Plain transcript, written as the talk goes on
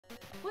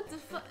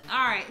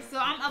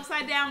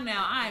upside down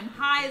now. I'm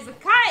high as a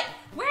kite.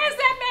 Where's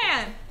that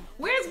man?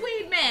 Where's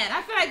Weed Man?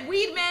 I feel like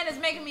Weed Man is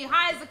making me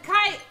high as a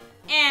kite,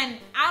 and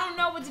I don't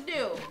know what to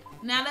do.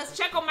 Now let's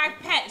check on my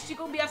pet. She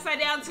gonna be upside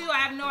down too? I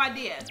have no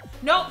idea.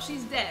 Nope,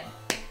 she's dead.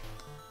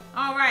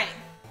 All right,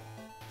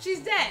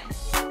 she's dead.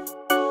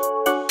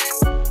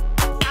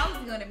 How's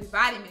it going,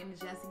 everybody? My name is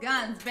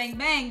JazzyGuns. Bang,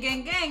 bang,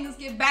 gang, gang. Let's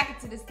get back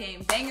into this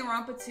game.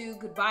 Danganronpa 2,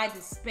 Goodbye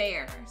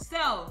Despair.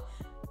 So,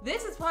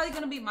 this is probably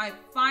going to be my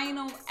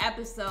final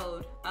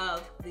episode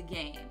of the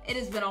game. It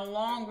has been a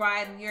long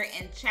ride, and we're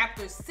in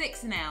chapter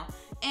 6 now.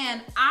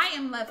 And I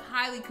am left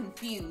highly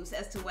confused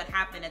as to what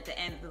happened at the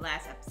end of the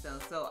last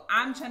episode. So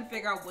I'm trying to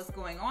figure out what's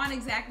going on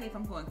exactly, if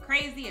I'm going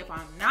crazy, if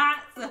I'm not.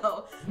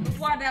 So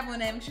before I dive on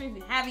that, make sure if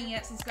you haven't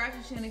yet, subscribe to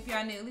the channel if you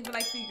are new. Leave a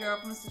like for your girl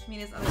from social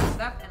medias, other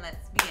stuff, and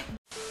let's begin.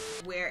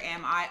 Where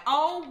am I?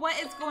 Oh, what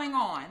is going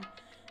on?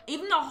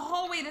 Even the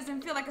hallway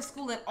doesn't feel like a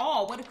school at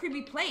all. What a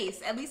creepy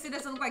place. At least it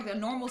doesn't look like a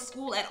normal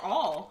school at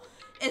all.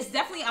 It's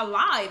definitely a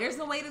lie. There's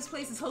no way this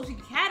place is Host Peak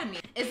Academy.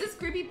 Is this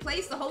creepy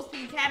place the Host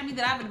Peak Academy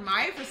that I've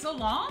admired for so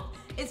long?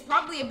 It's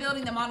probably a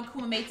building that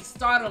Monokuma made to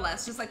startle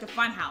us, just like the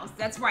fun house.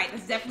 That's right,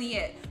 that's definitely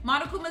it.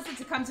 Monokuma said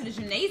to come to the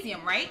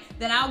gymnasium, right?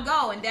 Then I'll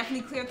go and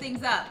definitely clear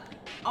things up.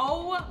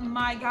 Oh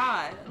my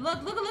God. Look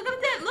at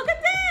this. Look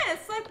at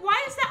this. Like,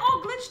 why is that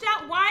all glitched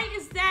out? Why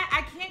is that?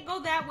 I can't go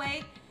that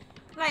way.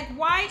 Like,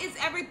 why is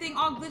everything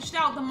all glitched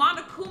out? The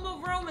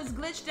Monokuma room is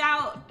glitched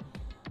out.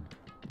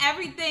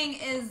 Everything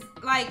is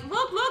like,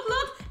 look.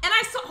 And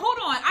I saw, hold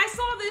on, I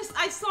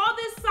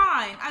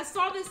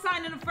saw this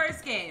sign in the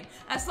first game.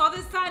 I saw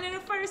this sign in the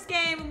first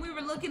game when we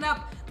were looking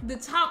up the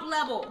top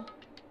level.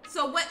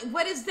 So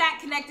what is that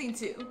connecting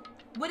to?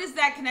 What is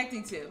that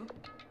connecting to?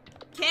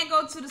 Can't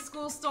go to the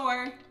school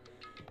store.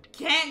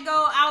 Can't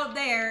go out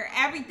there.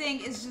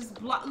 Everything is just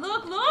blocked.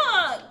 Look.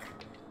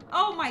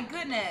 Oh my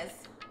goodness.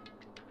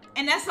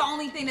 And that's the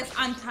only thing that's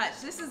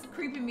untouched. This is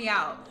creeping me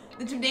out.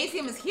 The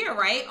gymnasium is here,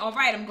 right? All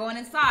right, I'm going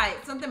inside.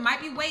 Something might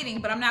be waiting,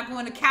 but I'm not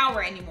going to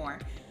cower anymore.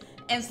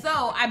 And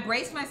so I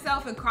brace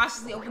myself and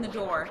cautiously open the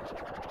door.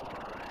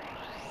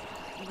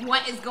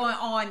 What is going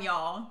on,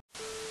 y'all?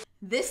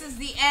 This is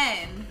the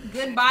end.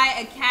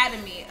 Goodbye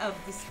Academy of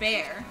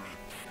Despair.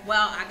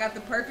 Well, I got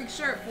the perfect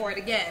shirt for it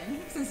again,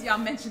 since y'all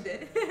mentioned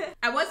it.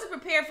 I wasn't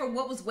prepared for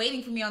what was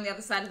waiting for me on the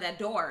other side of that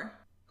door.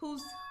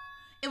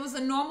 It was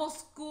a normal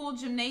school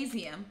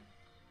gymnasium.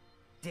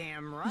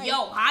 Damn right.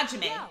 Yo,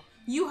 Hajime,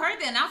 you heard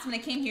the announcement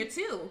that came here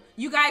too.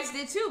 You guys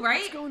did too,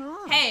 right? What's going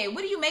on? Hey,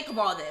 what do you make of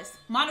all this?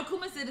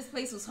 Monokuma said this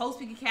place was Host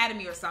Peak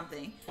Academy or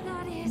something.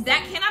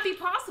 That cannot be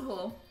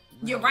possible.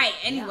 You're right.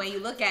 Anyway, you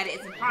look at it,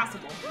 it's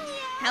impossible.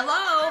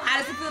 Hello, how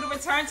does it feel to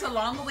return to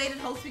long-awaited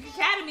Host Peak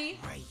Academy?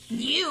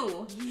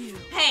 You.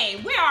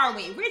 Hey, where are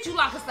we? Where'd you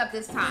lock us up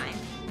this time?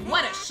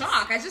 What a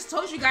shock. I just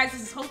told you guys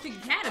this is Host Peak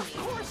Academy.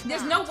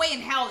 There's no way in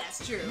hell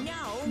that's true.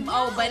 No.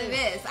 Oh, but it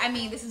is. I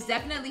mean, this is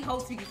definitely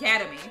Host Peak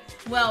Academy.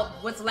 Well,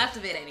 what's left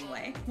of it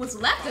anyway. What's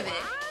left of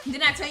it?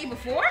 Didn't I tell you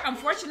before?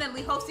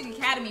 Unfortunately, Host Peak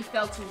Academy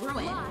fell to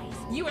ruin.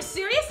 You were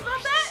serious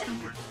about that?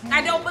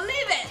 I don't believe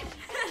it.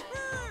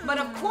 But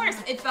of course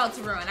it fell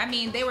to ruin. I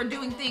mean, they were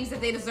doing things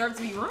that they deserved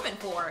to be ruined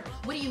for.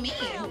 What do you mean?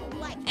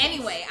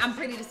 Anyway, I'm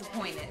pretty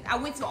disappointed. I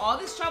went to all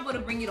this trouble to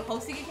bring you to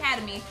Host Peak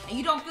Academy, and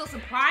you don't feel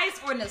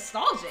surprised or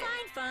nostalgic.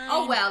 Fine.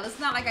 Oh well, it's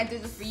not like I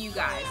did this for you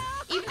guys.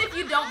 Even if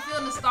you don't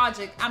feel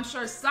nostalgic, I'm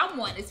sure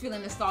someone is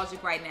feeling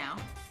nostalgic right now.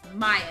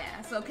 My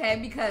ass, okay?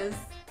 Because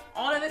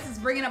all of this is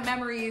bringing up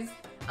memories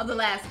of the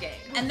last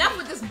game. Enough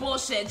with this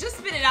bullshit. Just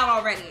spit it out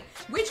already.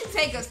 Where'd you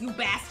take us, you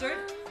bastard?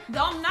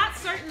 Though I'm not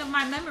certain of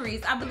my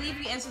memories, I believe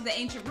we entered the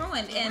ancient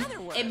ruin, and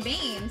it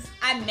means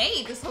I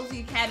made this Host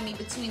Peak Academy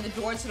between the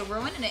door to the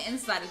ruin and the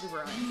inside of the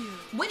ruin.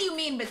 What do you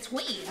mean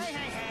between?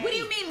 What do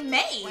you mean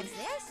made? What's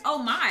this? Oh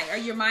my, are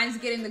your minds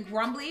getting the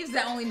grumblies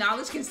that only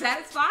knowledge can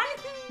satisfy?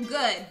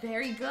 Good,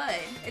 very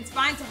good. It's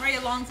fine to hurry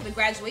along to the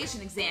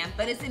graduation exam,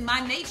 but it's in my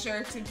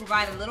nature to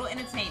provide a little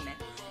entertainment.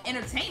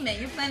 Entertainment?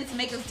 You're planning to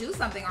make us do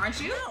something, aren't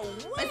you? No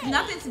way. It's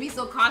nothing to be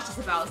so cautious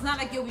about. It's not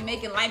like you'll be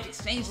making life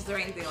exchanges or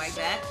anything like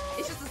that.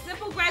 It's just a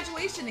simple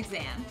graduation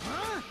exam.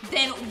 Huh?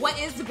 Then what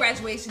is the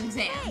graduation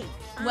exam? Hey,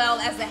 well,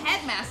 as a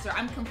headmaster,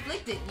 I'm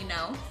conflicted, you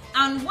know.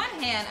 On one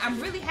hand, I'm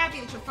really happy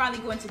that you're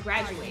finally going to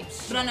graduate.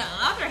 But on the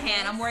other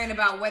hand, I'm worried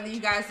about whether you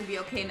guys will be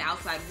okay in the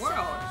outside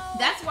world.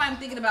 That's why I'm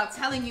thinking about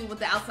telling you what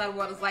the outside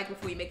world is like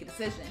before you make a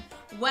decision.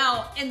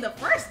 Well, in the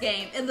first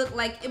game, it looked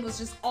like it was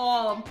just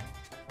all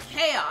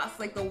chaos.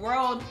 Like the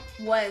world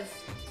was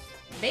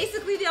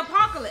basically the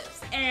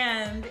apocalypse,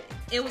 and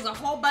it was a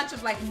whole bunch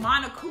of like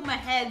Monokuma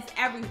heads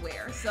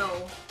everywhere.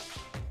 So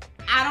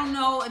I don't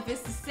know if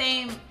it's the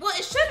same. Well,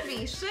 it should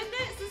be, shouldn't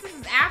it? Since this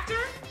is after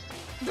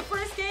the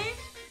first game,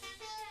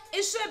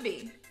 it should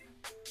be.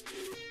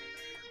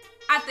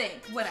 I think,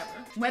 whatever.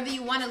 Whether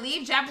you want to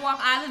leave Jabberwock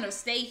Island or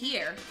stay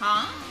here,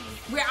 huh?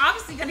 We're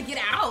obviously gonna get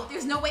out.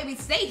 There's no way we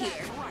stay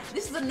here.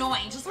 This is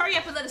annoying. Just hurry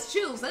up and let us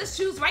choose. Let us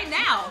choose right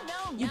now.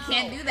 You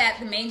can't do that.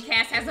 The main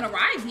cast hasn't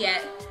arrived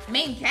yet.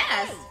 Main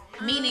cast?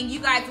 Meaning you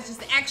guys are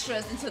just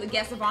extras until the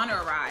guest of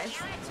honor arrives.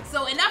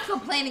 So enough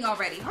complaining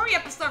already. Hurry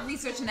up and start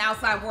researching the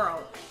outside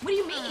world. What do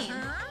you mean?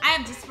 I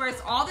have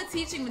dispersed all the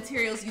teaching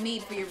materials you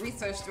need for your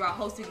research throughout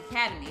Host Week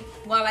Academy.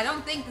 Well, I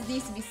don't think this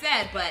needs to be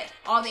said, but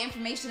all the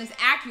information is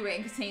accurate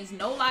and contains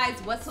no lies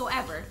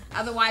whatsoever.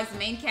 Otherwise, the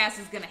main cast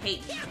is gonna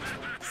hate me.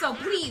 So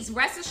please,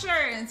 rest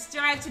assured and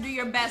strive to do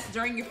your best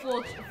during your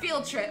full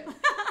field trip.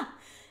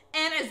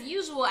 And as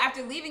usual,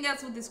 after leaving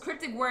us with his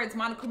cryptic words,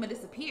 Monokuma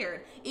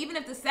disappeared. Even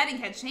if the setting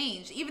had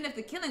changed, even if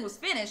the killing was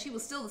finished, he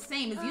was still the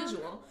same as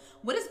usual.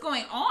 What is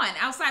going on?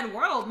 Outside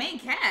world, main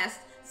cast?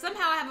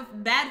 Somehow I have a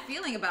bad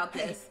feeling about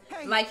this.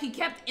 Hey. Like, he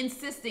kept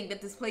insisting that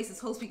this place is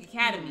Host Week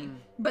Academy.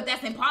 But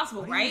that's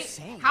impossible, What are you right?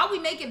 saying? How we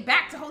make it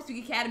back to Host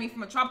Week Academy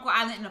from a tropical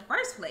island in the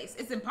first place?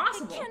 It's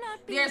impossible.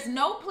 cannot be. There's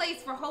no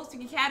place for Host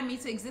Week Academy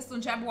to exist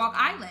on Jabberwock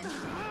Island.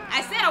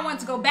 I said I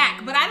wanted to go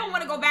back, but I don't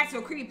want to go back to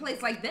a creepy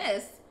place like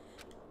this.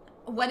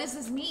 What does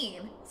this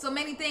mean? So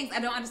many things I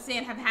don't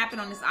understand have happened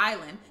on this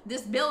island.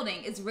 This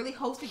building is really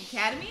Host Week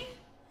Academy?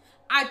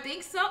 I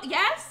think so,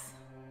 yes?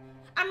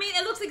 I mean,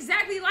 it looks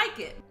exactly like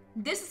it.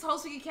 This is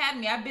Host Week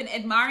Academy I've been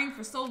admiring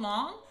for so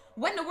long.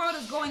 What in the world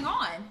is going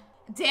on?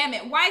 Damn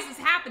it, why is this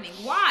happening?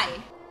 Why?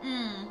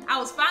 I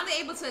was finally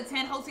able to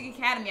attend Host Week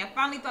Academy. I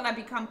finally thought I'd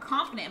become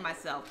confident in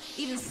myself.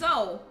 Even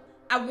so,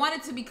 I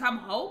wanted to become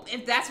Hope.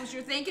 If that's what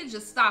you're thinking,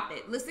 just stop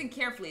it. Listen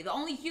carefully. The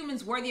only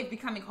humans worthy of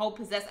becoming Hope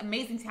possess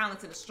amazing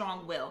talents and a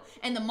strong will.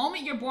 And the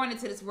moment you're born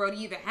into this world,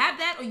 you either have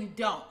that or you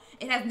don't.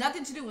 It has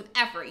nothing to do with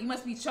effort. You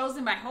must be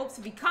chosen by Hope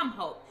to become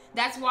Hope.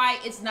 That's why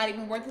it's not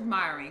even worth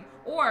admiring.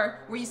 Or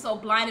were you so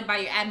blinded by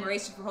your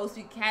admiration for Host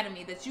Week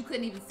Academy that you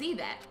couldn't even see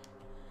that?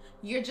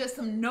 You're just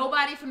some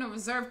nobody from the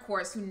reserve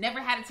course who never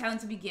had a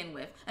talent to begin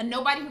with. A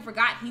nobody who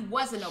forgot he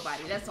was a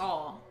nobody, that's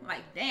all.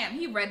 Like, damn,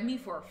 he read me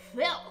for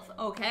filth,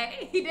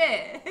 okay? He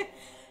did.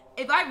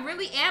 If I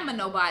really am a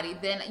nobody,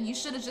 then you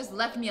should have just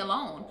left me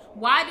alone.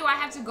 Why do I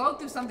have to go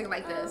through something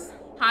like this?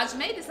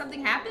 Hajime, did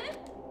something happen?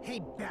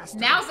 Hey, bastard.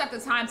 Now's not the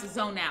time to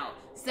zone out.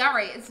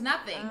 Sorry, it's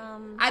nothing.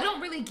 I don't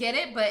really get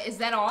it, but is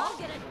that all?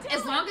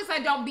 As long as I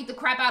don't beat the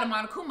crap out of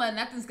Monokuma,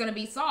 nothing's gonna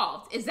be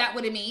solved. Is that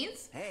what it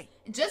means? Hey.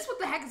 Just what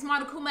the heck is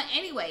Monokuma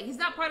anyway? He's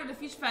not part of the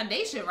Future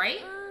Foundation,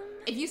 right?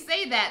 If you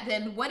say that,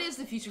 then what is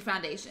the Future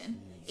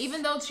Foundation?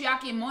 Even though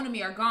Chiaki and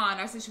Monami are gone,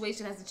 our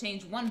situation hasn't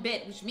changed one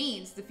bit, which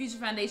means the Future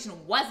Foundation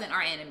wasn't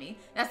our enemy.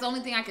 That's the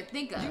only thing I could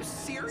think of. Are you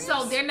serious?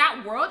 So they're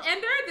not World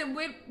Ender? Then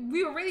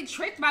we were really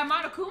tricked by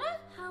Monokuma?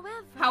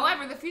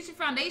 However, the Future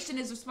Foundation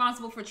is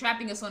responsible for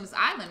trapping us on this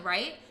island,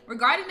 right?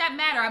 Regarding that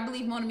matter, I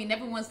believe Monami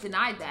never once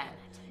denied that.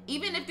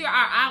 Even if they're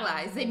our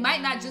allies, they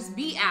might not just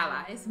be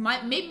allies.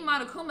 Maybe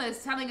Monokuma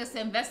is telling us to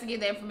investigate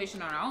the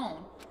information on our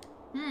own.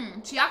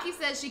 Chiaki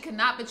says she could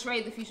not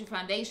betray the Future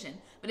Foundation,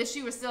 but if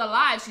she were still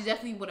alive, she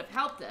definitely would have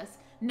helped us.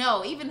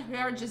 No, even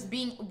her just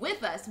being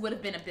with us would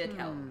have been a big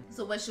help.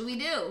 So what should we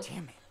do?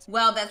 Damn it.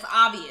 Well, that's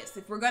obvious.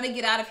 If we're gonna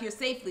get out of here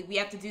safely, we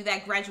have to do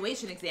that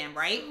graduation exam,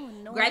 right?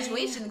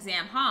 Graduation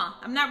exam, huh?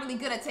 I'm not really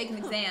good at taking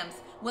exams.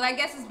 Well, I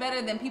guess it's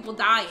better than people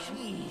dying.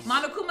 Jeez.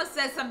 Monokuma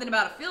said something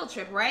about a field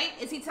trip, right?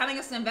 Is he telling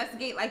us to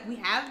investigate like we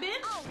have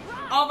been?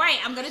 All right,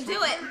 I'm gonna do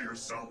it.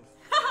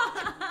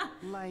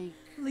 Like,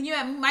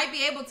 You might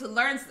be able to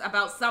learn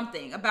about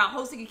something, about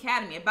Host Week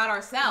Academy, about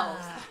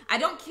ourselves. I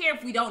don't care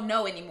if we don't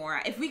know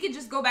anymore. If we can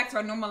just go back to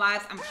our normal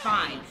lives, I'm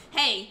fine.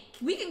 Hey,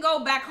 we can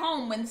go back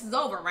home when this is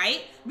over,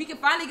 right? We can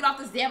finally get off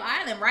this damn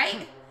island,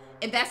 right?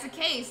 If that's the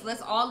case,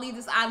 let's all leave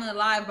this island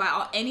alive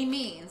by any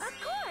means. Of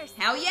course.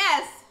 Hell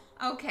yes.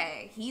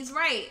 Okay, he's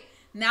right.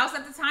 Now's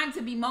not the time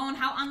to bemoan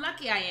how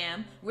unlucky I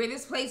am. Where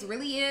this place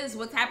really is,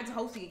 what's happened to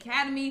Host Week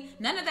Academy,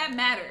 none of that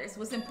matters.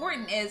 What's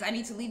important is I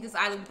need to leave this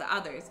island with the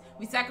others.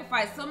 We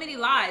sacrificed so many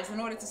lives in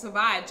order to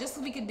survive just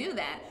so we could do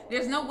that.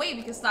 There's no way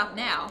we can stop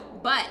now.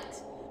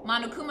 But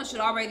Monokuma should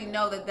already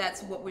know that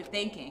that's what we're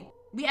thinking.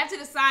 We have to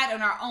decide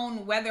on our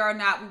own whether or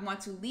not we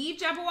want to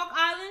leave Jabberwock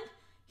Island.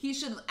 He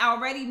should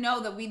already know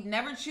that we'd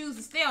never choose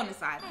to stay on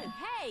this island.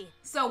 Hey.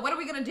 So what are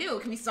we gonna do?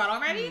 Can we start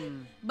already?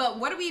 But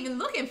what are we even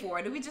looking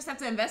for? Do we just have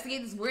to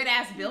investigate this weird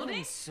ass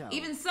building?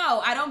 Even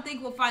so, I don't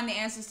think we'll find the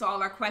answers to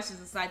all our questions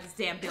inside this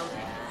damn building.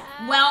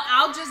 Well,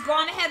 I'll just go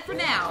on ahead for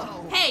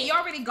now. Hey, you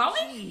already going?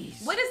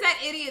 Jeez. What is that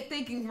idiot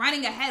thinking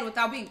running ahead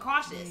without being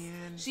cautious?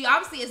 She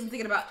obviously isn't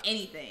thinking about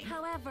anything.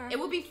 However, It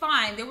will be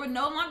fine. There will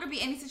no longer be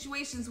any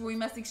situations where we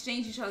must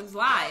exchange each other's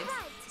lives.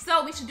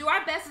 So we should do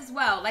our best as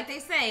well. Like they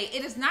say,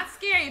 it is not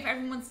scary if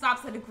everyone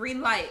stops at a green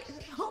light.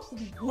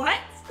 What?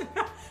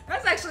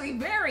 That's actually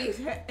very,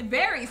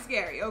 very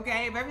scary,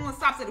 okay? If everyone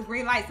stops at a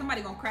green light,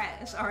 somebody gonna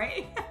crash, all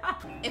right?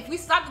 If we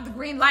stopped at the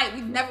green light,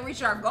 we'd never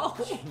reach our goal.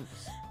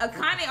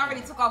 Akane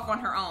already took off on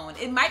her own.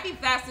 It might be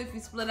faster if we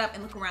split up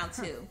and look around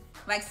too.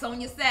 Like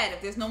Sonia said,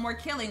 if there's no more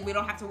killing, we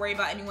don't have to worry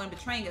about anyone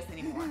betraying us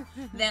anymore.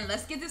 Then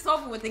let's get this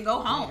over with and go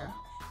home.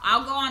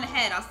 I'll go on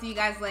ahead. I'll see you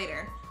guys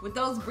later. With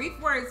those brief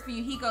words,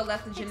 Fuyuhiko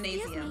left the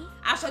gymnasium.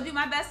 I shall do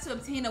my best to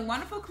obtain a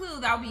wonderful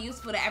clue that will be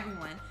useful to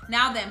everyone.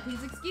 Now then,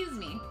 please excuse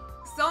me.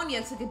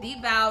 Sonia took a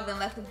deep bow, then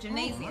left the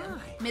gymnasium.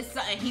 Alright. Miss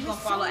Sutton, he gonna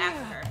follow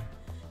after her.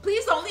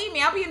 Please don't leave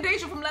me. I'll be in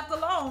danger from left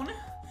alone.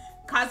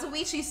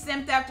 Kazuichi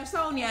simped after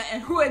Sonia,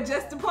 and who had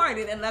just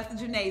departed and left the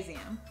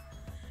gymnasium.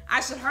 I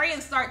should hurry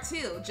and start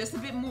too. Just a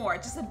bit more,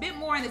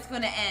 and it's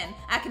gonna end.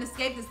 I can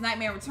escape this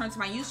nightmare and return to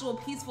my usual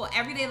peaceful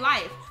everyday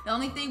life. The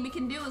only thing we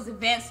can do is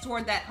advance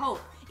toward that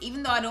hope.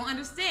 Even though I don't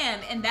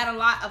understand and that a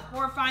lot of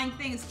horrifying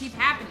things keep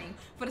happening,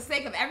 for the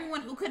sake of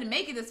everyone who couldn't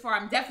make it this far,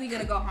 I'm definitely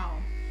gonna go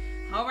home.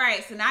 All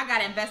right, so now I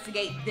gotta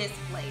investigate this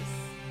place.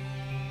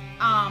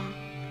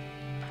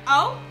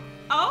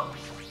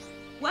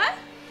 What?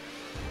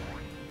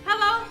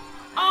 Hello?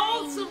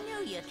 Oh, so I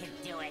knew you could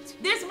do it.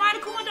 there's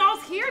Monokuma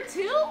dolls here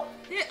too?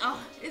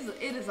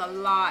 It is a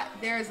lot.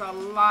 There's a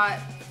lot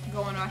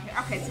going on here.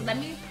 Okay, so let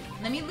me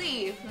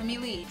leave.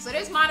 So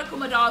there's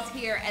Monokuma dolls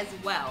here as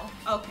well.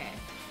 Okay.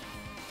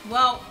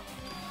 Well,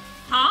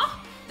 huh?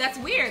 That's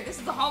weird. This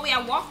is the hallway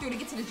I walked through to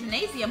get to the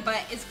gymnasium,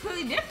 but it's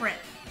clearly different.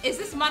 Is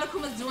this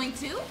Monokuma's doing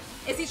too?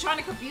 Is he trying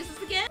to confuse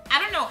us again?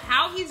 I don't know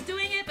how he's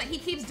doing it, but he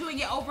keeps doing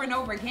it over and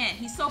over again.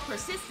 He's so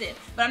persistent,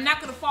 but I'm not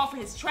gonna fall for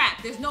his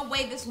trap. There's no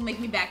way this will make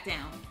me back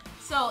down.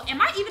 So,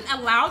 am I even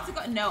allowed to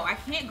go? No, I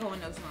can't go in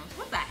those rooms.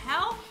 What the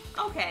hell?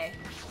 Okay.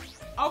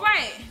 All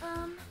right.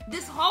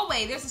 This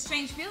hallway, there's a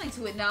strange feeling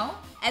to it, no?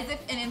 As if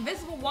an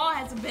invisible wall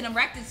has been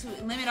erected to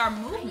limit our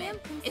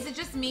movement. Is it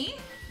just me?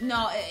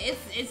 No,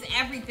 it's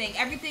everything.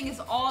 Everything is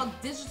all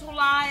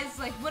digitalized.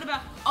 Like, what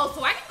about, oh,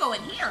 so I can go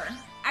in here.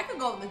 I could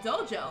go in the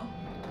dojo.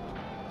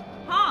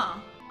 Huh.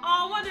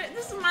 Oh, I wonder,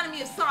 this reminded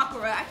me of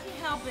Sakura. I can't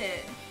help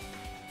it.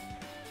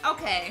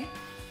 Okay.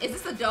 Is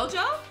this a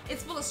dojo?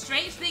 It's full of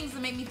strange things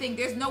that make me think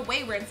there's no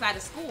way we're inside a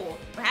school.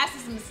 Perhaps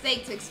it's a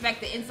mistake to expect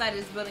the inside of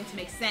this building to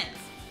make sense.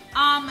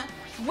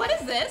 What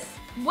is this?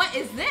 What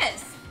is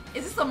this?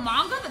 Is this a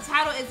manga? The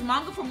title is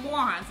Manga for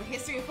Morons, The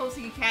History of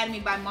Hoseki Academy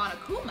by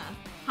Monokuma.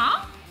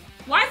 Huh?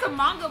 Why is a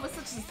manga with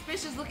such a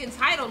suspicious looking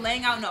title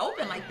laying out in the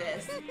open like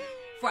this?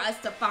 For us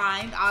to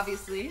find,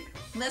 obviously.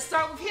 Let's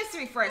start with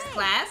history first,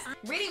 class.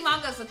 Reading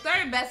manga is the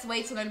third best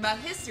way to learn about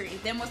history.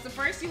 Then what's the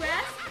first, you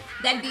ask?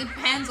 That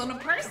depends on the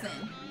person.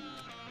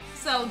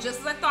 So, just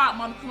as I thought,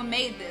 Monokuma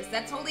made this.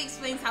 That totally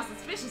explains how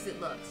suspicious it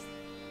looks.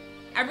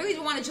 I really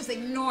do want to just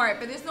ignore it,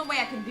 but there's no way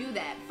I can do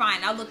that. Fine,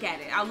 I'll look at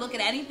it. I'll look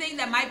at anything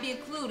that might be a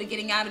clue to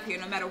getting out of here,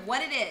 no matter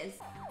what it is.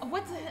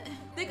 What the?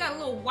 They got a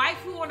little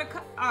waifu on the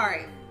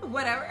alright,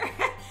 whatever.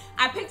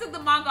 I picked up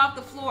the manga off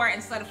the floor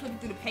and started flipping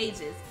through the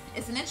pages.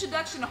 It's an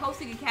introduction to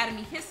Hoseki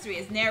Academy history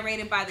as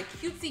narrated by the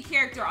cutesy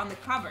character on the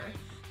cover.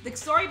 The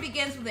story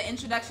begins with the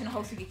introduction to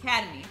Hoseki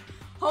Academy.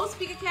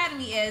 Hoseki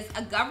Academy is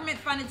a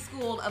government-funded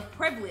school of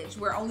privilege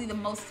where only the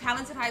most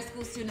talented high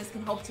school students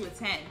can hope to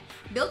attend.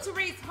 Built to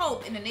raise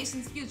hope in the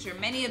nation's future,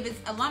 many of its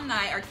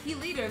alumni are key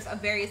leaders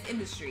of various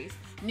industries.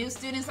 New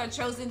students are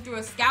chosen through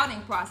a scouting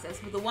process,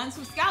 but the ones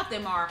who scout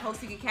them are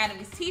Hoseki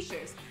Academy's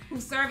teachers,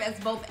 who serve as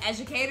both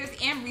educators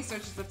and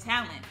researchers of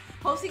talent.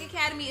 Hoseki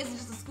Academy isn't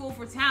just a school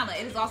for talent,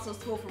 it is also a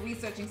school for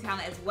researching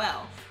talent as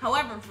well.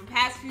 However, for the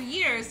past few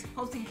years,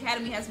 Hoseki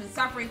Academy has been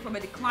suffering from a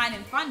decline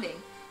in funding.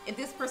 If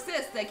this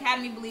persists, the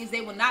Academy believes they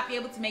will not be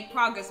able to make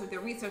progress with their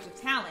research of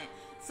talent,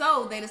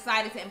 so they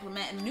decided to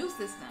implement a new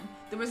system,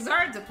 the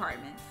Reserve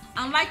Department.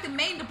 Unlike the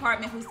main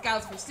department who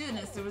scouts for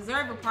students, the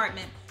Reserve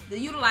Department that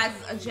utilizes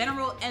a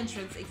general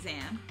entrance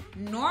exam.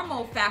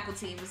 Normal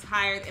faculty was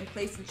hired and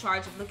placed in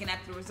charge of looking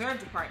after the Reserve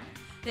Department.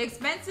 The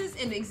expenses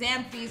and the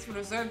exam fees for the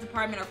Reserve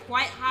Department are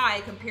quite high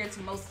compared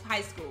to most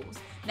high schools.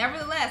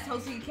 Nevertheless,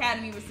 Hoseki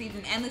Academy received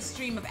an endless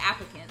stream of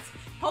applicants.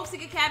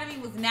 Hoseki Academy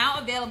was now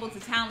available to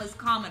talentless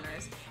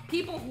commoners,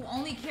 people who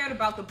only cared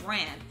about the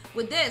brand.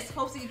 With this,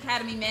 Hoseki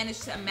Academy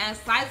managed to amass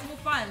sizable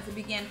funds and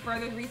began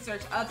further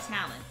research of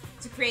talent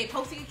to create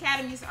Hoseki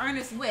Academy's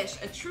earnest wish,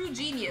 a true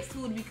genius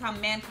who would become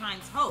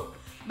mankind's hope.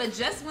 But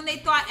just when they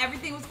thought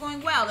everything was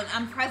going well, an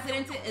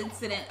unprecedented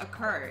incident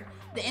occurred.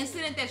 The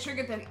incident that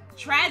triggered the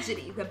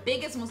tragedy, the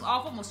biggest, most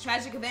awful, most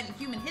tragic event in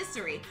human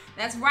history.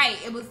 That's right,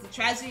 it was the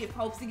tragedy of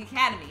Hoseki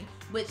Academy,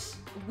 which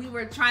we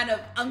were trying to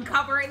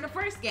uncover in the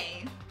first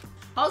game.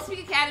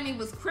 Hoseki Academy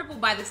was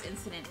crippled by this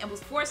incident and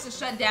was forced to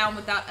shut down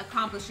without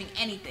accomplishing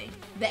anything.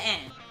 The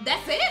end.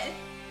 That's it?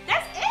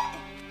 That's it?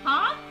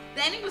 Huh?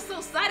 The ending was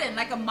so sudden,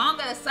 like a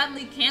manga that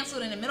suddenly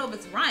canceled in the middle of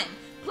its run.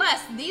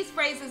 Plus, these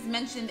phrases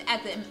mentioned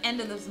at the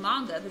end of this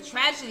manga, the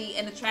tragedy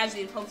and the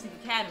tragedy of Hoseki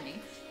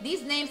Academy.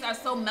 These names are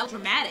so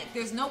melodramatic.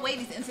 There's no way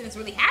these incidents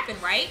really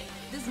happened, right?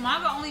 This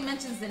manga only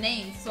mentions the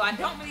names, so I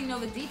don't really know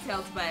the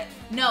details, but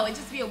no, it'd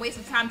just be a waste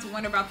of time to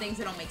wonder about things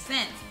that don't make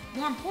sense.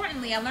 More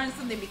importantly, I learned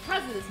something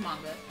because of this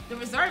manga. The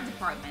Reserve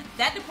Department.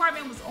 That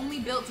department was only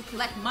built to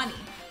collect money.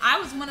 I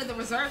was one of the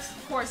Reserve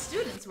Corps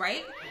students,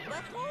 right?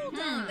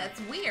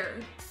 That's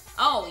weird.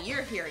 Oh,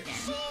 you're here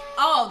again.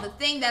 Oh, the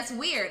thing that's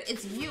weird.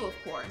 It's you, of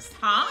course.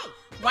 Huh?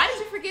 Why did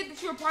you forget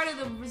that you were part of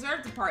the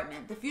Reserve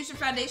Department? The Future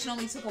Foundation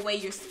only took away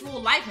your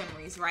school life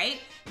memories, right?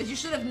 But you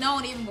should have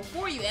known even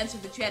before you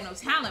answered that you had no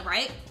talent,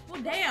 right?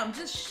 Well, damn,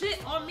 just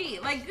shit on me.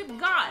 Like, good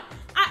God.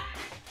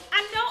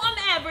 I know I'm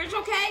average,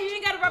 okay? You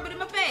ain't gotta rub it in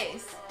my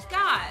face.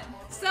 God.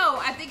 So,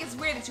 I think it's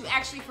weird that you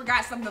actually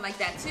forgot something like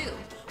that too.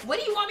 What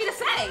do you want me to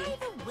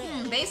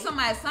say? Based on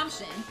my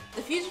assumption,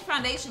 the Future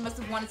Foundation must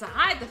have wanted to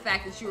hide the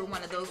fact that you were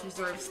one of those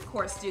reserved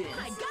course students.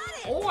 I got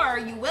it. Or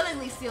you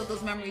willingly sealed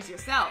those memories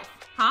yourself.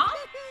 Huh?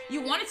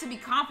 You wanted to be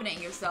confident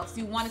in yourself, so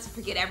you wanted to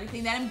forget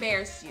everything that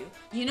embarrassed you.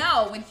 You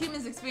know, when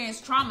humans experience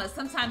trauma,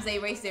 sometimes they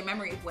erase their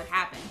memory of what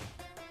happened.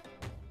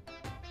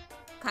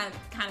 Kind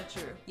of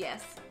true,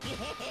 yes.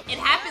 It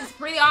happens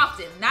pretty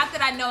often. Not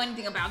that I know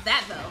anything about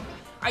that,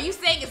 though. Are you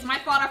saying it's my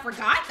fault I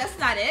forgot? That's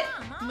not it.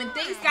 When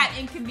things got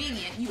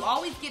inconvenient, you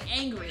always get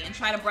angry and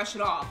try to brush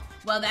it off.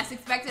 Well, that's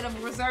expected of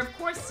a reserved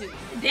course student.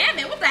 Damn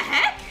it, what the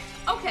heck?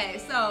 Okay,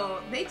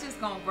 so they just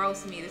gonna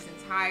roast me this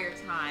entire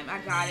time. I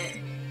got it.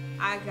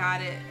 I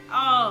got it.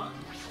 Oh,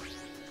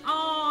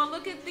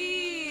 look at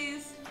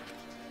these.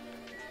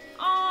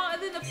 Oh,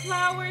 and then the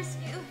flowers.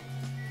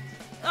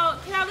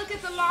 Oh, can I look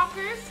at the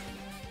lockers?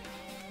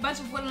 Bunch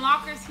of wooden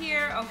lockers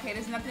here. Okay,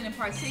 there's nothing in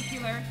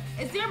particular.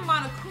 Is there a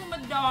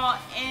Monokuma doll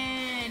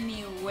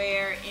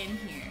anywhere in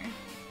here?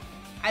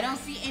 I don't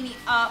see any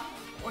up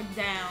or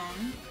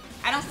down.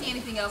 I don't see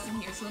anything else in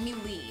here, so let me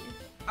leave.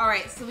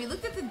 Alright, so we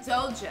looked at the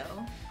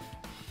dojo.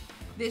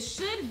 This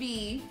should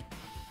be...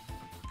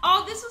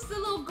 Oh, this was the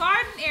little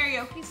garden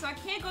area. Okay, so I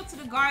can't go to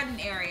the garden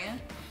area.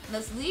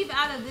 Let's leave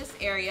out of this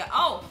area.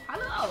 Oh,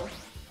 hello.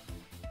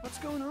 What's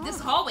going on? This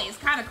hallway is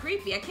kind of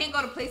creepy. I can't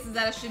go to places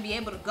that I should be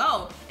able to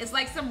go. It's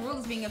like some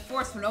rules being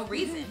enforced for no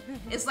reason.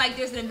 It's like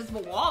there's an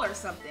invisible wall or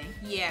something.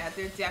 Yeah,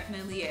 there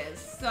definitely is.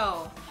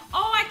 So,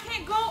 oh, I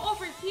can't go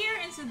over here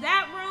into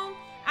that room.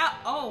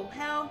 Oh,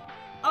 hell.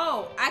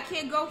 Oh, I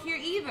can't go here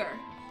either.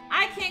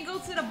 I can't go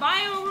to the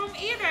bio room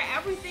either.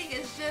 Everything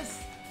is just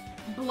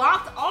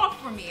blocked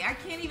off for me. I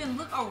can't even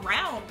look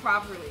around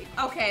properly.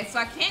 Okay, so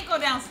I can't go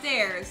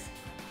downstairs.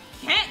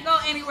 Can't go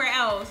anywhere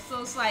else.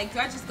 So it's like, do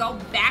I just go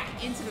back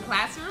into the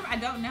classroom? I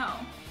don't know.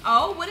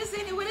 Oh, what is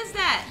it? What is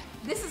that?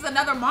 This is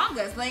another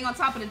manga. It's laying on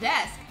top of the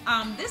desk.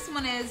 This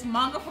one is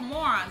Manga for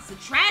Morons, The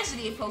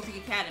Tragedy of Hosting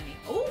Academy.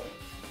 Ooh.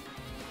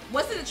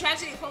 Wasn't the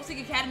Tragedy of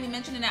Hosting Academy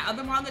mentioned in that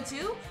other manga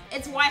too?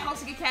 It's why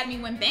Hosting Academy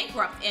went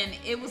bankrupt, and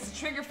it was the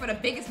trigger for the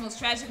biggest, most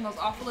tragic, most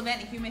awful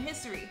event in human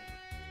history.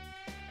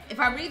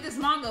 If I read this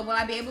manga, will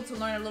I be able to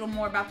learn a little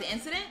more about the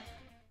incident?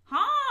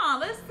 Huh,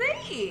 let's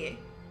see.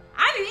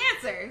 I need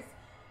answers.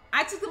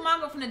 I took the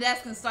manga from the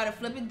desk and started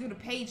flipping through the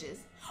pages.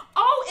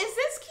 Oh, is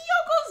this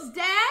Kyoko's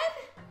dad?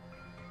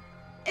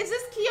 Is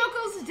this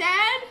Kyoko's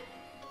dad?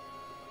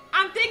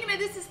 I'm thinking that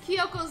this is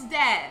Kyoko's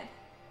dad.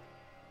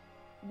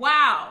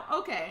 Wow,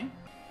 okay.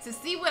 To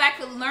see what I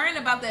could learn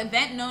about the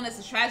event known as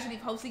the Tragedy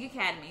of Hosting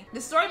Academy.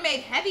 The story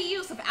made heavy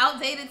use of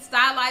outdated,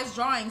 stylized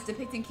drawings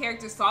depicting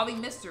characters solving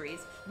mysteries.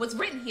 What's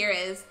written here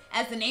is,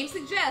 as the name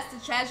suggests,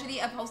 the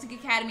Tragedy of Hosting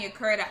Academy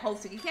occurred at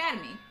Hosting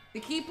Academy. The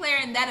key player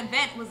in that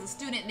event was a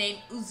student named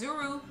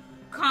Uzuru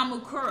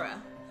Kamukura.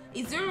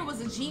 Izuru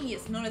was a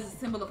genius known as a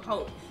symbol of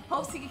hope.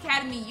 Hosting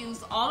Academy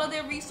used all of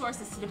their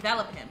resources to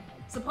develop him.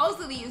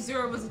 Supposedly,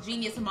 Uzuru was a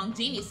genius among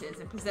geniuses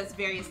and possessed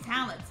various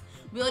talents.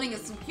 Wielding a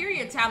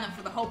superior talent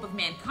for the hope of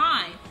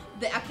mankind,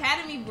 the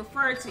Academy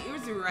referred to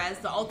Uzuru as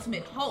the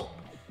ultimate hope.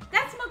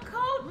 That's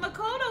Makoto.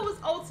 Makoto was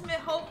ultimate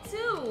hope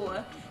too.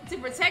 To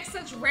protect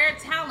such rare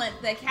talent,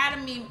 the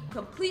Academy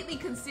completely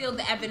concealed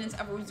the evidence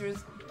of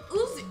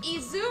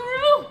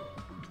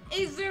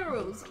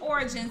Izuru's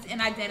origins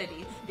and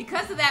identity.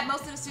 Because of that,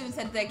 most of the students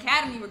at the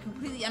Academy were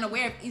completely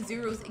unaware of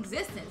Izuru's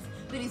existence.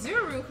 But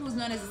Izuru, who's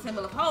known as a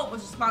symbol of hope,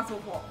 was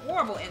responsible for a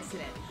horrible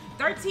incident.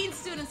 13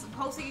 students of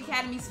Hosting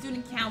Academy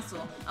Student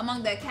Council,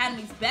 among the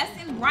Academy's best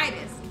and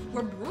brightest,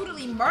 were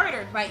brutally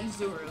murdered by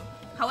Izuru.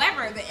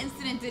 However, the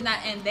incident did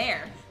not end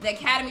there. The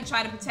Academy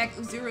tried to protect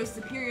Uzuru's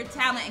superior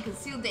talent and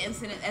concealed the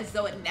incident as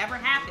though it never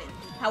happened.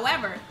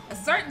 However, a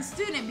certain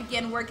student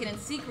began working in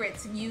secret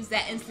to use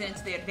that incident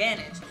to their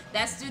advantage.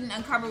 That student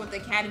uncovered what the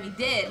Academy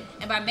did,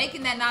 and by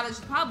making that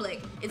knowledge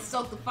public, it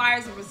stoked the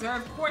fires of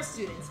reserved course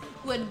students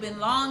who had been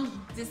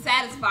long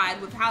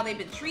dissatisfied with how they'd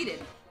been treated.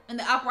 And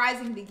the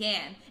uprising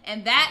began,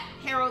 and that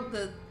heralded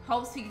the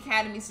Hosting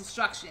Academy's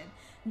destruction.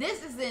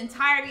 This is the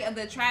entirety of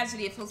the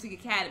tragedy of Hosting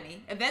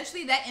Academy.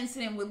 Eventually, that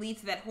incident would lead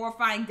to that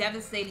horrifying,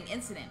 devastating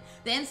incident.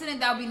 The incident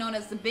that will be known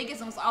as the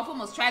biggest, most awful,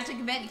 most tragic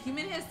event in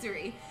human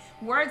history.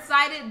 Word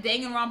cited,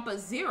 Danganronpa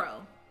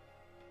 0.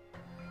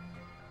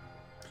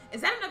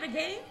 Is that another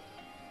game?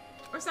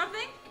 Or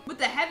something? With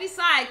the heavy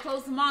sigh,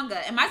 close the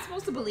manga. Am I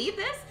supposed to believe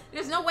this?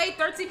 There's no way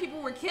 13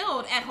 people were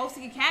killed at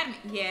Hosting Academy.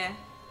 Yeah.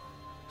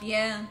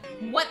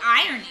 What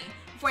irony.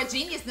 For a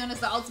genius known as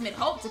the ultimate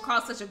hope to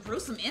cause such a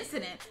gruesome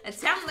incident, a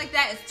talent like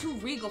that is too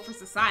regal for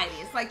society.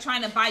 It's like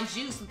trying to buy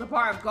juice with a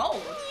bar of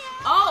gold.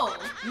 Oh,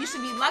 you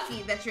should be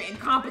lucky that you're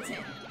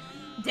incompetent.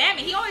 Damn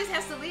it, he always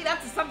has to lead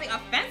up to something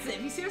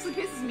offensive. He seriously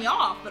pisses me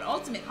off. But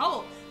ultimate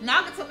hope,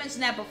 Nagato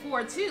mentioned that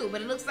before too,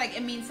 but it looks like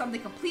it means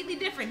something completely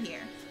different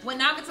here. What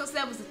Nagato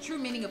said was the true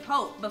meaning of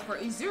hope, but for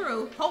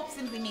Izuru, hope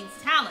simply means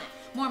talent.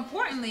 More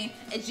importantly,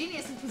 a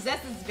genius who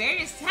possesses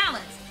various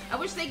talents. I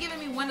wish they'd given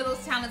me one of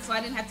those talents so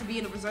I didn't have to be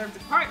in the reserve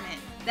department.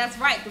 That's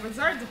right, the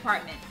reserve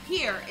department.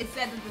 Here, it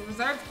said that the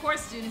reserved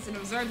course students in the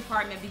reserve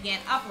department began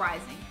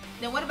uprising.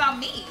 Then what about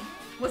me?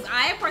 Was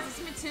I a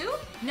participant too?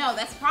 No,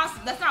 that's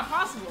not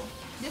possible.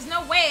 There's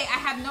no way I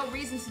have no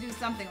reason to do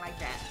something like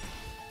that.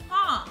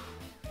 Huh.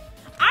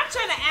 I'm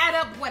trying to add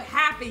up what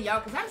happened,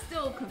 y'all, because I'm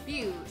still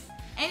confused.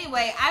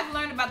 Anyway, I've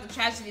learned about the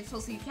tragedy of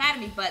Tosuke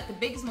Academy, but the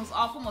biggest, most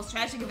awful, most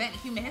tragic event in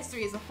human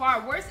history is a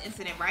far worse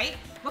incident, right?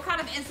 What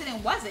kind of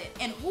incident was it?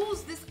 And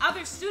who's this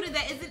other student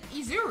that isn't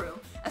Izuru?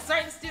 A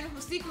certain student who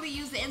secretly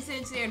used the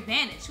incident to their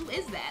advantage. Who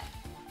is that?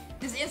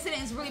 This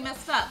incident is really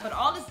messed up, but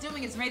all it's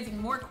doing is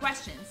raising more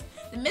questions.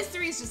 The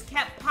mysteries just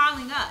kept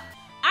piling up.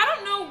 I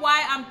don't know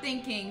why I'm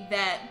thinking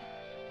that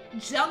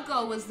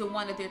Junko was the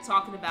one that they're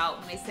talking about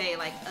when they say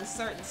like a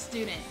certain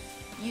student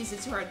used it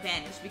to her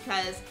advantage,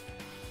 because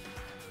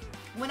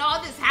when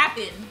all this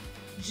happened,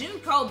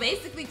 Junko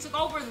basically took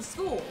over the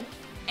school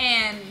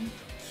and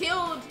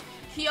killed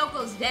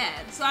Kyoko's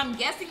dad. So I'm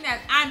guessing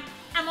that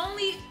I'm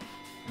only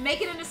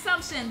making an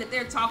assumption that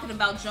they're talking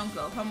about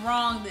Junko. If I'm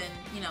wrong, then,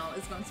 you know,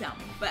 it's gonna tell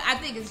me. But I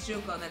think it's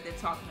Junko that they're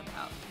talking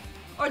about.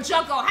 Or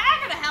Junko,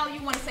 however the hell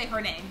you want to say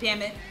her name,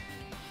 damn it.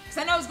 Because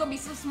I know it's going to be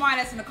some smart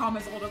ass in the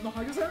comments. Oh, that's not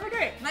how you say her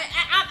name.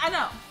 I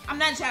know. I'm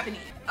not Japanese.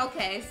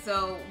 Okay,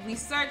 so we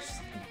searched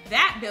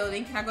that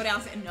building. Can I go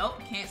downstairs? Nope,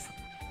 can't.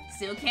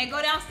 Still can't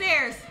go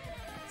downstairs.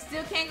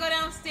 Still can't go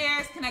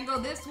downstairs. Can I go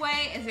this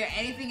way? Is there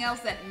anything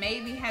else that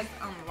maybe has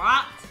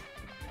unlocked?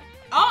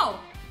 Oh,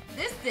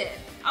 this did.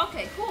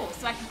 Okay, cool.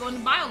 So I can go in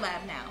the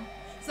biolab now.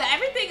 So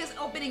everything is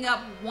opening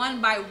up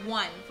one by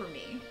one for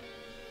me.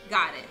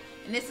 Got it.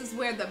 And this is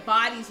where the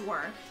bodies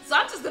were. So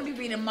I'm just gonna be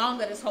reading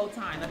manga this whole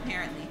time,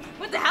 apparently.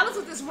 What the hell is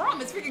with this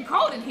room? It's freaking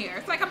cold in here.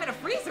 It's like I'm in a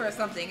freezer or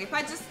something. If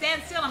I just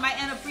stand still, I might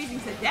end up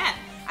freezing to death.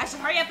 I should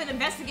hurry up and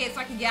investigate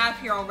so I can get out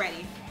of here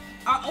already.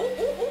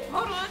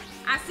 Hold on.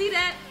 I see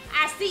that.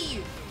 I see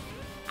you.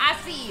 I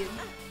see you.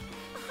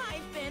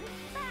 I've been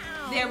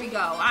found. There we go.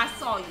 I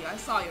saw you. I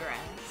saw your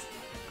ass.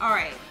 All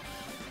right.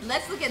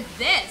 Let's look at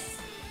this.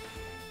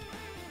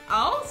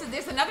 Oh, so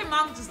there's another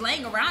manga just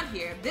laying around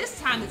here. This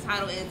time the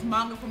title is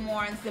Manga for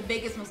Morons, the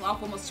biggest, most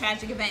awful, most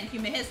tragic event in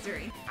human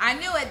history. I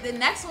knew it. The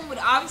next one would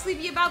obviously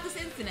be about this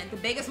incident, the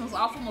biggest, most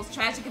awful, most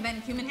tragic event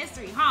in human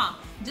history, huh?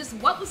 Just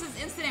what was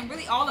this incident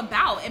really all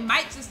about? It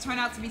might just turn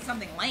out to be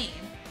something lame.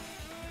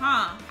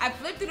 Huh. I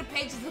flipped through the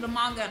pages of the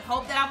manga and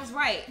hoped that I was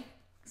right.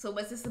 So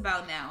what's this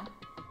about now?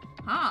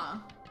 Huh.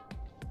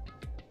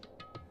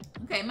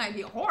 Okay, it might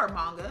be a horror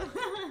manga.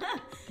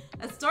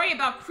 A story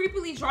about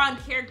creepily drawn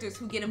characters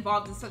who get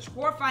involved in such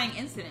horrifying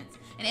incidents.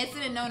 An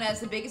incident known as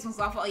the biggest,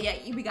 most awful. Oh yeah,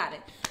 we got it.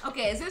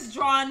 Okay, is this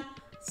drawn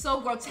so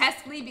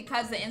grotesquely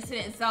because the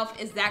incident itself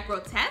is that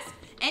grotesque?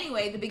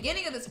 Anyway, the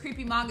beginning of this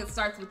creepy manga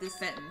starts with this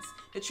sentence.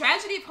 The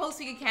tragedy of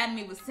Housing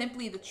Academy was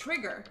simply the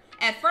trigger.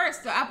 At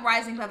first, the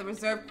uprising by the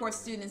reserve course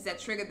students that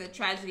triggered the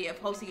tragedy of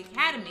Housing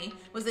Academy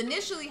was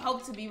initially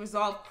hoped to be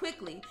resolved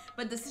quickly,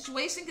 but the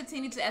situation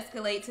continued to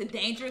escalate to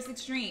dangerous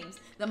extremes.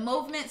 The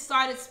movement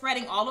started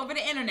spreading all over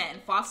the internet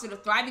and fostered a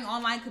thriving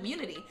online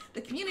community.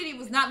 The community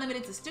was not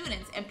limited to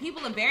students, and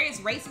people of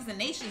various races and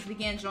nations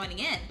began joining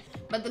in.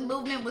 But the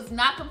movement was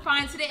not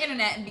confined to the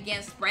internet and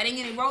began spreading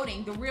and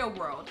eroding the real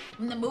world.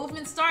 When the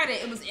movement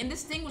started, it was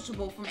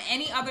indistinguishable from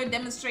any other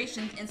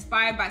demonstrations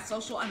inspired by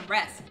social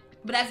unrest.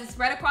 But as it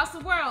spread across the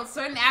world,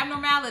 certain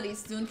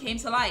abnormalities soon came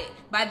to light.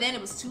 By then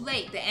it was too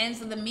late. The ends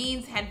of the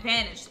means had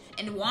vanished,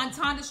 and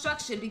wanton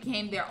destruction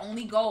became their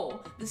only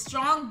goal. The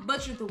strong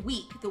butchered the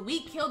weak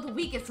killed the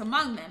weakest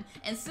among them,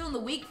 and soon the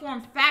weak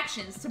formed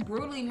factions to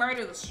brutally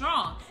murder the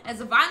strong. As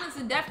the violence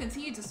and death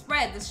continued to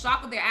spread, the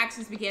shock of their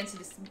actions began to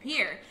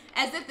disappear.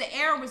 As if the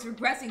era was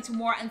regressing to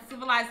more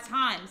uncivilized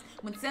times,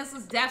 when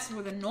senseless deaths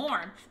were the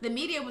norm. The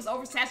media was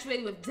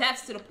oversaturated with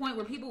deaths to the point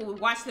where people would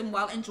watch them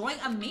while enjoying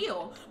a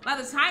meal.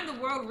 By the time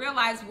the world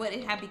realized what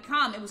it had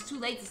become, it was too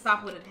late to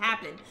stop what had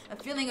happened. A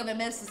feeling of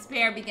immense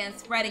despair began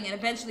spreading and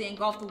eventually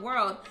engulfed the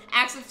world.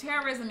 Acts of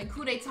terrorism and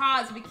coups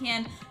d'etats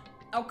began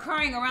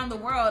occurring around the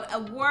world, a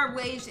war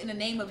waged in the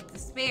name of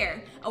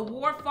despair. A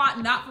war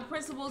fought not for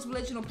principles,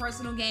 religion, or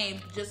personal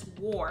gain, just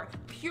war.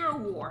 Pure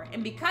war.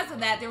 And because of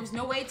that, there was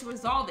no way to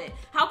resolve it.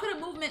 How could a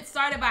movement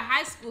started by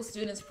high school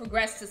students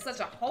progress to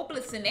such a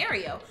hopeless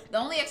scenario? The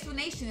only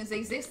explanation is the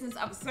existence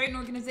of a certain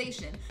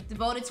organization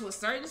devoted to a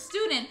certain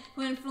student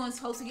who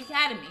influenced Housing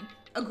Academy.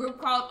 A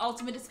group called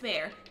Ultimate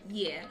Despair.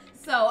 Yeah.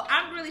 So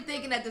I'm really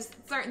thinking that this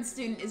certain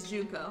student is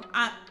Junko,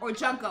 or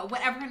Junko,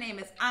 whatever her name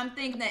is. I'm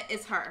thinking that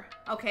it's her,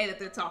 okay, that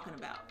they're talking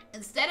about.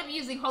 Instead of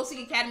using Housing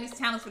Academy's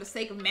talents for the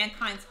sake of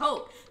mankind's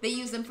hope, they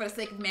use them for the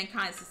sake of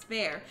mankind's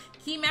despair.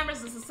 Key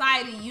members of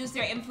society use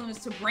their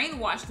influence to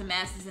brainwash the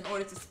masses in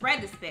order to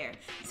spread despair.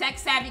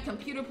 Tech-savvy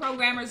computer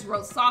programmers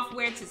wrote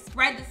software to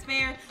spread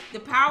despair. The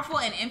powerful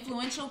and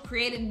influential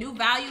created new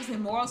values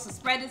and morals to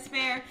spread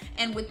despair.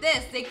 And with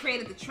this, they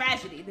created the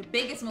tragedy, the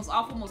biggest, most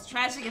awful, most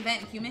tragic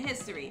event in human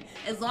history.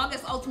 As long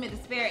as ultimate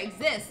despair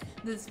exists,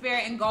 the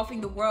despair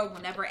engulfing the world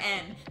will never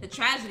end. The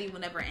tragedy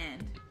will never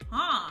end.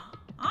 Huh.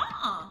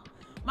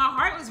 My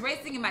heart was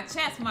racing in my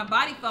chest, my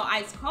body felt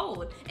ice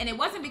cold, and it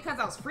wasn't because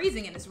I was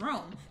freezing in this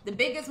room. The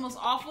biggest, most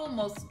awful,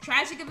 most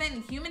tragic event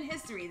in human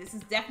history. This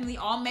is definitely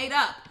all made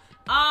up.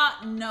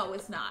 No,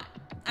 it's not.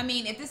 I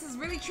mean, if this is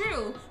really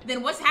true,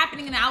 then what's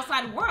happening in the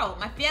outside world?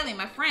 My family,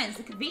 my friends,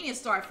 the convenience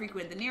store I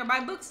frequent, the nearby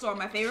bookstore,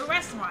 my favorite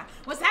restaurant.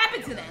 What's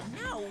happened to them?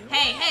 No.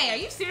 Hey, are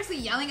you seriously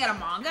yelling at a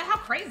manga? How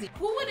crazy.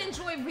 Who would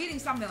enjoy reading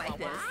something like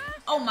this?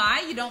 Oh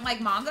my, you don't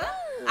like manga?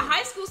 A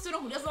high school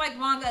student who doesn't like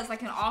manga is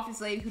like an office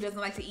lady who doesn't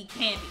like to eat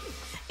candy.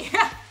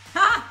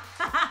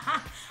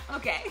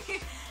 Okay,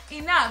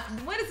 enough.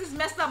 What is this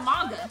messed up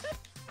manga?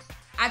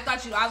 I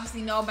thought you'd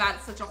obviously know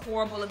about such a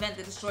horrible event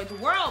that destroyed the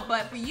world,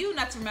 but for you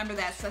not to remember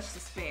that, such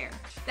despair.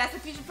 That's the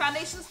Future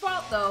Foundation's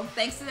fault though,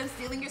 thanks to them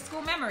stealing your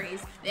school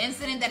memories. The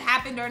incident that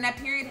happened during that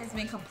period has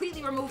been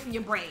completely removed from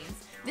your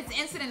brains. This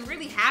incident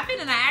really happened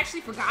and I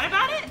actually forgot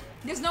about it?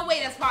 There's no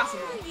way that's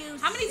possible.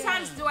 How many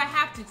times do I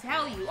have to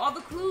tell you? All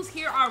the clues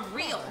here are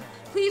real.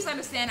 Please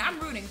understand, I'm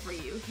rooting for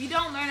you. If you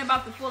don't learn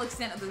about the full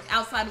extent of the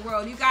outside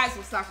world, you guys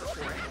will suffer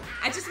for it.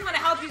 I just want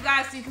to help you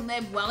guys so you can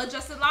live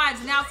well-adjusted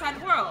lives in the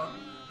outside world.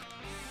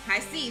 I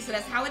see, so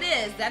that's how it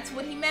is. That's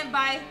what he meant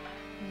by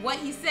what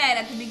he said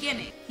at the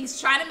beginning. He's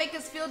trying to make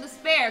us feel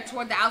despair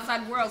toward the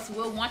outside world so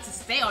we'll want to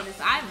stay on this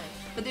island.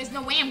 But there's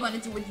no way I'm going to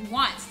do what he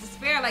wants.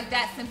 Despair like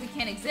that simply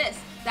can't exist.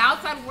 The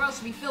outside world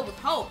should be filled with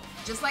hope,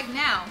 just like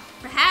now.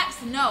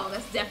 Perhaps? No,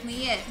 that's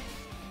definitely it.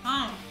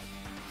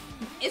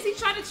 Is he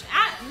trying to...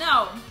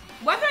 no.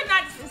 Whether or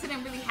not this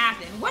incident really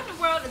happened, what in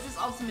the world is this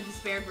ultimate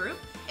despair group?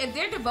 If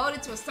they're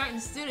devoted to a certain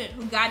student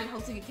who guided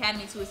Hopeseek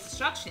Academy to its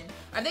destruction,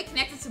 are they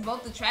connected to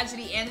both the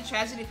tragedy and the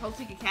tragedy of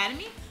Hopeseek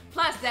Academy?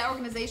 Plus, that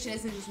organization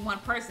isn't just one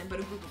person, but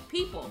a group of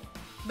people.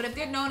 But if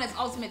they're known as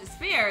Ultimate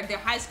Despair, they're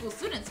high school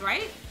students,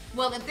 right?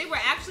 Well, if they were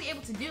actually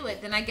able to do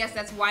it, then I guess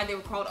that's why they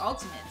were called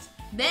Ultimates.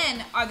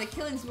 Then, are the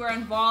killings we're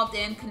involved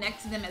in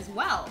connected to them as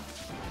well?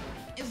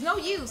 It's no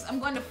use. I'm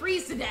going to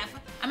freeze to death.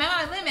 I'm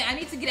at my limit. I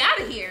need to get out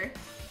of here.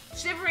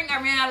 Shivering, I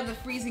ran out of the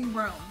freezing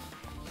room.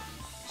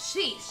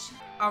 Sheesh.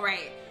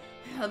 Alright.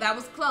 Oh, that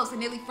was close. I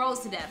nearly froze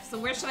to death. So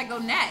where should I go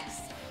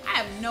next? I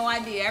have no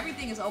idea.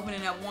 Everything is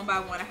opening up one by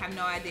one. I have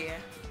no idea.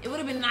 It would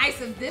have been nice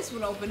if this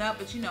would open up,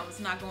 but you know it's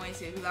not going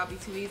to because that'll be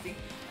too easy.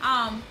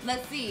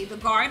 Let's see. The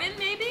garden,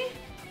 maybe?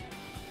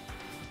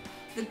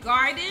 The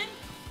garden?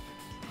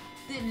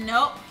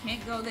 Nope.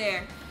 Can't go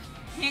there.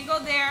 Can't go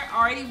there.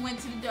 Already went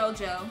to the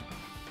dojo.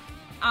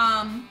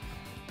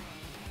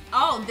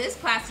 Oh, this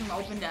classroom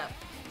opened up.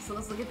 So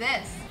let's look at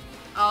this.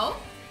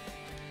 Oh?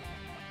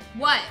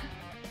 What?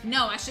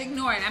 No, I should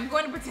ignore it. I'm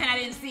going to pretend I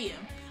didn't see him.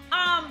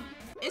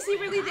 Is he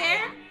really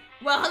there?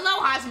 Well, hello,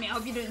 Hajime. I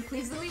hope you're doing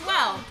pleasingly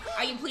well.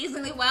 Are you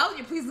pleasingly well?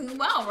 You're pleasingly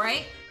well,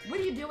 right? What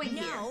are you doing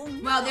here?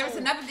 Well, there was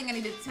another thing I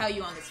needed to tell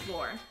you on this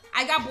floor.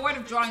 I got bored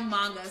of drawing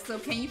manga, so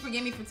can you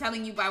forgive me for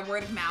telling you by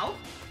word of mouth?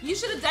 You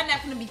should have done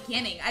that from the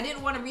beginning. I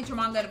didn't want to read your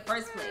manga in the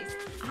first place.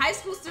 A high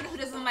school student who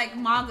doesn't like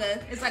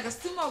manga is like a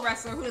sumo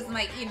wrestler who doesn't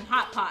like eating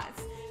hot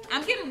pots.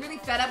 I'm getting really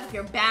fed up with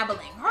your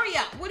babbling. Hurry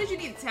up. What did you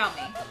need to tell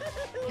me?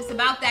 It's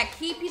about that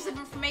key piece of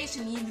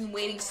information you've been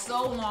waiting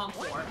so long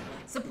for.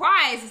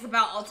 Surprise, it's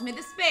about Ultimate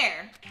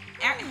Despair.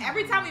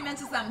 Every time we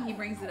mention something, he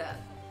brings it up.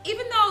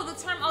 Even though the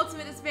term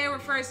Ultimate Despair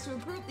refers to a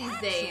group these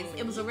days,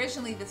 it was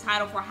originally the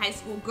title for a high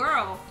school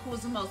girl who was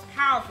the most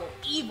powerful,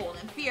 evil,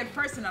 and feared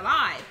person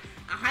alive.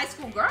 A high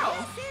school girl?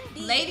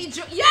 Lady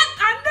Yep,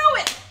 I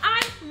knew it!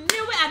 I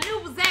knew it! I knew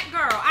it was that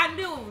girl. I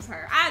knew it was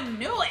her. I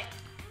knew it!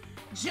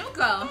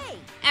 Junko,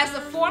 as the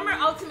former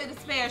Ultimate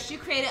Despair, she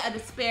created a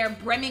despair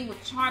brimming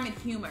with charm and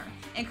humor,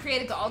 and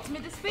created the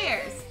Ultimate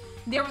Despairs.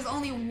 There was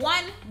only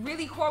one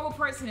really horrible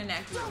person in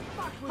that group.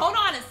 Hold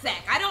on a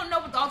sec. I don't know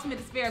what the Ultimate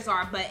Despairs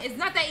are, but it's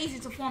not that easy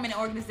to form an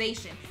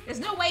organization. There's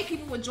no way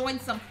people would join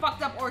some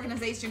fucked up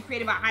organization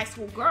created by a high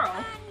school girl.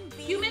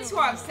 Humans who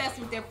are obsessed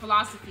with their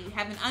philosophy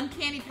have an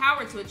uncanny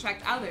power to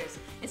attract others.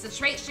 It's a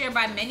trait shared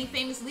by many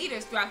famous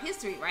leaders throughout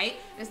history, right?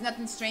 There's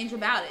nothing strange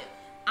about it.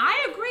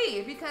 I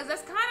agree, because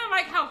that's kind of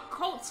like how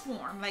cults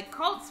form. Like,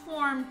 cults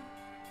form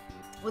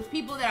with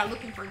people that are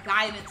looking for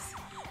guidance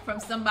from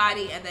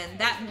somebody, and then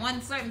that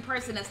one certain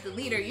person that's the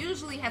leader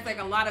usually has like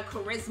a lot of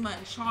charisma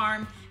and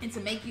charm, and to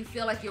make you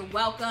feel like you're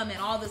welcome and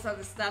all this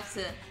other stuff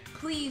to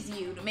please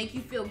you, to make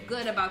you feel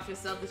good about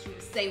yourself, that you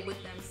would stay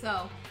with them.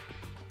 So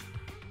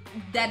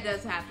that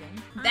does happen.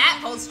 That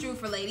holds true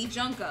for Lady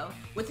Junko.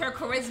 With her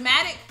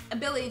charismatic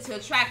ability to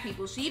attract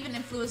people, she even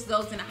influenced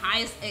those in the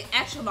highest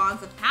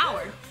echelons of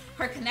power.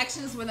 Her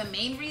connections were the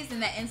main reason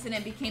that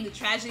incident became the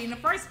tragedy in the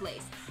first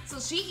place. So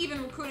she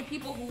even recruited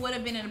people who would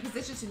have been in a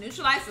position to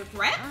neutralize the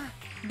threat?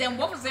 Then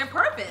what was their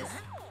purpose?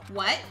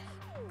 What?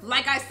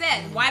 Like I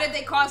said, why did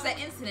they cause that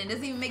incident?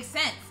 Doesn't even make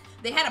sense.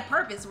 They had a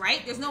purpose,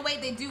 right? There's no way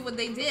they do what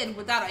they did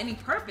without any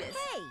purpose.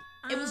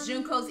 It was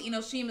Junko's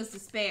Inoshima's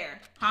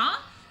despair. Huh?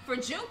 For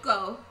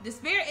Junko,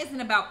 despair isn't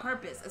about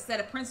purpose, a set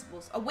of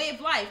principles, a way of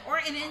life, or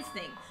an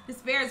instinct.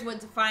 Despair is what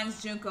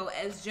defines Junko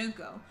as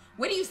Junko.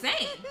 What are you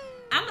saying?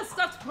 I'm a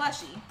stuffed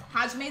plushie.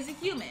 Hajime is a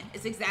human.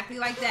 It's exactly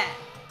like that.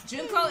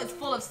 Junko is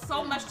full of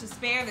so much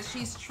despair that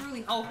she's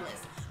truly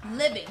hopeless.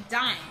 Living,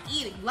 dying,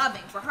 eating,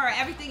 loving. For her,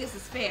 everything is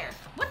despair.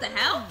 What the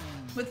hell?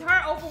 With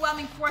her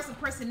overwhelming force of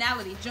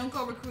personality,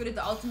 Junko recruited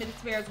the ultimate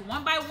despairs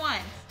one by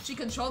one. She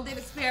controlled their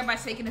despair by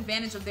taking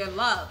advantage of their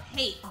love,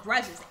 hate,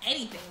 grudges,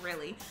 anything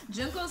really.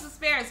 Junko's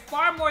despair is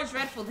far more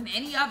dreadful than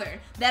any other.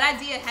 That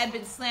idea had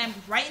been slammed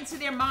right into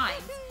their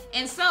minds.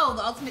 And so,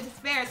 the ultimate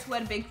despairs who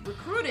had been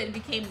recruited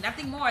became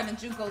nothing more than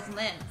Junko's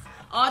limbs.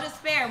 All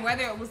despair,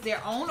 whether it was their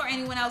own or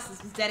anyone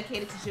else's, was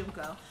dedicated to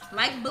Junko.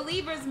 Like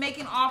believers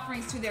making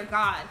offerings to their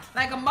God,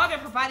 like a mother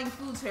providing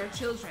food to her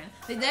children,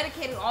 they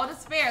dedicated all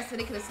despair so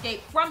they could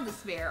escape from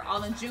despair,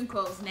 all in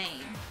Junko's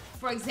name.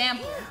 For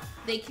example,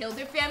 they killed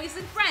their families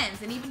and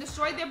friends and even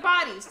destroyed their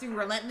bodies through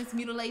relentless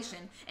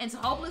mutilation. And to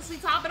hopelessly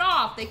top it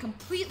off, they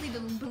completely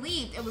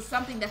believed it was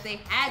something that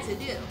they had to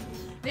do.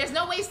 There's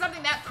no way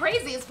something that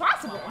crazy is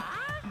possible.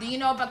 Do you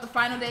know about the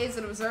final days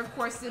of the reserve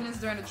corps students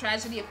during the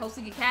tragedy of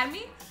Hosting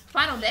Academy?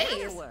 Final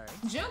days?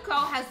 Junko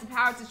has the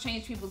power to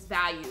change people's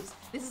values.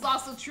 This is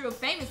also true of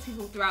famous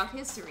people throughout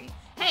history.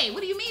 Hey,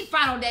 what do you mean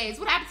final days?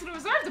 What happened to the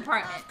reserve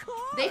department?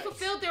 They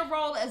fulfilled their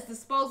role as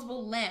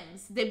disposable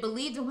limbs. They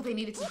believed in what they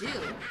needed to do.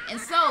 And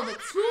so the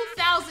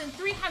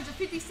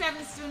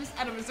 2,357 students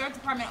at the reserve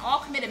department all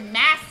committed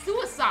mass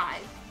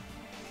suicide.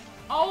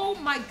 Oh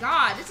my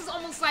God, this is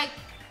almost like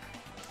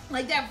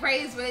that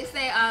phrase where they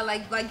say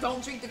like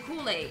don't drink the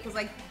Kool-Aid, because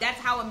like that's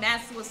how a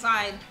mass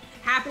suicide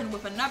happened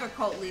with another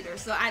cult leader.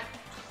 So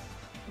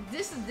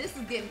this is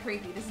getting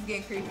creepy. This is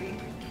getting creepy.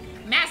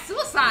 Mass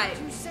suicide.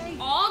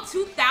 All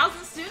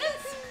 2,000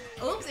 students?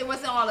 Oops, it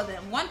wasn't all of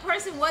them. One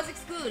person was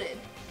excluded.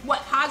 What,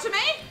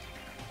 Hajime?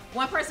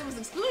 One person was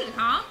excluded,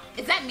 huh?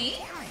 Is that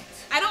me?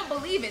 I don't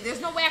believe it.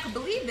 There's no way I could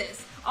believe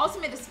this.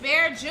 Ultimate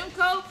despair,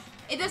 Junko,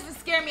 it doesn't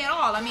scare me at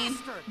all. I mean,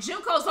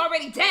 Junko's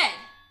already dead.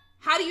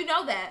 How do you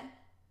know that?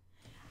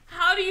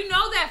 How do you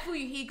know that,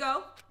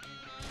 Fuyuhiko?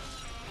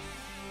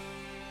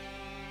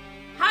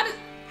 How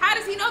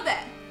does he know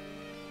that?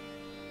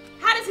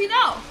 How does he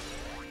know?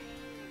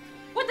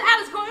 What the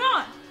hell is going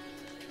on?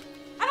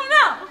 I don't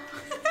know.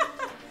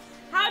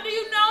 How do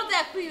you know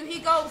that,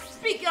 Fuyuhiko?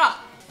 Speak up.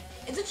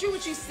 Is it true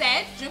what you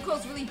said?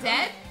 Junko's really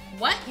dead?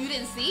 What? You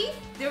didn't see?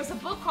 There was a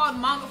book called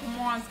Manga for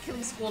Morons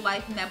Killing School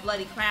Life in that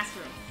bloody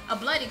classroom. A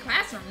bloody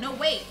classroom? No,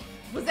 wait.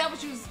 Was that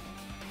what you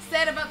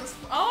said about the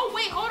school? Oh,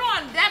 wait, hold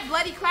on. That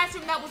bloody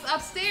classroom that was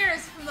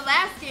upstairs from the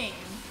last game.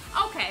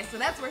 Okay, so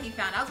that's where he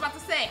found it. I was about to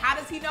say, how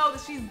does he know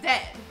that she's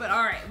dead? But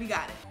all right, we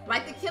got it.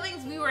 Like the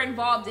killings we were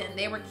involved in,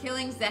 they were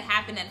killings that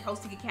happened at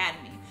Hosting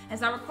Academy.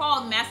 As I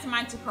recall, the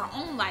mastermind took her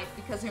own life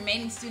because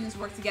remaining students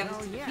worked together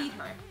to defeat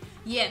her.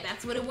 Yeah,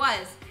 that's what it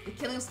was. The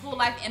killing school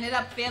life ended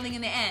up failing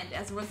in the end.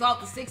 As a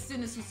result, the 6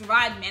 students who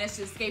survived managed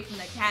to escape from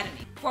the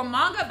academy. For a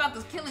manga about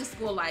the killing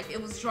school life,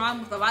 it was drawn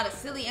with a lot of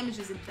silly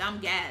images and dumb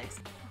gags.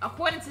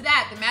 According to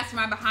that, the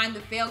mastermind behind the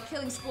failed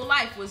killing school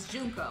life was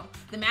Junko.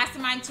 The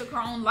mastermind took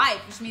her own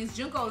life, which means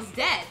Junko is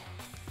dead.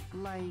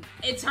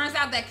 It turns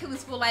out that killing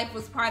school life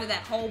was part of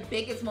that whole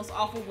biggest, most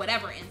awful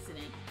whatever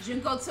incident.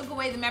 Junko took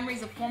away the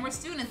memories of former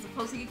students of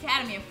Hosting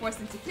Academy and forced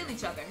them to kill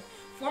each other.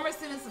 Former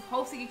students of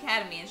Hosting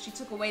Academy, and she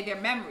took away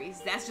their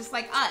memories. That's just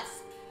like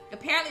us.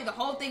 Apparently, the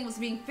whole thing was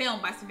being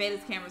filmed by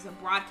surveillance cameras and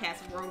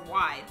broadcast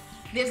worldwide.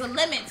 There's a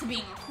limit to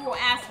being a cruel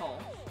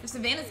asshole. The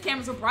surveillance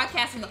cameras were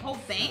broadcasting the whole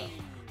thing?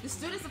 The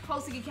students of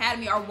Hosting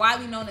Academy are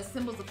widely known as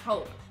symbols of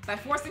hope. By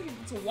forcing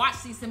people to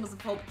watch these symbols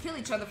of hope kill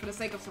each other for the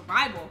sake of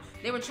survival,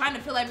 they were trying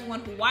to fill everyone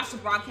who watched the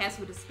broadcast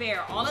with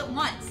despair all at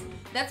once.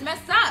 That's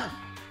messed up.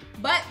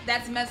 But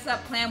that messed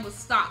up plan was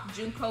stopped.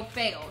 Junko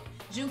failed.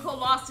 Junko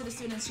lost to the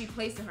students she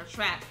placed in her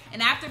trap,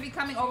 and after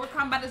becoming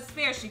overcome by the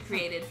despair she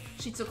created,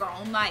 she took her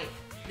own life.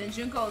 Then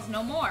Junko is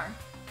no more.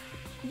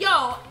 Yo,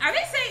 are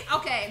they saying,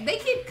 okay, they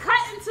keep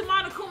cutting to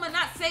Monokuma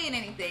not saying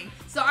anything.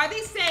 So are they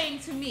saying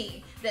to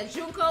me that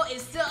Junko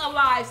is still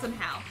alive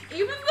somehow,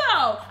 even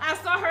though I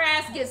saw her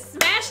ass get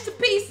smashed to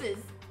pieces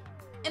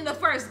in the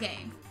first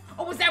game?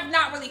 Or was that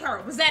not really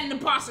her? Was that an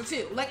imposter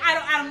too? Like,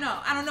 I don't know.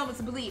 I don't know what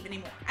to believe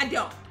anymore. I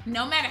don't.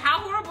 No matter how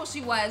horrible she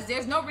was,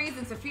 there's no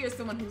reason to fear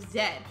someone who's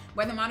dead.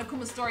 Whether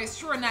Monokuma's story is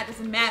true or not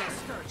doesn't matter.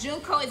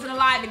 Junko isn't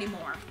alive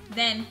anymore.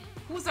 Then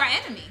who's our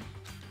enemy?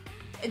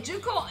 If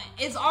Junko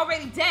is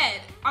already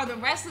dead, are the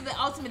rest of the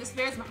ultimate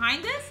despairs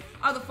behind this?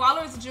 Are the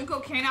followers of Junko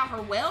carrying out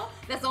her will?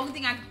 That's the only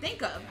thing I can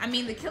think of. I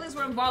mean, the killings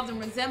were involved and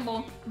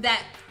resemble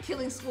that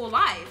killing school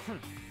life.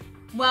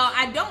 Well,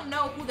 I don't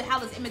know who the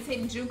hell is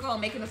imitating Junko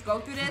and making us go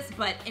through this,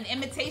 but an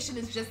imitation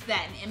is just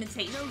that, an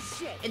imitation. No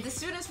shit. If the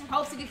students from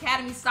Hosting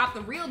Academy stop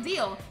the real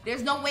deal,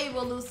 there's no way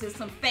we'll lose to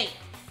some fake.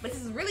 But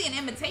this is really an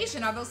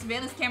imitation. Are those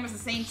surveillance cameras the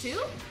same too?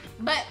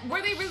 But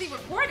were they really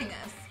recording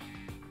us?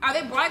 Are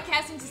they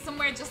broadcasting to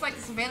somewhere just like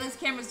the surveillance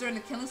cameras during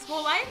the killing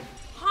school life?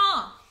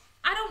 Huh.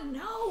 I don't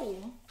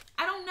know.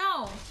 I don't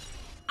know.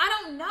 I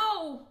don't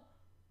know.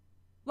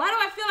 Why do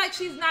I feel like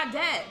she's not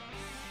dead?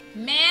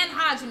 Man,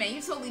 Hajime,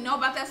 you totally know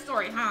about that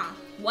story, huh?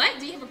 What?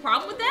 Do you have a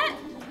problem with that?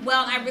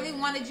 Well, I really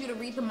wanted you to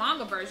read the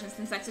manga version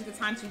since I took the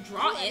time to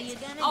draw it.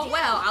 Oh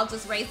well, I'll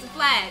just raise the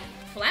flag.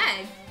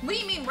 Flag? What do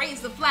you mean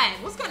raise the flag?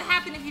 What's going to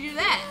happen if you do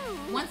that?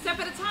 One step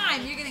at a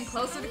time, you're getting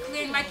closer to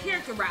clearing my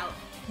character route.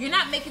 You're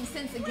not making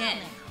sense again.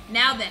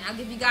 Now then, I'll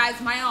give you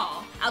guys my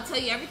all. I'll tell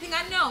you everything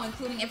I know,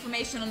 including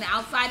information on the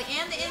outside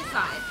and the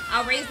inside.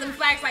 I'll raise them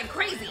flags like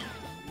crazy.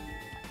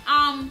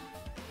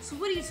 So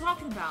what are you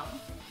talking about?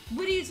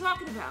 What are you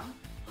talking about?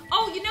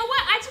 Oh, you know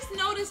what? I just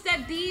noticed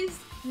that these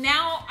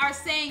now are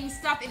saying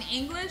stuff in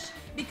English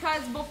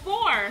because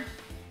before,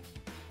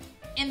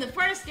 in the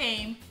first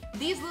game,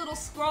 these little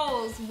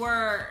scrolls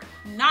were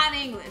not in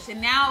English,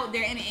 and now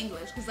they're in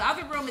English. Because the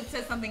other room, it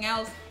said something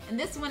else, and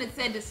this one, it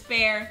said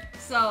despair.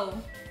 So,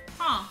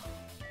 I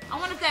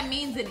wonder if that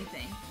means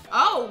anything.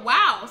 Oh,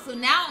 wow. So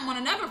now I'm on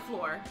another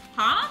floor.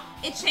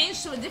 It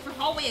changed to a different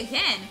hallway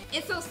again.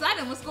 It's so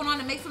sudden. What's going on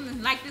to make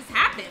something like this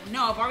happen?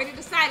 No, I've already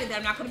decided that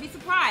I'm not going to be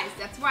surprised.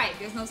 That's right.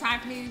 There's no time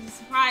for me to be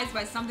surprised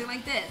by something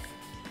like this.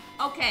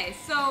 Okay,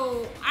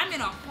 so I'm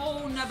in a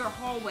whole nother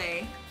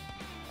hallway.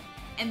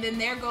 And then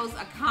there goes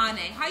Akane.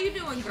 How you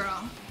doing,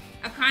 girl?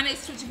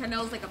 Akane's twitching her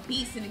nose like a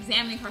beast and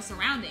examining her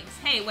surroundings.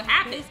 Hey, what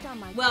happened?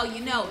 Well,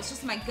 you know, it's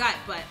just my gut,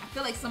 but I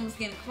feel like someone's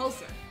getting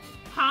closer.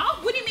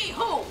 What do you mean,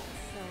 who?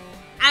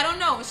 I don't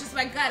know. It's just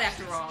my gut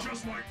after all.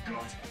 Just my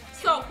gut.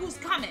 So, who's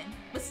coming?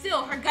 But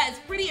still, her gut is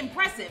pretty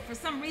impressive. For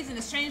some reason,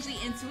 it's strangely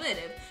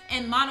intuitive.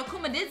 And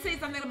Monokuma did say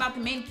something about the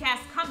main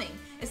cast coming.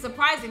 It's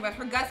surprising, but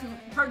her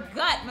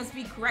gut must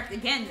be correct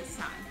again this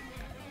time.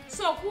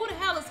 So, who the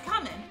hell is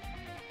coming?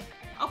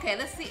 Okay,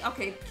 let's see.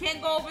 Okay,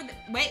 can't go over the...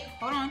 Wait,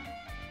 hold on.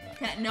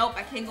 Nope,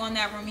 I can't go in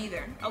that room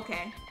either.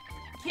 Okay.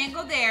 Can't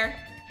go there.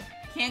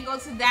 Can't go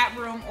to that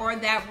room or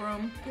that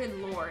room. Good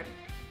lord.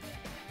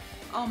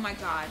 Oh my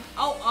god.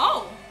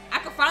 Oh! I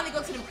could finally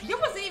go to the... There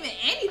wasn't even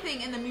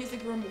anything in the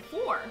music room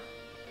before.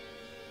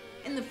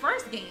 In the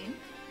first game.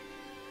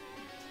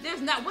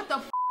 There's not... What the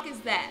f*** is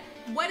that?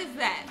 What is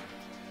that?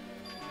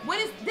 What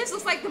is... This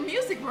looks like the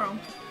music room.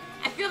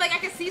 I feel like I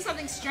can see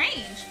something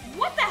strange.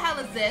 What the hell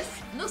is this?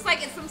 Looks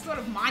like it's some sort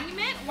of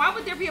monument. Why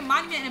would there be a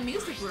monument in a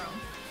music room?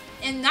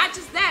 And not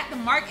just that, the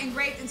mark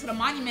engraved into the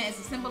monument is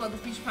a symbol of the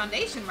Future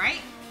Foundation,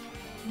 right?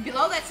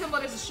 Below that symbol,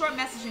 there's a short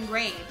message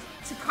engraved.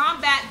 To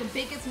combat the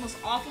biggest, most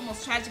awful,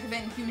 most tragic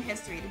event in human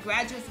history, the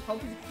graduates of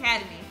Hope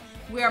Academy,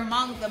 we are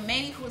among the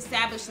many who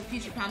established the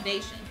Future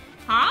Foundation.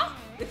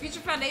 The Future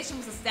Foundation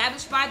was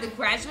established by the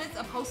graduates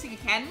of Hope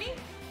Academy?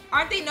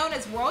 Aren't they known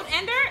as World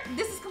Ender?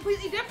 This is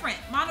completely different.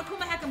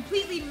 Monokuma had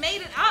completely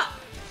made it up.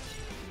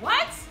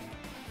 What?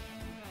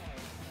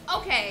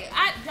 Okay,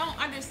 I don't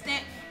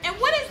understand. And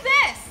what is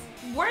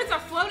this? Words are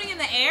floating in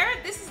the air?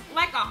 This is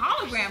like a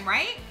hologram,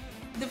 right?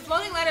 The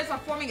floating letters are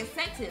forming a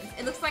sentence.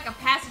 It looks like a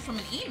passage from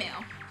an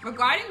email.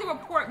 Regarding the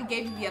report we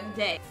gave you the other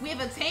day, we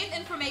have obtained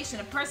information,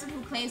 a person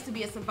who claims to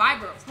be a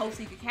survivor of Hope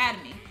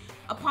Academy.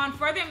 Upon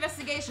further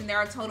investigation, there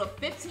are a total of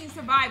 15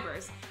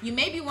 survivors. You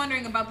may be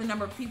wondering about the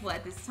number of people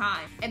at this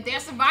time. If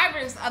they're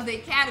survivors of the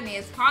Academy,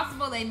 it's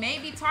possible they may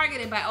be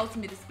targeted by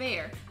ultimate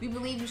despair. We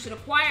believe you should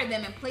acquire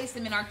them and place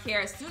them in our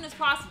care as soon as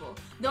possible,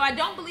 though I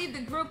don't believe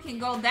the group can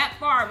go that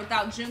far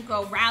without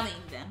Junko rallying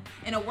them.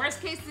 In a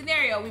worst case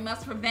scenario, we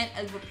must prevent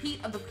a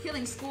repeat of the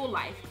killing school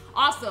life.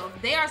 Also,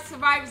 if they are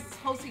survivors of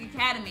Hope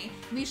Academy,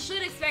 we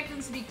should expect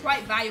them to be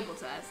quite valuable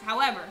to us.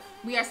 However,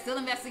 we are still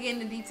investigating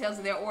the details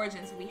of their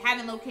origins. We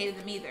haven't located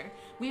them either.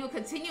 We will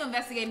continue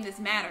investigating this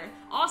matter.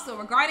 Also,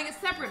 regarding a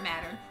separate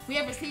matter, we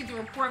have received a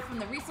report from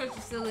the research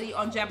facility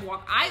on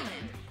Jabberwock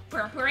Island.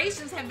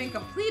 Preparations have been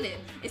completed.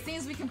 It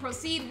seems we can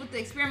proceed with the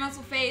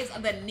experimental phase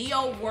of the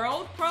Neo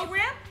World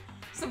program.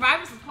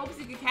 Survivors of Hope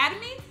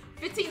Academy?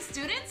 15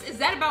 students? Is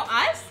that about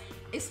us?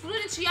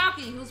 Excluding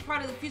Chiaki, who's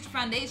part of the Future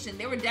Foundation,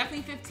 there were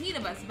definitely 15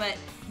 of us, but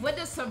what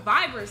does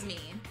survivors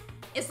mean?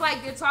 It's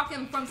like they're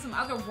talking from some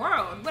other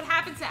world. What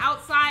happened to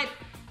outside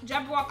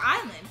Jabberwock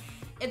Island?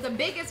 If the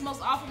biggest,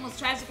 most awful, most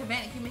tragic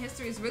event in human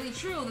history is really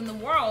true, then the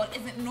world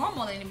isn't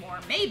normal anymore.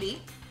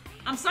 Maybe.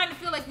 I'm starting to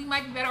feel like we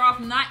might be better off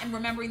not in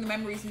remembering the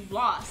memories we've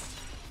lost.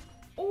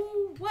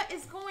 Oh, what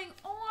is going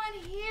on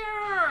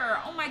here?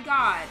 Oh my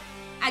god.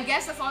 I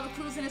guess that's all the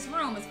clues in this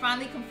room. It's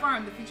finally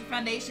confirmed the Future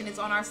Foundation is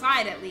on our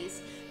side, at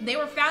least. They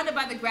were founded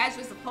by the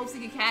graduates of Hope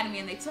Academy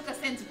and they took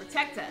us in to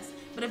protect us.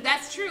 But if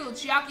that's true,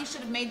 Chiaki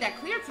should have made that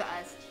clear to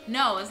us.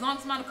 No, as long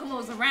as Monokuma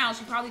was around,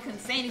 she probably couldn't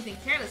say anything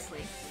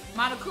carelessly.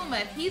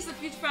 Monokuma, if he's the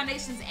Future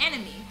Foundation's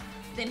enemy,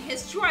 then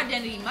his true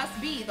identity must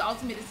be the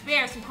ultimate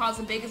despairs who caused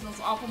the biggest,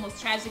 most awful,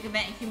 most tragic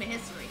event in human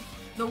history.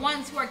 The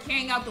ones who are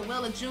carrying out the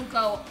will of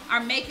Junko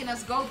are making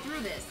us go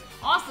through this.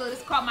 Also,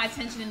 this caught my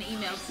attention in the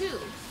email too.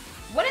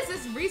 What is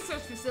this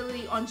research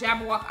facility on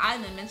Jabberwock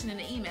Island mentioned in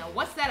the email?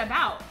 What's that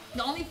about?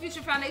 The only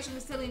Future Foundation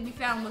facility we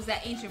found was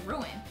that ancient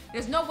ruin.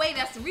 There's no way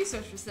that's the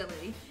research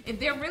facility. If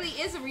there really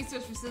is a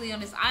research facility on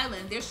this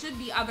island, there should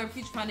be other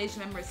Future Foundation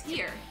members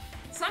here.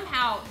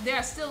 Somehow, there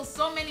are still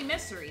so many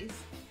mysteries.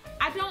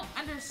 I don't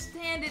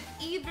understand it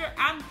either.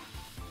 I'm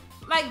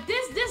like,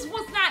 this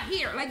was not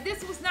here. Like,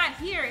 this was not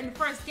here in the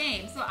first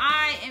game. So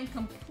I am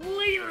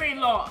completely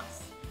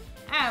lost.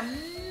 I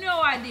have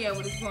no idea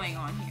what is going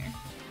on here.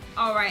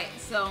 Alright,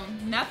 so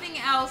nothing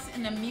else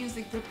in the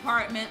music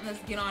department. Let's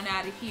get on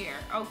out of here.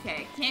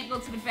 Okay, can't go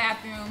to the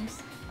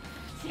bathrooms.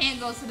 Can't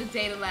go to the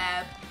data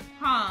lab.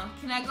 Huh,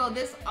 can I go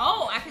this?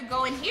 Oh, I could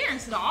go in here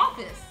into the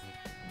office.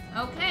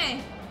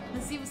 Okay,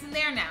 let's see what's in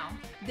there now.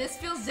 This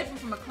feels different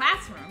from a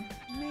classroom.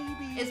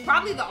 Maybe. It's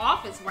probably the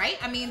office, right?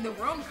 I mean, the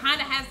room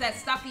kind of has that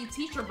stuffy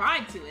teacher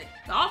vibe to it.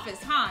 The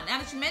office, huh? Now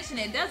that you mention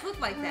it, it does look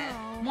like that.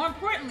 Oh. More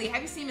importantly,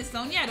 have you seen Miss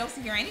Sonia? I don't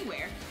see her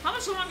anywhere. How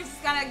much longer is this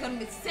guy going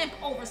to simp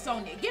over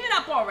Sonia? Give it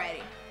up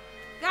already.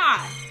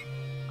 God.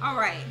 All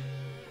right.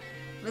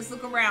 Let's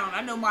look around.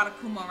 I know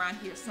Monokuma around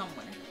here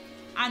somewhere.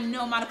 I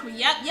know Monokuma.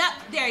 Yep.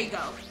 There he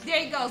goes.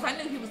 There he goes. I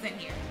knew he was in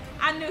here.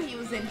 I knew he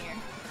was in here.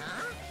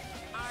 Huh?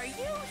 Are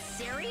you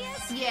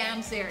serious? Yeah,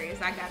 I'm serious.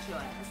 I got your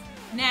ass.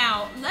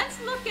 Now, let's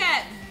look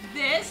at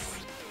this.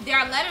 There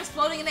are letters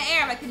floating in the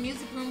air like the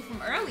music room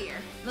from earlier.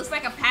 Looks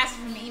like a passage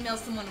from an email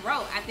someone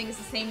wrote. I think it's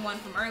the same one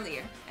from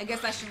earlier. I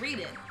guess I should read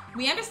it.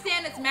 We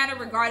understand this matter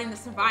regarding the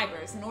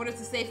survivors. In order to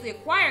safely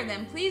acquire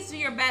them, please do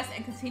your best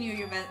and continue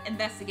your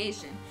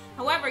investigation.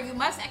 However, you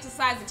must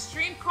exercise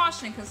extreme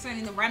caution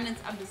concerning the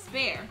remnants of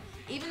despair.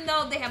 Even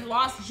though they have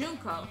lost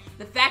Junko,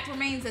 the fact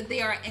remains that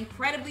they are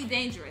incredibly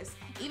dangerous.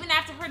 Even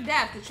after her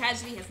death, the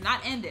tragedy has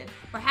not ended.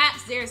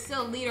 Perhaps there is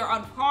still a leader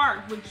on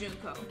par with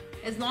Junko.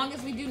 As long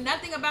as we do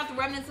nothing about the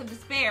remnants of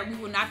despair, we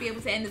will not be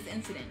able to end this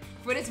incident.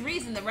 For this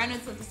reason, the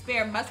remnants of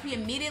despair must be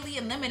immediately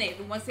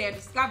eliminated once they are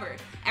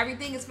discovered.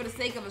 Everything is for the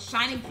sake of a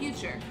shining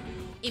future.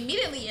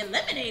 Immediately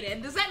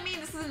eliminated? Does that mean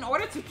this is in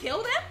order to kill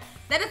them?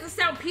 That doesn't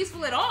sound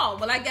peaceful at all.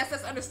 Well, I guess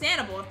that's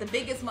understandable. If the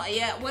biggest,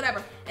 yeah,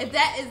 whatever. If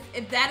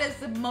that is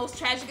the most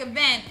tragic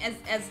event,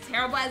 as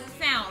terrible as it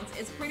sounds,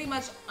 it's pretty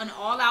much an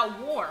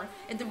all-out war.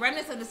 If the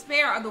remnants of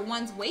despair are the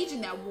ones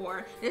waging that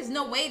war, there's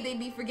no way they'd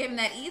be forgiven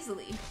that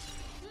easily.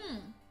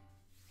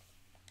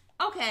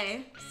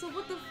 Okay, so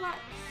what the fuck?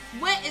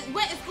 What is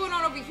going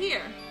on over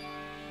here?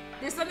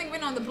 There's something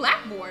written on the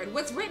blackboard.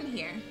 What's written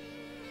here?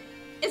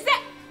 Is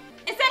that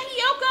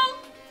Hiyoko?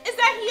 Is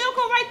that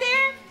Hiyoko right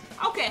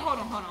there? Okay, hold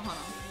on.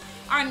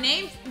 Our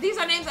names, these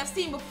are names I've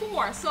seen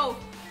before. So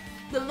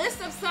the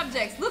list of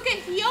subjects. Look at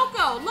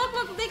Hiyoko.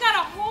 Look, they got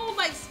a whole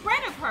like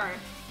spread of her.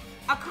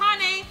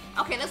 Akane.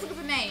 Okay, let's look at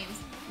the names.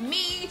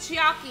 Mi,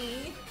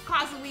 Chiaki,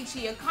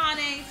 Kazuichi,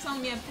 Akane,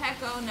 Sonia,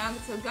 Peko,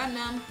 Nagato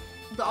Gundam,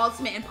 the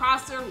Ultimate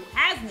Imposter, who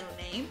has no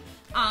name.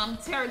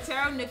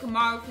 Teruteru,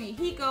 Nikomaru,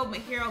 Fuyuhiko,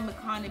 Mahiro,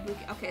 Mikane,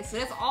 Buki. Okay, so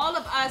that's all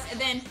of us. And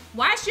then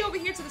why is she over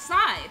here to the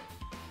side?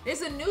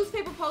 There's a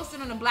newspaper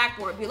posted on the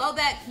blackboard. Below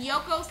that,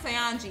 Hiyoko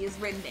Saionji is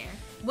written there.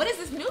 What is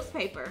this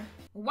newspaper?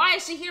 Why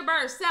is she here by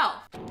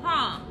herself?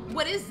 Huh,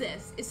 what is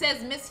this? It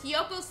says Miss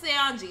Hiyoko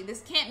Saionji.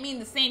 This can't mean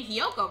the same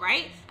Hiyoko,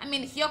 right? I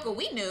mean, the Hiyoko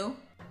we knew.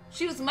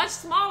 She was much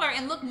smaller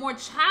and looked more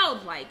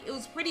childlike. It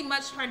was pretty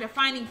much her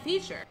defining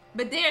feature.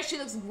 But there, she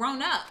looks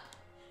grown up.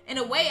 In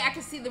a way, I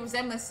can see the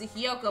resemblance to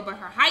Hiyoko, but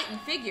her height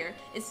and figure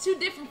is too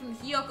different from the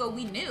Hiyoko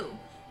we knew.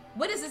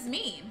 What does this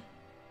mean?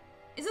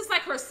 Is this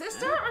like her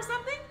sister or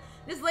something?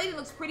 This lady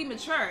looks pretty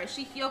mature. Is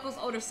she Hiyoko's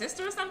older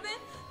sister or something?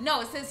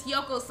 No, it says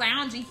Hiyoko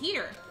Saionji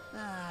here.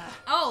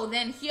 Oh,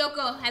 then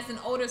Hiyoko has an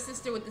older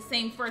sister with the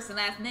same first and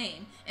last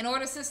name. An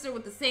older sister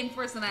with the same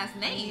first and last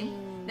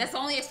name? That's the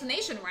only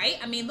explanation, right?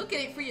 I mean, look at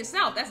it for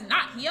yourself. That's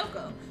not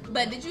Hiyoko.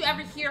 But did you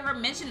ever hear her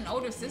mention an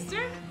older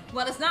sister?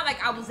 Well, it's not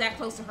like I was that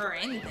close to her or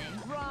anything.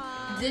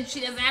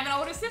 She doesn't have an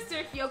older sister.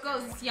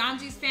 Hiyoko is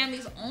Saionji's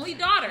family's only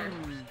daughter.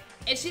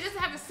 If she doesn't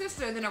have a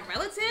sister, then a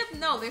relative?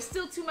 No, there's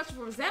still too much of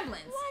a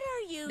resemblance.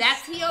 What are you?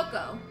 That's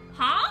Hiyoko.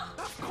 Huh?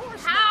 Of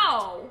course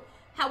How?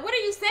 What are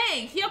you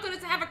saying? Hiyoko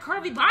doesn't have a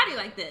curvy body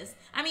like this.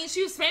 I mean,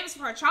 she was famous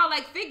for her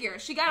childlike figure.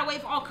 She got away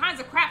with all kinds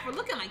of crap for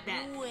looking like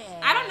that. Well.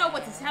 I don't know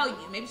what to tell you.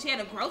 Maybe she had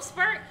a growth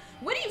spurt?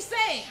 What are you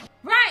saying?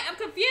 Right, I'm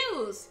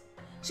confused.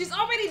 She's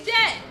already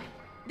dead.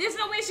 There's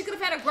no way she could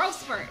have had a growth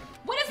spurt.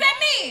 What does that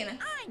mean?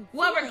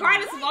 Well,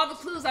 regardless of all the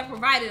clues I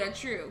provided are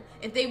true.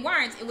 If they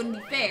weren't, it wouldn't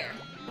be fair.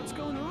 What's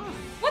going on?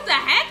 What the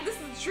heck? This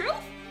is the truth?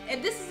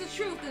 If this is the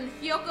truth, then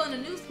Hiyoko in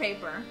the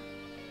newspaper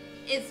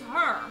is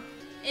her.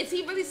 Is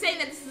he really saying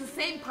that this is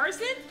the same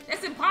person?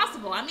 That's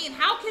impossible. I mean,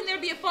 how can there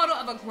be a photo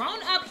of a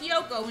grown-up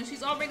Hiyoko when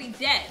she's already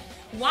dead?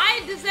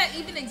 Why does that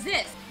even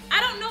exist?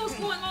 I don't know what's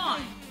going on.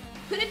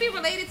 Could it be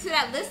related to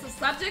that list of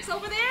subjects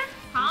over there?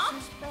 Huh?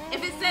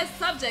 If it says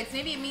subjects,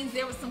 maybe it means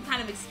there was some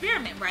kind of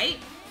experiment, right?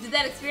 Did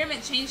that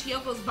experiment change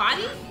Hiyoko's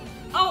body?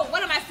 Oh,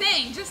 what am I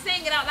saying? Just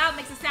saying it out loud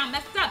makes it sound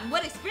messed up.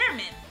 What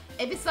experiment?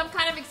 If it's some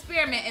kind of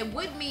experiment, it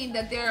would mean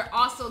that there are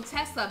also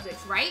test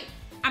subjects, right?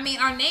 I mean,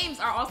 our names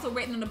are also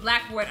written on the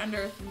blackboard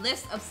under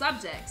list of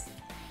subjects.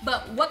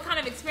 But what kind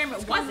of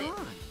experiment was it?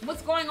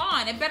 What's going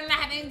on? It better not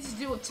have anything to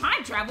do with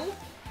time travel.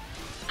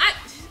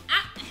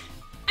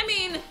 I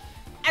mean,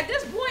 at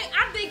this point,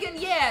 I'm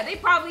thinking, yeah, they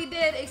probably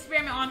did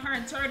experiment on her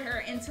and turned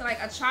her into like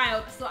a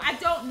child. So I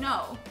don't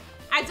know.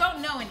 I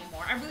don't know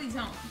anymore. I really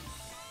don't.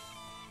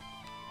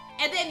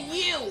 And then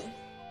you,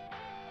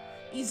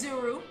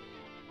 Izuru.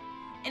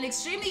 An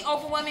extremely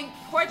overwhelming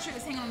portrait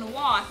is hanging on the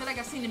wall. I feel like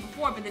I've seen it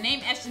before, but the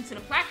name etched into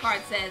the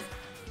placard says,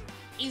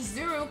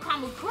 Izuru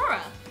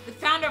Kamukura, the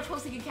founder of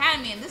Hoseki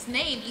Academy, and this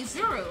name,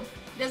 Izuru.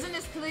 Doesn't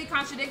this clearly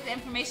contradict the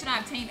information I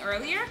obtained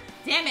earlier?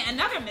 Damn it,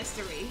 another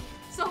mystery.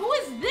 So who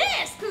is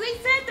this? Because they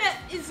said that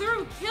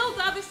Izuru killed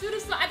the other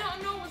students, so I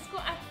don't know what's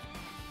going on.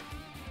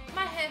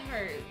 My head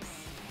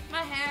hurts.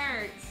 My head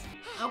hurts.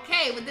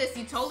 Okay, with this,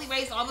 you totally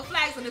raised all the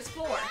flags on this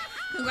floor.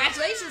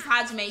 Congratulations,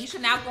 Hajime. You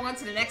should now go on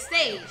to the next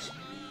stage.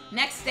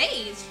 Next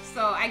stage?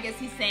 So I guess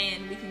he's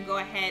saying we can go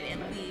ahead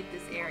and leave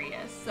this area.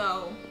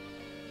 So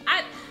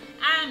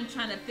I'm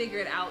trying to figure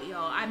it out,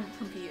 y'all. I'm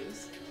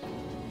confused.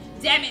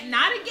 Damn it,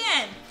 not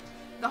again.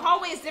 The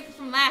hallway is different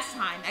from last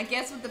time. I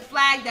guess with the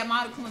flag that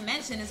Monokuma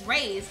mentioned is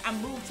raised, I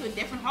moved to a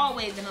different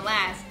hallway than the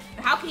last.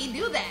 But how can he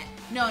do that?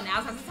 No,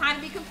 now's not the time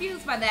to be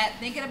confused by that.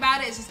 Thinking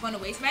about it is just going to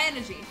waste my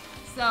energy.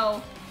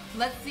 So,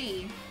 let's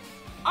see.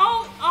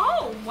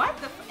 Oh, what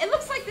the it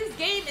looks like this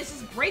game is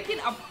just breaking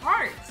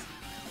apart.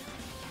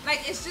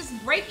 Like, it's just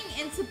breaking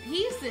into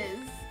pieces.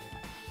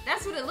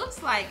 That's what it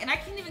looks like. And I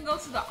can't even go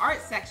to the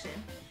art section.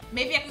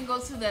 Maybe I can go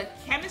to the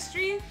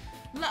chemistry.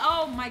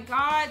 Oh my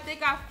god, they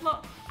got flow.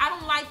 I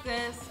don't like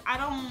this. I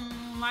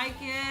don't like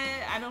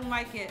it. I don't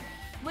like it.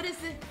 What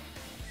is it?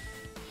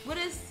 What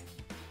is...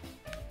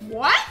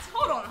 What?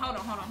 Hold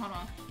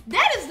on.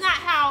 That is not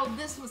how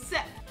this was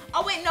set.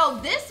 Oh wait,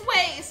 no, this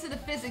way is to the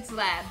physics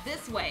lab.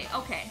 This way,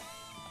 okay.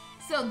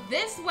 So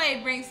this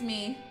way brings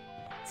me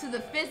to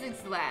the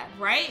physics lab,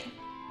 right?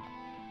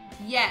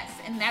 Yes,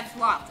 and that's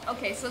locked.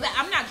 Okay, so that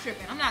I'm not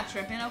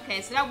tripping.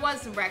 Okay, so that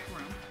was the rec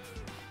room.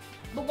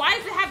 But why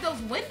does it have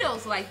those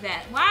windows like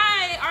that?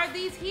 Why are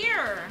these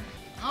here?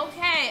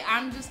 Okay,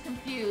 I'm just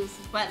confused.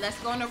 But let's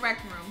go in the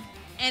rec room.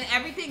 And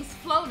everything's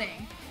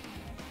floating.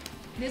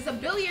 There's a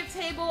billiard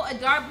table, a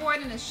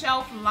dartboard, and a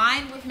shelf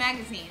lined with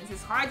magazines.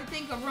 It's hard to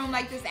think a room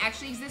like this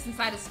actually exists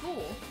inside a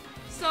school.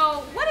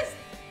 So, what?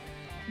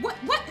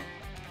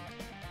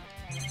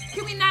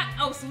 Can we not,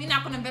 so we're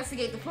not gonna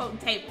investigate the floating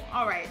table.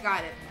 All right,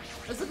 got it.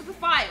 Let's look at the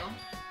file.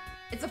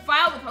 It's a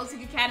file with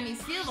Hoseki Academy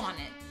seal on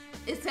it.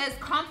 It says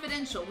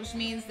confidential, which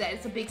means that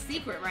it's a big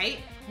secret, right?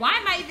 Why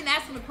am I even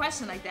asking a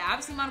question like that?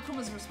 Obviously,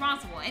 Monokuma's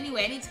responsible.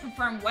 Anyway, I need to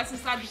confirm what's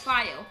inside the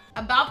file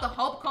about the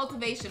Hope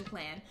Cultivation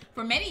Plan.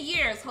 For many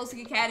years,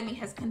 Hoseki Academy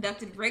has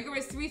conducted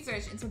rigorous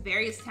research into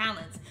various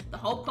talents. The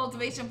Hope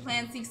Cultivation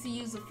Plan seeks to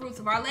use the fruits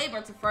of our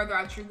labor to further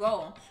our true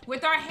goal.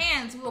 With our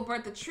hands, we will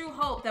birth the true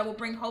hope that will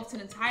bring hope to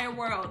the entire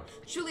world.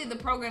 Truly, the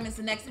program is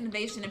the next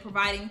innovation in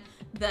providing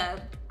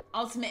the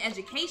ultimate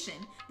education.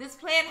 This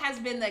plan has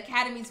been the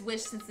Academy's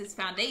wish since its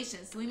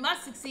foundation, so we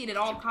must succeed at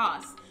all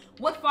costs.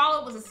 What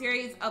followed was a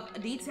series of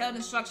detailed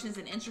instructions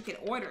and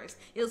intricate orders.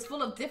 It was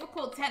full of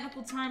difficult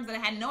technical terms that I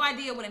had no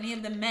idea what any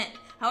of them meant.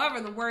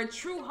 However, the word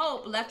true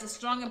hope left a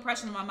strong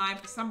impression on my mind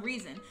for some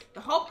reason.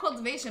 The Hope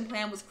Cultivation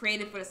Plan was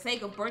created for the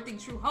sake of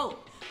birthing true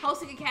hope.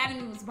 Hoseki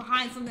Academy was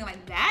behind something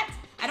like that?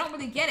 I don't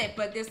really get it,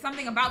 but there's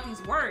something about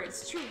these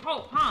words. True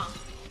hope,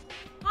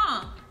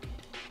 huh?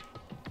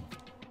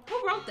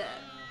 Who wrote that?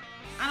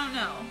 I don't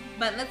know,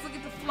 but let's look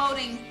at the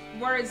floating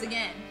words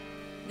again.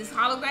 This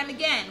hologram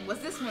again.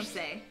 What's this one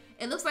say?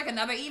 It looks like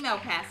another email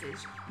passage.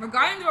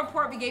 Regarding the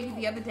report we gave you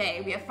the other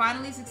day, we have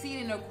finally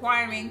succeeded in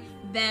acquiring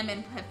them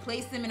and have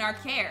placed them in our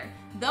care.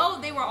 Though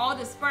they were all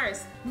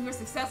dispersed, we were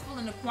successful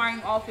in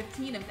acquiring all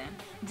 15 of them.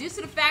 Due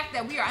to the fact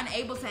that we are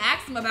unable to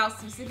ask them about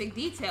specific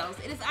details,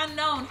 it is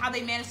unknown how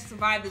they managed to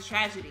survive the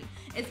tragedy.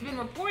 It's been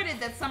reported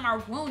that some are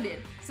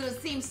wounded, so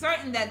it seems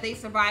certain that they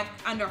survived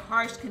under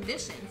harsh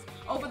conditions.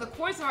 Over the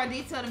course of our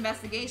detailed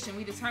investigation,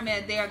 we determined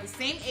that they are the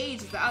same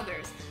age as the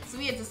others, so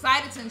we have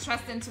decided to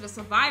entrust them to the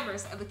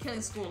survivors of the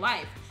killing school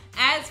life.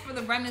 As for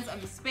the remnants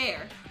of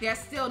despair, there are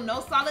still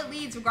no solid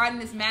leads regarding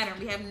this matter, and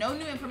we have no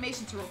new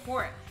information to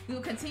report. We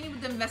will continue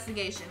with the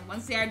investigation.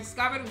 Once they are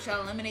discovered, we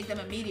shall eliminate them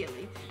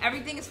immediately.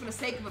 Everything is for the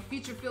sake of a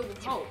future filled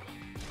with hope.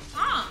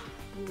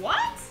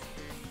 What?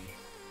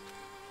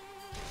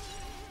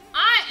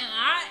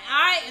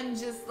 I am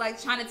just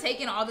like trying to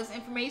take in all this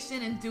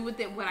information and do with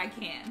it what I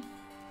can.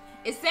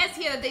 It says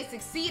here that they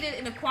succeeded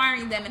in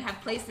acquiring them and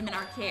have placed them in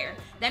our care.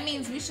 That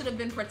means we should have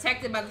been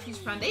protected by the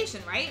Future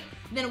Foundation, right?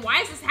 Then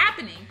why is this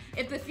happening?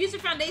 If the Future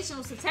Foundation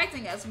was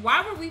protecting us,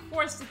 why were we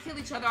forced to kill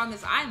each other on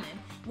this island?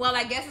 Well,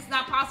 I guess it's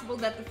not possible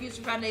that the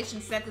Future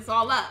Foundation set this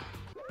all up.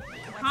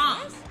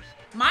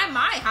 My,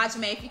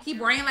 Hajime, if you keep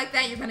worrying like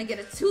that, you're gonna get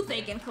a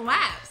toothache and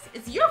collapse.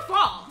 It's your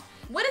fault.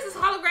 What is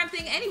this hologram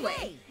thing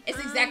anyway? It's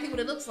exactly what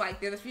it looks like.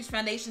 They're the Future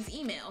Foundation's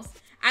emails.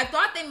 I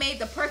thought they made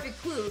the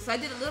perfect clue, so I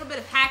did a little bit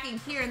of hacking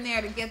here and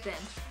there to get them.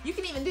 You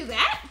can even do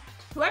that?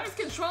 Whoever's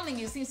controlling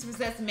you seems to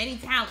possess many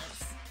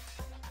talents.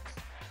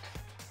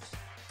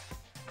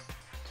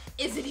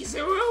 Is it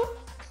Izuru?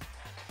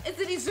 Is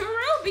it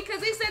Izuru?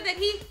 Because they said that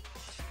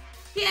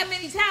he had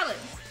many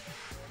talents.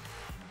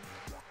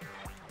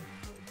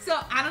 So,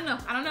 I don't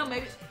know.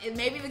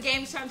 Maybe the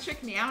game's trying to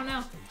trick me. I don't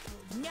know.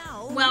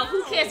 Well,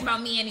 who cares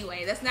about me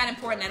anyway? That's not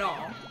important at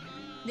all.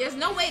 There's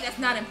no way that's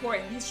not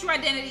important. His true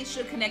identity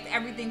should connect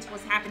everything to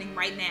what's happening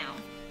right now.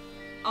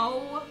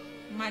 Oh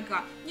my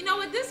god. You know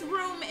what? This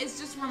room is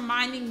just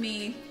reminding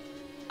me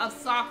of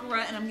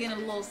Sakura, and I'm getting a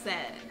little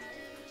sad.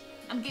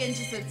 I'm getting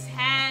just a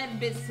tad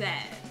bit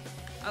sad.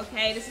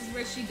 Okay, this is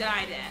where she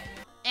died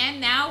at. And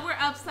now we're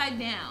upside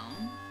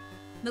down.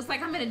 Looks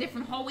like I'm in a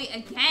different hallway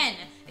again.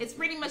 It's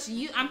pretty much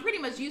I'm pretty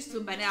much used to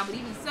it by now, but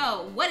even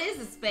so, what is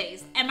this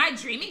space? Am I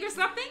dreaming or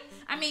something?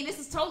 I mean, this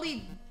is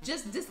totally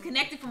just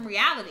disconnected from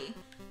reality.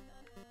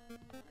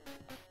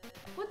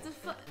 What the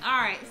fuck?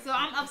 Alright, so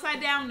I'm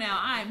upside down now.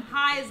 I'm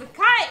high as a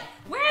kite.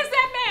 Where's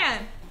that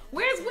man?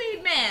 Where's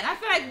Weed Man? I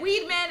feel like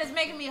Weed Man is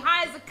making me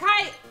high as a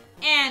kite,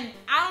 and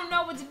I don't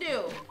know what to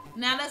do.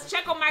 Now let's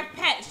check on my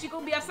pet. Is she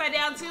gonna be upside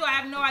down too? I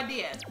have no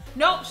idea.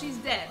 Nope, she's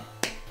dead.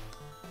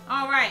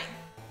 Alright.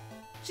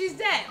 She's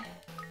dead.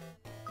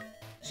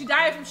 She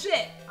died from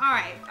shit.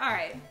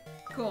 Alright.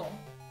 Cool.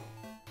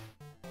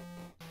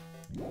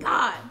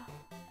 God,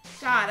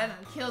 I done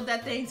killed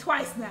that thing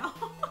twice now.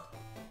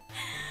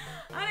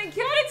 I done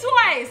killed it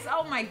twice.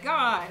 Oh my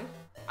god.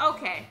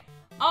 Okay.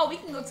 Oh, we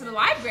can go to the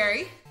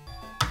library.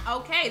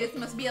 Okay, this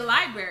must be a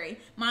library.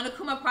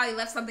 Monokuma probably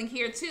left something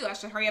here too. I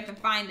should hurry up and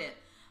find it.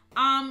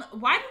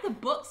 Why do the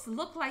books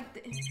look like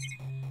this?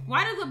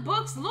 Why do the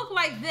books look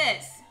like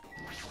this?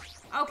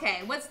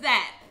 Okay, what's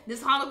that?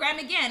 This hologram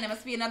again. It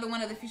must be another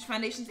one of the Future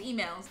Foundation's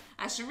emails.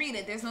 I should read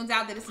it. There's no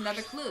doubt that it's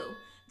another clue.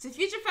 To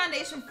Future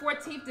Foundation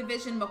 14th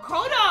Division,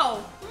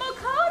 Makoto!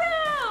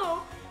 Makoto!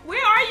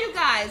 Where are you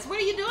guys? What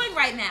are you doing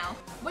right now?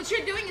 What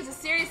you're doing is a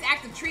serious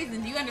act of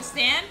treason. Do you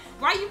understand?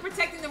 Why are you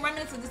protecting the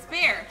remnants of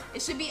despair?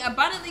 It should be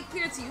abundantly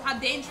clear to you how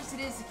dangerous it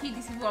is to keep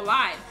these people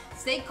alive.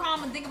 Stay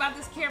calm and think about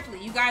this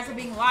carefully. You guys are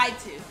being lied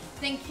to.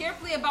 Think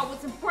carefully about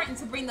what's important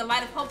to bring the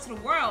light of hope to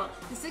the world.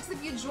 The 6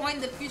 of you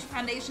joined the Future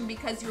Foundation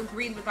because you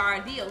agreed with our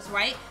ideals,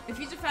 right? The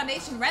Future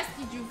Foundation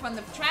rescued you from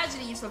the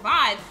tragedy you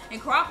survived and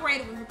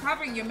cooperated with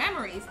recovering your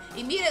memories.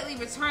 Immediately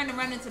return the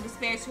remnants of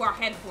despair to our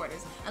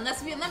headquarters.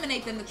 Unless we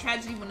eliminate them, the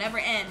tragedy will never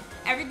end.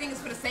 Everything is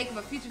for the sake of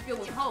a future filled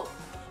with hope.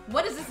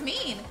 What does this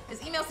mean?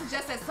 This email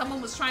suggests that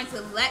someone was trying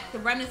to let the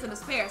remnants of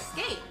despair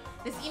escape.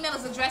 This email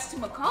is addressed to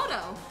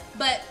Makoto,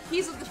 but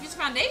he's with the Future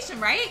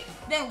Foundation, right?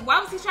 Then why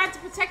was he trying to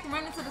protect the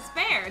remnants of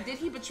despair? Did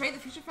he betray the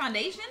Future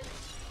Foundation?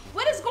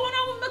 What is going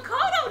on with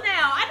Makoto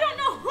now? I don't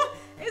know.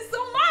 It's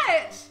so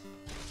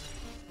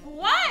much.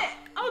 What?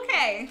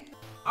 Okay.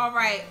 All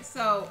right,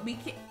 so we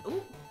can't,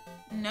 ooh,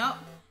 nope.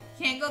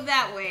 Can't go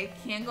that way.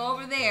 Can't go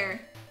over there.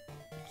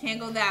 Can't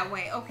go that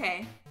way.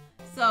 Okay.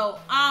 So,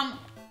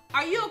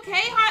 are you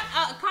okay,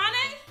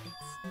 Akane?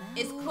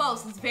 It's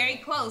close. It's very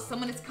close.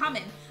 Someone is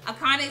coming.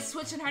 Akane is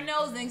switching her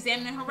nose and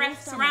examining her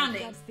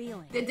surroundings.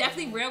 They're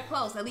definitely real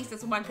close. At least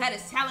that's what my gut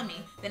is telling me.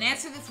 Then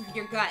answer this with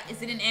your gut.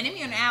 Is it an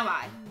enemy or an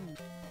ally?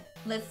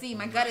 Let's see.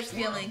 My gut is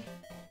feeling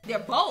they're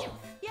both.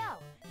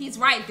 He's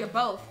right. They're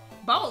both.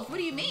 Both? What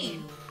do you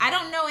mean? I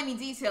don't know any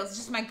details. It's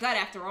just my gut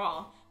after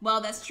all. Well,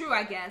 that's true,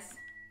 I guess.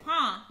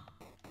 Huh.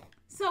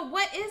 So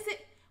what is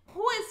it?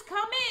 Who is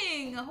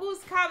coming? Who's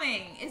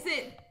coming? Is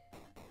it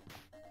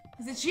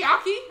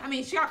Chiaki? I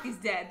mean, Chiaki's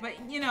dead, but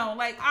you know,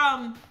 like,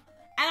 I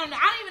don't know.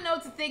 I don't even know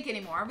what to think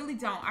anymore. I really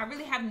don't. I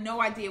really have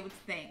no idea what to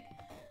think.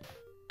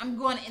 I'm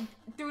going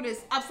through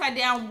this upside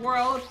down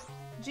world.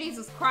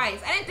 Jesus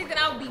Christ. I didn't think that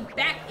I would be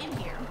back in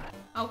here.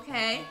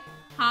 Okay.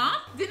 Huh?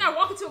 Didn't I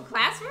walk into a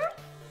classroom?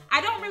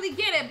 I don't really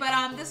get it,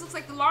 but this looks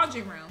like the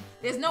laundry room.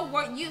 There's no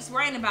use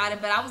worrying about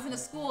it, but I was in a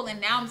school and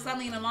now I'm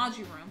suddenly in a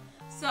laundry room.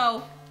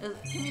 So,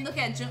 can we look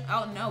at,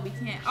 oh no, we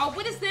can't. Oh,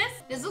 what is this?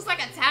 This looks like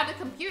a tablet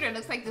computer. It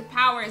looks like the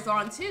power is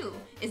on too.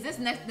 Is this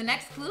the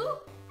next clue?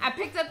 I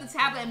picked up the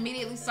tablet and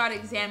immediately started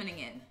examining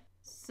it.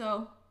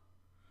 So,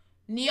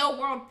 Neo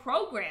World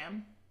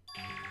Program.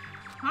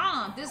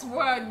 Huh, this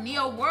word,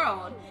 Neo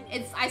World.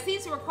 I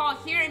seem to recall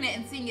hearing it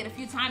and seeing it a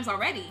few times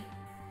already.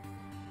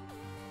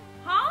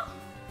 Huh?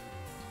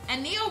 A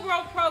Neo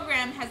World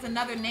Program has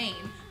another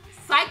name.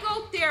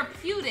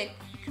 Psychotherapeutic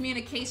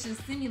Communication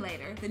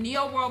Simulator. The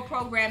Neo World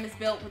Program is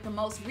built with the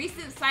most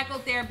recent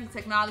psychotherapy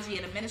technology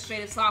and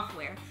administrative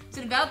software.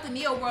 To develop the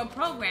Neo World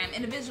Program,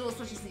 individuals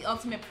such as the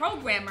Ultimate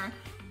Programmer,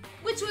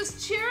 which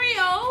was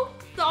Cheerio,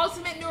 the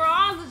Ultimate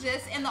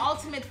Neurologist, and the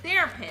Ultimate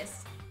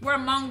Therapist, were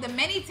among the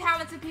many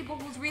talented people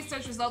whose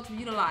research results were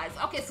utilized.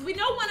 Okay, so we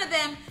know one of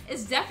them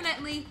is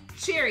definitely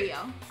Cheerio,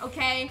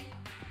 okay?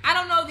 I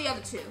don't know the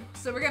other two,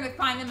 so we're gonna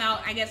find them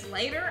out, I guess,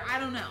 later? I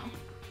don't know.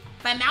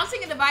 By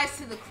mounting a device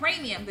to the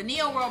cranium, the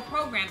Neo World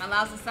Program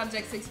allows the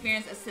subjects to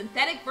experience a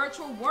synthetic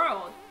virtual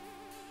world.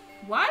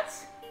 What?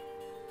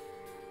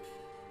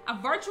 A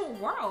virtual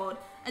world?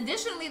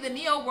 Additionally, the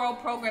Neo World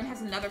Program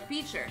has another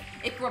feature.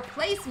 It can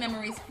replace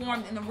memories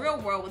formed in the real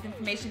world with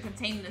information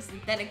contained in the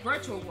synthetic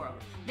virtual world.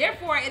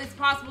 Therefore, it is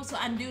possible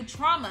to undo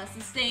trauma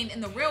sustained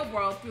in the real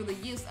world through the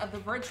use of the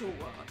virtual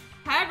world.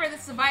 However,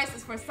 this device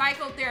is for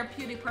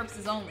psychotherapeutic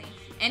purposes only.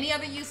 Any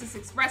other use is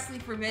expressly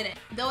forbidden.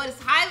 Though it is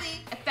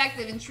highly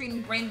effective in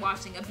treating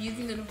brainwashing,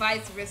 abusing the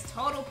device risks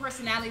total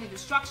personality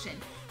destruction.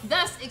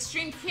 Thus,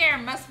 extreme care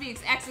must be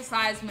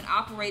exercised when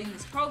operating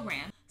this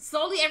program.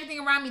 Slowly,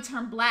 everything around me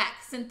turned black.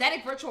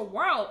 Synthetic virtual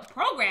world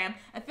program.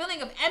 A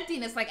feeling of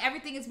emptiness, like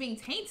everything is being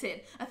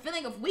tainted. A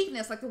feeling of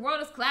weakness, like the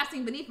world is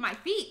collapsing beneath my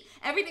feet.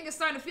 Everything is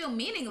starting to feel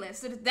meaningless.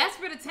 So the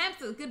desperate attempts,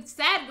 the good,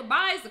 sad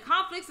goodbyes, the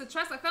conflicts, the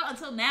trust I felt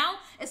until now,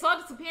 it's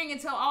all disappearing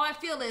until all I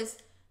feel is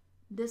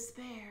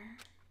despair.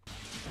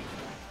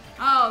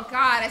 Oh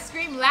God, I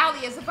screamed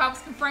loudly as if I was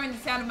confirming the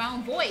sound of my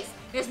own voice.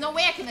 There's no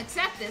way I can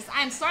accept this.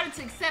 I am starting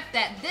to accept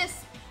that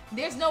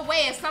there's no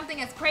way as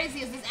something as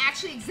crazy as this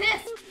actually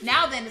exists.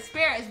 Now then,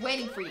 despair is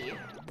waiting for you.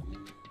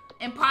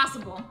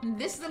 Impossible.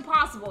 This is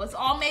impossible. It's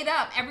all made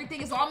up.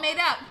 Everything is all made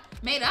up.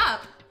 Made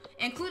up?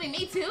 Including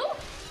me too?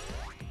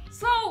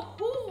 So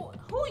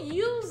who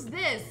used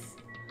this?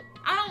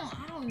 I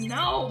don't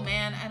know,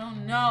 man. I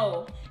don't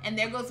know. And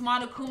there goes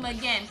Monokuma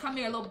again. Come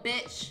here, little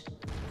bitch.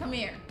 Come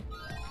here.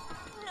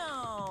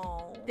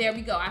 No. There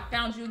we go. I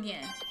found you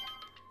again.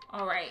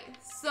 All right.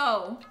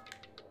 So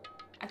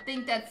I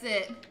think that's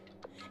it.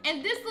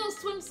 And this little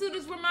swimsuit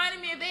is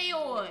reminding me of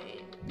Aoi.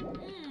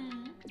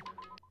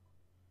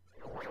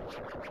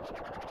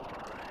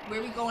 Where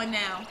are we going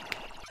now?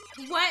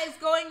 What is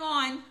going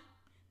on?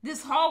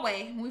 This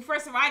hallway. When we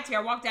first arrived here,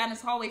 I walked down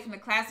this hallway from the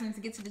classroom to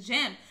get to the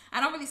gym.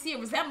 I don't really see a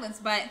resemblance,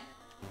 but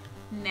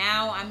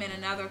now I'm in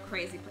another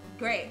crazy place.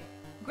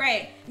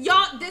 Great.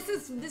 Y'all, this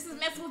is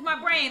messing with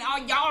my brain. Oh,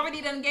 y'all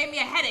already done gave me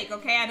a headache,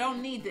 okay? I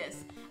don't need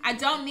this. I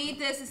don't need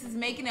this. This is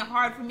making it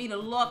hard for me to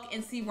look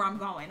and see where I'm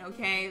going,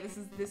 okay?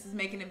 This is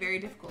making it very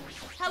difficult.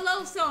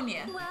 Hello,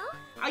 Sonia. Well?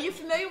 Are you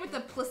familiar with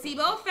the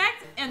placebo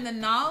effect and the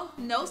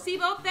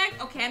nocebo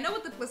effect? Okay, I know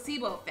what the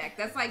placebo effect.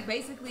 That's like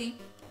basically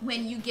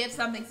when you give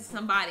something to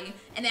somebody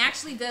and it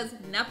actually does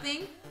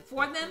nothing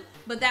for them,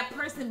 but that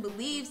person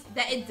believes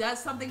that it does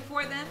something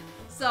for them.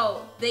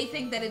 So they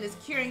think that it is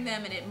curing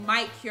them and it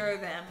might cure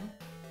them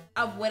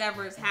of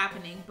whatever is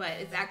happening, but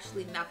it's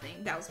actually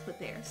nothing that was put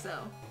there. So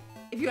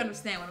if you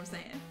understand what I'm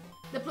saying.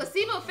 The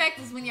placebo effect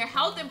is when your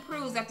health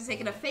improves after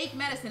taking a fake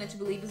medicine that you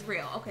believe is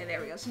real. Okay,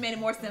 there we go. She made it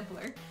more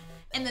simpler.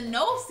 And the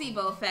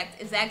nocebo effect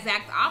is the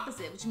exact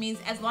opposite, which means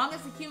as long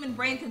as the human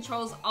brain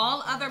controls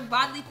all other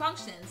bodily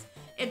functions,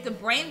 if the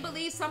brain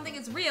believes something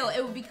is real,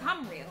 it will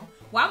become real.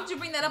 Why would you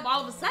bring that up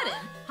all of a sudden?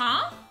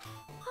 Huh?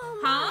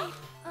 Huh?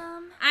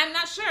 I'm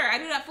not sure. I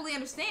do not fully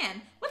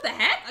understand. What the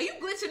heck? Are you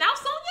glitching out,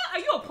 Sonia? Are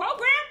you a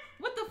program?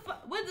 What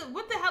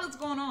the hell is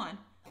going on?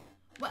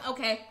 What?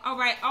 Okay. All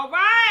right.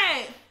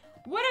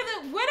 What are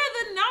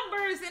the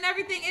numbers and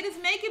everything? It is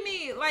making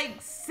me like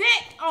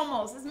sick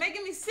almost. It's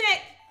making me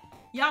sick.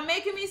 Y'all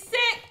making me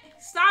sick.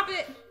 Stop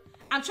it.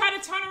 I'm trying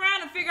to turn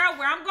around and figure out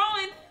where I'm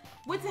going.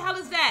 What the hell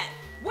is that?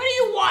 What do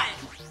you want?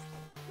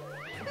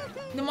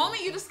 The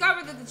moment you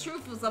discover that the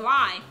truth was a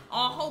lie,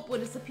 all hope would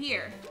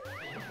disappear.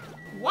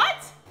 What?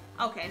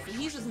 Okay, so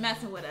he's just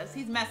messing with us.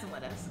 He's messing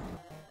with us.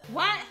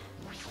 What?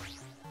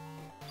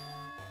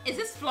 Is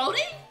this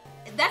floating?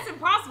 That's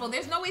impossible.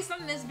 There's no way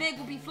something this big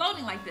would be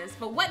floating like this.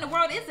 But what in the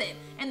world is it?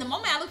 And the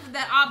moment I looked at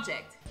that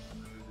object.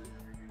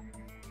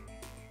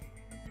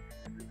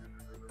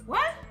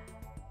 What?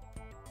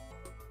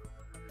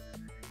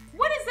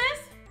 What is this?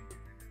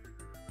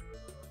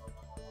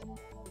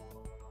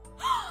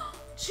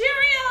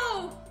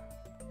 Cheerio!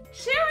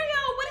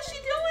 Cheerio, what is she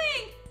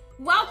doing?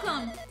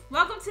 Welcome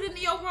to the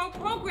Neo World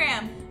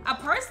program. A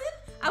person?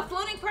 A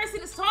floating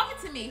person is talking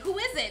to me. Who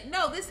is it?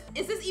 No, is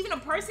this even a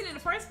person in the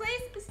first place?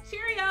 It's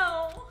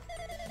Cheerio.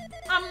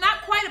 I'm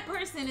not quite a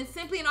person. It's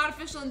simply an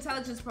artificial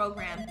intelligence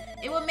program.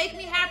 It would make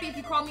me happy if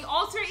you call me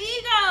Alter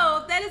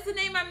Ego. That is the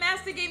name my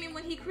master gave me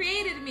when he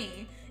created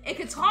me. It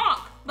could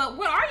talk, but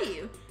what are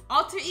you?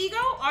 Alter Ego?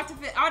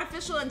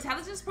 Artificial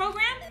intelligence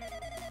program?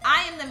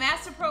 I am the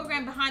master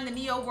program behind the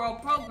Neo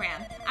World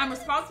program. I'm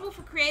responsible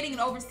for creating and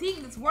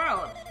overseeing this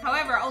world.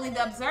 However, only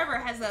the observer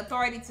has the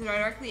authority to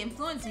directly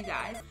influence you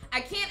guys.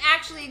 I can't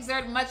actually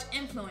exert much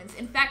influence.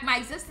 In fact, my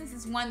existence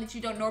is one that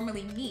you don't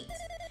normally meet.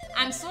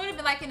 I'm sort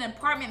of like an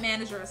apartment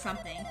manager or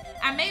something.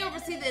 I may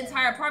oversee the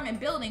entire apartment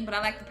building, but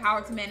I lack the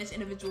power to manage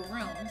individual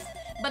rooms.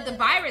 But the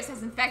virus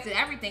has infected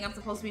everything I'm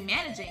supposed to be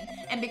managing.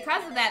 And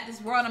because of that,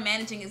 this world I'm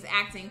managing is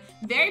acting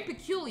very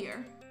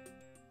peculiar.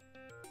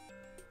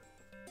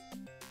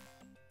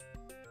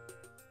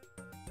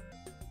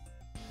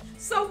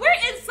 So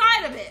we're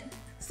inside of it.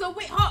 So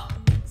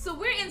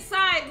we're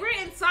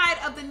inside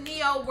of the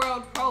Neo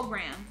World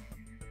program.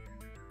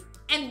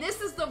 And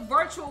this is the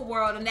virtual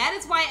world, and that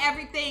is why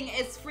everything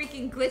is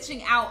freaking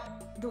glitching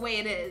out the way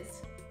it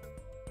is.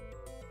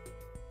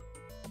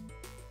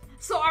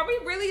 So are we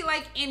really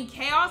like in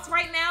chaos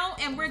right now,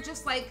 and we're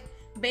just like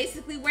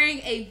basically wearing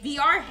a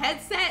VR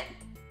headset?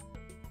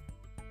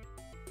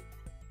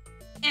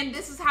 And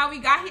this is how we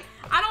got here?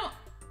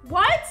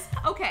 What?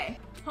 Okay.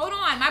 Hold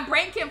on, my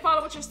brain can't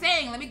follow what you're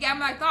saying. Let me gather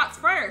my thoughts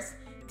first.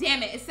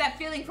 Damn it, it's that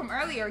feeling from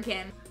earlier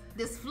again.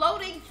 This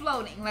floating,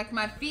 like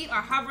my feet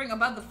are hovering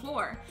above the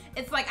floor.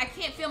 It's like I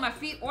can't feel my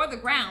feet or the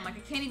ground, like I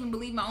can't even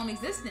believe my own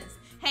existence.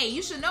 Hey,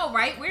 you should know,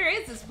 right? Where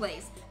is this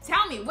place?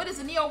 Tell me, what is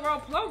the Neo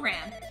World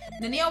Program?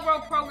 The Neo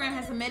World Program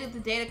has omitted the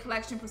data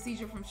collection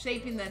procedure from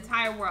shaping the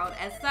entire world.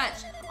 As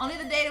such, only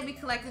the data we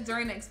collected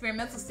during the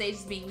experimental stage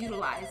is being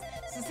utilized.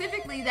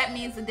 Specifically, that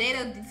means the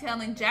data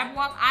detailing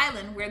Jabberwock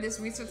Island, where this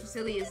research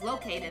facility is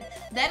located.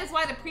 That is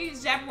why the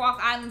previous Jabberwock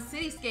Island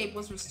cityscape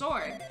was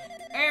restored.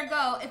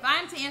 Ergo, if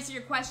I'm to answer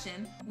your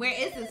question, where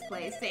is this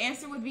place? The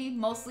answer would be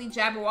mostly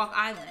Jabberwock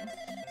Island.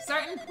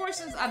 Certain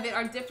portions of it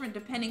are different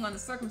depending on the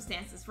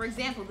circumstances. For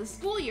example, the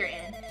school you're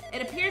in.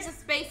 It appears the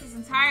space is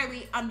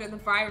entirely under the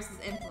virus's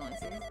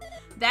influences.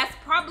 That's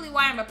probably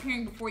why I'm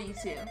appearing before you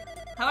two.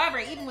 However,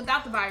 even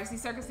without the virus,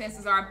 these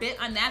circumstances are a bit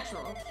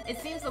unnatural. It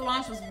seems the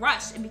launch was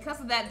rushed, and because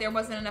of that, there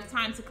wasn't enough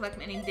time to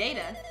collect any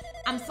data.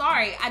 I'm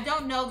sorry, I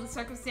don't know the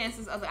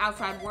circumstances of the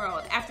outside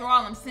world. After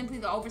all, I'm simply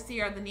the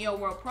overseer of the Neo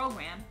World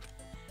Program.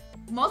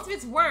 Most of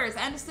its words,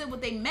 I understood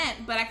what they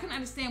meant, but I couldn't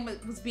understand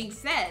what was being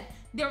said.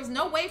 There was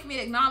no way for me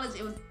to acknowledge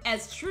it was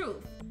as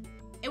truth.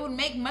 It would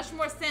make much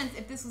more sense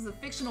if this was a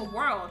fictional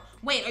world.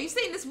 Wait, are you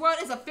saying this world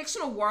is a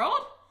fictional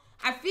world?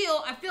 I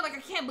feel like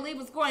I can't believe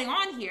what's going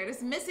on here.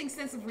 This missing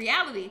sense of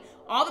reality.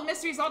 All the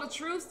mysteries, all the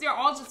truths, they're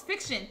all just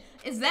fiction.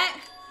 Is that...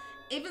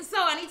 Even so,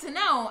 I need to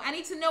know. I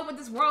need to know what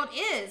this world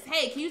is.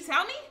 Hey, can you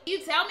tell me? Can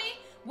you tell me?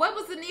 What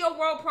was the Neo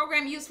World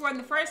Program used for in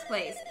the first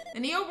place? The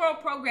Neo World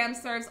Program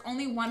serves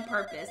only one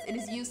purpose. It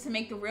is used to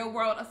make the real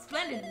world a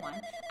splendid one.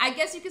 I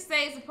guess you could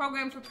say it's a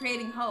program for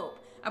creating hope.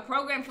 A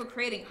program for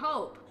creating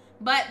hope.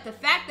 But the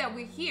fact that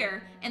we're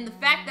here and the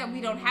fact that we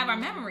don't have our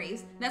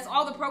memories, that's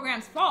all the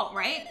program's fault,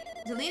 right?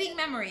 Deleting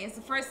memory is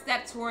the first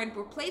step toward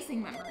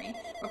replacing memory.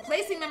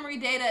 Replacing memory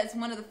data is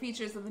one of the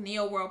features of the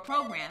Neo World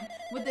Program.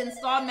 With the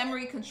installed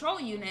memory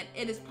control unit,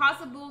 it is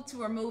possible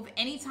to remove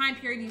any time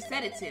period you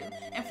set it to,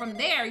 and from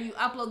there, you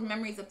upload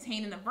memories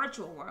obtained in a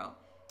virtual world.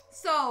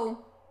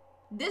 So,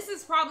 this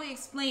is probably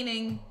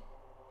explaining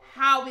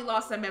how we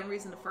lost our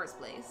memories in the first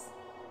place.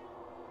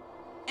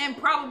 And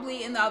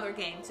probably in the other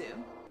game, too.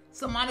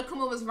 So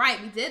Monokuma was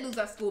right, we did lose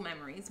our school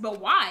memories. But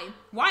why?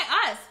 Why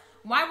us?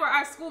 Why were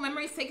our school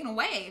memories taken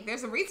away?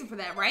 There's a reason for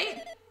that,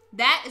 right?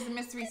 That is a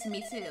mystery to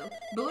me too.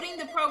 Booting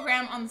the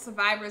program on the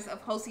survivors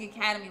of Hosting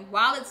Academy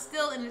while it's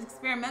still in its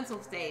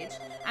experimental stage.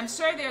 I'm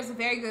sure there's a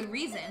very good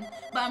reason.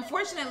 But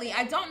unfortunately,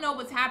 I don't know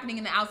what's happening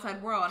in the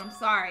outside world. I'm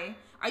sorry.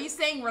 Are you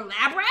saying we're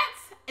lab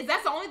rats? Is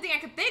that the only thing I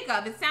could think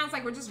of? It sounds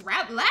like we're just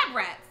lab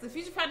rats. The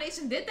Future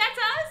Foundation did that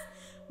to us?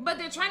 But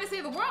they're trying to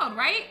save the world,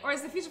 right? Or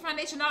is the Future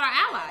Foundation not our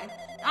ally?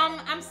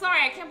 I'm sorry,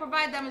 I can't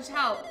provide that much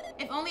help.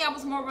 If only I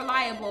was more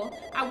reliable,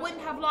 I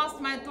wouldn't have lost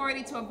my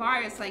authority to a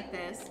virus like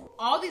this.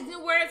 All these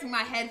new words in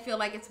my head feel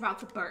like it's about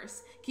to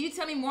burst. Can you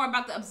tell me more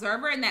about the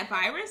Observer and that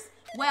virus?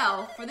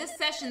 Well, for this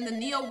session, the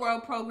Neo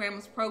World Program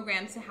was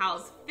programmed to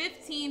house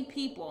 15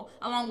 people,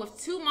 along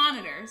with 2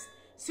 monitors.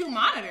 2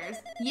 monitors?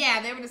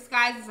 Yeah, they were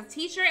disguised as a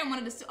teacher and one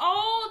of the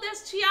oh,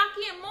 there's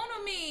Chiaki and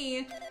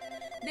Monomi.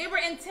 They were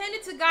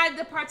intended to guide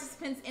the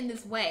participants in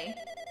this way.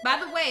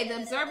 By the way, the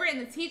observer in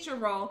the teacher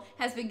role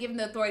has been given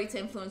the authority to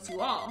influence you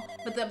all,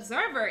 but the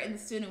observer in the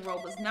student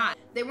role was not.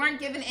 They weren't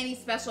given any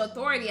special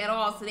authority at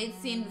all, so they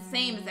seemed the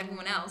same as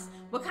everyone else.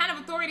 What kind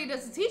of authority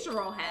does the teacher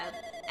role have?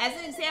 As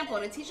an example,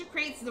 the teacher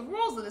creates the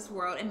rules of this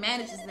world and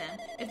manages them.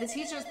 If the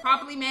teacher is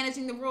properly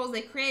managing the rules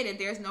they created,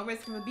 there is no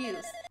risk of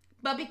abuse.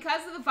 But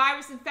because of the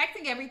virus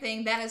infecting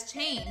everything, that has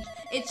changed.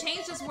 It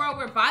changed this world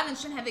where violence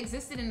shouldn't have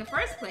existed in the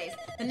first place.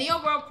 The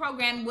Neo World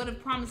Program would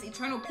have promised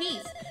eternal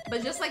peace.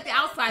 But just like the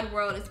outside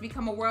world, it's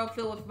become a world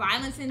filled with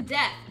violence and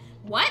death.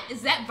 What?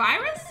 Is that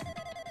virus?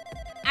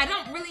 I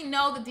don't really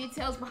know the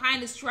details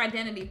behind its true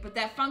identity, but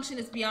that function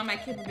is beyond my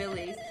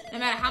capabilities. No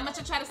matter how much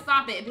I try to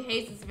stop it, it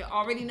behaves as if it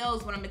already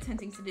knows what I'm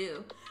attempting to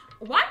do.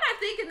 Why am I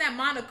thinking that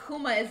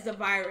Monokuma is the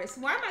virus?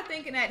 Why am I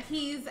thinking that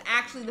he's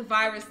actually the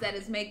virus that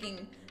is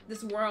making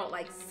this world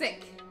like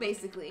sick,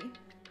 basically?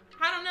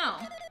 I don't know.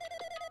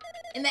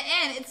 In the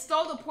end, it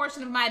stole a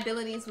portion of my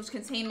abilities which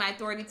contained my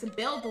authority to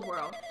build the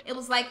world. It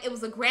was like it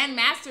was a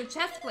grandmaster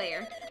chess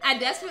player. I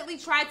desperately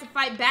tried to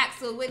fight back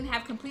so it wouldn't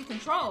have complete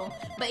control.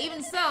 But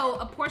even so,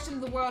 a portion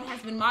of the world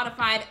has been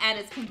modified at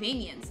its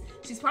convenience.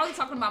 She's probably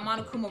talking about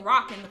Monokuma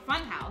Rock in the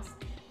funhouse.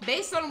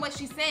 Based on what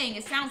she's saying,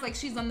 it sounds like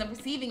she's on the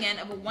receiving end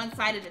of a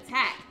one-sided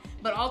attack.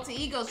 But Alter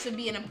Ego should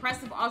be an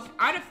impressive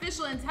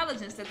artificial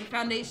intelligence that the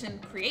Foundation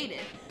created.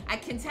 I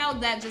can tell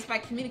that just by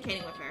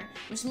communicating with her,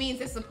 which means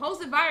this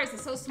supposed virus is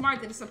so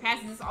smart that it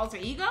surpasses its Alter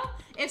Ego?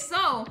 If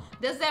so,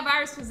 does that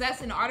virus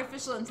possess an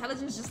artificial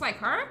intelligence just like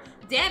her?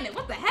 Damn it,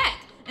 what the heck?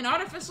 An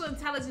artificial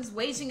intelligence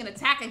waging an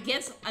attack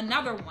against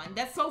another one.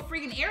 That's so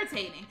freaking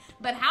irritating.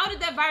 But how did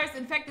that virus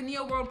infect the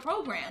Neo World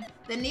Program?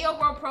 The Neo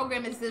World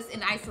Program exists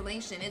in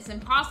isolation. It's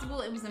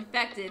impossible it was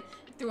infected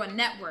through a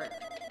network.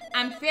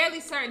 I'm fairly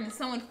certain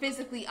someone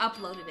physically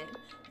uploaded it.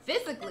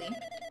 Physically?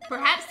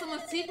 Perhaps someone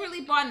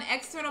secretly bought an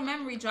external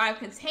memory drive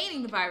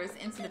containing the virus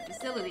into the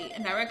facility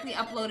and directly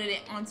uploaded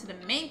it onto the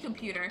main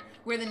computer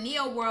where the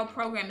Neo World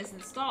Program is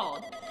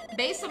installed.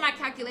 Based on my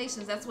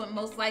calculations, that's what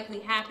most likely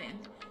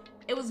happened.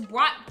 It was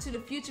brought to the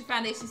Future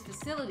Foundation's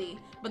facility,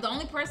 but the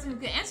only person who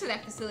can enter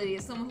that facility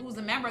is someone who's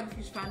a member of the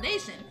Future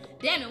Foundation.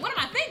 Damn it, what am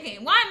I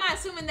thinking? Why am I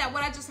assuming that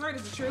what I just heard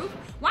is the truth?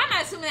 Why am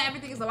I assuming that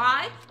everything is a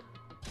lie?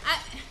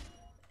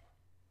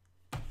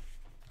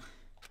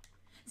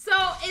 So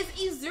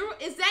is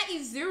that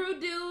Izuru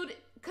dude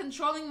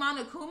controlling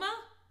Monokuma?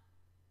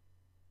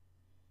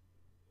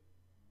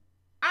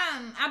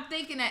 I'm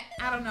thinking that,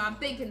 I don't know, I'm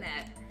thinking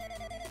that.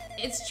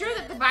 It's true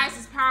that the virus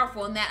is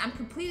powerful and that I'm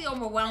completely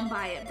overwhelmed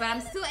by it, but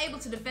I'm still able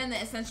to defend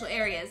the essential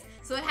areas,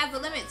 so it has a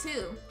limit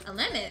too. A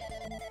limit?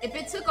 If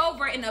it took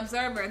over an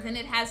observer, then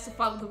it has to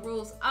follow the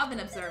rules of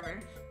an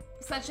observer,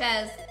 such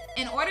as,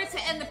 in order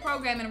to end the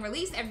program and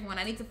release everyone,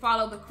 I need to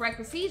follow the correct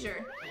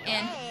procedure.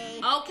 And,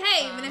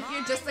 okay, even if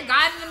you're just a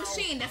guide in a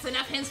machine, that's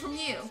enough hints from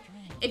you.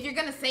 If you're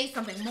gonna say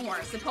something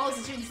more, suppose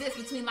that you exist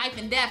between life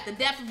and death. The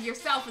death of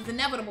yourself is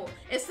inevitable.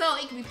 If so,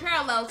 it can be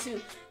parallel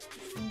to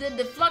the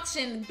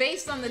deflection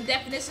based on the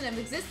definition of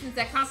existence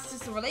that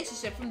constitutes a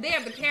relationship. From there,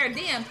 the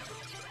paradigm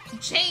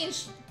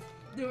change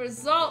the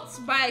results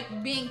by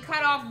being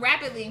cut off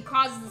rapidly and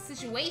causes a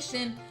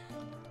situation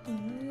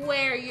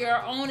where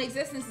your own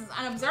existence is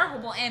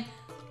unobservable and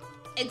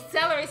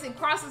accelerates and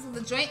crosses with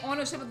the joint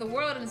ownership of the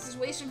world and the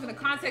situation from the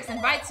context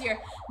invites your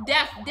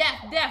death.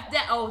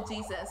 Oh,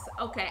 Jesus.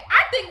 Okay.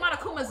 I think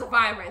Monokuma is a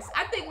virus.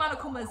 I think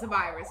Monokuma is a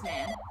virus,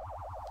 man.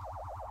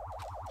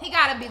 He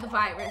gotta be the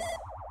virus.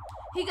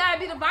 He gotta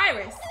be the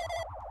virus.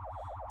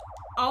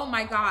 Oh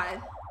my God.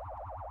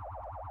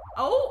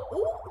 Oh,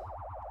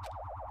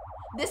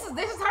 ooh. This is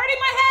hurting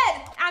my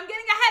head. I'm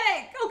getting a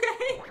headache,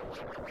 okay?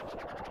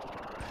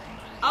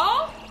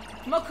 Oh,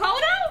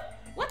 Makoto?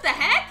 What the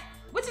heck?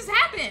 What just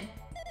happened?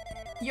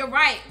 You're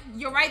right.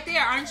 You're right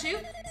there, aren't you?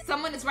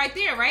 Someone is right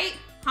there, right?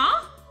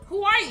 Huh?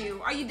 Who are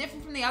you? Are you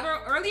different from the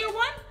earlier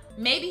one?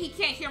 Maybe he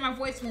can't hear my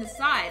voice from the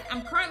side.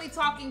 I'm currently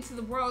talking to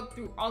the world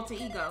through alter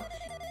ego.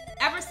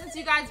 Ever since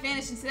you guys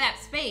vanished into that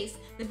space,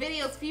 the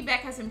video's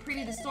feedback has been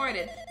pretty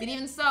distorted. But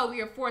even so, we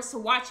are forced to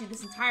watch you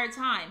this entire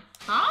time.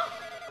 Huh?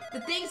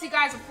 The things you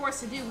guys are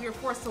forced to do, we were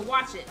forced to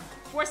watch it.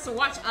 Forced to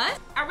watch us?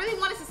 I really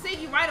wanted to save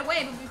you right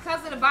away, but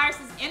because of the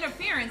virus's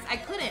interference, I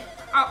couldn't.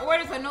 Our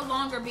orders are no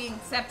longer being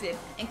accepted,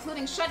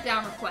 including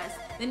shutdown requests.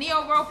 The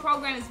Neo World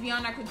program is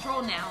beyond our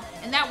control now.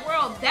 In that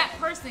world, that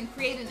person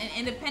created an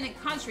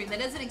independent country that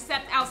doesn't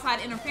accept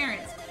outside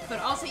interference. But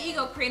Alter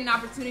Ego created an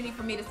opportunity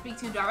for me to speak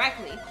to you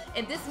directly.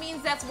 If this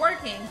means that's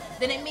working,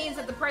 then it means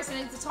that the person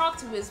I need to talk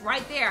to is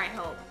right there, I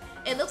hope.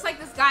 It looks like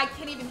this guy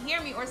can't even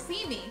hear me or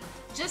see me.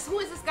 Just who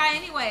is this guy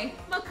anyway?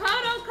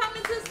 Makoto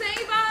coming to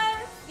save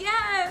us!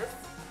 Yes!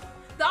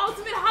 The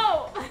ultimate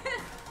hope!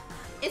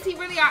 Is he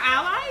really our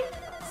ally?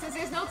 Since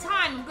there's no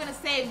time, I'm gonna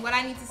say what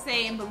I need to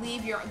say and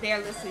believe you're there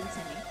listening to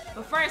me.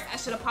 But first, I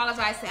should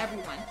apologize to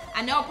everyone.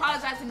 I know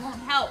apologizing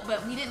won't help,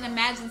 but we didn't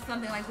imagine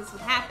something like this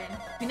would happen.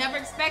 We never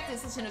expected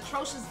such an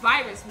atrocious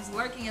virus was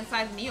lurking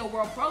inside the Neo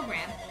World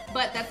program.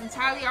 But that's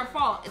entirely our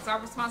fault. It's our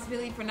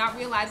responsibility for not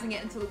realizing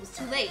it until it was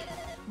too late.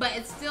 But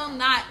it's still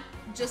not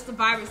just a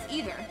virus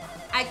either.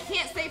 I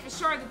can't say for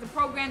sure that the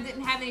program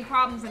didn't have any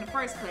problems in the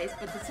first place,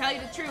 but to tell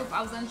you the truth,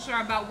 I was unsure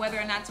about whether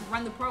or not to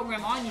run the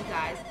program on you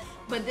guys.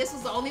 But this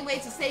was the only way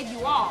to save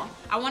you all.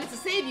 I wanted to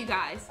save you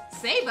guys.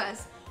 Save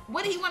us?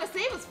 What did he want to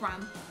save us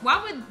from?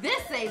 Why would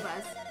this save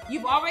us?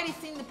 You've already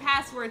seen the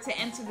password to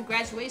enter the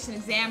graduation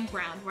exam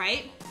ground,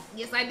 right?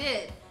 Yes, I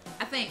did.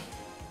 I think.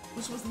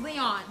 Which was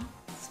Leon,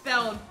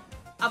 spelled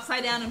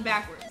upside down and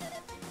backwards.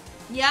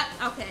 Yep,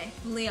 okay,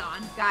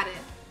 Leon, got it.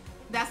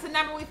 That's the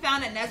number we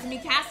found at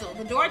Nezumi Castle.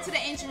 The door to the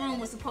ancient room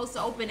was supposed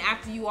to open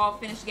after you all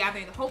finished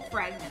gathering the hope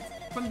fragments.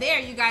 From there,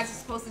 you guys are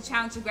supposed to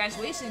challenge the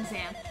graduation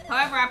exam.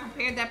 However, I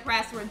prepared that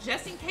password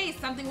just in case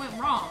something went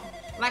wrong.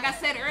 Like I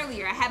said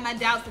earlier, I had my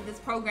doubts that this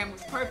program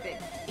was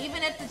perfect.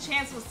 Even if the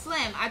chance was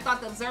slim, I thought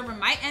the observer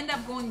might end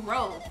up going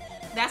rogue.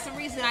 That's the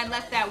reason I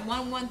left that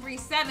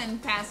 1137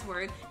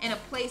 password in a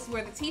place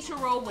where the teacher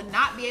role would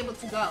not be able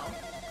to go.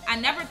 I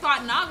never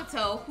thought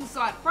Nagato, who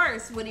saw it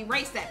first, would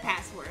erase that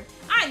password.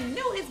 I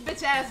knew his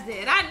bitch ass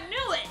did. I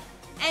knew it.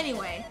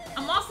 Anyway,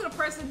 I'm also the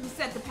person who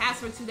set the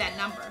password to that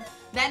number.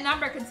 That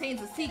number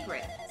contains a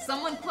secret.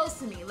 Someone close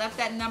to me left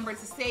that number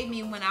to save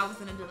me when I was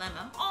in a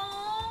dilemma.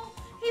 Oh,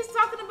 he's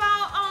talking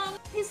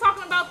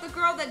about the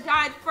girl that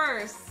died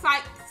first.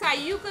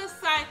 Sayuka.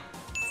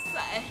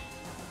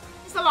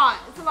 It's a lot.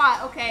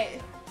 Okay.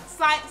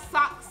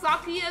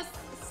 Sakuya,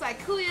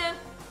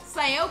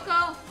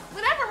 Sayoko,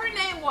 whatever her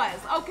name was,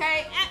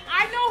 okay? And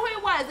I know who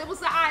it was. It was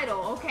the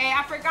idol, okay?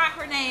 I forgot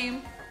her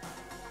name.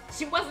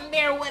 She wasn't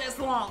there with us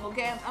long,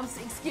 okay?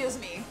 Excuse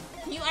me.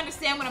 Can you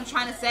understand what I'm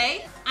trying to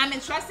say? I'm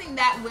entrusting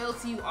that will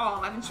to you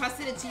all. I've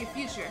entrusted it to your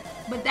future.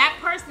 But that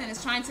person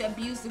is trying to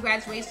abuse the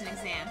graduation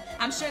exam.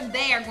 I'm sure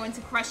they are going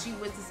to crush you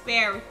with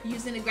despair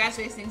using the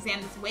graduation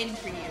exam that's waiting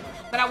for you.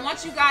 But I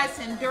want you guys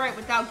to endure it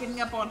without giving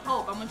up on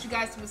hope. I want you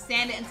guys to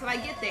withstand it until I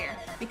get there.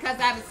 Because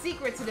I have a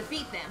secret to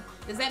defeat them.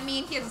 Does that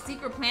mean he has a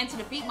secret plan to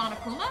defeat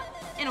Monokuma?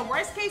 In a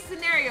worst case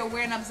scenario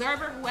where an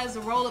observer who has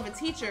the role of a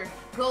teacher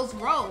goes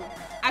rogue,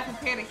 I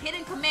prepared a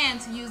hidden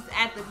command to use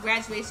at the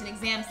graduation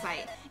exam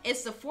site.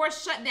 It's the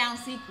forced shutdown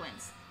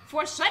sequence.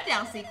 Forced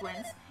shutdown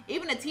sequence?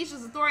 Even a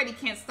teacher's authority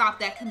can't stop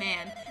that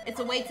command. It's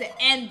a way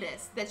to end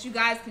this, that you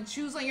guys can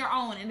choose on your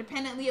own,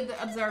 independently of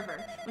the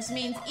observer. Which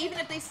means even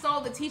if they stole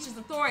the teacher's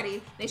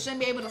authority, they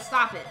shouldn't be able to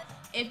stop it.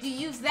 If you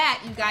use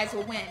that, you guys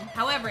will win.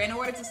 However, in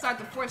order to start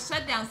the forced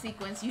shutdown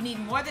sequence, you need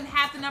more than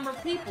half the number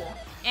of people.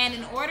 And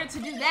in order to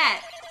do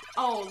that,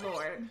 oh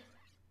Lord,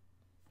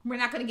 we're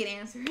not gonna get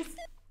answers.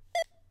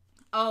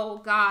 Oh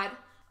God,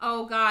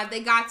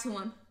 they got to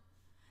him.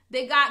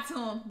 They got to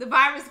him. The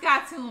virus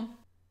got to him.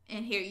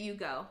 And here you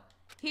go.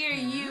 Here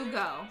you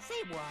go. Say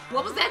what?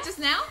 What was that just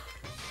now?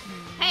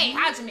 Hey,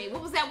 Hajime,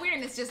 what was that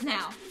weirdness just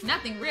now?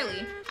 Nothing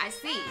really. I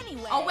see.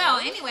 Anyway. Oh well,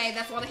 anyway,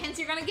 that's all the hints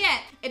you're gonna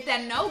get. If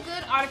that no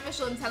good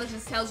artificial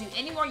intelligence tells you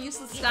any more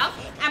useless stuff,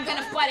 I'm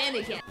gonna butt in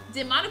again.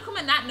 Did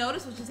Monokuma not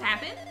notice what just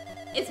happened?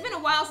 It's been a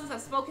while since I've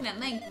spoken at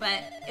length,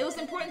 but it was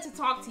important to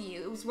talk to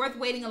you. It was worth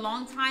waiting a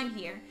long time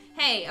here.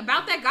 Hey,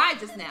 about that guy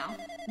just now.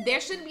 There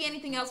shouldn't be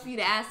anything else for you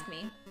to ask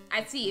me.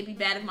 I see, it'd be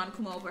bad if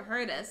Monokuma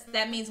overheard us.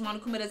 That means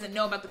Monokuma doesn't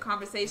know about the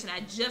conversation I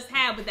just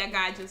had with that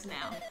guy just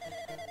now.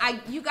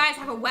 You guys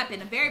have a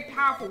weapon, a very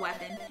powerful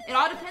weapon. It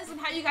all depends on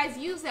how you guys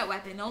use that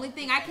weapon. The only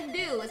thing I can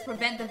do is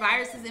prevent the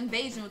virus's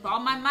invasion with all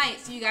my might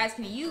so you guys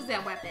can use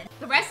that weapon.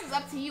 The rest is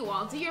up to you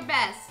all. Do your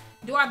best.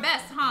 Do our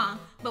best, huh?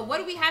 But what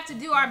do we have to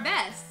do our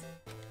best?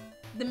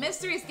 The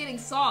mystery is getting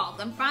solved.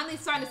 I'm finally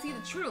starting to see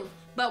the truth.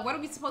 But what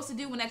are we supposed to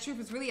do when that truth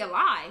is really a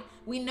lie?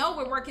 We know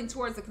we're working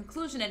towards a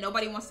conclusion that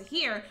nobody wants to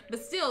hear,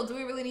 but still, do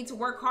we really need to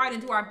work hard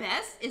and do our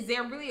best? Is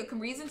there really a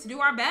reason to do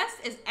our best?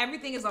 If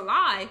everything is a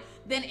lie,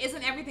 then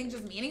isn't everything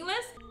just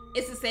meaningless?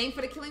 It's the same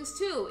for the killings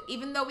too.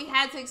 Even though we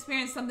had to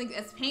experience something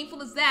as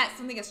painful as that,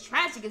 something as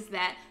tragic as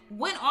that,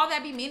 wouldn't all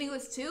that be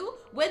meaningless too?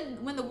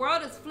 When the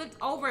world is flipped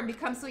over and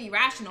becomes so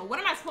irrational, what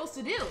am I supposed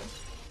to do?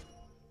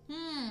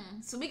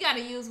 So we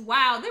gotta use,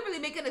 wow, they're really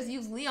making us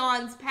use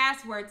Leon's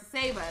password to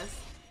save us.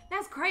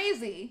 That's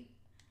crazy.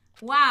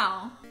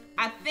 Wow.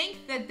 I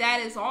think that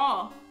is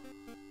all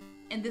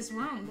in this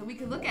room that we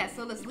can look at,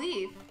 so let's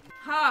leave.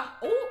 Huh.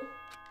 Ooh.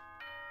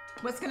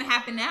 What's gonna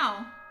happen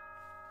now?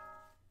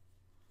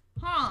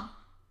 Huh.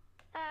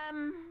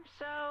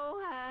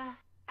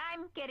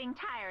 I'm getting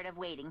tired of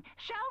waiting.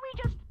 Shall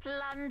we just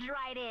plunge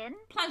right in?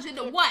 Plunge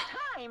into It's what?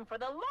 time for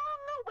the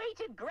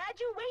long-awaited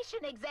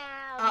graduation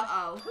exam.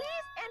 Uh-oh.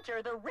 Please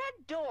enter the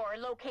red door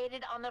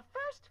located on the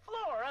first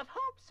floor of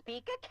Hope's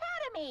Peak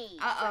Academy.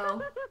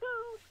 Uh-oh.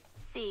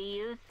 See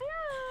you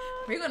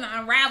soon. We're gonna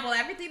unravel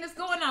everything that's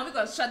going on. We're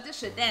gonna shut this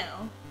shit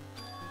down.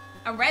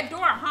 A red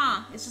door,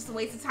 huh? It's just a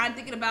waste of time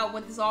thinking about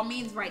what this all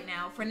means right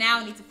now. For now,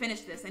 I need to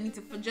finish this. I need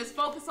to just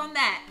focus on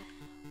that.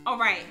 All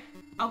right.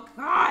 Oh,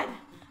 God.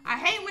 I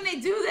hate when they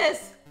do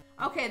this.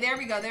 Okay, there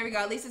we go. There we go.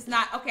 At least it's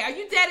not. Okay, are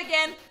you dead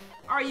again?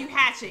 Or are you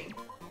hatching?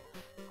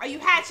 Are you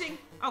hatching?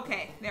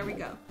 Okay, there we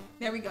go.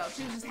 There we go.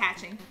 She was just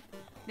hatching.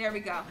 There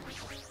we go.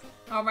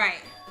 All right.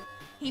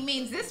 He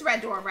means this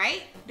red door,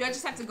 right? Do I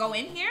just have to go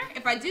in here?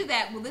 If I do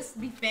that, will this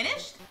be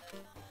finished?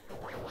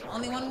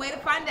 Only one way to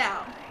find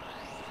out.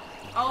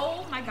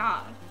 Oh my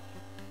God.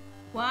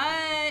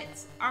 What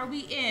are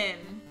we in?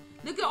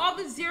 Look at all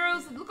the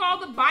zeros. Look at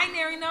all the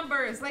binary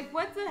numbers. Like,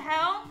 what the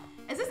hell?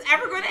 Is this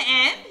ever going to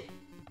end?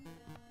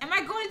 Am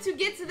I going to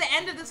get to the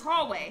end of this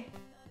hallway?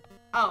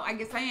 Oh, I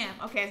guess I am.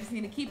 Okay, I just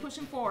need to keep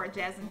pushing forward,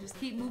 Jasmine. Just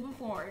keep moving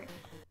forward.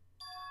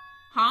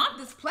 Huh?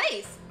 This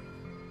place.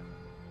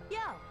 Yo.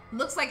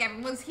 Looks like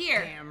everyone's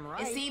here. Damn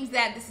right. It seems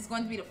that this is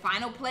going to be the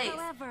final place.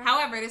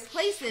 However, this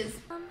place is...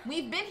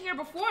 We've been here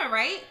before,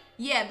 right?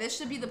 Yeah, this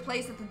should be the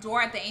place that the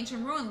door at the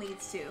ancient ruin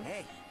leads to.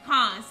 Hey.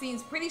 Huh, it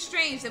seems pretty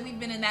strange that we've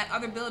been in that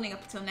other building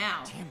up until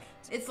now. Damn it.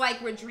 It's like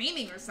we're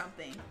dreaming or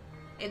something.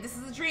 If this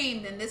is a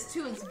dream, then this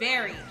too is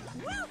very.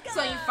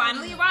 So you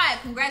finally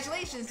arrived.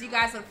 Congratulations, you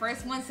guys are the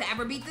first ones to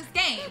ever beat this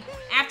game.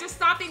 After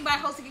stopping by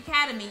Hosting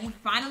Academy, you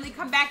finally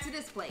come back to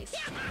this place.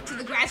 To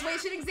the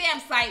graduation exam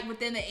site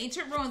within the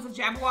ancient ruins of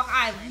Jabberwock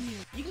Island.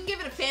 You can give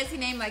it a fancy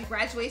name like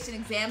graduation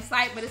exam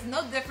site, but it's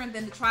no different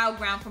than the trial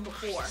ground from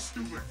before.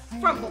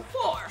 From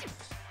before!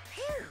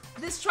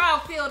 This trial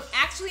field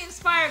actually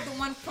inspired the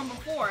one from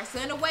before, so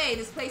in a way,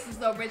 this place is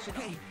the original.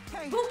 Hey.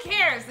 Who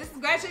cares? This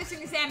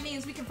graduation exam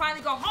means we can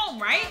finally go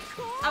home, right?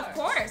 Of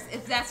course,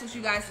 if that's what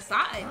you guys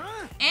decide.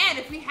 And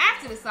if we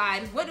have to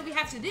decide, what do we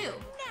have to do?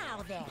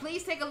 Now then.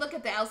 Please take a look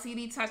at the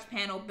LCD touch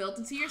panel built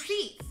into your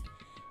seats.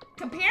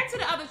 Compared to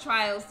the other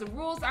trials, the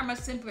rules are much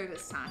simpler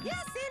this time.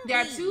 Yes, There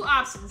are indeed. 2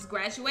 options,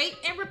 graduate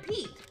and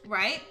repeat,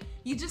 right?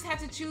 You just have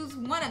to choose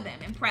one of them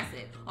and press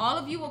it. All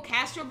of you will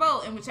cast your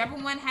vote, and whichever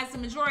one has the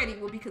majority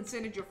will be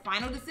considered your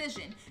final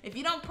decision. If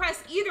you don't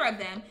press either of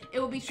them, it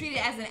will be treated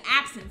as an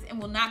absence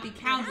and will not be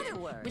counted. other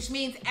words. Which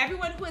means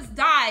everyone who has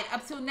died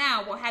up till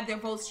now will have their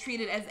votes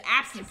treated as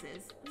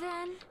absences.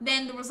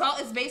 Then the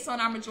result is based on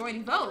our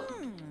majority vote.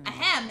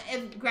 Ahem,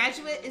 if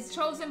graduate is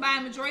chosen by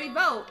a majority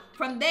vote,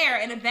 from there,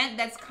 an event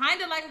that's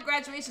kind of like a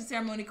graduation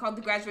ceremony called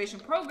the graduation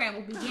program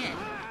will begin.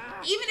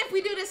 Even if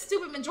we do this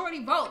stupid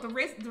majority vote, the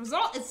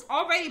result is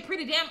already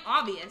pretty damn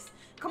obvious.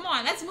 Come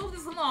on, let's move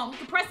this along. We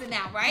can press it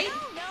now, right?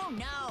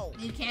 No.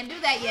 You can't do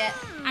that yet.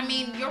 I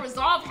mean, your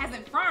resolve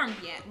hasn't firmed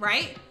yet,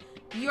 right?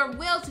 Your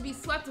will to be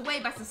swept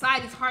away by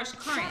society's harsh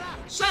current.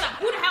 Shut up.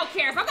 Who the hell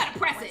cares? I'm gonna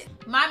press it.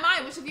 My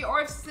mind, which of your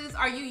orifices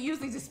are you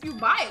using to spew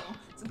bile?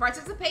 To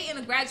participate in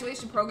the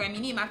graduation program,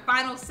 you need my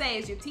final say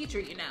as your teacher,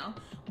 you know.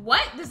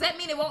 What? Does that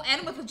mean it won't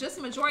end with just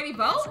a majority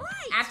vote? That's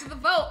right. After the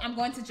vote, I'm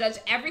going to judge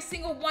every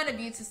single one of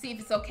you to see if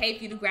it's okay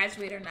for you to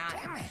graduate or not.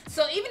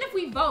 So even if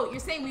we vote,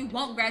 you're saying we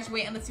won't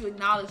graduate unless you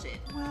acknowledge it.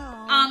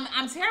 Well...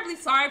 I'm terribly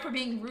sorry for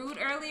being rude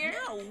earlier,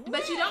 No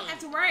but you way. don't have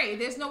to worry.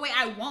 There's no way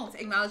I won't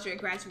acknowledge your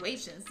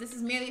graduations. This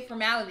is merely a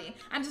formality.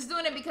 I'm just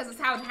doing it because it's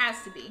how it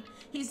has to be.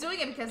 He's doing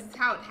it because it's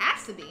how it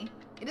has to be.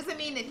 It doesn't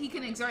mean that he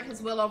can exert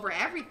his will over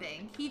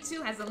everything. He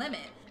too has a limit.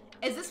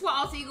 Is this what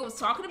Alter Ego was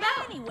talking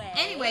about?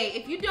 Anyway,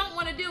 if you don't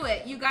want to do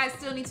it, you guys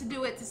still need to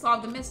do it to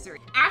solve the mystery.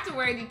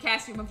 Afterward, you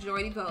cast your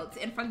majority votes,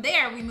 and from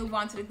there, we move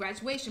on to the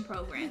graduation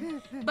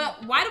program.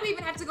 But why do we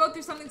even have to go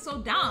through something so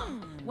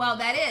dumb? Well,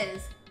 that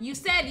is, you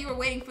said you were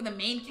waiting for the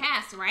main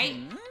cast, right?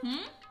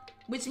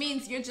 Which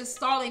means you're just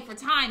stalling for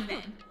time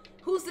then.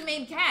 Who's the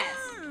main cast?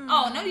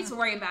 Oh, no need to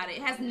worry about it.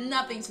 It has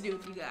nothing to do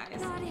with you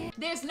guys.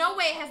 There's no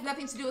way it has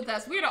nothing to do with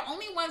us. We're the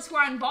only ones who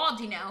are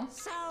involved, you know.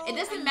 It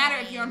doesn't matter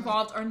if you're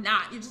involved or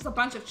not. You're just a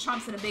bunch of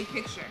chumps in a big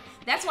picture.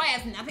 That's why it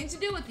has nothing to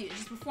do with you.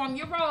 Just perform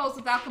your roles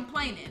without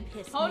complaining.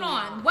 Hold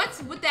on.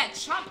 What's with that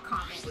chump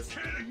comment?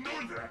 Can't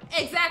ignore that.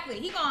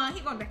 Exactly. He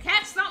gonna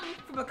catch something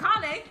from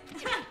Akane.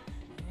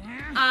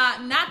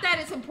 Not that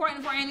it's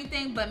important for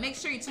anything, but make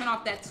sure you turn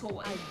off that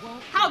toy.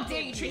 How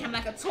dare you treat him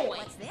like a toy?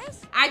 What's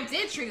this? I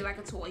did treat it like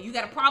a toy. You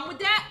got a problem with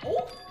that?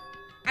 Oh,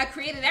 I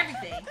created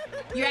everything.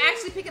 You're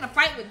actually picking a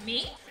fight with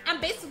me?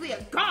 I'm basically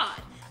a god.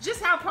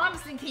 Just how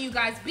promising can you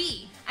guys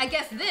be? I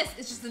guess this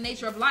is just the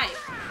nature of life.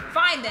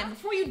 Fine then,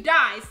 before you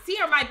die,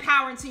 sear my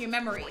power into your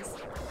memories.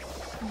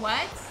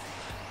 What?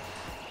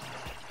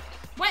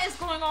 What is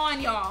going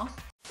on, y'all?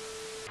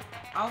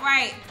 All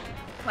right,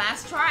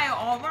 class trial,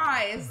 all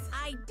rise.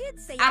 I did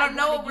say I don't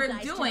know what wanted you we're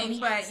guys to doing, the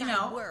but, you outside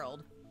know.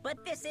 world.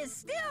 But this is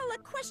still a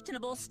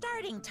questionable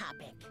starting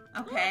topic.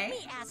 Okay. Let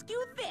me ask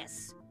you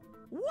this.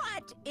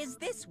 What is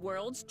this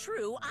world's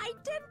true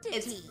identity?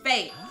 It's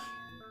fake.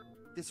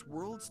 This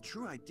world's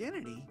true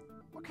identity?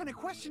 What kind of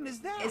question is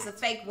that? It's a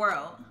fake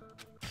world.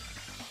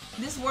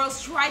 This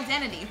world's true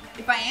identity.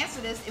 If I answer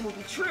this, it will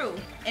be true,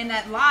 and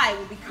that lie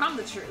will become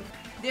the truth.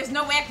 There's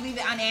no way I can leave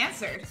it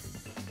unanswered.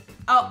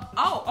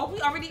 Oh,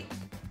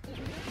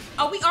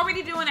 we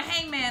already doing a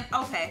hangman.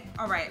 Okay,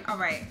 all right.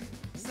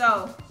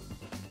 So,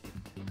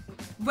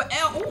 but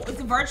oh,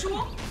 it's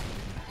virtual.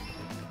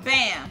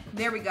 Bam,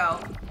 there we go.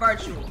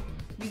 Virtual.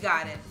 We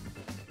got it.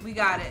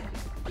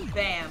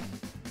 Bam.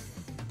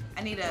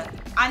 I need an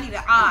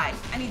eye.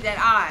 I need that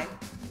eye.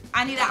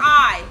 I need an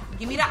eye.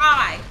 Give me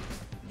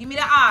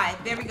the eye.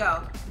 There we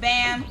go.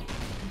 Bam.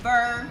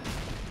 Burr.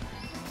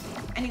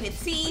 I need a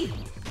T.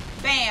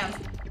 Bam.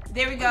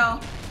 There we go.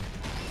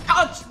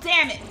 Oh,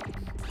 damn it.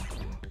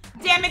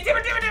 Oh,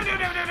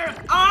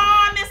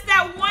 I missed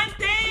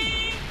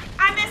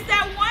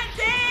that one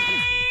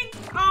thing.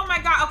 Oh my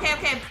god. Okay.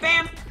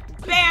 Bam.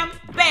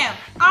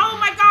 Oh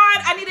my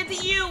god. I needed the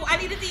U.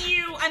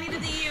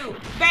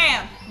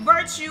 Bam.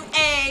 Virtue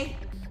A.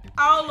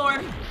 Oh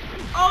lord.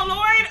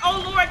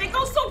 They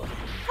go so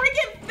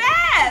freaking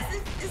fast.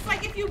 It's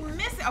like if you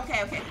miss it.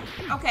 Okay.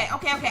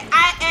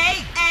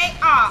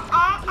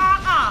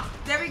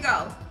 There we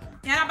go.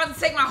 Now I'm about to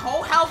take my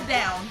whole health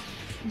down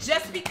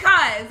just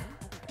because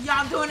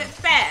y'all doing it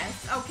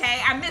fast,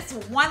 okay? I missed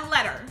one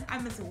letter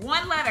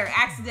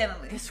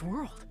accidentally. This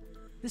world.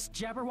 This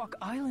Jabberwock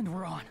Island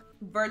we're on.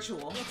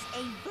 Virtual. It's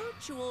a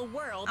virtual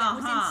world that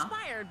was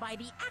inspired by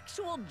the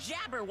actual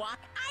Jabberwock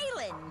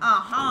Island.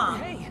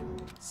 Hey,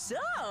 So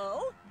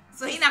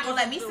he's not gonna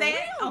let me the say it?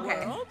 real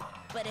Okay. world,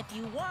 but if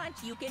you want,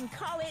 you can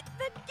call it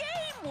the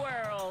game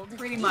world.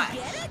 Pretty much. You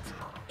get it?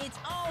 It's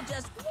all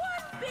just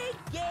one big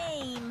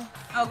game.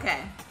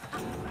 Okay.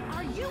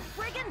 Are you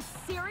friggin'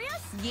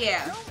 serious?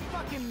 Yeah. don't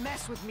fucking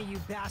mess with me, you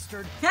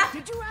bastard.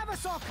 Did you have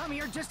us all come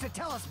here just to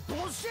tell us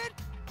bullshit?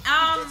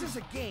 This is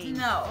a game.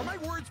 No. Are my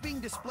words being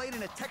displayed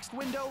in a text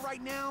window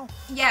right now?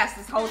 Yes,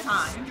 this whole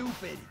time.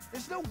 Stupid.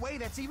 There's no way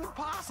that's even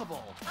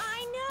possible.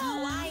 I know.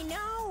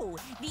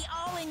 The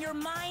all in your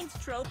mind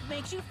trope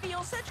makes you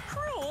feel such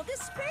cruel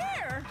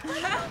despair. But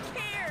who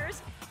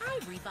cares? I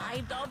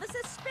revived all the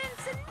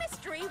suspense and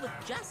mystery with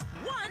just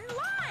one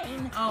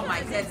line. Oh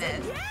my 'Cause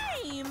goodness. It's a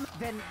game.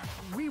 Then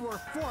we were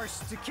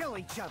forced to kill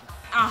each other.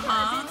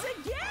 'Cause it's a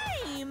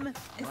game.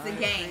 It's Why a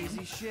game.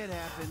 Crazy shit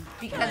happened.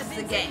 Because it's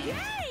a game.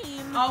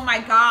 game. Oh my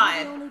The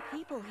god. only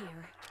people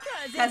here.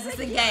 'Cause it's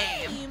a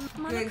game.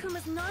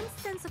 Monokuma's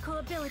nonsensical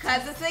ability.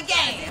 Because it's a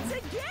game. It's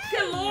a game.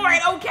 Good lord,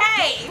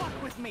 okay.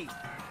 Fuck with me.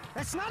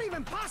 That's not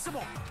even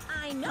possible.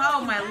 I know.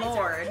 Oh, you my guys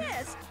lord. Are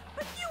pissed,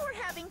 but you were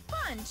having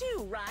fun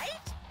too, right?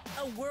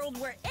 A world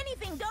where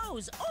anything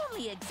goes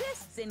only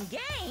exists in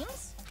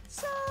games.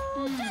 So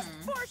just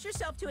force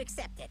yourself to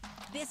accept it.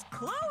 This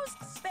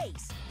closed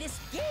space, this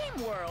game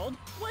world,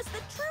 was the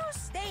true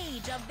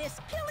stage of this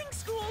killing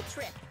school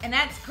trip. And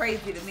that's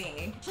crazy to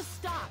me. Just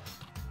stop.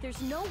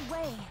 There's no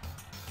way.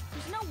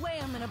 There's no way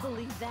I'm gonna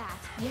believe that.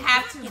 You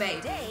have to, Back in baby.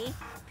 the day,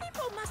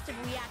 people must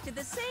have reacted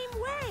the same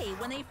way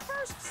when they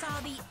first saw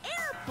the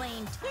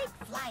airplane take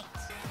flight.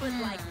 But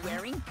like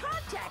wearing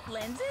contact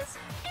lenses,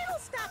 it'll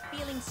stop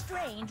feeling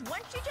strange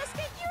once you just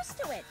get used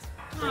to it.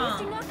 Please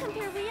do not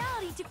compare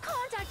reality to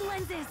contact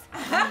lenses.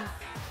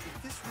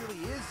 If this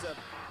really is a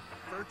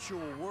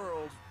virtual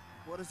world,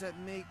 what does that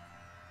make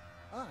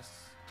us?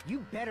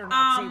 You better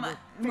not say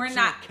we're we're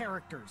fictional not.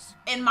 characters.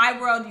 In my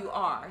world, you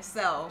are.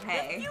 So, The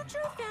hey.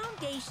 Future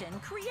Foundation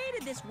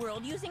created this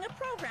world using a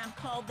program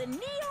called the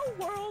Neo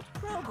World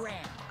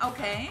Program.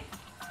 Okay.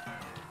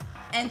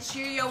 And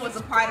Cheerio was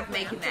a part of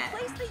making To that.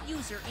 place the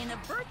user in a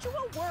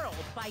virtual world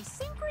by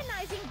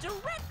synchronizing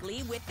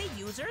directly with the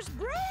user's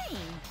brain.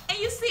 And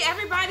you see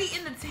everybody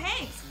in the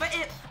tanks, but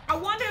I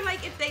wonder,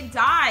 like, if they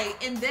die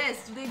in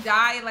this, do they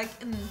die, like,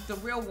 in the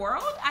real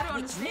world? I don't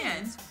Which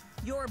understand. means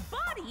your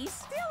body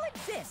still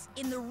exists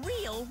in the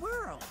real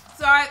world.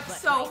 So, But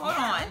so right hold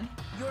now, on.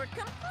 You're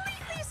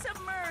completely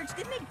submerged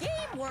in the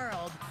game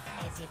world,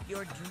 as if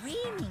you're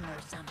dreaming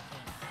or something.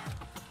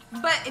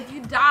 But if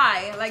you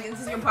die, like,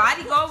 does your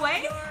body go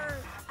away? You're,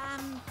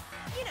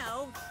 you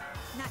know,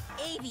 not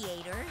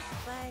aviators,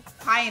 but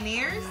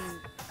Pioneers?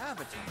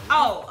 Avatar.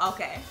 Oh,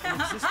 okay. The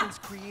existence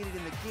created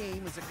in the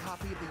game is a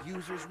copy of the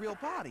user's real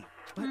body.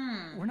 But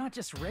we're not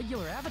just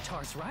regular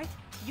avatars, right?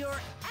 your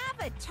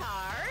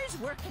avatars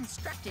were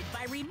constructed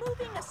by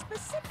removing a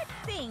specific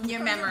thing Your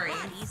from memories.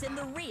 your bodies in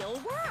the real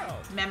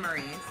world.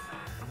 Memories.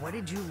 What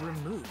did you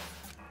remove?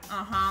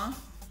 Uh-huh.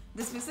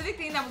 The specific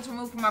thing that was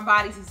removed from our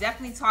bodies, he's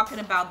definitely talking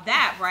about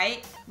that,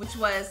 right? Which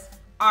was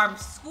our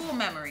school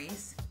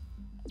memories.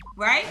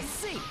 Right? I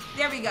see.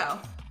 There we go.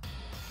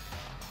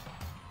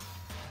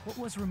 What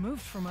was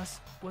removed from us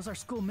was our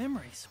school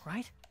memories,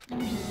 right?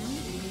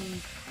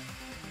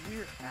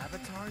 We're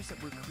avatars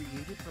that were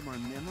created from our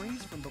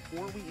memories from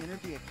before we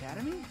entered the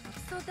academy?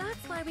 So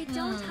that's why we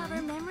don't have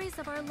our memories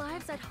of our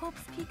lives at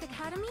Hope's Peak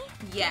Academy?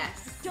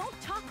 Yes. Don't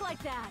talk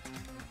like that.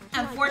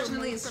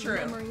 Unfortunately, Like it's we're made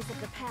true. from memories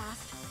of the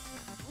past.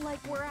 Like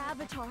we're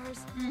avatars.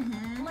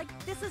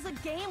 Like this is a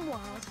game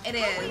world. It But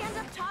is. we end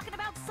up talking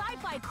about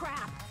sci-fi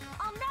crap.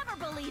 I'll never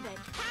believe it.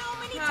 How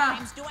many Ah.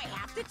 times do I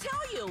have to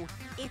tell you?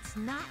 It's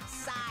not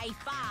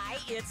sci-fi,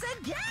 it's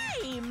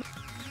a game!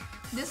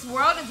 This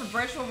world is a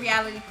virtual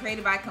reality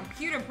created by a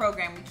computer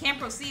program. We can't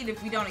proceed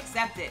if we don't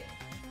accept it.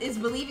 Is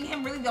believing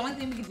him really the only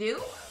thing we can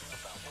do?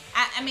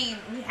 I mean,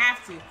 we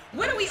have to.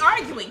 What are we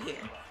arguing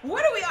here?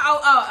 What are we?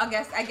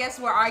 I guess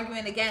we're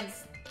arguing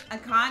against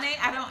Akane.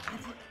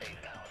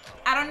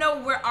 I don't know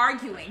what we're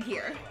arguing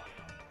here.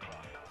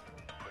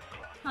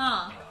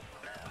 Huh?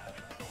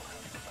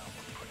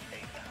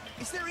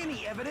 Is there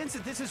any evidence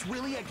that this is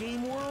really a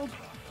game world?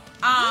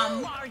 You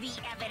are the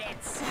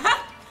evidence!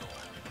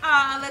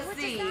 Let's What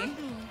see. does that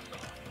mean?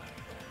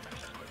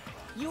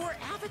 Your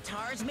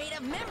avatar's made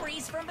of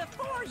memories from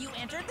before you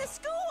entered the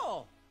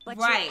school! But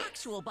Right. your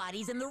actual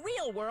bodies in the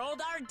real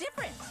world are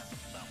different.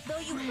 Though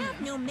you have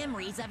no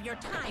memories of your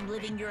time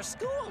living your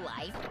school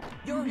life,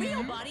 your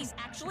real bodies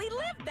actually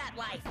lived that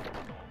life.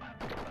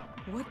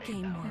 What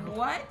game world?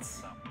 What?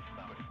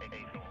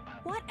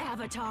 What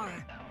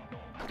avatar?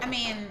 I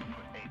mean,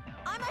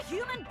 I'm a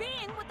human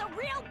being with a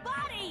real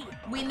body!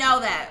 we know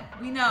that.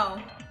 We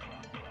know.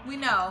 We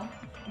know.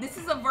 This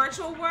is a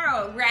virtual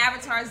world. We're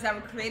avatars that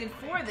were created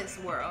for this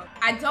world.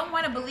 I don't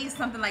want to believe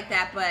something like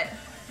that, but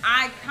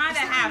I kind of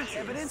have any to.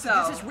 evidence So,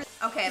 that this is real?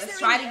 okay, Is let's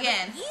there try any it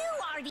again. evidence? You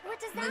are the... What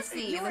does that Let's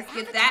mean? see. Your Let's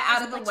get that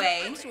out of the avatars, but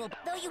way. your actual-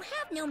 though you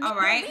have no All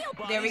your right.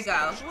 real There we bodies go.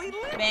 actually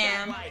lived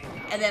Bam. that life.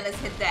 And then let's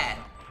hit that.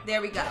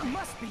 There we go. That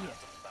must be it.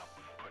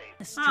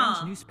 A strange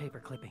Huh. newspaper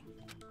clipping.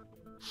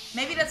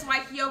 Maybe that's why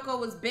Kyoko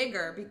was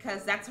bigger,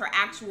 because that's her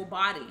actual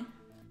body.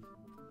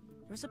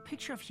 There's a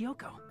picture of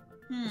Hyoko.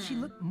 But she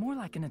looked more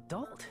like an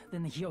adult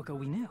than the Hyoko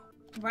we knew.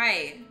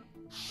 Right.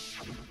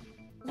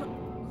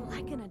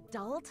 Like an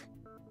adult?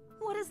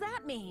 What does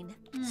that mean?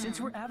 Since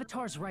we're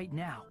avatars right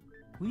now,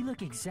 we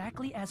look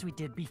exactly as we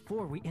did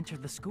before we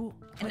entered the school.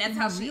 And But that's in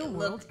how the she real looked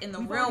world, in the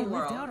we've real already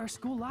world. lived out our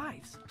school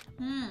lives.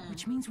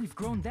 Which means we've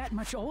grown that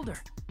much older.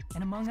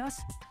 And among us,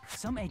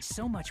 some aged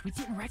so much we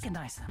didn't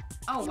recognize them.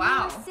 Oh, You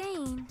wow. were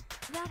saying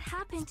that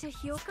happened to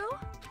Hyoko?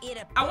 It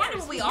I wonder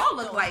appears what we all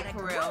look Hyoko like had a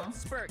for real. growth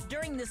spurt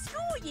during the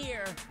school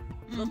year.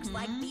 Looks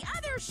like the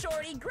other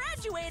shorty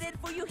graduated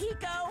for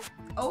Yuhiko.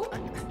 Oh.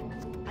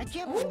 I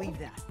can't Ooh. believe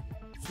that.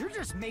 You're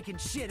just making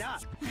shit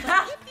up.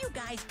 But if you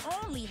guys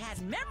only had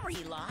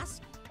memory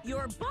loss,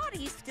 your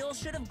body still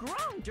should have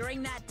grown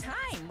during that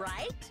time,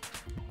 right?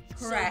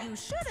 Correct. So you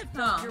should have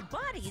felt Huh. your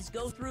bodies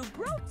go through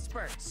growth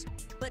spurts.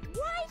 But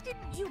why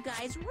didn't you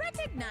guys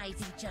recognize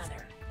each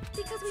other?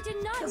 Because we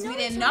did not 'Cause know we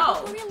didn't each other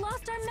know. before we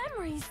lost our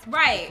memories.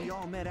 Right. We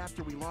all met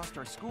after we lost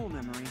our school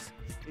memories.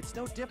 It's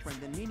no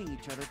different than meeting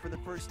each other for the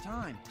first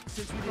time.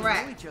 Since we didn't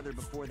Correct. know each other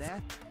before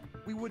that,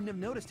 we wouldn't have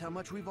noticed how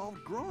much we've all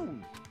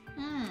grown.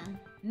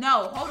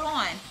 No, hold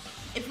on.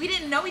 If we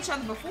didn't know each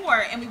other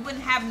before, and we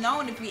wouldn't have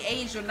known if we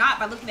aged or not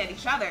by looking at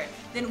each other,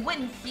 then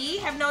wouldn't he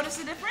have noticed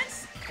the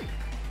difference?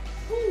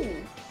 Who?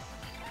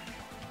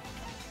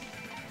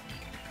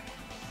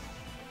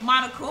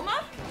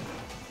 Monokuma?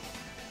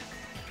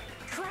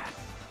 Crap!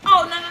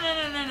 Oh,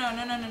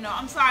 no.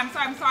 I'm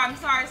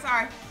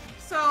sorry.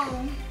 So,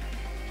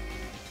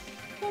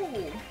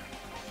 who?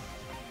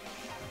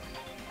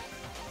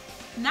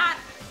 Not.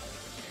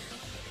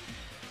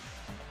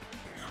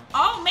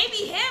 Oh, maybe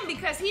him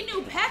because he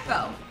knew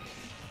Peko.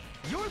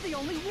 You're the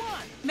only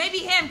one! Maybe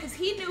him because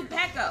he knew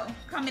Peko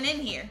coming in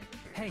here.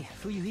 Hey,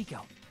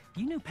 Fuyuhiko,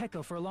 you knew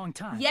Peko for a long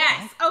time.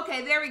 Yes. Right?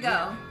 Okay, there we go.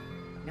 Yeah.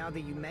 Now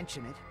that you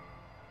mention it,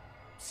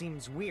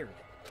 seems weird.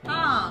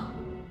 Huh.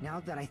 Now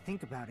that I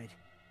think about it,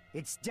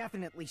 it's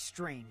definitely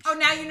strange. Oh,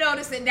 now you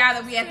notice it now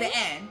that we at the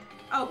end.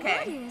 What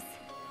Okay. is?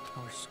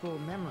 Our school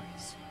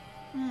memories.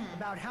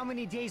 About how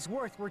many days'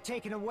 worth were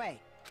taken away.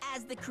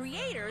 As the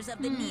creators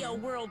of the Neo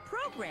World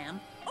program,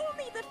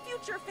 only the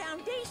future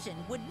foundation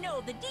would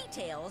know the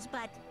details,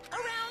 but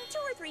around 2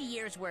 or 3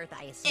 years worth,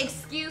 I assume.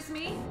 Excuse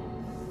me?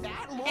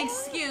 That long?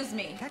 Excuse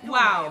me. Peko and I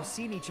Wow. have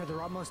seen each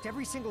other almost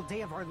every single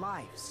day of our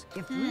lives.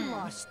 If we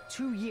lost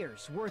 2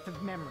 years worth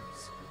of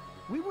memories,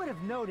 we would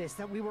have noticed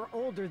that we were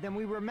older than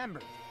we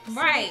remembered.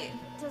 Right.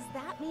 Does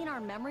that mean our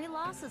memory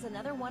loss is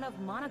another one of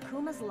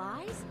Monokuma's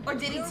lies? Or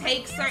did he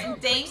take certain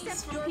things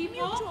Except from your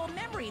people? mutual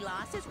memory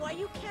loss is why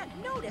you can't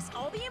notice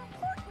all the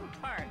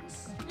important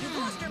parts. You've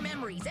lost your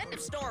memories, end of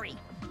story.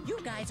 You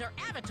guys are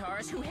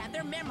avatars who had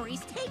their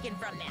memories taken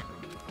from them.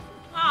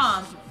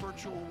 Huh. It's a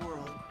virtual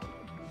world.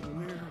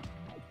 We're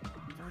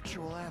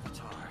virtual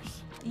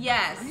avatars.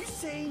 Yes. Are you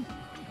saying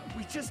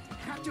we just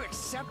have to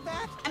accept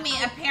that? I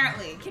mean,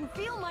 apparently. Can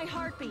feel my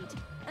heartbeat,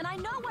 and I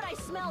know what I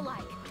smell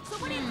like. So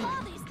what do you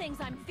call these things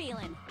I'm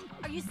feeling?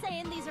 Are you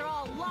saying these are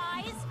all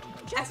lies?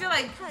 I feel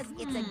like Because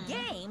it's a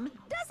game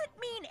doesn't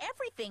mean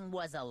everything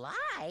was a lie.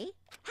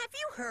 Have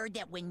you heard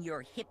that when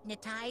you're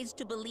hypnotized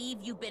to believe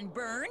you've been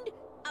burned,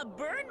 a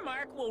burn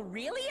mark will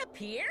really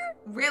appear?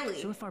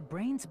 really. So if our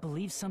brains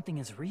believe something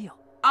is real,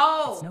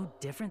 Oh, it's no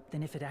different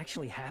than if it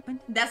actually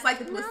happened? that's like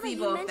the Now that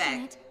placebo you mention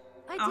effect. it,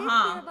 I did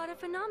Uh-huh. hear about a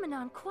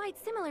phenomenon quite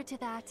similar to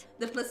that.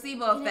 The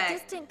placebo In a effect.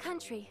 distant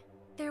country,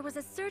 there was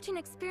a certain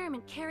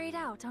experiment carried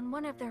out on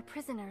one of their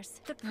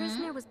prisoners. The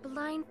prisoner was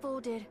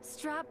blindfolded,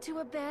 strapped to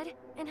a bed,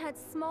 and had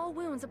small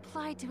wounds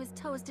applied to his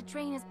toes to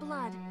drain his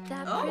blood.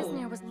 That Oh.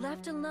 prisoner was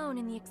left alone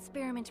in the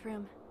experiment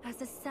room, as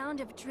the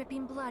sound of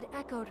dripping blood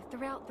echoed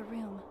throughout the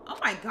room. Oh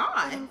my But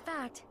god. in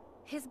fact,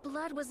 his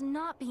blood was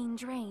not being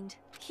drained.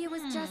 He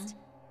was just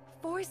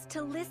forced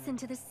to listen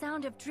to the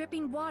sound of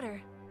dripping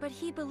water, but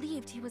he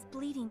believed he was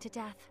bleeding to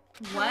death.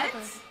 What?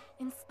 However,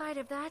 in spite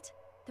of that,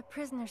 the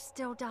prisoner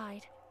still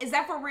died. Is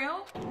that for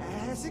real?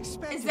 As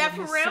expected. Is that of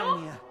for Miss real?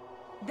 Sonia.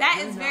 That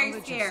Your is very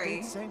knowledge of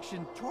scary.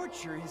 State-sanctioned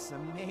torture is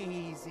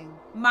amazing.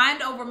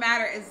 Mind over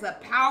matter is a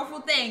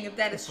powerful thing if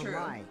that is If a true.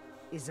 lie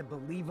is a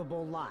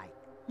believable lie,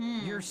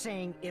 you're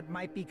saying it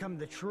might become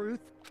the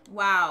truth?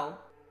 Wow.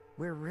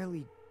 We're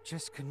really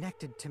just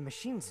connected to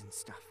machines and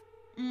stuff.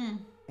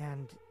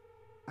 And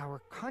our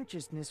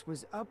consciousness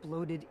was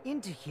uploaded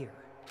into here.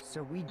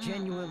 So we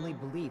genuinely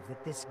believe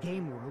that this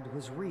game world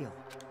was real.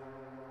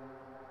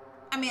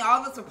 I mean,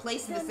 all of us were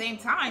placed at the same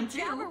time, too.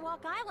 Jabberwock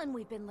Island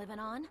we've been living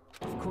on.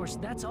 Of course,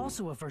 that's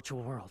also a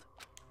virtual world.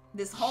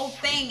 This whole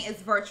thing is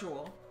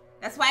virtual.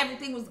 That's why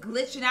everything was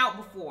glitching out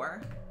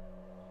before.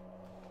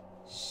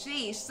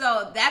 Sheesh.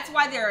 So that's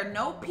why there are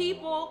no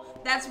people.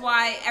 That's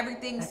why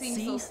everything That seems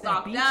sea, so that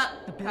stocked beach,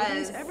 up. the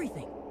buildings, 'cause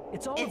everything.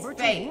 It's all a it's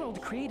virtual fake.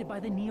 world created by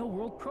the Neo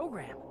World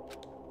program.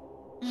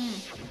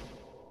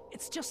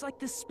 It's just like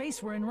this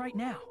space we're in right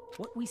now.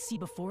 What we see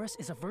before us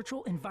is a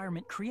virtual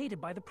environment created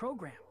by the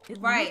program. It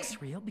Right.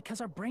 looks real because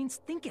our brains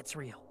think it's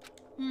real.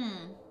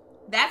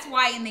 That's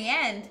why in the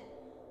end.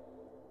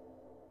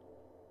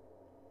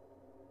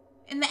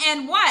 In the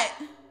end, what?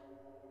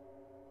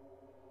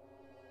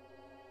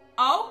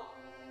 Oh?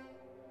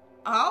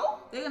 Oh?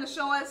 They're gonna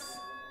show us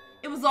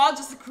it was all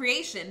just a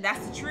creation.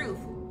 That's the truth.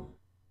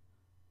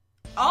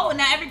 Oh,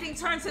 now everything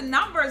turns to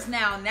numbers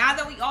now. Now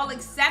that we all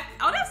accept,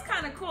 oh, that's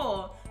kind of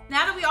cool.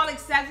 Now that we all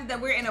accepted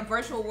that we're in a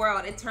virtual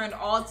world, it turned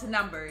all to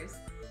numbers.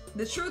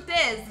 The truth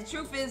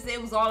is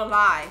it was all a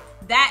lie.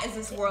 That is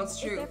this world's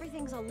If truth.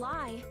 everything's a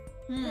lie,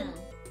 then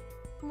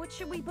what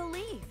should we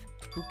believe?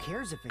 Who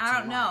cares if it's I a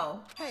don't lie?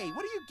 know. Hey,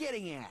 what are you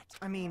getting at?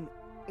 I mean,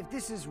 if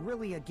this is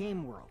really a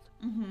game world,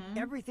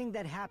 everything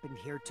that happened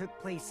here took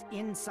place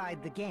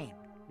inside the game,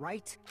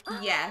 right?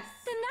 Yes.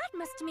 Then that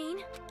must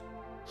mean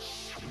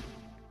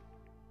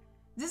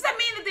Does that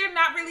mean that they're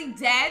not really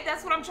dead?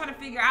 That's what I'm trying to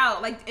figure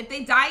out. Like, if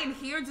they die in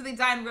here, do they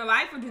die in real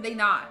life or do they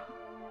not?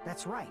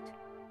 That's right.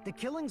 The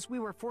killings we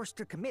were forced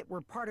to commit were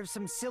part of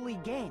some silly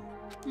game.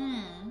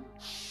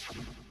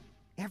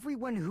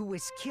 Everyone who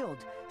was killed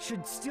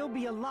should still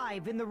be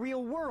alive in the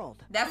real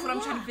world. That's what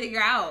I'm trying to figure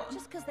out.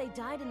 Just because they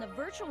died in the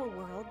virtual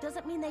world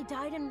doesn't mean they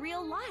died in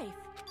real life.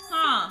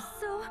 Huh.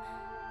 so.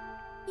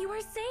 You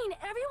are saying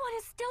everyone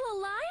is still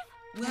alive?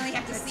 We only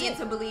have to see it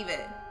to believe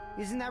it.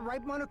 Isn't that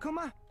right,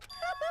 Monokuma?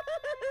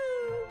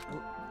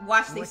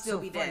 Watch they What's still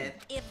so be funny? dead.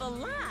 If a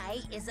lie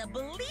is a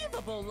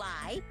believable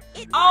lie,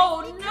 it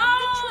Oh might become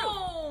the truth.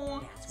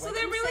 no! That's So what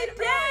they're you really said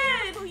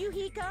dead! earlier,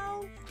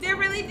 Fuyuhiko. They're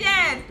really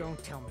dead!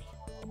 Don't tell me.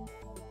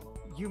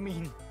 You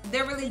mean...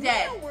 They're really The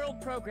dead. Neo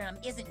World program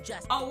isn't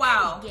just Oh,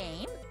 wow. a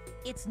game.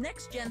 It's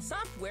next-gen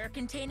software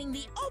containing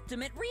the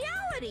ultimate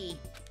reality.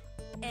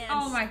 And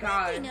Oh my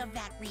God. speaking of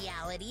that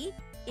reality,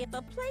 if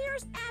a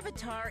player's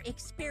avatar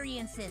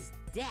experiences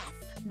death,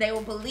 They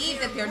will believe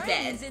that they're dead.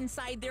 brains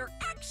inside their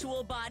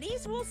actual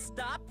bodies will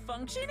stop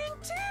functioning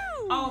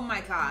too. Oh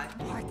my God.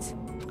 What?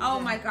 Oh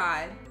my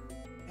God.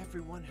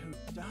 Everyone who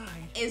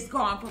died. It's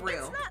gone for real.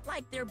 It's not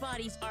like their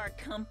bodies are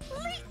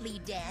completely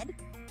dead,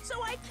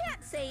 so I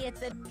can't say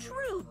it's a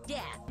true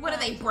death. What are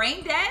they,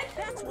 brain dead?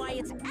 That's why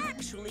it's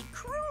actually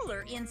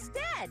crueler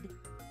instead.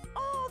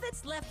 All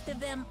that's left of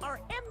them are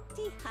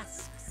empty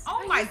husks.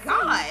 Oh Are my you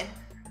God.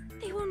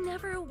 They will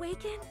never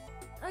awaken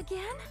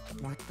again?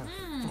 What the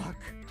fuck?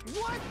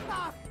 What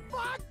the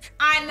fuck?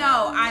 I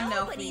know,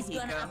 Nobody's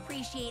gonna Fujiko.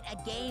 appreciate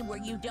a game where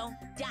you don't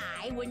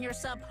die when you're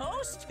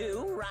supposed to,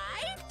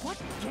 right? What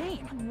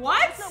game? What?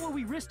 That's not what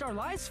we risked our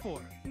lives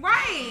for.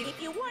 Right.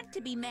 If you want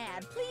to be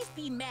mad, please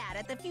be mad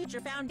at the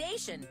Future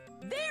Foundation.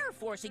 They're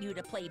forcing you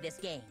to play this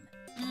game.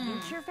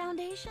 Future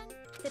Foundation?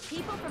 The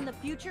people from the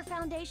Future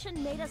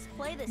Foundation made us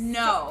play this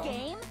No. sick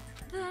game?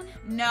 Then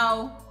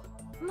No.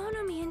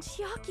 Monomi and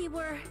Chiaki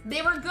were...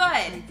 They were They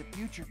good. made the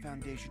Future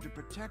Foundation to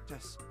protect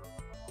us.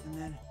 And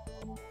then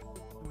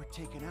we were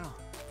taken out.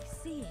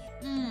 I see.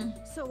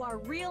 So our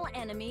real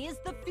enemy is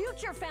the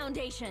Future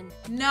Foundation.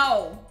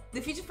 No.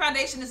 The Future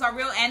Foundation is our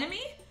real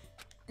enemy?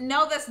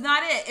 No, that's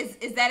not it.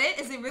 Is that it?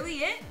 Is it really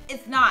it?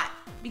 It's not.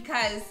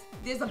 Because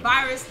there's a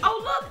virus.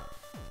 Oh, look.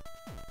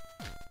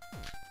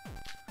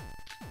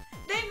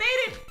 They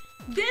made it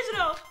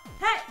digital.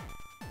 Hey.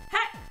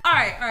 Hey. All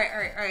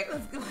right.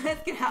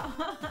 Let's get out.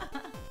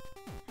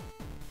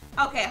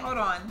 Okay, hold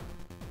on.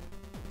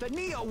 The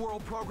Neo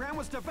World program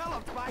was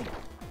developed by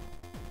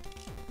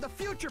the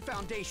Future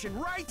Foundation,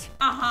 right?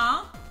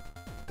 Uh-huh.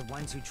 The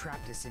ones who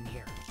trapped us in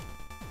here.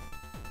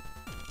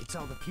 It's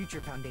all the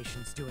Future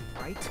Foundation's doing,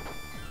 right?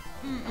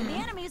 The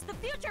enemy is the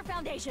Future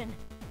Foundation.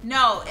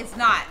 No, it's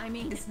not. I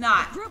mean, it's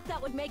not. a group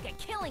that would make a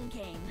killing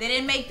game. They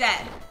didn't make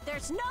that.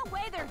 There's no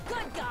way they're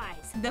good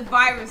guys. The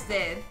virus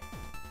did.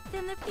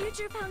 Then the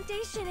Future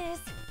Foundation is...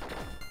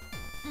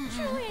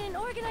 truly an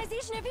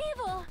organization of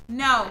evil.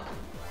 No,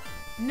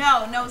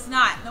 it's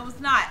not. No, it's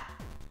not.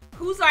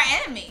 Who's our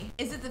enemy?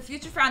 Is it the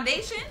Future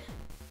Foundation?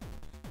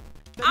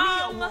 The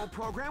Neo World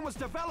program was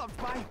developed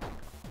by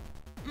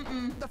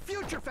the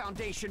Future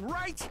Foundation,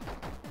 right?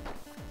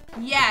 The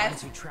ones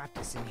Yes. who trapped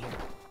us in here.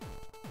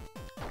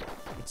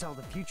 It's all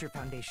the Future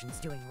Foundation's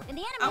doing, right? And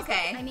the enemy's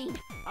Okay. I mean,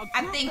 I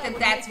a group think that that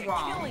would that's make a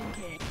wrong. killing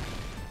game.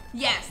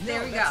 Yes,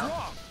 there we that's go.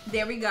 wrong.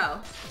 There we go.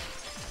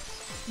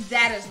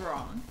 That is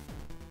wrong.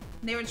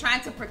 They were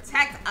trying to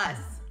protect us.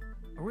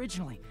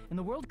 Originally, in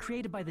the world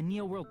created by the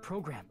Neo World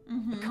program,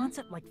 a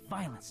concept like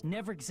violence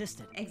never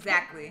existed.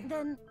 Exactly.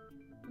 Then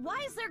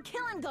why is there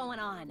killing going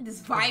on? This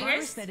The virus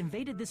virus? that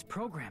invaded this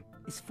program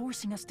is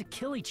forcing us to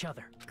kill each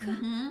other.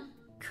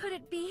 Could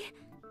it be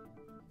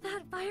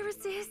that virus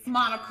is...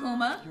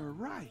 Monokuma. You're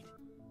right.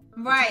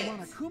 Right.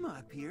 Until Monokuma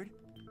appeared,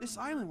 this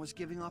island was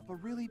giving off a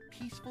really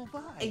peaceful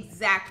vibe.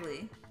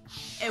 Exactly.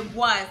 It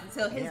was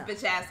until his Yeah.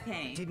 bitch ass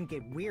came. It didn't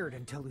get weird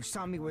until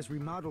Usami was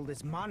remodeled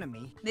as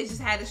Monomi. They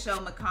just had to show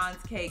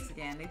Makan's cakes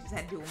again. They just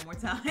had to do it one more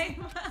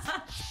time.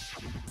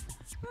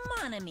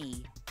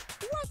 Monomi,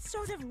 what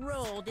sort of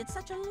role did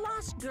such a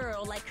lost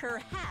girl like her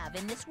have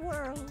in this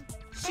world?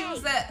 She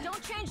was Hey, a...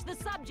 don't change the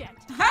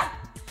subject.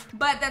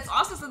 But that's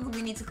also something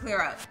we need to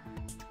clear up.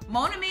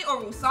 Monomi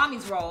or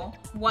Usami's role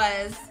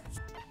was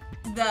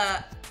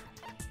the...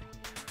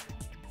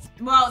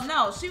 Well,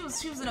 no, she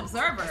was an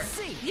observer.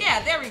 see.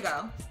 Yeah, there we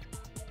go.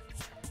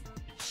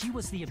 She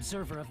was the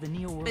observer of the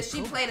Neo World But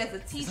she program. played as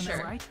a Isn't that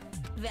teacher. right?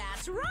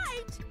 That's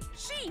right.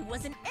 She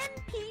was an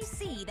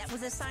NPC that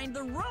was assigned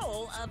the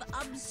role of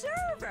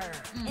observer.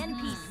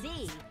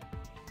 NPC.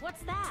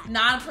 What's that?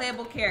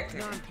 Non-playable character.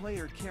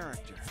 Non-player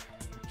character.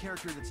 A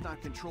character that's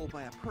not controlled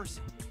by a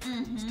person.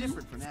 It's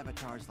different from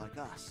avatars like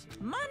us.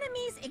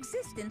 Monomi's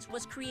existence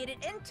was created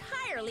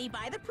entirely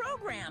by the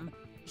program,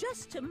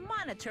 just to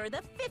monitor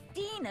the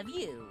 15 of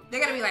you. They're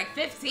gonna be like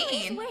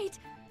 15. Wait,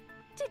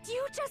 did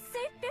you just say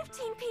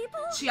 15 people?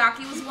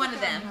 Chiaki was one of Forgotten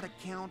them. how to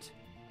count.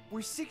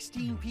 We're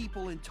 16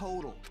 people in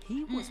total.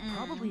 He was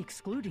probably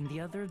excluding the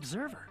other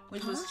observer.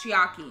 Which was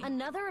Chiaki.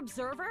 Another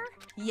observer?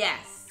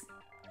 Yes.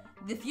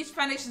 The Future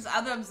Foundation's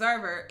other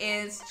observer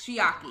is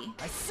Chiaki.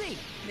 I see.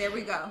 There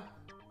we go.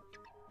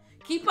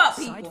 Keep up,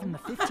 Aside people. from the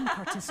 15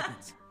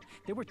 participants,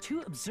 there were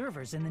 2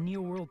 observers in the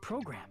Neo World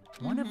program.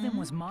 One of them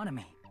was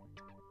Monomi,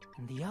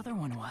 and the other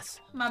one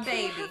was... My Could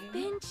baby. it have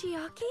been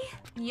Chiaki?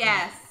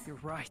 Yes. You're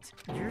right.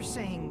 You're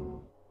saying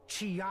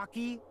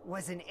Chiaki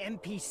was an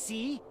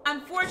NPC?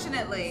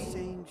 Unfortunately.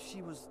 Saying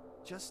she was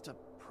just a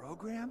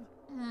program?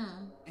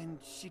 And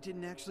she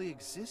didn't actually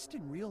exist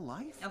in real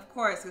life? Of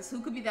course, because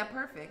who could be that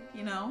perfect,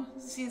 you know?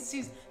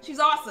 She's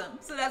awesome,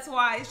 so that's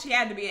why she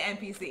had to be an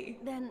NPC.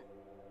 Then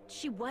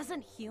she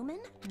wasn't human?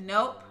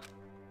 Nope.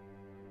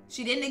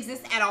 She didn't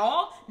exist at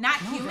all?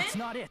 Not No, human? that's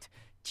not it.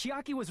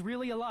 Chiaki was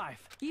really alive.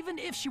 Even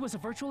if she was a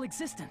virtual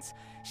existence,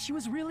 she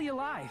was really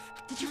alive.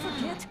 Did you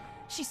forget?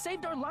 She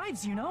saved our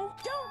lives, you know?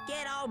 Don't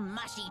get all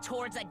mushy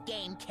towards a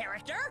game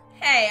character.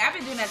 Hey, I've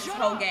been doing that this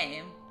whole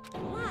game.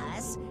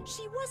 Plus,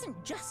 she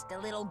wasn't just a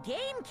little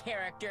game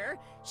character.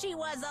 She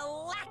was a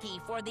lackey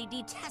for the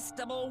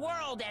detestable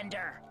World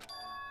Ender.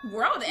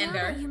 World Now Ender?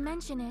 that you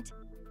mention it,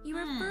 you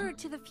referred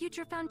to the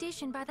Future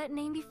Foundation by that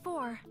name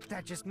before.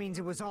 That just means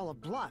it was all a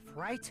bluff,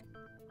 right?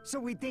 So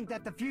we think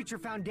that the Future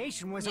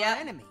Foundation was Yep. our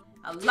enemy.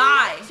 A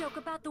lie. Joke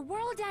about the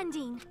world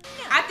ending.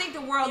 I think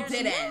the world There's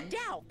did no end.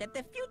 doubt that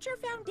the Future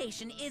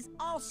Foundation is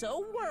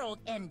also World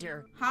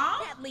Ender.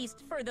 Huh? At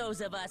least for those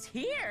of us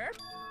here.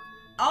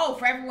 Oh,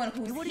 for everyone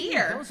who's Hey, what do you mean,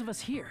 here. those of us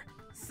here?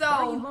 Why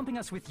are you So, lumping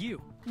us with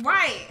you?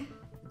 right.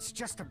 It's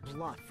just a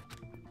bluff.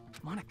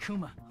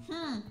 Monokuma,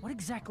 what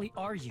exactly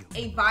are you?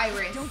 A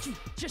virus. Don't you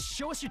just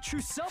show us your true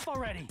self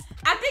already?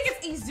 I think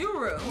it's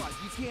Izuru. What,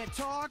 you can't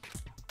talk?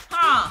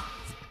 Huh.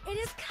 It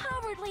is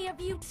cowardly of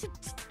you to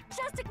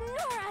just ignore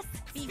us.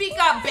 Speak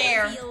up,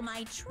 Bear. I reveal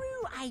my true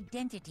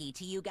identity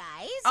to you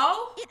guys.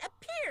 Oh? It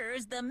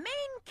appears the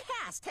main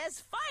cast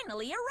has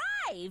finally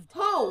arrived.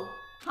 Who?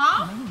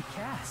 Huh? Main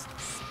cast.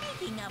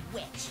 Speaking of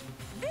which,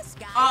 this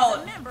guy Oh.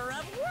 is a member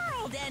of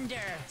World Ender.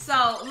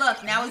 So,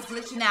 look, now it's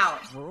glitching out.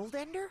 World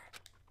Ender?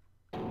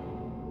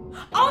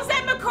 Oh, is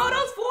that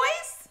Makoto's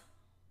voice?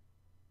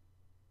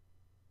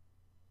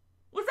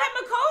 Was that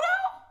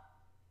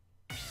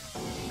Makoto?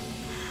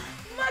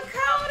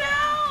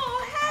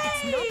 Makoto!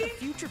 It's not the Hey!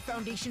 Future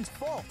Foundation's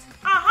fault.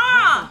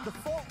 Uh-huh! The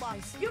fault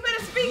lies. You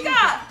better speak You up!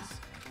 guys.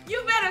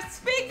 You better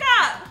speak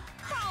up!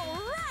 All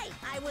right,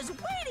 I was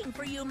waiting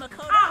for you,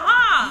 Makoto.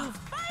 Uh-huh. You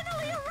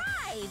finally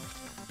arrived.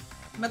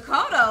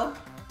 Makoto?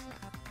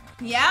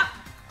 Yep.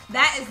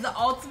 That is the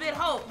ultimate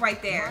hope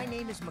right there. My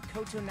name is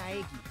Makoto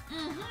Naegi.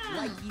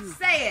 Like you,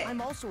 Say it.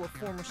 I'm also a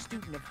former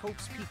student of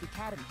Hope's Peak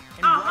Academy.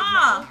 And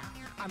Uh-huh. right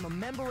now, I'm a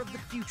member of the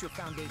Future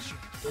Foundation.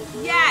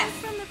 Yes.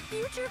 From the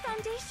Future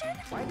Foundation?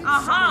 Why did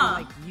Uh-huh.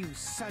 someone like you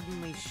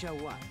suddenly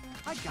show up?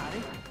 I got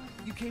it.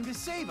 You came to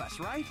save us,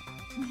 right?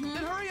 Then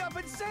hurry up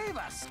and save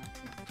us.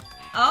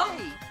 Oh.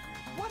 Hey,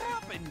 what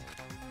happened?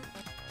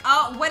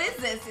 Oh, what is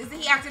this? Isn't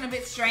he acting a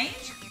bit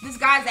strange? This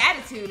guy's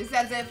attitude is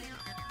as if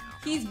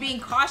he's being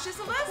cautious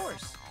of Of us?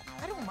 course,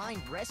 I don't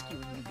mind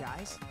rescuing you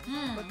guys.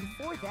 But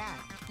before that,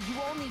 you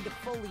all need to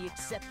fully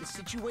accept the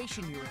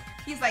situation you're in.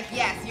 He's like,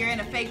 yes, you're in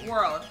a fake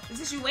world. The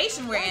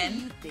situation we're Why do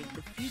you in. think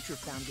the Future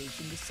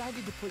Foundation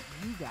decided to put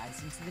you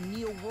guys into the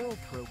Neo World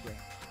program?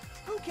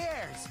 Who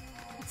cares?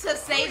 To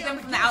save them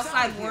from the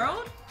outside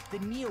world? The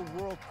Neo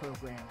World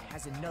program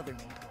has another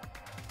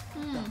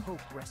name. The Hope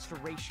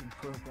Restoration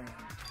Program.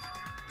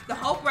 The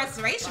Hope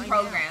Restoration By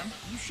Program. now,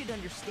 you should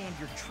understand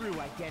your true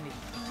identity.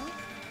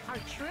 Our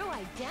true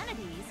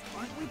identities?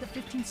 Aren't we the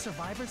 15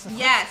 survivors of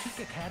Yes. Hope's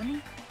Peak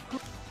Academy?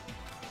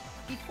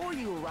 Before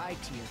you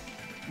arrived here,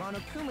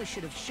 Monokuma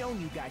should have shown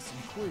you guys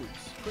some clues.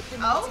 Put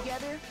them Oh? all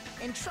together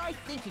and try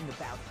thinking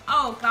about it.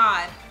 Oh,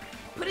 God.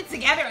 Put it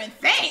together and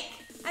think.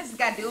 I just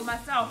gotta do it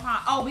myself, huh?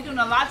 Oh, we doing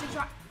a logic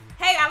try.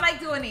 Hey, I like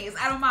doing these.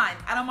 I don't mind.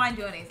 I don't mind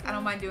doing these. I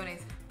don't mind doing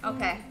these.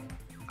 Okay.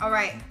 All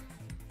right.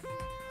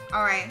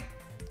 All right.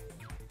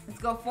 Let's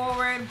go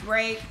forward,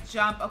 break,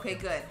 jump. Okay,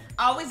 good.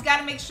 Always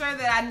gotta make sure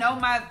that I know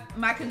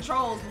my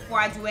controls before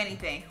I do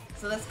anything.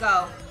 So let's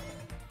go.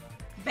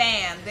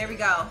 Bam. There we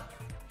go.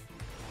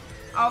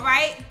 All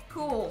right.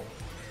 Cool.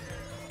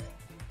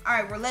 All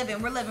right, we're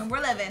living. We're living.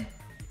 We're living.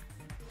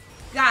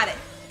 Got it.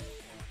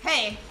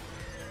 Hey.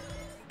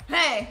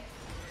 Hey.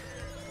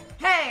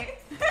 Hey.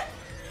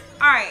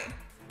 All right.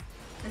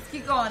 Let's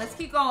keep going. Let's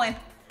keep going.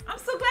 I'm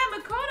so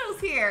glad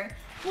Makoto's here.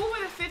 Who were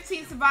the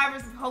 15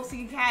 survivors of Hope's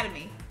Peak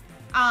Academy?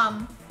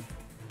 Hajime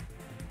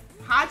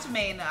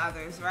and the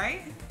others,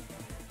 right?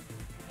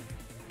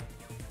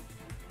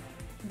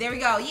 There we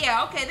go.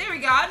 Yeah, okay, there we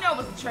go. I know it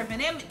wasn't tripping.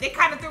 They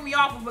kind of threw me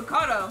off with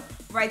Makoto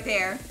right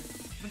there.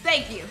 But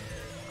thank you.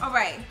 All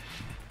right.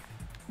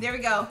 There we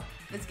go.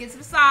 Let's get to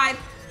the side.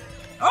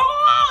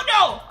 Oh,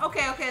 no!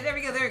 Okay, okay, there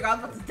we go, there we go. I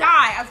was about to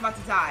die. I was about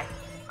to die.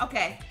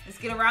 Okay, let's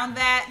get around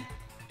that.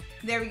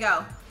 There we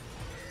go.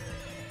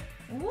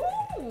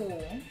 Ooh,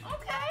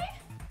 okay.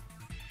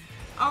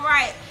 All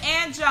right,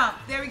 and jump.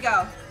 There we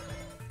go.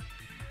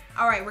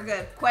 All right, we're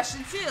good.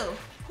 Question 2.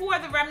 Who are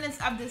the remnants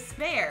of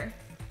despair?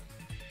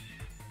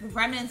 The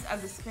remnants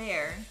of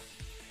despair.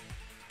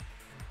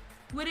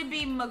 Would it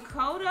be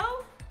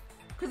Makoto?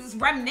 Because it's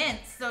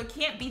remnants, so it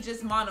can't be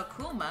just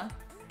Monokuma,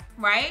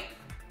 right?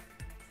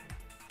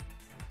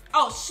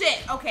 Oh, shit.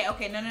 Okay,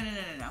 okay.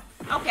 No.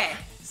 Okay,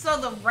 so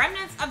the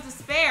remnants of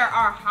despair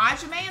are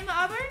Hajime and the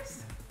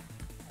others?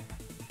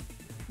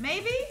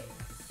 Maybe?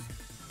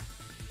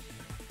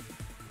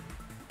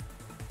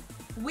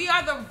 We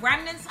are the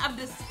remnants of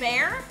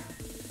despair?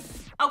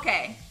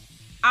 Okay.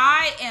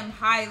 I am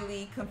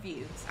highly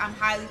confused. I'm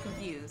highly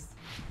confused.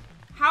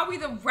 How are we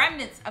the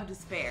remnants of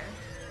despair?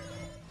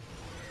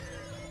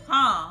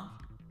 Huh.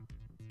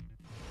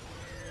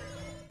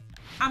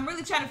 I'm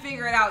really trying to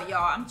figure it out,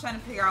 y'all. I'm trying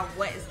to figure out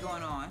what is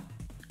going on.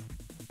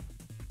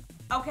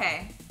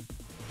 Okay.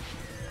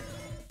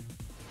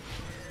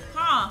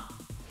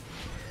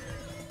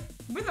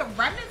 We're the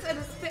remnants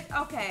of the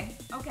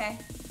okay.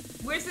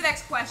 Where's the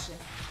next question?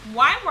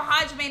 Why were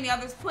Hajime and the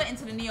others put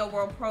into the Neo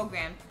World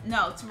program?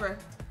 No,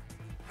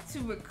 to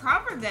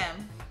recover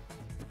them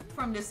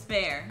from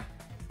despair.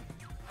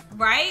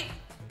 Right?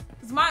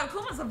 Because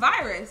Monokuma's a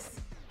virus.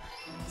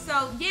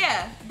 So,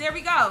 yeah, there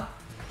we go.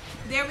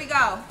 There we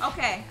go.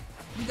 Okay.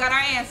 We got our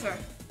answer.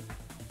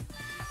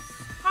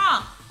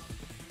 Huh.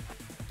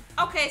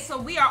 Okay, so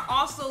we are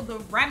also the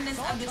remnants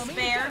of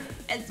despair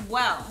as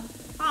well.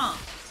 Huh.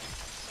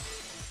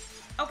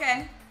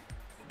 Okay.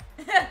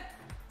 Could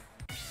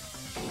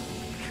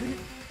it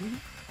be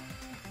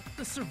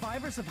the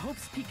survivors of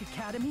Hope's Peak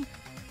Academy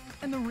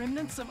and the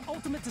remnants of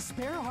Ultimate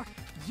Despair are...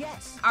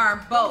 Yes.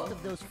 Are both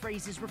of those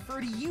phrases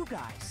refer to you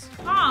guys.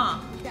 Huh.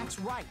 That's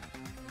right.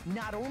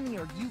 Not only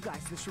are you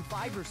guys the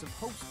survivors of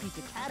Hope's Peak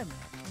Academy,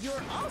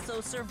 you're also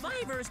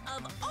survivors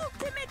of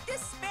Ultimate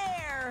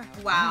Despair.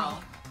 Wow.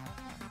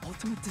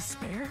 Ultimate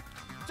Despair?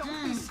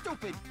 Don't be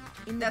stupid.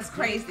 That's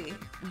crazy.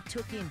 We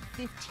took in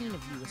 15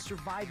 of you as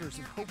survivors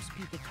of Hope's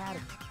Peak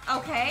Academy.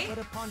 Okay. But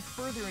upon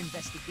further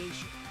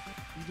investigation,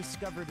 we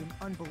discovered an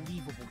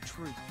unbelievable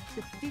truth.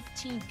 The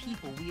 15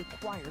 people we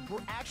acquired were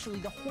actually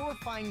the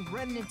horrifying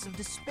remnants of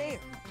despair.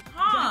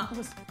 Huh. That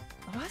was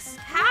us?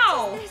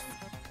 How? This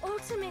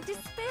ultimate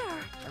despair.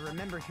 I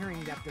remember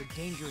hearing that they're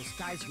dangerous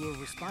guys who are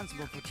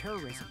responsible for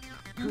terrorism,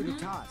 coup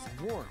d'etats,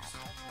 and wars.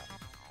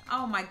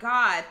 Oh my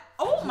god.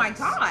 Oh my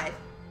god.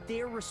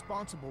 They're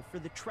responsible for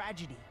the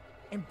tragedy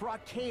and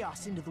brought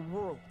chaos into the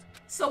world.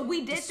 So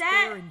we did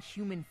Despair that? in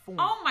human form.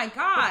 Oh my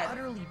god. But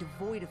utterly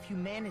devoid of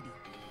humanity.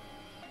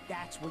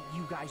 That's what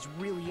you guys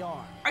really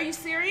are. Are you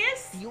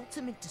serious? The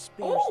ultimate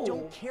despairs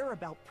don't care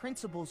about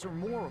principles or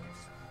morals.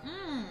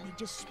 They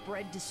just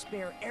spread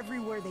despair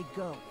everywhere they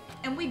go.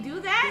 And we do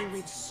that? They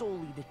live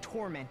solely to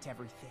torment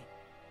everything.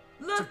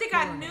 Look, they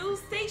got news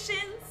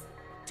stations.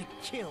 To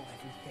kill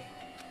everything.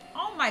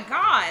 Oh my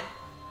god.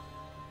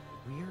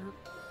 We're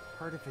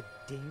part of a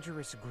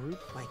dangerous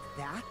group like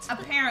that?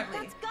 Apparently.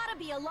 That's gotta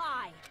be a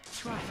lie.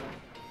 That's right.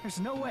 There's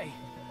no way.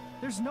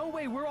 There's no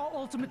way we're all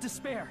Ultimate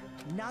Despair.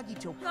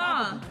 Nagito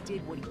probably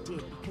did what he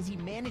did because he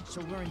managed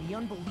to learn the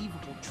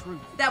unbelievable truth.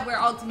 That we're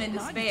Ultimate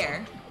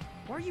Despair.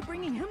 Why are you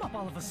bringing him up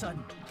all of a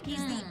sudden? He's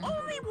the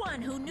only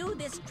one who knew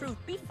this truth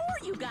before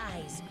you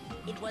guys.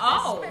 It was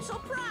a special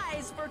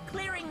prize for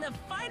clearing the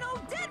final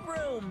dead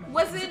room.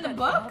 Was it in the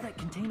book? File that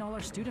contain all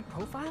our student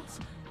profiles?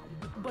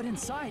 But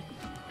inside...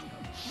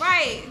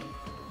 Right.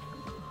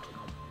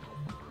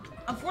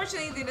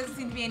 Unfortunately, there doesn't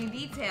seem to be any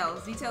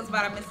details. Details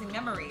about our missing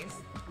memories.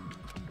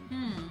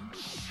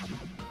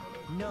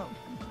 No.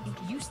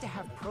 It used to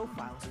have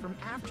profiles from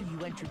after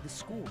you entered the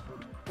school.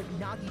 But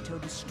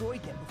Nagito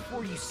destroyed them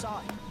before you saw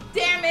it.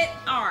 Damn it.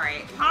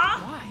 Alright. Huh?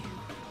 Why?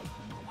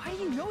 Why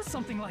do you know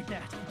something like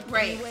that?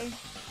 Right. Anyway,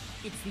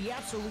 it's the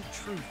absolute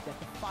truth that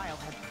the file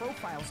had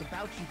profiles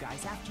about you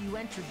guys after you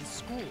entered the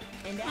school.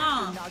 And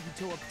after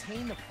Nagito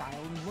obtained the file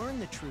and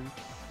learned the truth,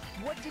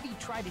 what did he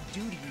try to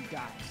do to you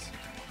guys?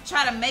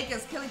 Try to make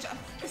us kill each other.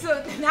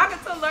 So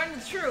Nagito learned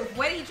the truth.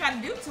 What did he try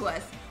to do to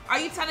us? Are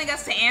you telling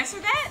us to answer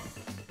that?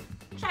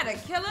 Try to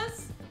kill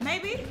us?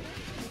 Maybe?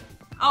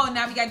 Oh,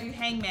 now we gotta do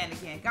Hangman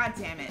again. God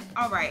damn it.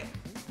 Alright.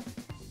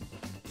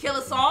 Kill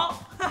us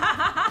all?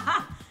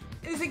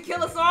 Is it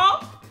kill us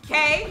all?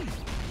 Okay.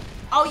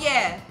 Oh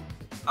yeah.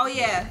 Oh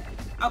yeah.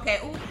 Okay.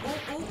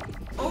 Ooh,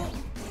 ooh, ooh,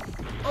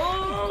 ooh.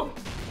 Ooh.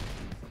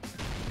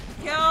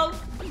 Kill.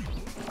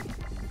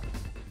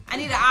 I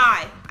need an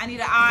eye. I need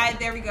an eye.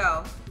 There we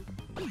go.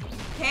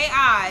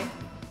 K-I.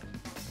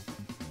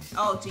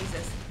 Oh,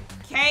 Jesus.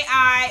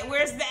 K-I.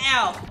 Where's the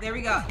L? There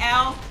we go.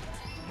 L.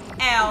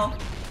 L.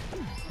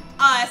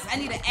 Us. I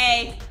need an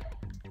A.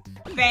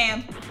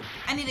 Bam.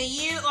 I need a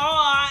U.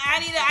 Oh,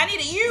 I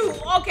need a U.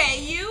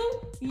 Okay,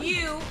 U.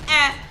 U.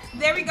 F.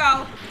 There we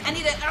go. I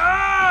need a.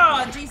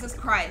 Oh, Jesus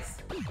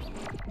Christ.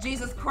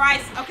 Jesus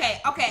Christ. Okay,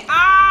 okay.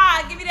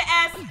 Ah, give me the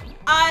S.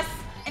 Us.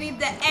 I need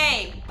the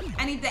A.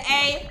 I need the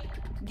A.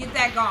 Get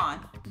that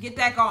gone. Get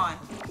that gone.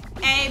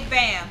 A.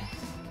 Bam.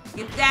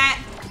 Get that.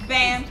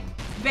 Bam.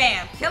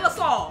 Bam. Kill us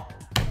all.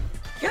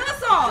 Kill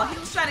us all. He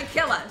was trying to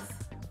kill us.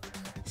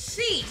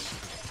 Sheesh.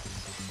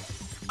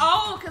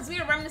 Oh, because we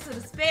were remnants of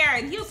despair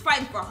and he was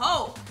fighting for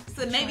hope.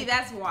 So maybe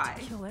that's why.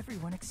 Kill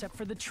everyone except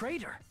for the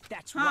traitor.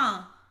 That's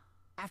right.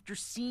 After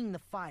seeing the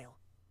file,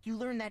 you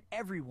learned that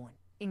everyone,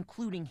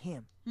 including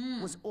him,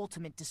 was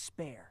ultimate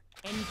despair.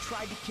 And he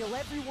tried to kill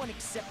everyone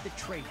except the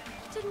traitor.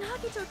 Did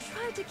Nagito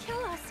try to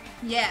kill us?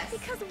 Yes.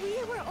 Because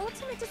we were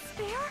ultimate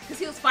despair? Because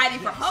he was fighting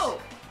for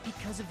hope.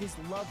 Because of his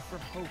love for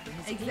hope and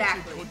his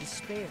Exactly. hatred for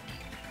despair.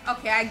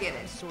 Okay, I get I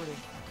it. sort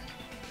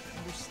of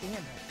understand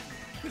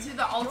that. Because you're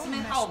the ultimate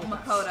mess hope, with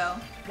us. Makoto.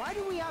 Why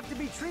do we have to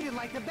be treated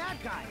like the bad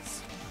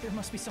guys? There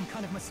must be some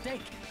kind of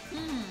mistake.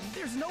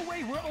 There's no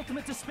way we're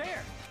Ultimate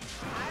Despair.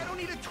 I don't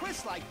need a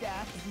twist like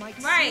that. It might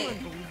Right. seem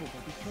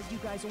unbelievable because you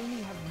guys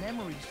only have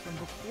memories from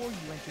before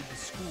you entered the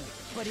school.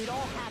 But it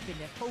all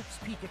happened at Hope's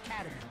Peak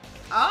Academy.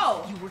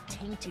 Oh. You were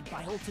tainted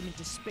by ultimate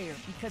despair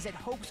because at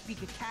Hope's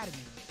Peak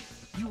Academy,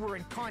 You were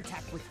in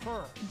contact with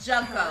her.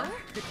 Junko.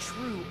 The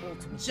true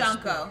ultimate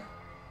Junko. despair.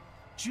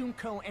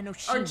 Junko and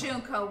Oshima. Or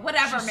Junko,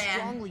 whatever, She man.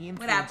 strongly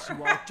influenced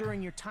you all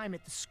during your time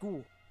at the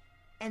school.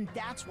 And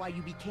that's why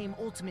you became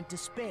Ultimate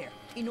Despair.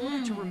 In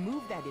order to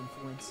remove that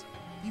influence,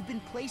 you've been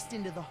placed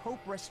into the Hope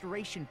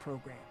Restoration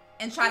Program.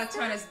 And try to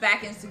turn us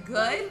back into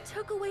good? You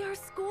took away our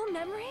school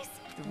memories?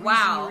 The reason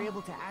Wow. you're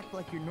able to act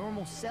like your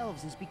normal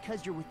selves is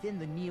because you're within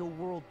the Neo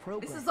World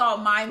program. This is all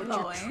But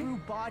mind-blowing. your true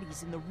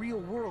bodies in the real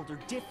world are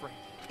different.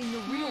 In the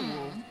real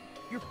world,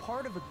 you're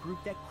part of a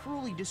group that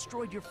cruelly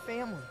destroyed your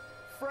family,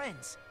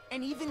 friends,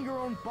 and even your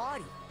own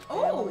body.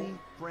 Oh. Family,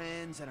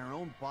 friends, and our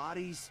own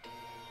bodies.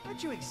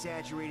 Aren't you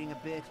exaggerating a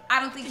bit? I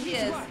don't think he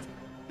is. Right.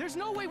 There's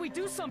no way we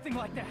do something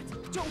like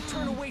that. Don't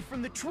turn away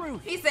from the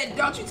truth. He said,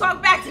 don't you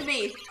talk back to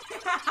me.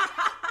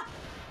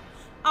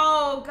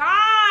 Oh,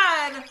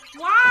 God.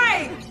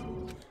 Why?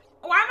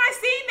 Why am I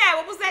seeing that?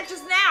 What was that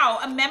just now?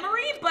 A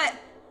memory? But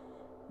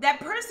that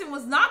person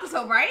was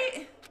Nagato,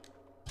 right?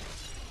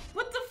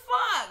 What the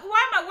fuck?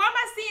 Why am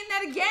I seeing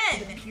that It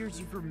again? appears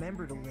you've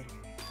remembered a little.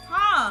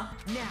 Huh?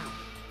 Now,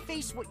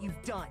 face what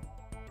you've done.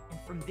 And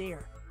from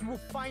there, you will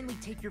finally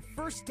take your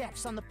first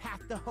steps on the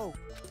path to hope.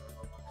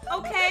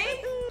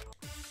 Okay.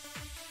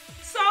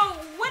 So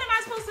what am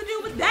I supposed to do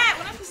with that?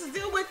 What am I supposed to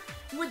do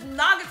with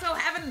Nagato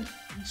having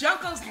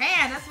Junko's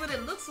hand? That's what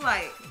it looks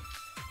like.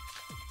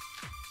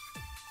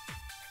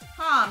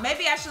 Huh,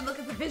 maybe I should look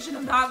at the vision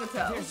of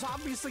Nagato. There's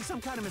obviously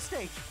some kind of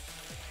mistake.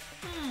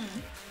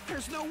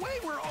 There's no way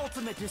we're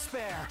Ultimate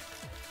Despair.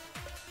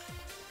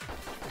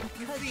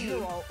 Because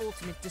you're all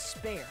Ultimate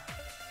Despair.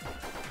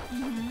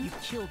 You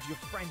killed your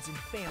friends and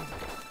family.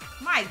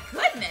 My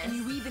goodness. And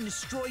you even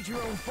destroyed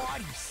your own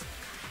bodies.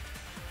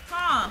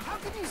 Huh. How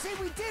can you say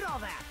we did all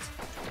that?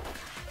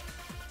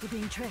 We're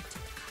being tricked.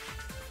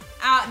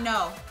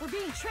 No. We're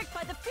being tricked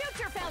by the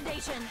Future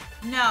Foundation.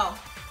 No.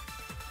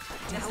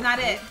 That's not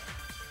it.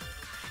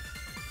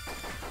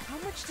 How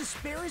much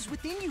despair is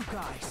within you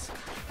guys?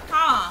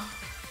 Huh.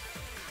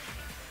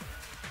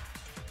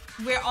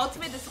 We're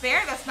Ultimate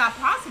Despair? That's not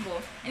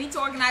possible. I need to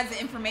organize the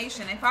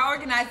information. If I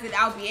organize it,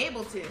 I'll be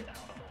able to.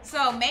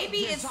 So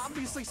maybe There's it's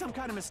obviously some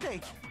kind of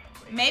mistake.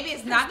 maybe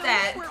it's not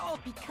that. We're all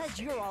because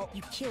you're all.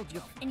 You killed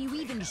your. And you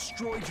even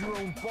destroyed your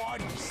own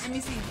bodies. Let me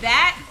see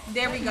that.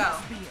 There we go.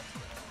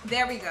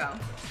 There we go.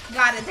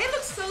 Got it. They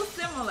look so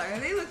similar.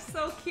 They look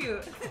so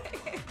cute.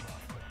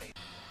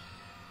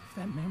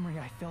 That memory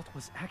I felt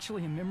was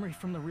actually a memory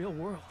from the real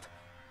world.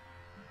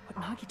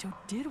 What Nagito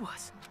did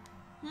was...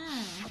 He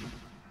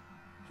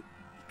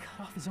cut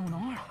off his own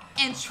arm.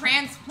 And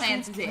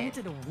transplanted it.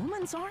 Transplanted a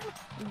woman's arm?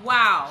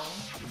 Wow.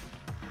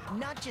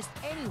 Not just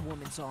any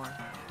woman's arm.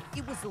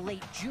 It was the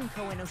late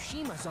Junko and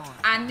Oshima's arm.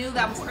 I knew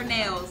that was her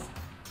nails.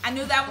 I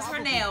knew that was her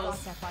Probably nails.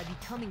 thought that by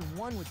becoming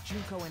one with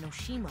Junko and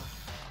Oshima,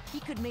 he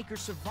could make her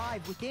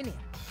survive within him.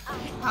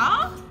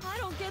 Huh? I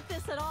don't get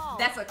this at all.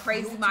 That's a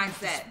crazy The ultimate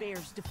mindset.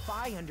 Despairs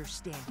defy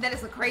understanding. That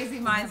is a crazy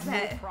They have no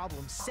mindset.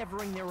 problem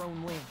severing their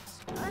own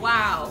limbs.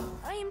 Wow.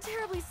 I am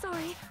terribly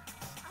sorry.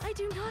 I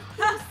do not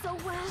feel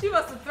so well. She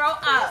wants to throw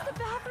Where's up. the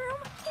bathroom?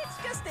 It's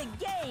just a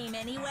game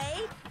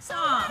anyway, so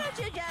Huh. why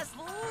don't you just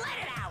let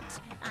it out?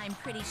 I'm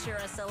pretty sure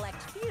a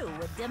select few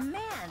would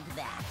demand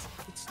that.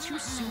 It's too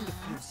soon to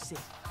feel sick.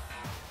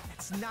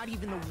 That's not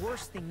even the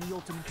worst thing the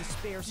Ultimate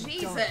Despairs have done.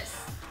 Jesus.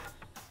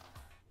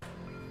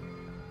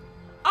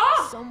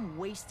 Oh! Some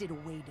wasted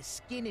away to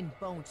skin and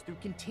bones through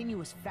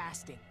continuous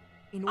fasting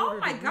in Oh order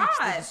my to reach God.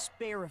 the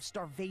despair of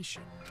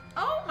starvation.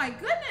 Oh my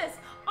goodness.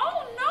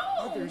 Oh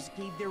no. Others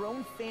gave their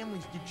own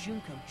families to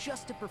Junko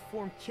just to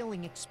perform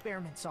killing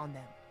experiments on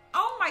them.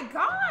 Oh my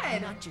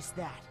God. Not just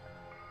that.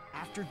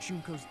 After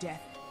Junko's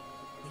death,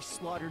 they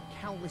slaughtered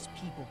countless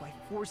people by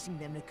forcing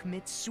them to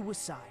commit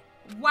suicide.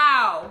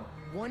 Wow.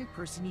 One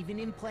person even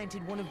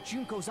implanted one of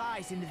Junko's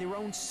eyes into their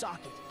own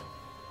socket.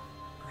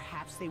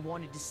 Perhaps they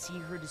wanted to see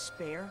her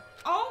despair?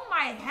 Oh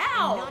my And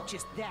hell. not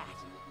just that.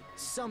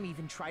 Some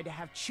even tried to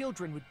have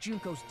children with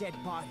Junko's dead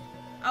body.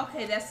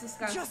 Okay, that's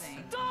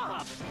disgusting.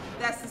 Stop!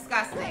 That's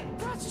disgusting.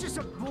 That's just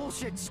a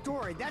bullshit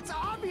story. That's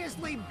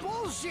obviously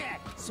bullshit.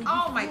 So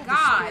Oh you my feel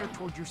God. despair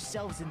toward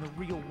yourselves in the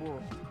real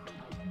world.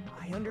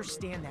 I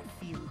understand that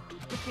feeling,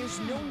 but there's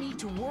no need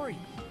to worry.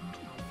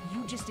 If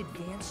you just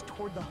advance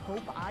toward the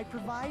hope I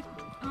provide,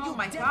 Oh you'll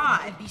my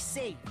definitely God. be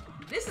safe.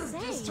 This is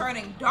just Save?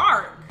 turning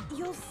dark.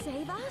 You'll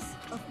save us?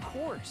 Of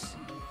course.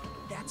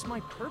 That's my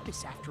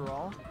purpose, after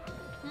all.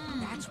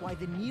 That's why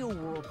the Neo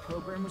World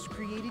program was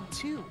created,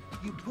 too.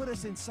 You put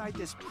us inside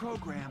this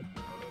program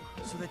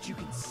so that you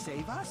can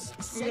save us?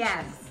 Essentially,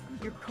 Yes.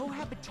 your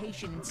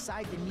cohabitation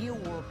inside the Neo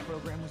World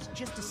program was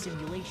just a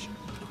simulation.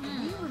 If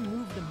we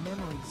remove the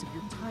memories of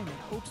your time at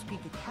Hope's Peak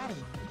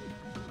Academy,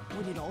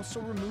 would it also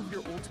remove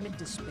your ultimate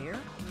despair?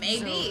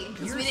 Maybe, So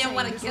 'cause you're we didn't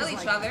wanna saying this kill was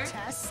each like other. a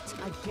test?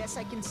 I guess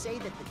I can say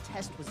that the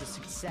test was a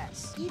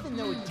success, even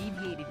though it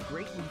deviated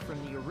greatly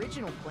from the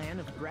original plan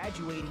of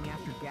graduating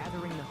after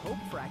gathering the Hope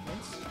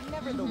fragments.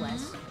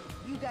 Nevertheless,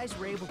 You guys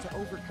were able to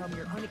overcome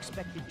your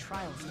unexpected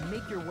trials and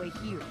make your way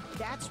here.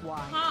 That's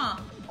why.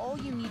 All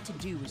you need to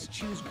do is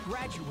choose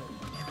graduate.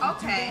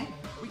 Okay.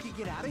 We could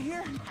get out of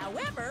here?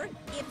 However,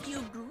 if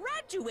you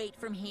graduate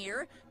from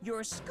here,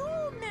 your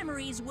school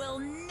memories will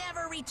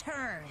never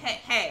return.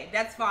 Hey,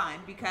 that's fine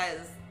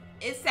because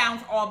it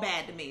sounds all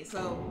bad to me.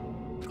 So,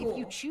 cool. If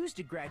you choose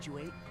to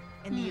graduate,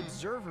 and the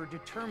observer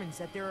determines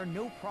that there are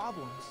no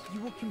problems, you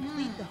will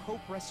complete the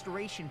Hope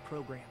Restoration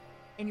Program,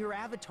 and your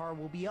avatar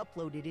will be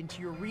uploaded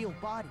into your real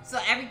body. So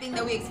everything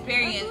that we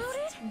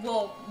experienced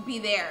will be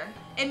there.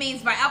 It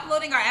means by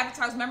uploading our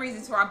avatar's memories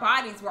into our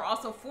bodies, we're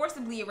also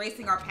forcibly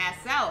erasing our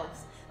past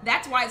selves.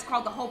 That's why it's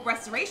called the Hope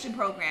Restoration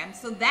Program.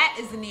 So that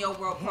is the Neo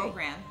World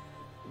program.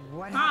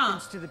 What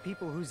happens to the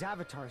people whose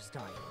avatars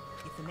died?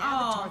 If an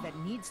avatar that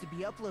needs to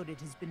be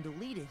uploaded has been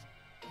deleted,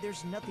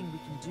 there's nothing we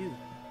can do.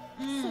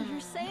 So you're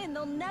saying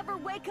they'll never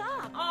wake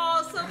up?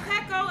 Oh, so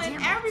Peko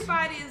and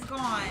everybody is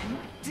gone.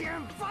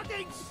 Damn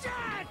fucking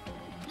shit!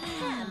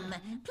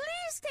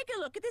 Please take a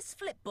look at this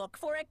flip book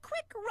for a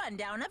quick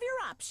rundown of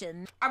your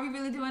options. Are we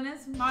really doing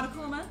this,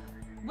 Monokuma?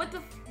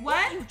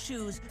 What? If you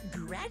choose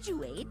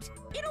graduate,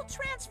 it'll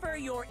transfer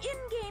your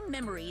in-game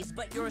memories,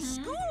 but your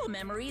school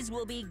memories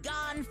will be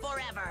gone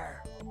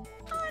forever.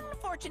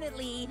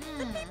 Unfortunately,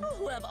 the people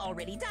who have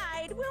already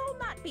died will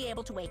not be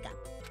able to wake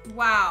up.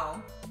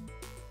 Wow.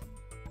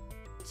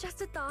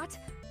 Just a thought.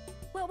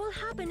 What will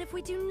happen if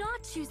we do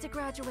not choose to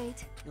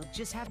graduate? You'll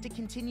just have to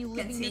continue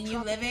living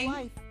your tropical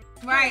life.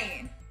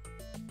 Right.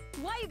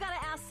 Why you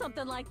gotta ask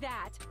something like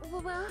that?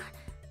 Well,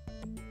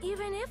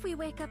 even if we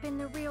wake up in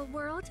the real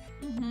world,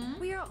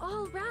 we are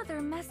all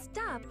rather messed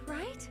up,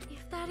 right?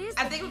 If that is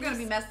I think we're gonna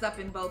be messed up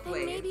in both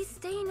ways. Maybe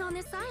staying on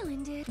this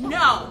island did.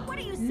 No. What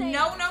are you saying?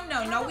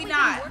 No, we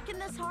not. Working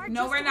this hard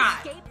No, just we're to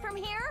not. Escape from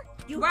here?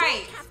 You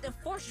Right. don't have to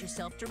force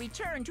yourself to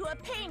return to a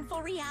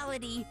painful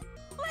reality.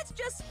 Let's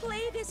just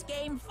play this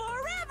game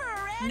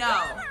forever and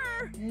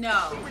ever.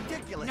 No.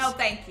 Ridiculous. No,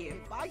 thank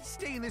you. If I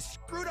stay in this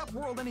screwed up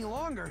world any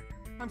longer,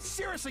 I'm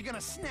seriously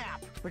gonna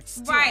snap. But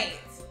still, Right.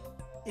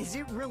 Is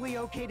it really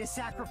okay to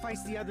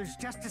sacrifice the others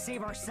just to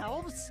save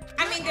ourselves?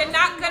 I mean, they're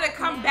not gonna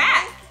come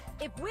back.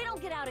 If we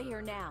don't get out of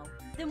here now,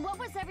 then what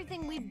was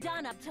everything we've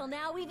done up till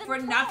now even For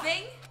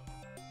nothing?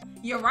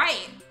 You're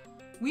right.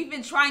 We've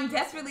been trying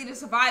desperately to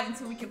survive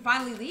until we can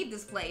finally leave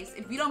this place.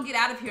 If we don't get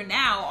out of here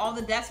now, all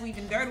the deaths we've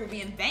endured will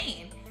be in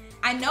vain.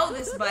 I know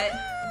this, but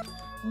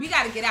we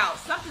gotta get out.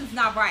 Something's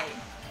not right.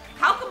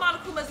 How come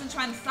Monokuma isn't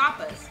trying to stop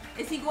us?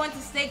 Is he going to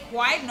stay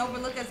quiet and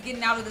overlook us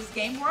getting out of this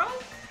game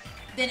world?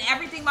 Then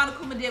everything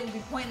Monokuma did would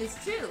be pointless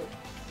too.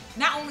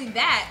 Not only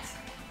that,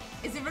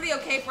 is it really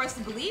okay for us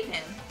to believe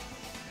him?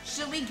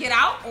 Should we get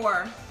out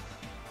or...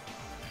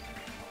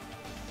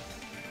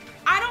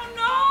 I don't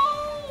know.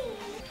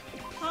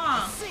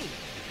 See.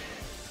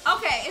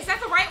 Okay, is that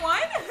the right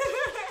one?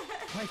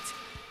 Right.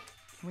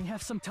 Can we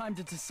have some time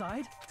to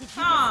decide? Did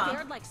you get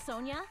scared like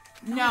Sonia?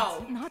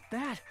 No. Not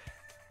that.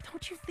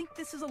 Don't you think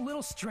this is a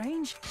little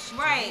strange?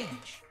 Right.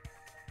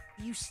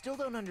 You still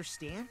don't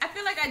understand? I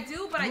feel like I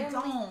do, but Normally, I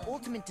don't.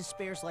 ultimate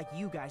despairs like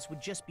you guys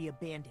would just be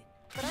abandoned.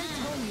 But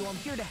I'm telling you, I'm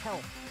here to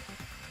help.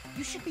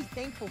 You should be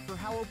thankful for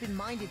how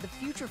open-minded the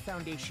Future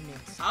Foundation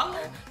is. Oh.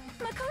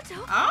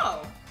 Makoto!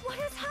 Oh. What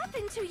has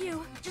happened to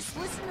you? Just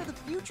listen to the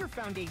Future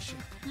Foundation.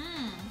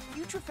 The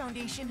Future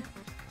Foundation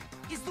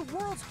is the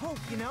world's hope,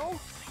 you know?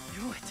 I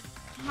knew it.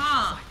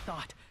 Huh. I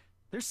thought.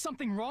 There's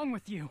something wrong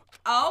with you.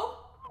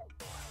 Oh?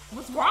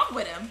 What's wrong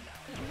with him?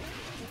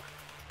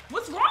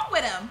 What's wrong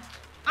with him?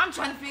 I'm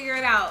trying to figure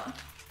it out.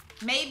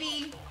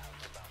 Maybe...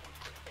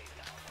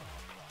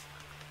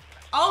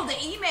 Oh, the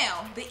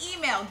email. The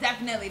email.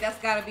 Definitely. That's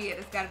gotta be it.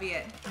 That's gotta be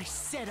it. I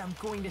said I'm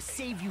going to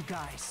save you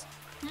guys.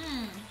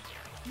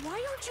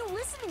 Why aren't you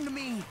listening to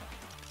me?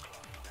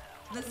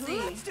 Let's see.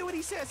 Let's do what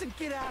he says and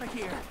get out of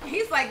here.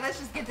 He's like, let's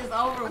just get this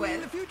over I with.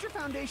 mean, the Future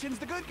Foundation's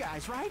the good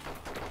guys, right?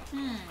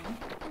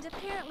 And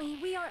apparently,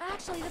 we are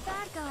actually the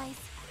bad guys.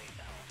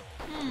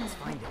 It's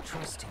fine to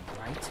trust him,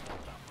 right?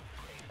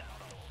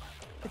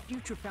 The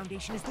Future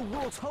Foundation is the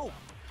world's hope.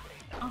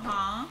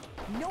 Uh-huh.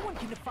 No one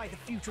can defy the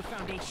Future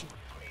Foundation.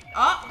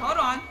 Oh, hold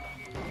on.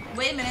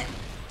 Wait a minute.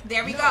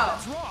 There we go.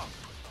 That's wrong.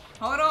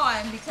 Hold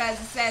on, because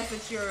it says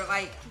that you're,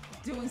 like,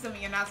 doing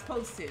something you're not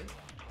supposed to.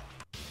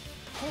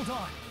 Hold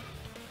on.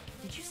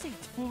 Did you say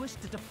it's foolish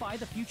to defy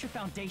the Future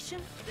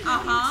Foundation? Uh-huh.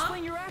 How do you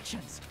explain your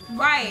actions?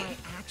 Right. My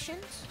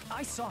actions?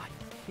 I saw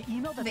it. The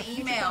email that the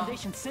Future email.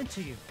 Foundation sent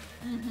to you.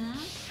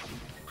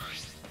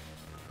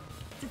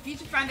 To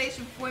Future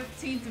Foundation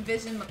 14th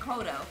Division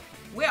Makoto.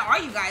 Where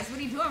are you guys? What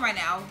are you doing right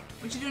now?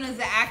 What you're doing is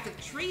an act of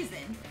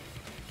treason.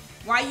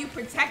 Why are you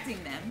protecting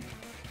them?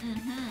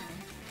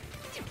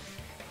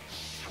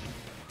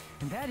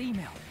 In that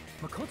email,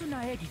 Makoto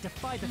Naegi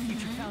defied the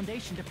Future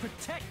Foundation to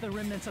protect the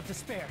remnants of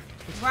despair.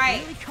 Which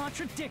clearly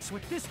contradicts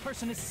what this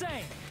person is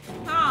saying.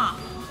 Huh.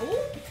 Ooh.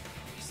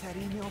 Is that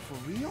email for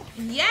real?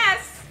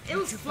 Yes. It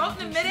was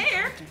floating in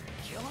midair. To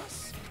kill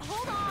us?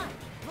 Hold on.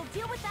 We'll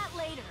deal with that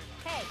later.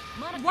 Hey,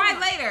 Monokuma. Why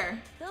later?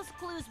 Those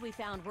clues we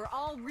found were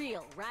all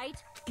real,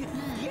 right?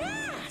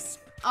 Gasp!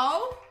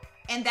 Oh?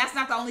 And that's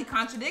not the only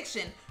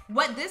contradiction.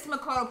 What this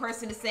Makoto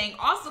person is saying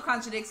also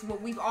contradicts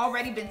what we've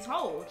already been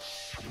told.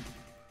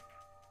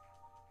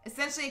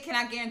 Essentially, it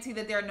cannot guarantee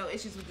that there are no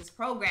issues with this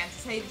program.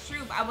 To tell you the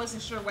truth, I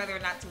wasn't sure whether or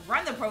not to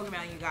run the program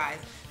on you guys.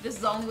 This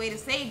is the only way to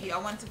save you. I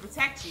wanted to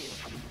protect you.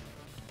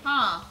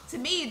 Huh. To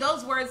me,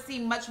 those words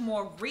seem much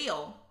more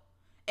real.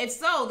 If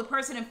so, the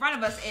person in front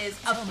of us is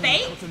a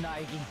fake?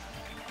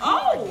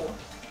 Oh!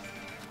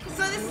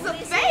 So this is a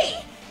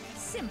fake!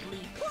 Simply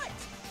put,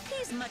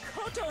 he's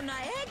Makoto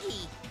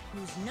Naegi,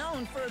 who's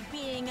known for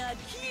being a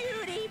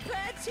cutie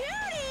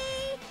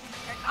patootie.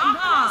 I'm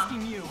not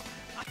asking you.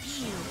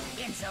 You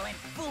insolent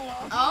fool.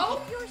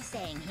 Oh? If you're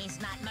saying he's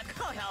not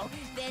Makoto,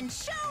 then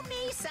show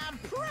me some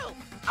proof.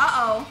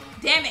 Uh-oh.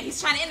 Damn it, he's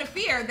trying to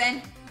interfere.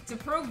 Then, to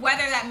prove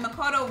whether that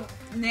Makoto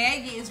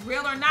Naegi is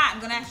real or not,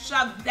 I'm gonna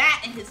shove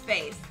that in his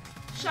face.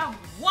 Shove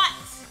what?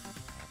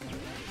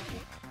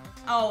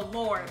 Oh,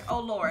 Lord. Oh,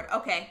 Lord.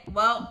 Okay,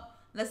 well,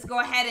 let's go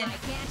ahead and... I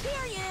can't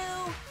hear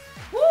you.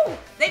 Woo!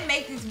 They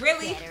make these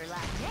really...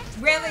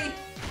 Really...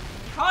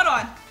 Hold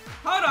on.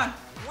 Hold on.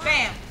 What?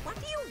 Bam. What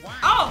do you want?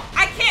 Oh,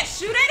 I can't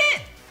shoot at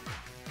it?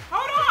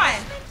 Hold on.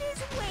 Punishment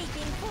is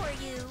waiting for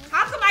you.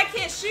 How come I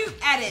can't shoot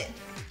at it?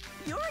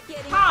 You're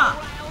getting Huh.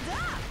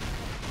 riled up.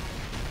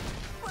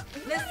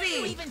 Let's What are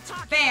you see. even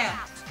talking Bam.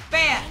 about?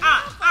 Bam.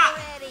 Enough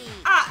already.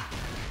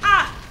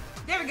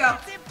 There we go.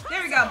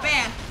 There we go.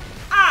 Bam.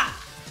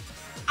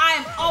 I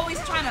am always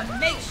trying to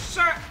make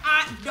sure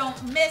I don't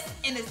miss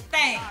in this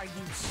thing. Are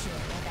you sure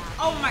about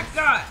Oh my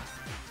god.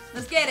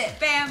 Let's get it.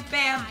 Bam,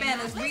 bam, bam.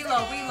 Let's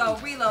reload,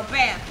 reload, reload.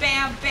 Bam,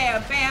 bam,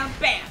 bam, bam,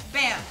 bam,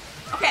 bam.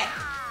 Okay.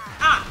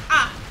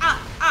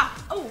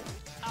 Ooh.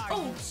 Are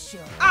Ooh. you sure?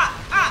 What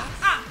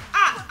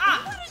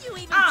What are you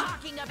even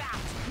talking about?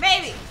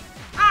 Maybe.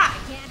 I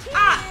can't hear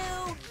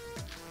you.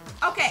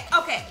 Okay.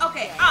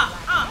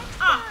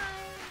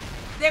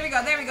 There we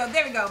go, there we go,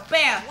 there we go.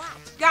 Bam. What?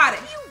 Got it.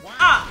 What do you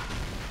want?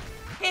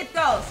 Hit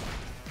those.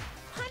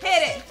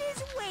 Hit it. Punishment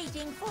is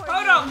waiting for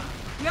Hold you. on.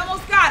 We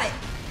almost got it.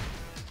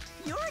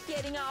 You're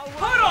getting all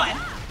Hold riled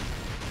on. up.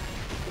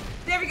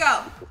 There we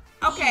go.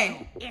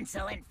 Okay. You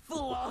insolent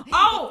fool.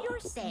 Oh. If you're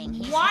saying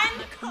he's One,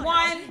 not Makoto,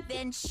 one.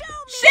 then show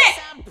me Shit.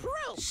 some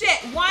proof. Shit.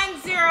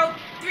 1, 0,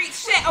 3.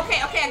 Shit.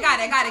 Okay. I got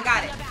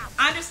it.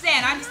 I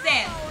understand.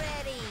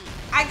 Already.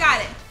 I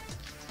got it.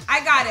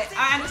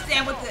 I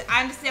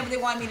understand what they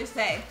want me to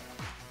say.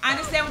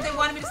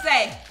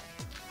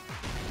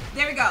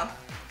 There we go.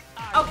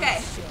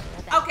 Okay.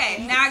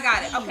 Okay, now I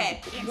got it.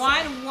 Okay.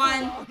 1,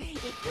 1.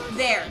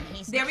 There.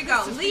 There we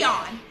go.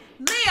 Leon.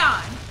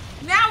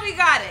 Now we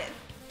got it.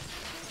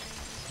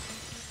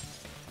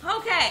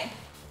 Okay.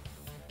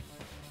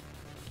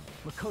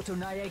 Makoto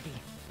Naegi.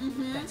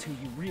 That's who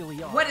you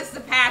really are. What is the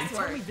And tell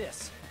password? me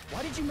this.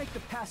 Why did you make the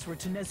password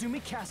to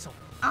Nezumi Castle?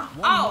 Oh.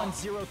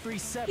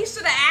 11037. He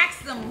should have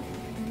asked them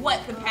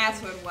what the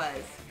password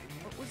was.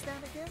 What was that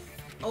again?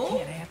 Oh.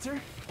 Can't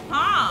answer?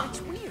 Huh.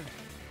 That's weird.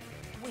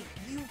 Wait,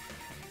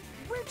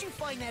 where'd you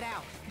find that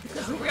out?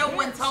 Because the real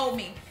one told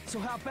me. So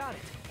how about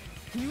it?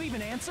 Can you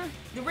even answer?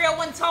 The real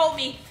one told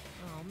me.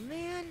 Oh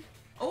man.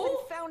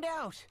 Oh. Found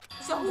out.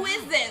 So who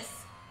is this?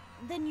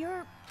 Then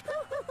you're...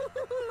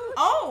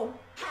 Oh.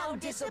 How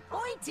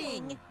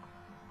disappointing.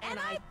 And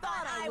I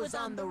thought I was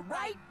on the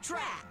right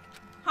track.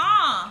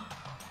 Huh.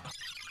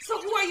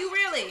 So who are you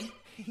really?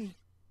 He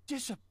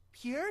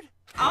disappeared?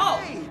 Oh.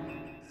 Hey,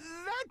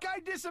 that guy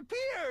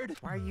disappeared!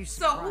 Why are you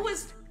So surprised? who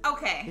is...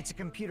 Okay. It's a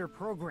computer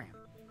program,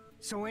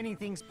 so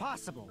anything's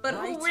possible. But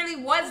right? who really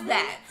was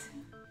that?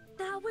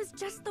 That was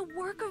just the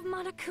work of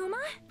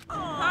Monokuma?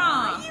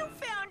 Huh. You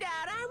found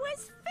out I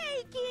was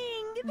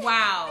faking.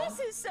 Wow. This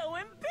is so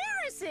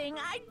embarrassing.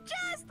 I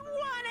just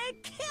want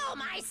to kill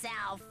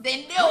myself.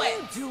 Then do What are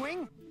you it.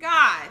 doing?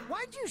 God.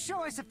 Why'd you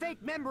show us a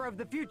fake member of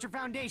the Future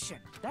Foundation?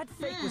 That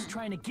fake was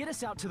trying to get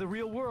us out to the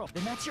real world.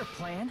 And that's your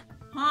plan? Is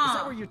Huh.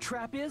 that where your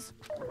trap is?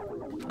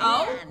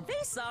 Oh. Man, they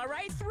saw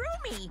right through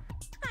me.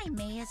 I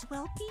may as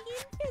well be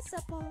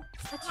invisible.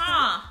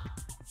 Huh.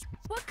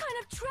 What kind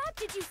of trap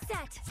did you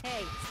set?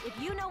 Hey, if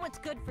you know what's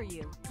good for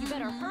you, you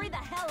better hurry the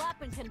hell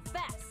up and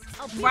confess.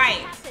 I'll beat Right.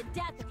 you half to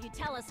death if you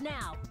tell us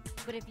now.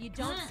 But if you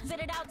don't spit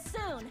it out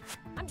soon,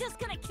 I'm just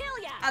gonna kill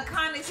ya!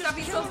 Akane, stop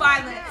being so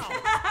violent.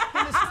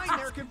 And this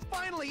nightmare can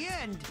finally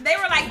end! They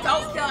were like,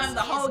 don't kill him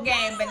the whole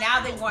game, but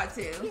now they want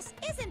to. This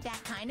isn't that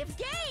kind of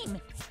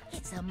game.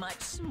 It's a much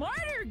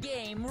smarter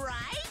game,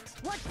 right?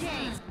 What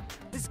game?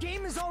 This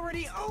game is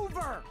already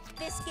over!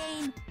 This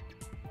game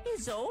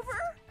is over?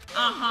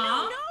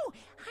 Uh-huh. No,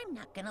 I'm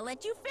not gonna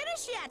let you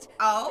finish yet.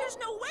 Oh? There's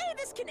no way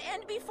this can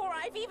end before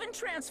I've even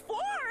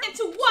transformed.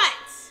 Into what?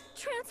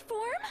 Transform?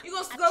 You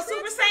gonna A go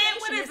Super Saiyan?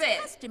 What transformation is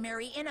it?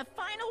 customary in a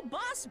final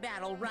boss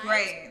battle, right?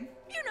 Right.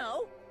 You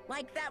know,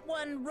 like that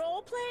one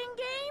role-playing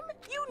game?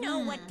 You know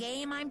what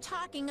game I'm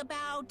talking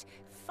about.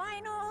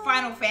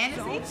 Final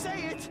Fantasy? Don't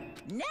say it!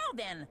 Now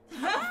then,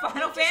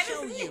 Final to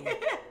show Fantasy? you,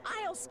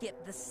 I'll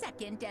skip the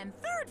second and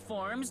third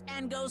forms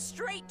and go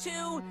straight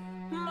to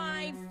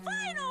my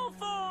final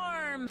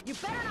form. arm. You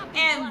better not be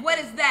And bluffing. what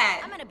is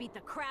that? I'm gonna beat the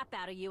crap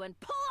out of you and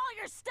pull all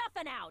your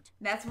stuffing out.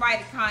 That's right,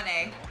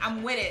 Akane.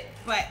 I'm with it,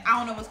 but I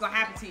don't know what's gonna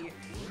happen to you.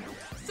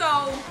 So,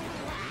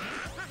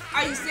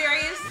 are you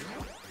serious?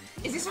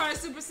 Is he turning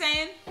Super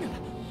Saiyan?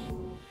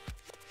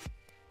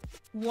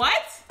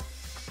 What?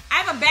 I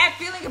have a bad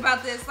feeling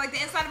about this. Like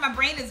the inside of my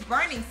brain is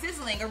burning,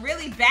 sizzling, a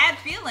really bad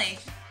feeling.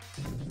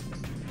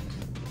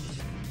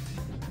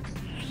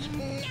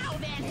 Now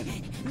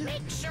then,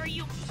 make sure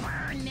you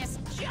burn this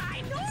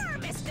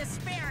ginormous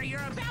despair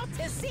you're about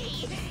to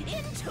see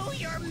into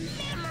your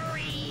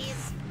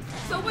memories.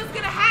 So what's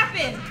gonna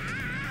happen?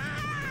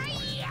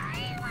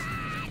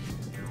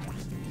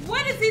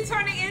 What is he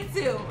turning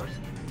into?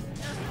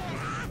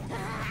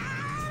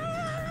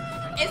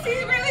 Is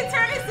he really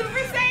turning Super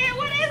Saiyan?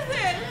 What is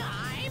it?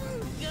 I'm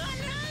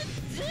gonna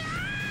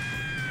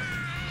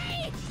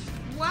die!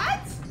 What?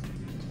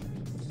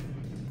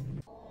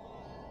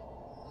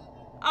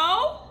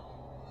 Oh?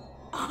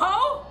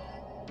 Oh?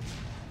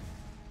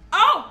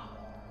 Oh!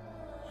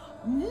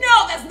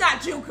 No, that's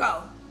not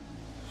Junko!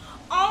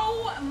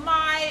 Oh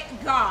my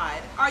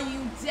god. Are you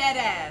dead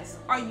ass?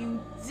 Are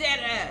you dead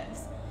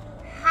ass?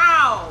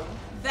 How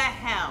the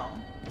hell?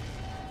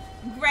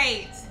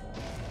 Great.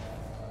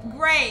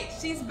 Great.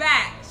 She's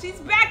back. She's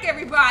back,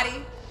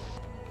 everybody.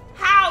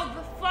 How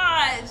the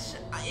fudge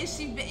is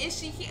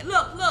she here?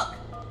 Look, look.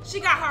 She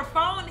got her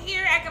phone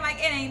here acting like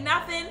it ain't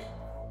nothing.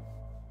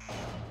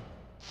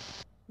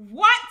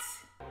 What?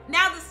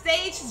 Now the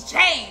stage has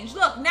changed.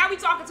 Look, now we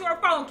talking to her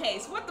phone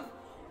case. What the?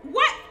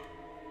 What?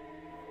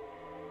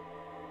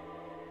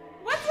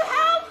 What the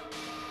hell?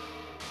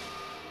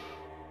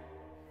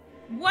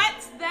 What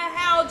the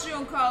hell,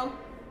 Junko?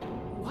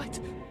 What?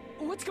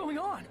 What's going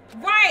on?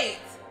 Right.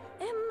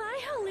 Am I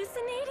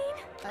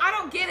hallucinating? I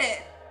don't get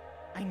it.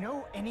 I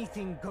know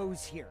anything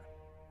goes here,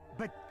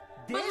 but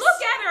this. But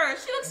look at her.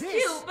 She looks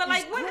cute, but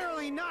like is what?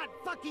 clearly not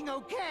fucking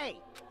okay.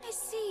 I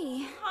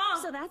see.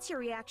 Huh. So that's your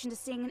reaction to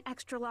seeing an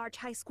extra-large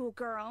high school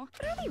girl.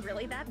 But are they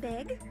really that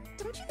big?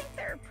 Don't you think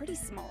they're pretty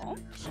small?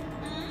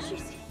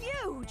 She's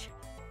huge!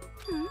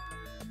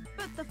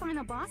 But the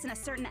final boss in a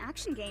certain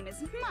action game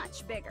is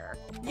much bigger.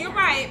 You're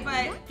right,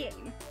 but What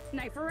game?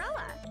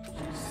 Kniferella.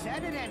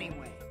 Said it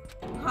anyway.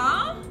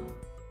 huh?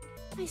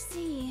 I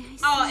see.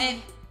 Oh,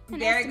 and An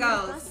there it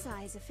estimated goes. bus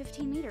size of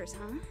 15 meters,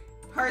 huh?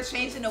 Her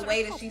changing the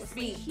way that she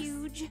Hopelessly speaks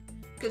Huge.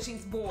 because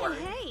she's bored.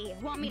 Hey,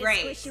 want me Great.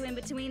 to squish you in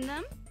between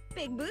them?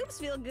 Big boobs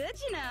feel good,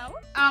 you know.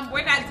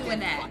 We're not doing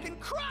that. Fucking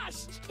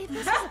crushed! If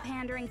this was a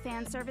pandering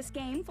fan service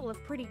game full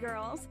of pretty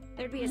girls,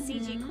 there'd be a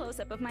CG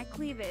close-up of my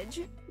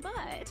cleavage.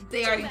 But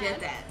They too already bad. did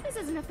that. This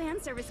isn't a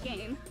fan service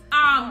game.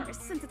 Um, Or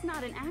since it's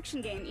not an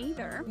action game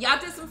either. Y'all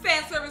did some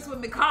fan service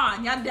with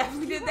Mikan. Y'all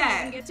definitely did You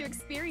that. get to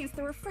experience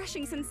the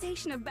refreshing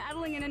sensation of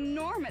battling an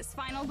enormous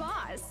final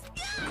boss.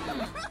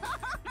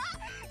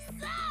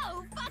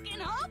 So fucking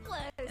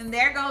hopeless. And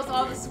there goes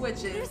all the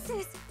switches. This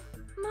is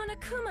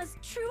Monokuma's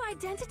true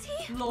identity?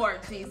 Lord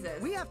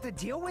Jesus. We have to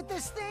deal with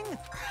this thing?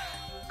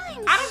 I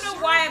don't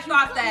know why I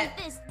thought that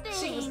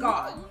she was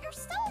gone. You're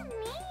so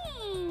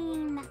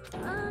mean.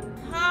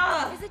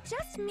 Is it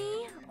just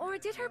me, or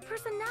did her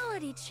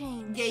personality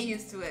change? Get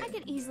used to it. I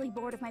get easily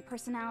bored of my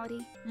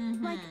personality.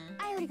 Like,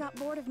 I already got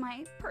bored of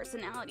my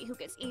personality who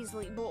gets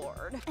easily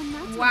bored. And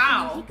that's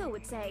Wow. what Hiko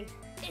would say.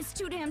 It's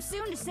too damn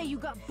soon to say you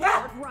got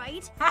bored,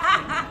 right?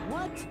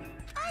 What?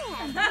 I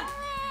have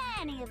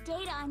plenty of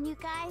data on you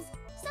guys,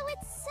 so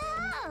it's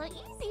so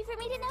easy for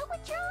me to know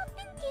what you're all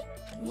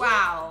thinking.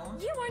 Wow.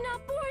 You are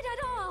not bored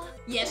at all.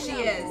 Yes, she I'm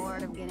is.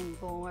 bored of getting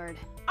bored.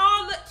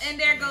 Oh, look, and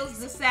there goes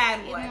the sad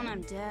Even when one.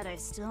 I'm dead, I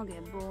still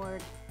get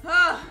bored.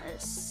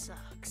 This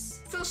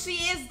sucks. So she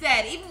is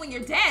dead. Even when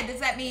you're dead, does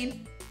that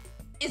mean,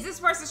 is this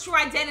person's true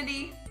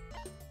identity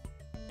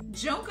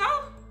Junko?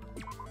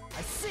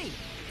 I see.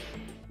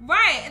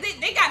 Right.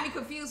 They got me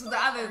confused with the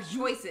other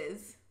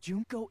choices.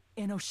 Junko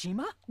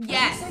Enoshima?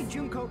 Yes. Did you say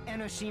Junko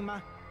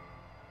Enoshima?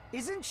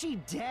 Isn't she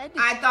dead?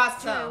 I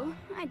thought so.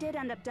 True. I did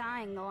end up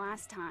dying the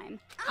last time.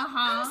 Uh-huh.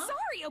 I'm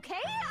sorry, okay?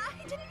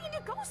 I didn't mean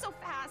to go so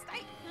fast. I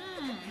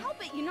couldn't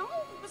help it, you know?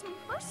 It was my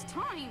first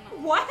time.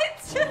 What?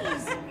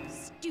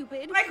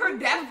 Stupid. Like her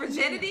death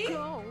virginity?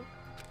 Go.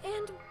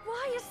 And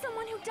why is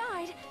someone who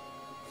died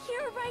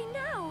here right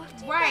now?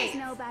 Do you Right. guys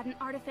know about an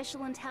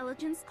artificial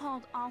intelligence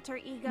called alter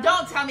ego?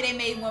 Don't tell me they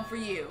made one for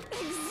you.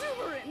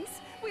 Exuberance!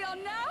 We are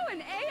now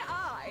an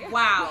AI.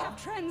 Wow. We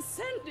have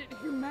transcended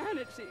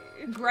humanity.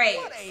 Great.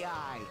 What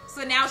AI?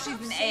 So now she's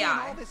an Saying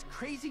all AI. this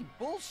crazy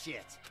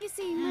bullshit. You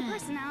see, my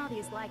personality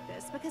is like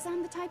this because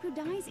I'm the type who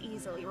dies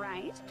easily,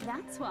 right?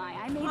 That's why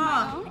I made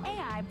my own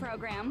AI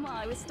program while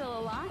I was still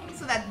alive.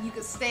 So that you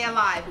could stay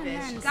alive, And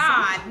then bitch.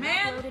 God, someone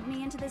man. uploaded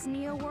me into this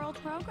Neo World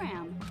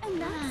program. And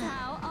that's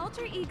how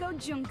Alter Ego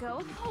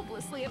Junko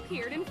hopelessly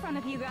appeared in front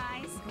of you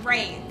guys.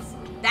 Great.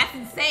 That's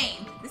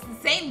insane. This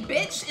insane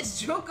bitch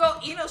is Junko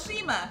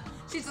Enoshima.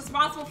 She's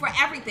responsible for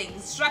everything. The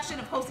destruction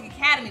of Hosting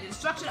Academy, the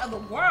destruction of the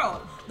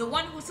world. The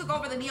one who took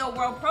over the Neo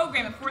World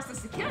program and forced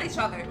us to kill each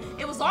other.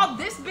 It was all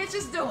this bitch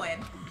is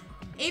doing.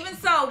 Even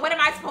so, what am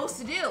I supposed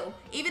to do?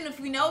 Even if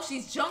we know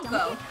she's Junko.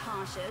 Don't get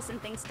cautious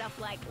and think stuff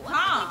like,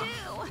 what do we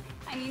do?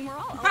 I mean, we're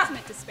all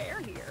ultimate despair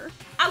here.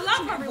 I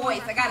love her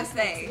voice, I gotta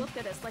say. Look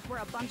at us like we're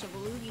a bunch of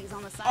loogies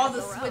on the side all of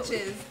the the road.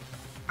 switches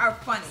are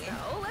funny.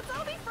 So, let's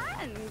all be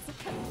friends.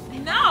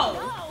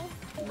 No!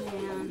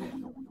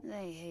 Man,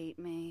 they hate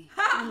me.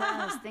 And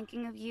I was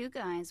thinking of you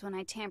guys when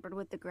I tampered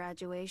with the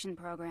graduation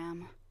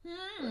program.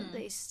 But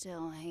they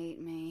still hate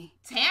me.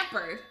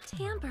 Tampered?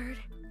 Tampered?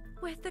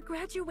 With the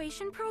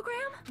graduation program?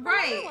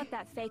 Right. Remember what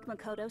that fake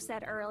Makoto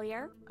said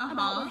earlier?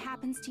 About what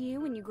happens to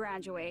you when you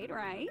graduate,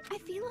 right? I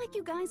feel like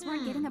you guys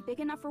weren't getting a big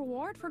enough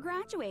reward for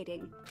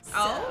graduating.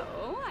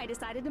 So, I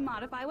decided to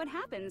modify what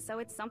happens so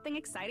it's something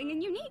exciting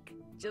and unique.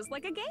 Just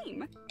like a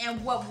game.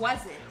 And what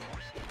was it?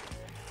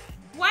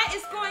 What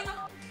is going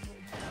on?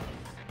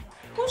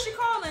 Who's she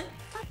calling?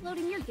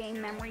 Uploading your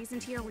game memories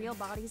into your real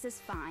bodies is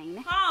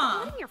fine.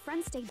 Huh. Letting your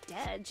friends stay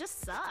dead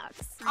just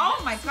sucks.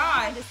 Oh my So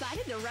god. I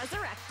decided to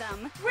resurrect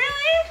them.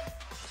 Really?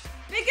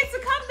 They get to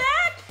come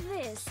back?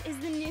 This is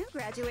the new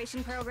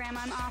graduation program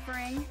I'm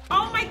offering.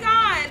 Oh my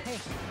god. Hey,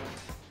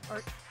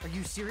 are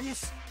you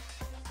serious?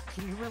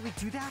 Can you really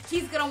do that?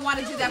 He's gonna want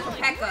to do that for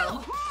Real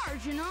Peko.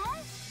 hard, you know?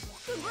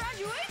 The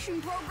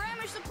graduation program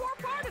is the core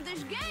part of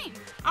this game.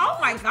 Oh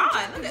my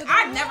god.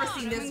 I've never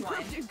seen this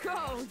one.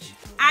 Coach.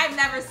 I've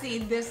never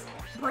seen this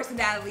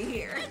personality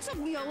here. It took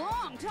me a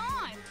long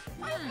time.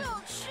 I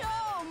felt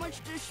so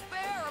much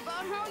despair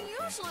about how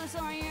useless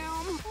I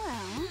am.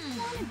 Well,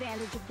 one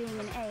advantage of being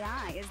an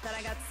AI is that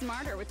I got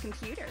smarter with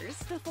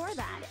computers. Before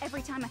that,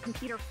 every time a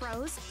computer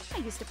froze, I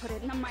used to put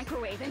it in a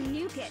microwave and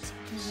nuke it.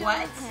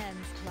 What? Hands,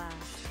 class.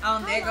 Oh,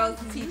 and there goes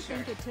the How long do you teacher.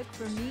 think it took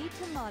for me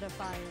to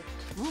modify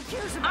it? Who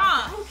cares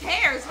about Who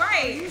cares, Are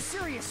right? you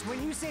serious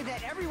when you say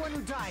that everyone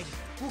who died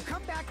will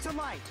come back to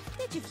life?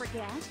 Did you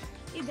forget?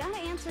 You gotta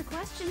answer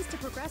questions to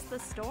progress the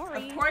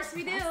story. Of course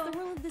we do. That's the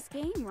rule of this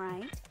game,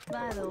 right?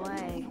 By the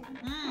way,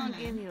 I'll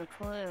give you a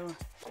clue.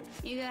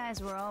 You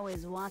guys were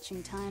always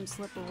watching time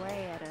slip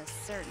away at a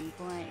certain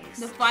place.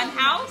 The fun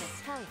house?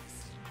 Tell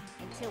us.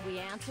 Until we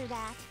answer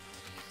that.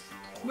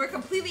 We're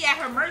completely at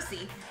her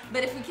mercy.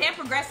 But if we can't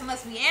progress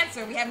unless we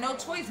answer, we have no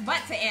choice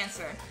but to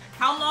answer.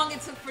 How long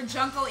it took for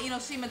Junko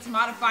Inoshima to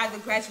modify the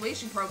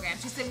graduation program?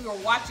 She said we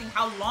were watching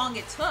how long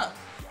it took.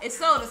 It's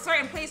so the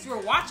certain place we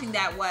were watching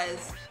that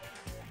was...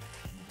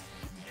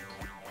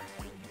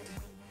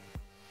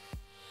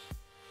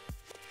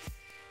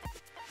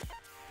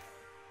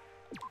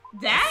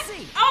 That?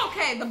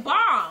 Okay, the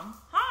bomb.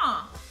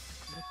 Huh.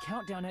 The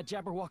countdown at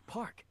Jabberwock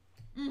Park.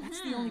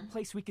 That's the only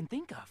place we can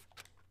think of.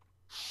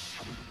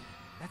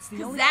 That's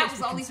the only that place was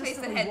we the only place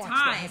that consistently had watch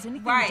time. has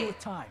anything Right. to do with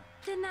time.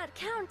 Then that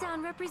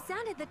countdown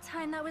represented the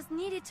time that was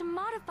needed to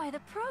modify the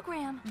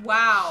program.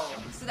 Wow.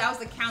 So that was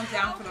the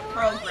countdown for the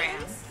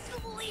program.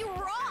 Totally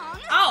wrong.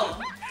 Oh.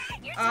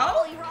 You're Oh?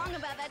 totally wrong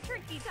about that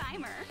tricky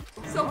timer.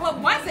 So what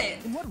was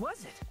it? And what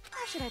was it?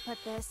 How should I put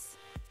this?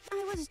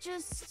 I was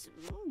just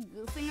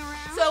goofing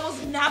around. So it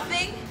was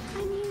nothing?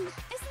 I mean,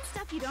 isn't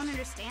stuff you don't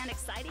understand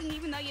exciting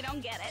even though you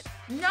don't get it?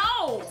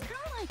 No. It's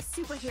kind of like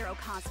superhero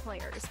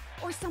cosplayers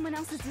or someone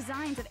else's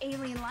designs of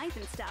alien life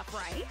and stuff,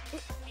 right?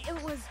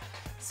 It was...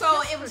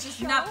 So it was just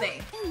show.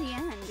 nothing. In the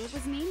end, it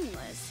was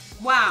meaningless.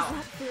 Wow. Does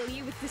that fill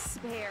you with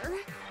despair?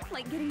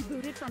 Like getting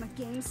booted from a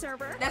game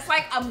server? That's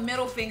like a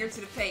middle finger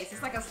to the face.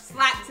 It's like a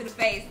slap to the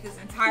face this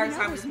entire You know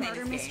time we're those playing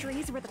murder this game.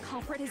 mysteries where the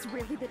culprit is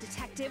really the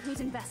detective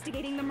who's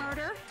investigating the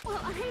murder? Well,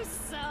 I'm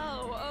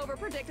so over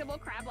predictable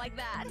crap like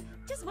that.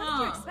 Just what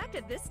did you expect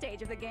at this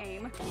stage of the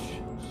game?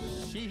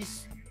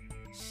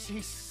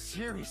 She's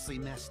seriously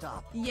messed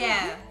up.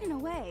 Yeah. In a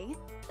way.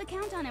 The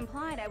countdown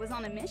implied I was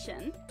on a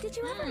mission. Did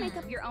you ever make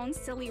up your own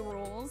silly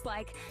rules,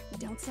 like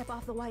don't step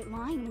off the white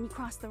line when you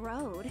cross the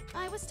road?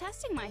 I was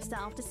testing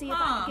myself to see if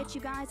I could get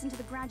you guys into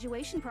the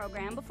graduation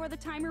program before the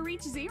timer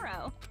reached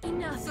 0.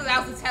 Enough. So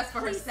that was a test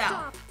for Please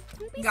herself. stop.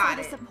 Don't be Got so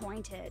it.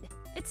 disappointed.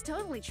 It's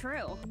totally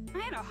true. I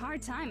had a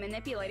hard time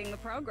manipulating the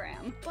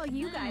program. While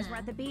you guys were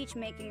at the beach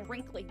making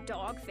wrinkly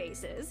dog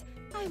faces,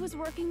 I was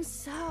working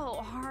so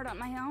hard on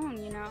my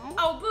own, you know?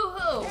 Oh,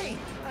 boo-hoo. Hey,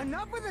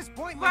 enough with this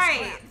pointless Right.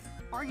 crap.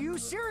 Are you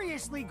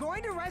seriously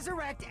going to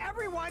resurrect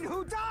everyone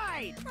who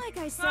died? Like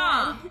I said,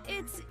 Huh.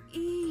 it's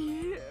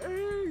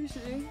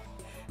easy.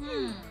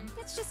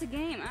 It's just a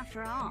game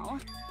after all.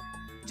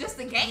 Just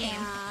a game.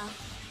 Yeah.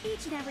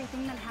 Each and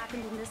everything that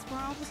happened in this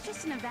world was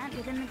just an event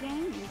within the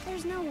game.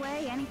 There's no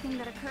way anything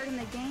that occurred in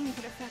the game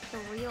could affect the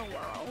real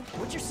world.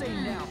 What you're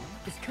saying now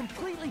is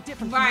completely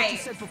different from what you Right.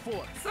 said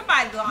before.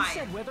 Somebody's You lying.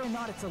 said whether or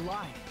not it's a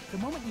lie. The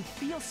moment you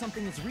feel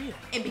something is real,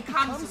 It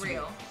becomes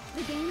real.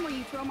 The game where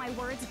you throw my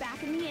words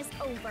back at me is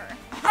over.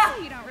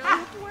 So you don't really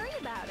have to worry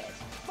about it.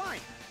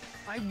 Fine.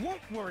 I won't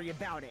worry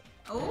about it.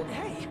 Oh.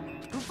 Hey,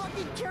 who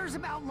fucking cares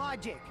about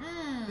logic?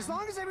 As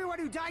long as everyone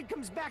who died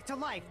comes back to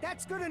life,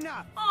 that's good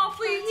enough. Oh,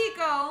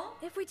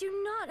 Fuyuhiko. If we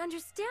do not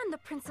understand the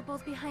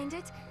principles behind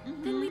it,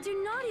 then we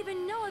do not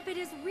even know if it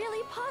is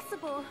really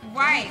possible.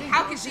 Right.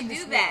 How could she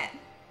do that?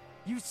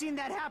 You've seen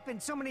that happen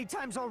so many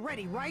times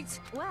already, right?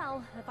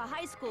 Well, if a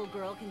high school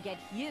girl can get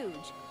huge,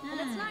 then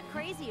it's not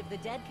crazy if the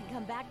dead can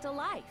come back to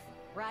life,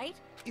 right?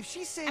 If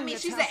she's saying I mean,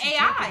 that's she's how an she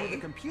tampered AI. with a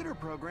computer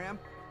program,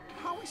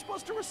 how are we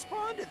supposed to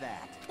respond to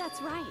that?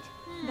 That's right.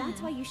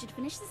 That's why you should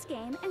finish this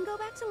game and go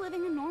back to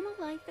living a normal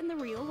life in the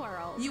real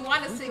world. You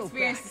want us to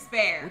experience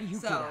despair, What do you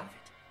get so out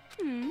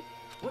of it?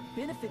 What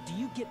benefit do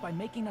you get by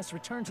making us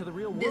return to the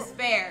real world?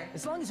 despair.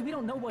 As long as we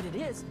don't know what it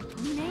is.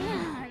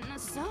 Man,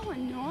 so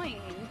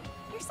annoying.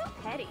 You're so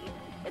petty.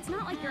 It's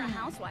not like you're a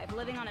housewife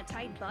living on a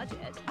tight budget.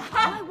 All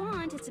I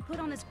want is to put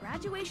on this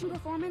graduation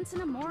performance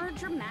in a more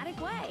dramatic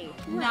way.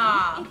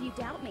 Nah. Well, if you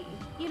doubt me,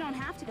 you don't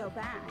have to go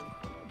back.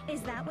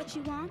 Is that what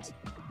you want?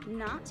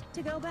 Not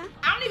to go back?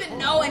 I don't even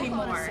know Hold on a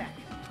anymore. sec.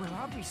 We're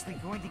obviously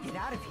going to get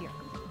out of here.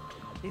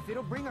 If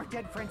it'll bring our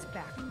dead friends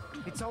back,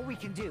 it's all we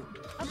can do.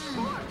 Of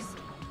course!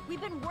 We've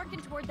been working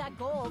toward that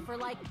goal for,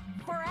 like,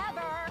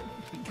 forever!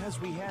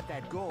 Because we had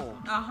that goal,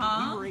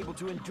 Uh-huh. we were able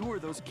to endure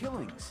those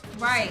killings.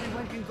 Right.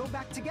 Everyone can go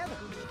back together.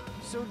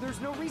 So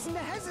there's no reason to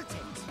hesitate.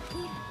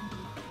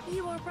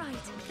 You are right.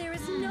 There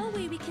is no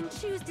way we can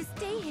choose to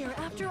stay here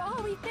after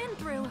all we've been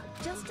through.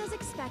 Just as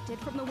expected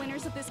from the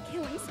winners of this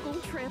killing school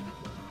trip,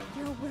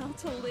 your will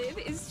to live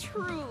is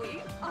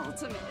truly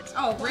ultimate.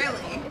 Oh,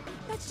 really?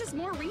 That's just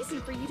more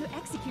reason for you to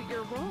execute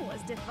your role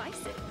as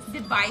devices.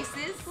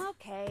 Devices?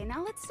 Okay,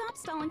 now let's stop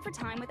stalling for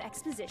time with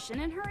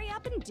exposition and hurry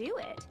up and do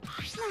it.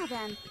 Now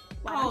then,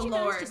 why Oh, don't you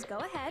Lord. guys just go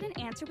ahead and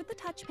answer with the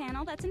touch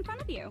panel that's in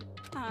front of you?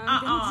 I'm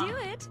Uh-uh. gonna do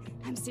it.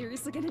 I'm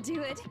seriously gonna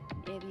do it.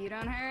 If you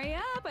don't hurry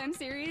up, I'm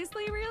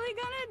seriously really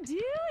gonna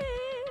do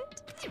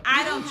it.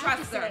 I You don't have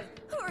trust to her. say,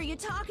 who are you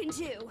talking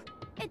to?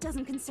 It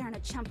doesn't concern a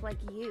chump like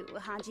you,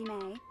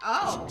 Hajime.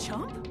 Oh.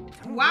 Chump?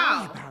 Don't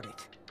Wow. worry about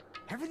it.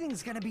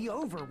 Everything's gonna be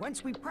over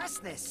once we press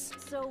this.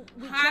 So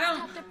we I just don't-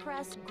 have to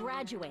press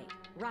graduate,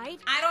 right?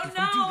 I don't If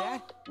know. we do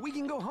that, we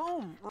can go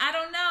home. I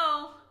don't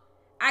know.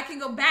 I can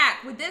go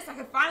back. With this, I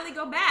can finally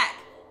go back.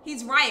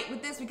 He's right.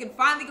 With this, we can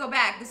finally go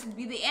back. This will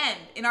be the end.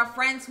 And our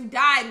friends who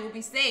died will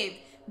be saved.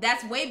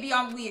 That's way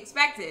beyond what we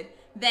expected.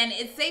 Then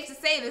it's safe to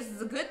say this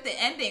is a good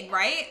ending,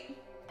 right?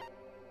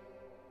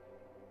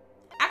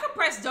 I could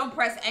press don't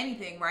press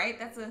anything, right?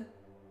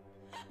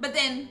 But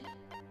then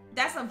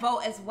that's a vote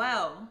as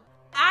well.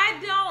 I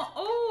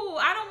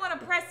don't want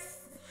to press,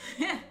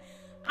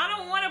 I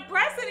don't want to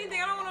press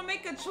anything. I don't want to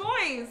make a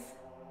choice.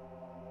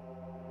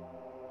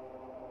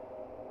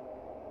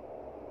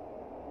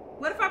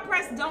 What if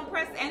I don't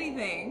press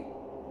anything?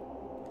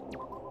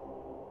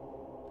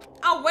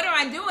 Oh, what am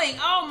I doing?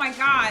 Oh my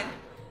God.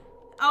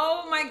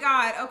 Oh my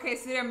God. Okay,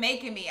 so they're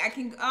making me.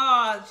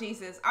 Oh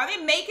Jesus. Are they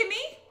making me?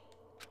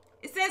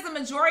 It says a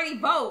majority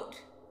vote.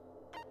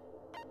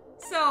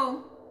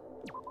 So.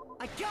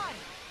 I got it.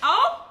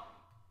 Oh?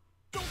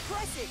 Don't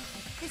press it.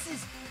 This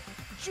is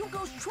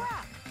Junko's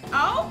trap.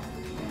 Oh?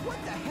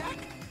 What the heck?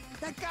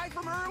 That guy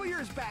from earlier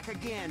is back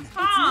again.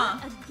 Huh.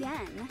 It's not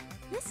again.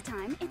 This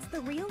time, it's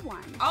the real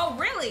one. Oh,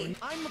 really?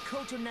 I'm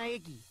Makoto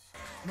Naegi.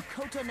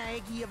 Makoto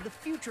Naegi of the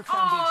Future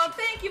Foundation. Oh,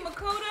 thank you,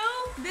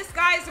 Makoto. This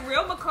guy is the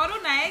real Makoto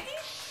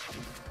Naegi?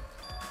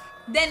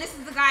 Then this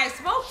is the guy I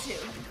spoke to.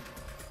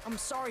 I'm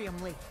sorry I'm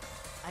late.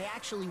 I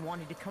actually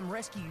wanted to come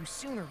rescue you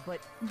sooner,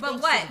 but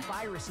thanks what? to the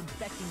virus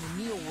infecting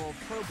the Neo World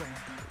program,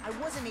 I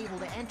wasn't able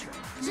to enter.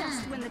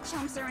 Just when the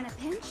chumps are in a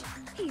pinch,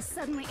 he's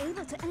suddenly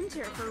able to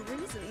enter for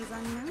reasons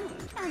unknown.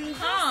 And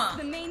thus,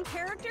 the main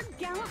character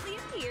gallantly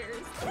appears.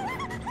 So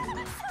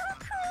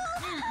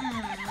cool!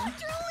 I'm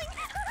drooling!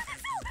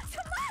 So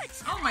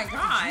much! Oh my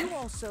God. Did you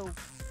also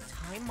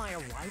time my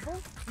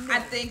arrival? No, I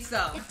think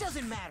so. It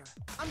doesn't matter.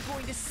 I'm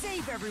going to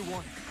save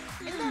everyone.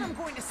 And then I'm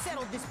going to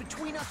settle this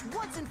between us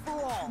once and for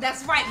all.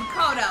 That's right,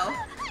 Makoto.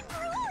 I'm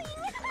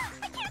drooling!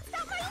 I can't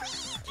stop my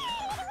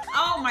leak!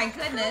 Oh my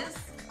goodness.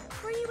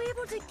 Were you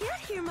able to get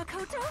here,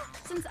 Makoto?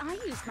 Since I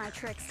used my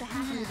tricks to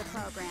hack into the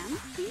program,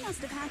 he must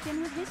have hacked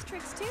in with his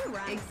tricks too,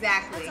 right?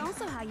 Exactly. That's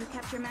also how you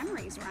kept your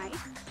memories, right?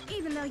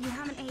 Even though you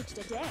haven't aged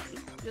a day,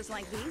 just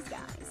like these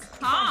guys. If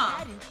I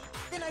hadn't,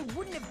 then I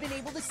wouldn't have been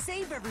able to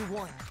save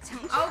everyone.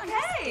 Don't you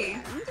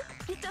understand?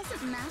 It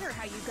doesn't matter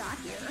how you got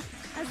here.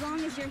 As long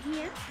as you're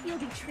here, you'll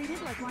be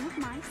treated like one of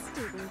my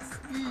students.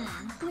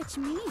 Which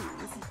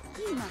means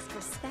you must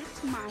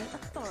respect my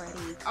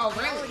authority. Oh,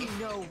 I already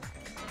know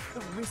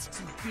the risks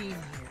of being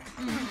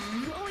here.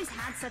 You always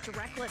had such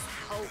reckless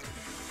hope.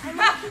 I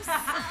love you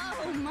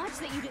so much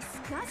that you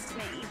disgust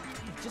me.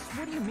 Just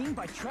what do you mean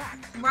by trap?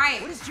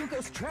 Right. What is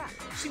Junko's trap?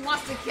 She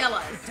wants to kill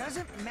us. It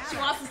doesn't matter. She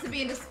wants us to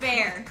be in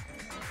despair.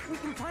 We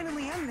can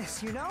finally end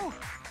this, you know?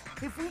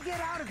 If we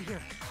get out of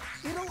here,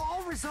 it'll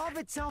all resolve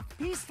itself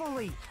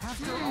peacefully.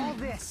 After all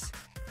this,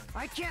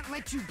 I can't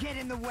let you get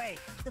in the way.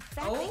 The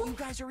fact that you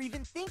guys are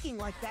even thinking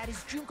like that is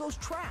Junko's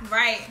trap.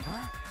 Right.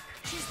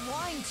 She's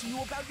lying to you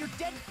about your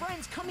dead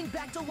friends coming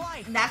back to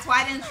life. That's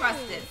why I didn't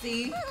trust it,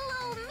 see?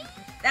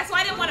 That's why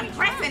I didn't want to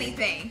press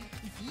anything.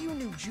 If you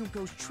knew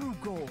Junko's true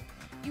goal,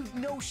 you'd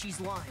know she's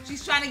lying.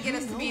 She's trying to get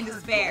us to be in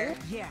despair.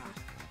 Yeah.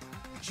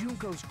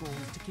 Junko's goal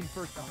is to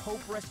convert the Hope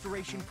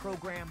Restoration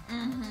Program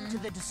to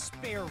the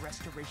Despair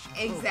Restoration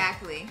Program.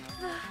 Exactly.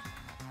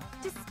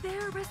 The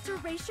Despair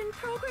Restoration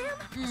Program?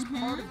 As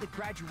part of the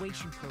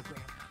graduation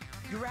program,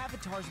 your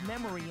avatar's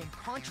memory and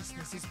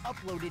consciousness is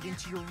uploaded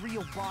into your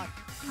real body.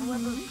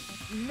 However,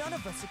 none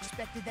of us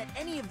expected that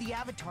any of the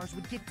avatars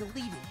would get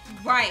deleted.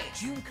 Right.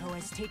 Junko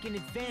has taken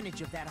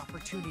advantage of that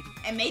opportunity.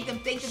 And made them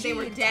think that they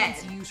were She dead.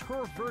 intends to use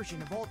her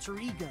version of alter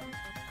ego.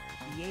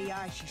 The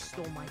AI she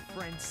stole my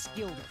friend's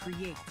skill to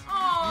create.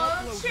 Aww,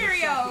 and upload Cheerio.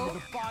 herself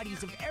into the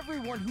bodies of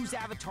everyone whose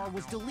avatar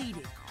was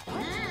deleted.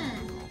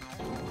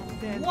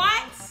 Then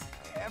What?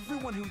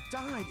 everyone who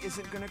died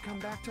isn't gonna come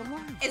back to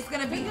life. It's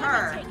gonna be You're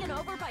her. taken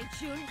over by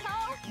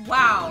Junko?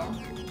 Wow.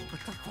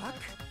 What the fuck?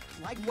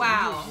 Like the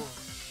Wow. real world.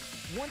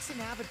 Once an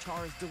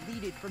avatar is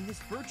deleted from this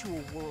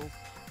virtual world,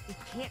 it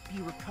can't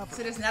be recovered.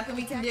 So there's nothing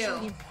we can It's do.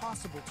 actually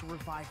impossible to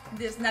revive them.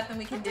 There's nothing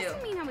we can That do.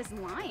 doesn't mean I was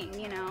lying,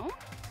 you know?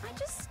 I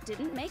just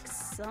didn't make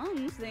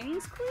some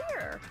things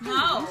clear.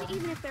 No. And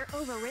even if they're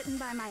overwritten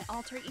by my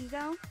alter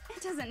ego,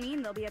 it doesn't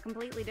mean they'll be a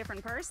completely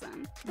different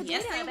person. The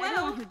Yes, data they of will.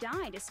 everyone who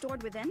died is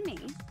stored within me,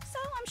 so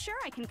I'm sure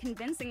I can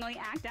convincingly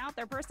act out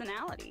their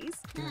personalities.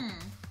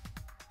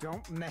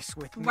 Don't mess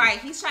with me. Right,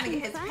 he's trying to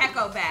get his In fact,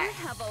 Pecco I back.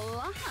 have a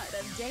lot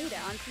of data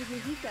on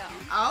Tsuruhiko.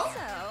 Oh?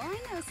 So,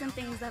 I know some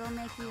things that'll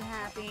make you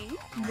happy.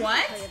 What?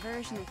 I can play a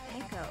version of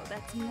Pecco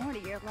that's more to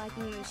your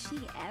liking than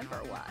she ever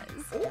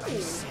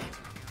was.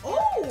 Ooh.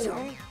 Ooh.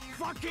 Don't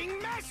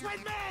fucking mess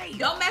with me!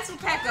 Don't mess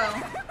with Pecco.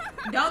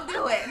 Don't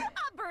do it.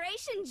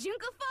 Operation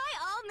Junkify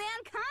All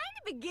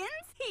Mankind begins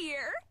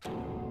here.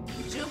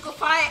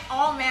 Junkify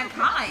all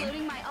mankind.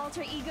 Uploading my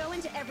alter ego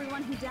into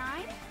everyone who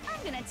died,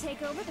 I'm gonna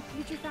take over the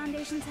Future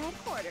Foundation's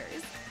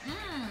headquarters.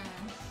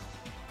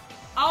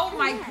 Oh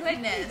my And then,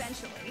 goodness.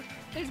 Eventually,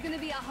 there's gonna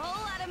be a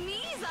whole lot of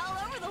me's all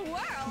over the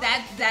world.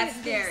 That's Because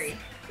scary. this,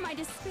 my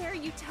despair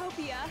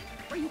utopia,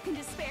 where you can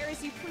despair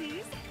as you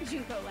please,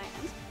 Junko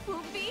Land,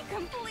 will be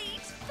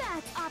complete.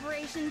 That's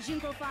Operation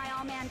Junkify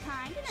All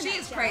Mankind in a She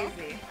is nutshell.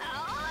 crazy.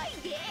 Oh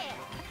yeah!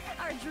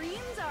 Our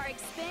dreams are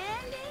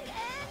expanding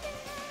and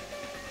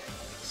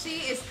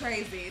She is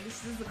crazy.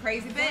 This is a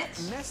crazy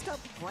bitch. Messed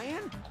up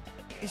plan?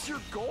 Is your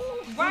goal?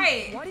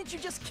 Right. Why didn't you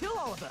just kill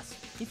all of us?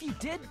 If you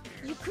did,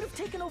 you could have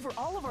taken over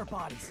all of our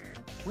bodies.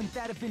 Wouldn't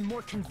that have been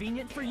more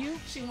convenient for you?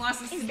 She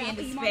wants us to Is be that in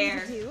what you want me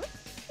despair. to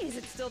do? Is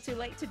it still too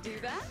late to do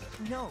that?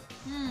 No.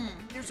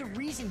 There's a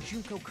reason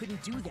Junko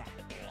couldn't do that.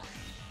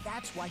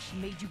 That's why she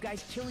made you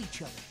guys kill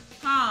each other.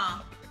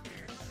 Huh.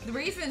 The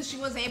reason she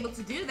wasn't able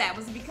to do that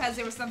was because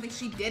there was something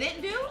she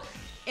didn't do?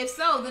 If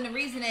so, then the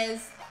reason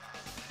is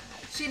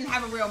she didn't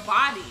have a real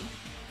body.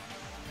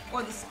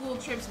 Or the school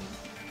trips.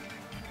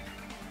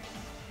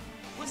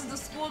 What's the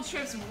school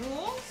trips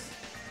rules?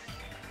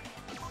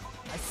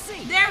 I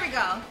see. There we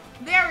go.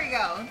 There we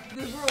go.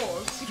 The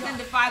rules. She couldn't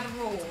defy the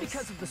rules.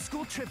 Because of the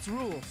school trip's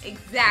rules.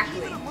 Exactly.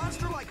 Even a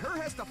monster like her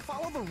has to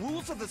follow the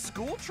rules of the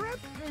school trip?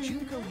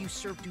 Junko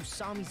usurped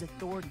Usami's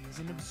authority as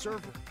an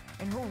observer,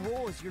 and her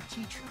role as your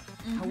teacher.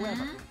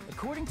 However,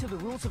 according to the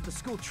rules of the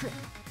school trip,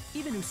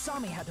 even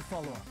Usami had to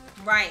follow up.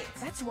 Right.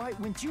 That's why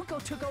when Junko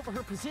took over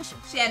her position,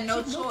 She had no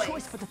no choice.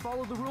 choice but to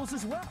follow the rules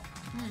as well.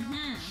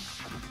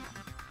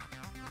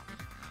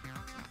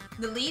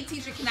 The lead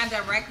teacher cannot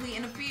directly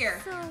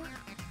interfere. So,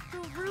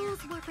 the rules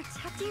were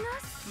protecting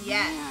us?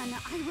 Yes. Man,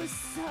 I was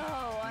so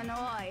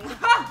annoyed.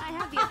 I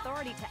have the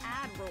authority to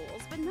add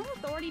rules, but no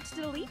authority to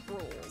delete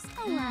rules.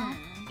 Oh well,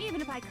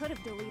 even if I could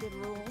have deleted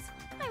rules,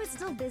 I was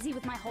still busy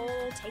with my whole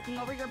taking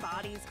over your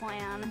bodies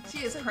plan. She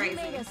is So crazy. you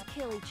made us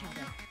kill each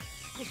other.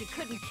 Because you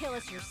couldn't kill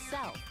us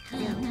yourself.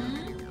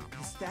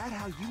 Is that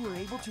how you were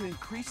able to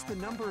increase the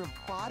number of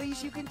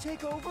bodies you can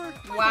take over?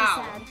 Like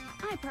Wow. I said,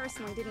 I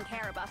personally didn't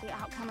care about the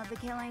outcome of the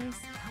killings.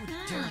 How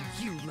dare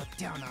you look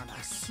down on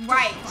us?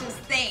 Right, just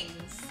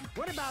things.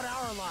 What about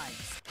our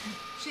lives?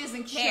 She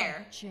doesn't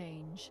care.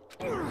 Change.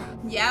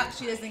 Yep,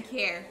 she doesn't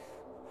care.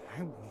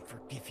 I won't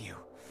forgive you.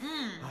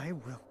 I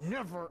will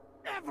never,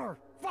 ever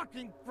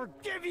fucking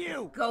forgive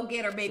you! Go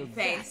get her, baby So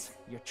face. that's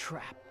your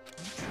trap.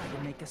 You tried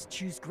to make us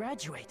choose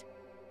graduate.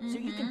 So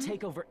you can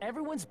take over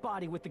everyone's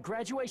body with the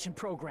graduation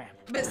program.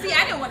 But see,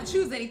 I didn't want to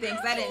choose anything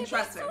because I didn't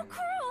trust her. So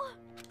cruel.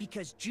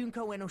 Because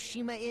Junko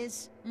Enoshima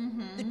is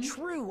the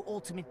true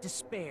ultimate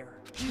despair.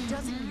 She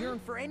doesn't yearn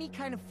for any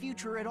kind of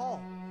future at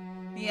all.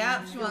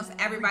 Yep, she wants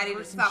everybody to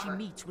Person suffer. She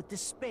meets with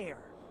despair.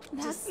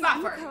 That's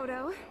suffer.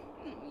 Makoto.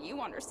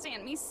 You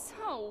understand me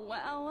so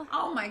well.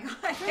 Oh my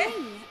god. For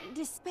me,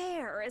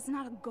 despair is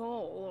not a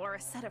goal or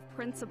a set of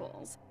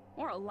principles,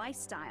 or a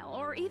lifestyle,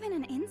 or even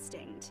an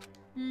instinct.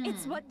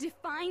 It's what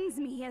defines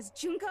me as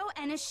Junko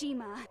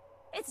Enoshima.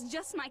 It's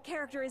just my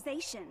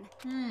characterization.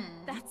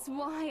 That's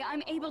why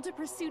I'm able to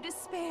pursue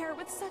despair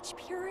with such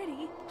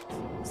purity.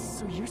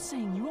 So you're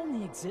saying you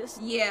only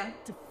exist Yeah,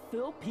 to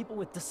fill people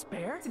with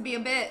despair? to be a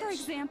For bitch.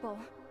 example,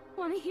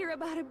 want to hear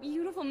about a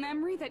beautiful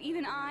memory that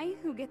even I,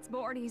 who gets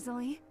bored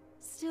easily,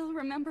 still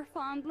remember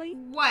fondly?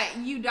 What,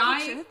 you Picture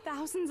dying?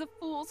 thousands of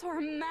fools who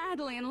are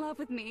madly in love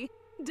with me,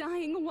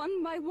 dying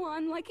one by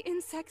one like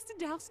insects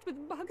doused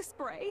with bug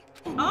spray.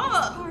 And oh. the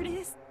best part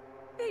is,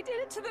 they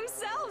did it to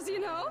themselves, you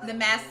know? The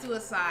mass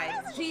suicide.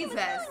 Jesus.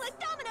 Like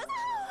dominoes.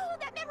 Oh,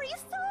 that memory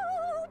is so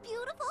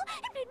beautiful.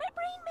 It made my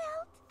brain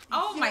melt.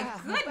 Oh my Yeah,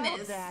 goodness.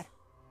 about that.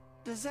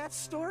 Does that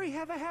story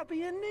have a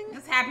happy ending?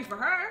 That's happy for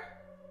her.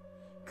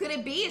 Could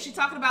it be? Is she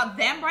talking about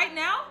them right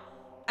now?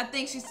 I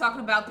think she's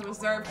talking about the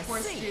reserve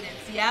course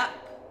students.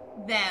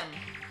 Yep. Them.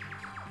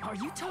 Are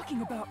you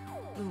talking about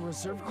the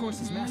reserve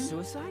course's mass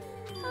suicide?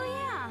 Oh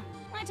yeah,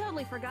 I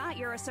totally forgot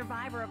you're a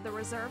survivor of the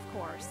reserve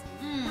course.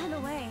 By the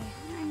way,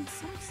 I'm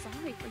so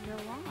sorry for your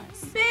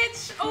loss.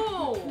 Bitch,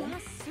 oh.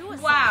 Mass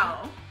suicide?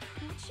 Wow.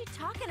 What's she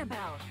talking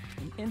about?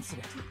 An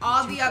incident.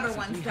 All the other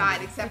ones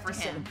died except for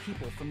him. 57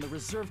 people from the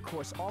reserve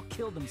course all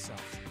killed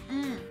themselves.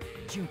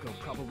 Junko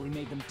probably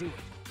made them do it.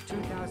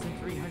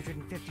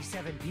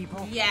 2,357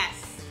 people?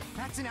 Yes.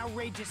 That's an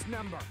outrageous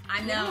number.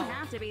 I know. You don't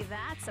have to be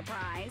that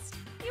surprised.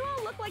 You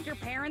all look like your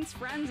parents,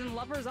 friends, and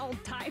lovers all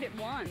died at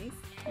once.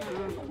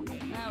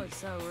 That was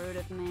so rude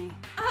of me.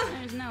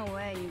 There's no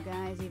way you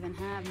guys even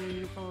have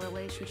meaningful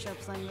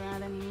relationships like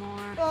that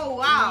anymore. Oh,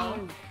 wow. I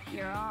mean,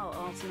 you're all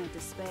ultimate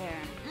despair.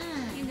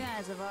 You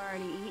guys have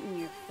already eaten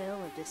your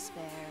fill of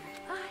despair.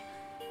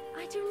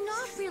 I do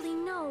not really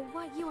know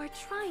what you are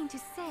trying to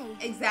say.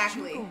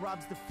 Exactly. Junko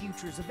robs the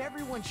futures of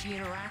everyone she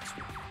interacts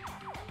with.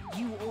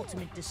 You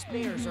ultimate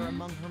despairs are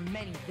among her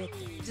many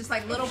victims. Just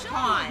like little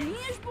pawns. Me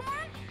is born?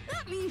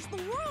 That means the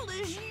world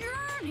is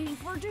yearning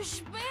for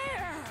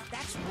despair.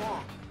 That's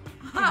wrong.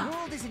 The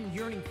world isn't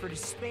yearning for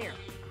despair.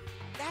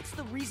 That's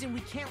the reason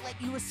we can't let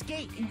you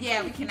escape.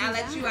 Yeah, we cannot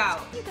let you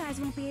out. You guys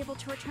won't be able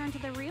to return to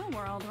the real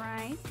world,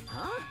 right?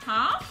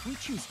 Huh? We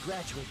choose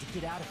graduate to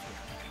get out of here.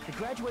 The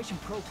graduation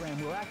program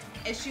will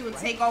activate. And she will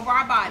take over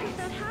our bodies. If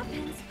that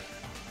happens,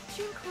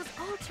 Junko's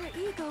alter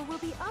ego will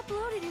be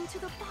uploaded into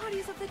the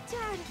bodies of the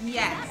dead.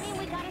 Yes. Does that mean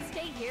we gotta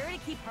stay here to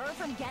keep her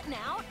from getting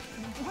out?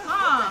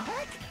 Huh? What the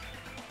heck?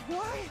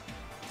 Why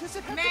does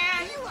it have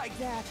to be like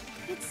that?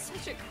 It's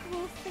such a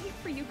cruel fate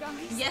for you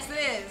guys. Yes, it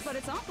is. But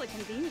it's awfully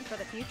convenient for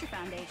the Future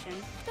Foundation.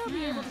 They'll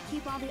be able to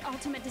keep all the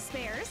ultimate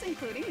despairs,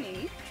 including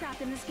me,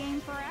 trapped in this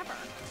game forever.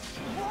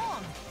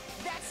 Wrong!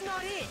 That's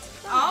not it!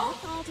 Oh?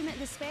 Ultimate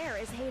despair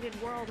is hated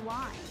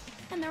worldwide,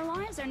 and their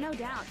lives are no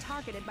doubt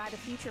targeted by the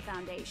Future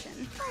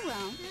Foundation. Oh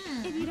well,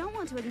 if you don't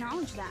want to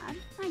acknowledge that,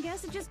 I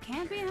guess it just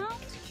can't be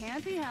helped.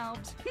 Can't be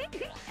helped.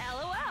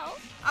 LOL.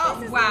 Oh,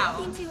 this is wow.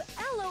 nothing to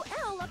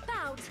LOL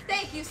about.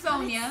 Thank you,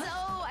 Sonia. It's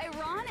so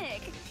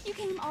ironic. You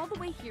came all the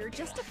way here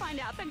just to find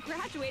out that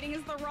graduating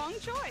is the wrong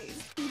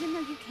choice. Even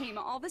though you came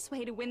all this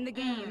way to win the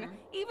game.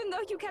 Even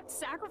though you kept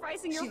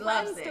sacrificing your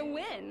friends to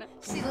win.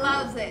 She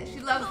loves it. She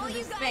loves the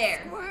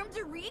despair. Squirmed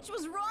to reach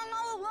was wrong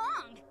all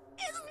along.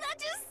 Isn't that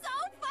just so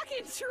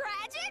fucking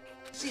tragic?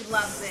 She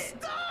loves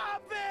it.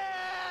 Stop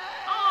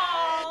it!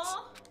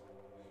 Aww.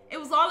 It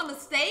was all a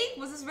mistake?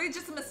 Was this really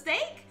just a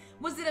mistake?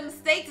 Was it a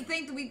mistake to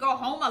think that we go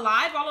home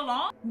alive all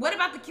along? What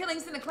about the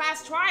killings in the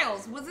class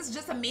trials? Was this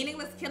just a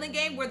meaningless killing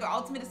game where the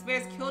ultimate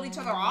despairs killed each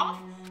other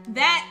off?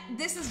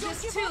 This is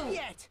just too.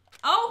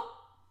 Oh?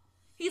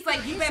 He's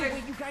like, you better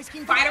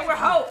fight her with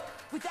hope.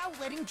 Without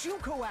letting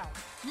Junko out.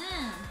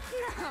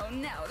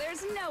 No,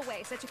 there's no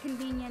way such a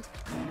convenient...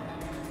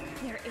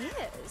 There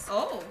is.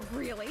 Oh.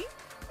 Really?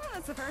 Well,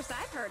 that's the first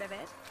I've heard of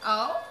it.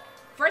 Oh?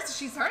 First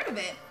she's heard of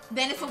it.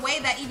 Then it's a way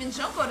that even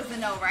Junko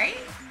doesn't know, right?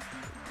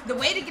 The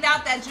way to get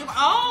out that Junko...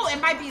 Oh, it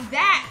might be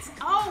that.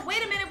 Oh,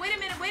 wait a minute.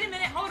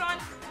 Hold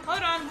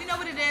on. We know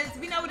what it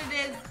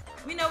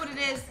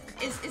is.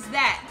 It's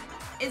that.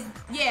 It's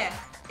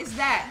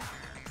that.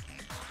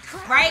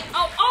 Right?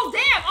 Oh,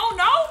 damn. Oh,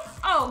 no.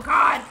 Oh,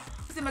 God.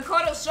 See,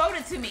 Makoto showed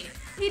it to me.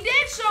 He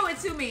did show it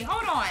to me.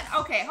 Hold on.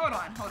 Okay, hold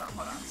on.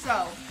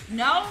 So,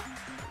 no?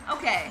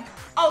 Okay.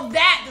 Oh,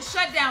 the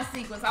shutdown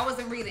sequence. I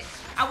wasn't reading.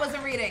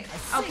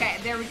 Okay,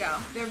 there we go.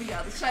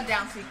 The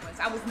shutdown sequence.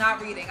 I was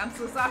not reading. I'm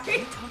so sorry. Are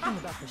you talking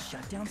about the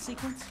shutdown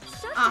sequence?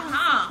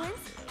 Shutdown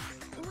sequence?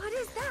 What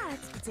is that?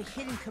 It's a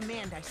hidden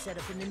command I set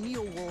up in the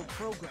Neo World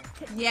program.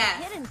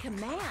 Yes. Hidden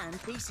command?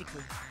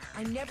 Basically,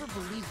 I never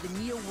believed the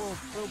Neo World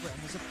program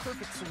was a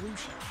perfect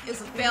solution. It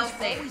was a fail-safe.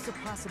 There's always a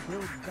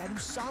possibility that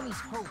Usami's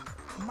hope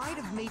might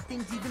have made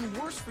things even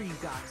worse for you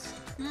guys.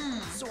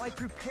 So I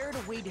prepared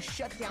a way to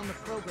shut down the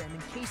program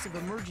in case of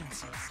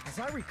emergencies. As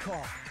I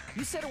recall,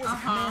 you said it was a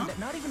command that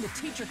not even the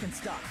teacher can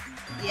stop.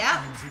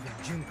 Yep. Means even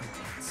Junko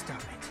can't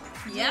stop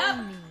it.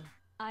 Yep.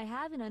 I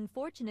have an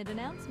unfortunate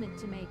announcement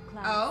to make,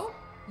 class. Oh?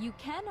 You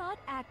cannot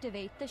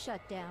activate the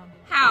shutdown.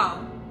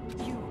 How?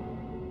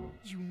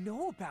 You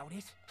know about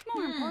it?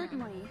 More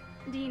importantly,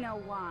 do you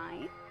know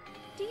why?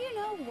 Do you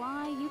know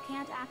why you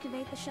can't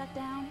activate the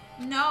shutdown?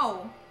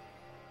 No.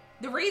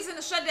 The reason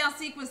the shutdown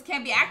sequence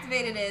can't be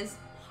activated is,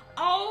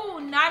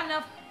 not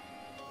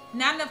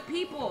enough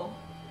people.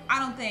 I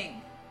don't think.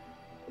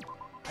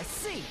 I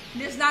see.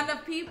 There's not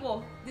enough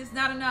people. There's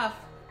not enough.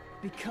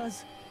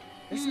 Because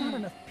there's not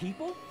enough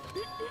people?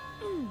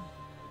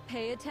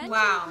 Pay attention,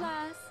 Wow.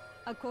 class.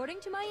 According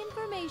to my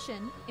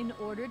information, in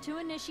order to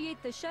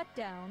initiate the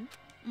shutdown,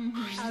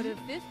 Out of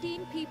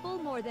 15 people,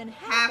 more than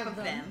half of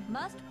them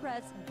must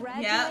press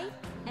graduate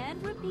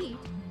and repeat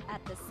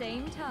at the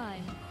same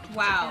time.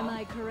 Wow. Am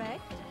I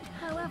correct?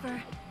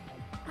 However,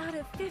 out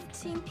of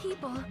 15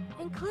 people,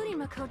 including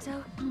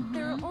Makoto,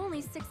 there are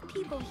only 6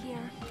 people here.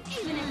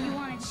 Even if you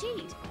want to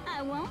cheat,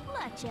 I won't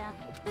let ya.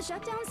 The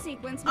shutdown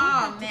sequence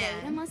won't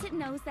activate unless it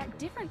knows that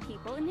different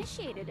people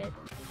initiated it.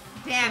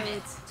 Damn it.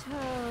 It's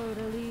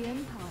totally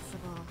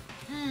impossible.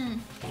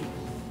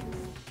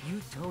 You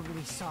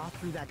totally saw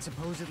through that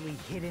supposedly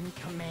hidden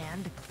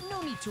command?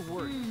 No need to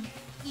worry.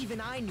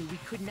 Even I knew we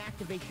couldn't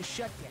activate the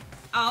shutdown.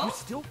 Oh? You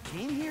still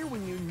came here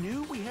when you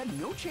knew we had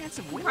no chance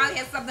of winning? Probably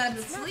had something up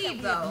his It's not sleeve, that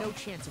we though. have no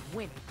chance of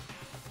winning.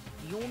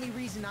 The only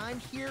reason I'm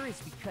here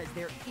is because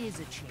there is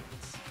a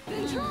chance.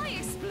 Then try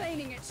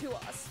explaining it to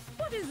us.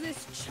 What is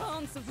this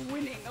chance of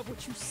winning of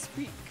which you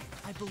speak?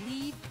 I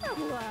believe...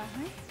 What?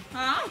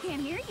 Huh? I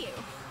can't hear you.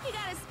 You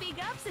gotta speak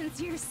up since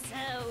you're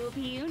so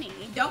puny.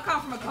 Don't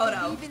come from I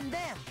Makoto. believe in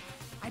them.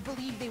 I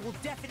believe they will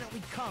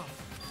definitely come.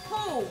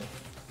 Who?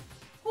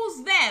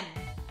 Who's them?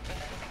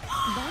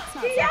 That's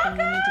not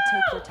something you need to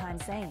take your time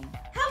saying.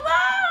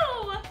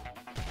 Hello!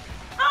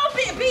 Oh,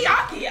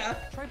 Byakuya!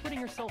 Try putting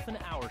yourself in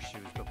our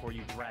shoes before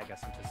you drag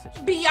us into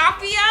situations.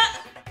 Byakuya?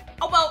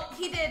 Oh, well,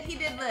 he did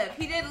live.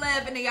 He did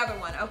live in the other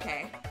one.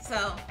 Okay,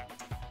 so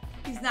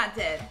he's not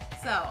dead.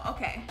 So,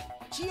 okay.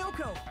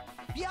 Kyoko!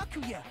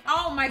 Byakuya!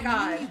 Oh my I knew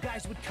god. you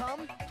guys would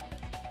come.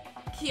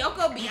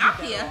 Kyoko You'd be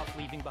better Byakuya? off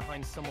leaving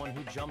behind someone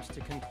who jumps to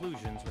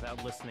conclusions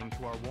without listening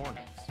to our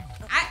warnings.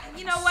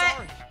 You know what?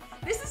 Sorry.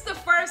 This is the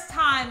first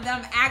time that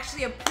I'm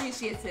actually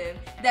appreciative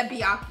that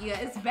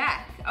Byakuya is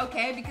back,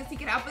 okay? Because he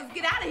can help us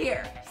get out of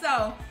here.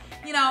 So,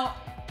 you know,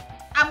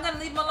 I'm gonna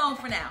leave him alone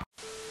for now.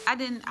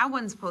 I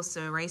wasn't supposed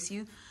to erase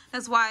you.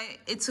 That's why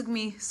it took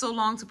me so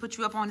long to put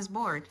you up on his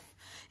board.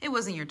 It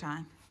wasn't your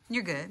time.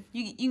 You're good.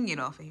 You can get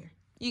off of here.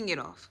 You can get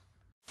off.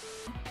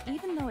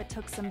 Even though it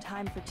took some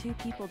time for 2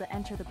 people to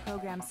enter the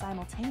program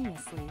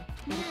simultaneously,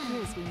 it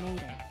appears we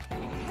made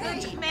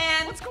it. Good,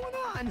 man. What's going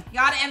on?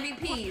 Y'all the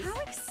MVPs. How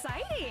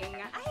exciting!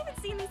 I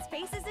haven't seen these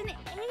faces in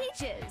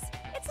ages.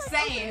 It's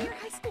like Same. opening your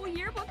high school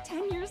yearbook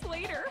 10 years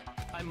later.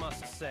 I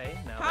must say,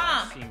 now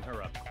that I'm seeing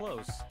her up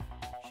close,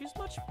 she's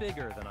much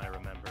bigger than I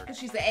remembered. Because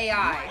she's the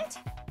AI. What?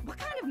 What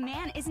kind of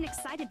man isn't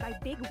excited by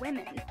big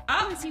women?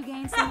 Oh. Once you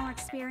gain some more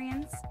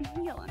experience,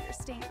 you'll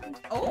understand.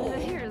 Oh.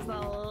 There's a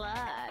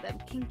lot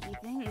of kinky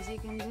things you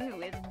can do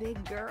with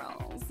big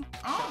girls.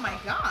 Oh my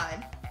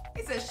god.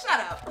 He said,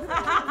 shut up.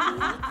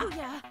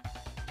 Byakuya,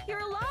 you're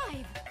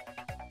alive.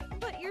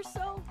 But you're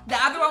so The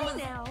other one was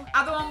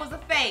a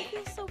I fake.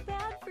 feel so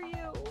bad for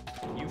you.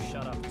 You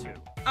shut up too.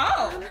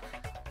 Oh.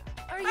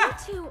 Are you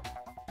 2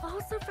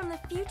 also from the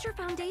Future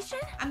Foundation?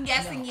 I'm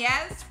guessing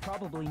yes. It's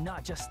probably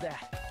not just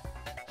that.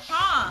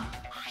 Huh.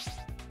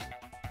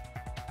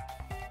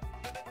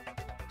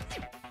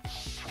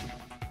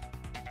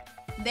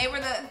 They were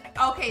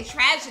the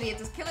tragedy. It's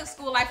this killing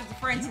school life is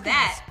referring to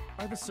that.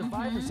 Are the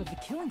survivors of the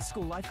killing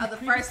school life Of the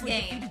first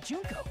game. defeated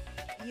Junko?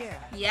 Yeah.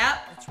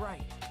 Yep. That's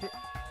right.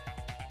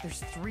 There's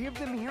 3 of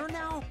them here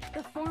now?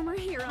 The former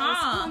heroes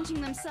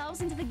plunging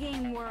themselves into the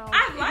game world.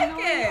 I like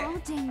ignoring it. all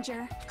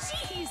danger.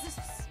 Jeez,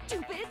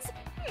 stupids!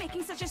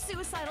 Making such a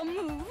suicidal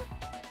move.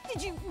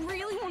 Did you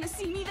really want to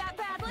see me that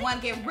badly?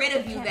 Want to get rid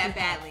of you that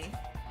badly.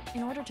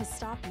 In order to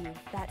stop you,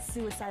 that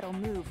suicidal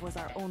move was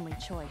our only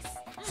choice.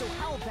 So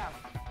how about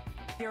it?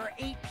 There are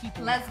 8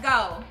 people. Let's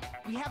go.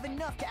 We have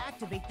enough to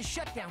activate the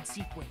shutdown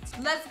sequence.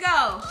 Let's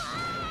go.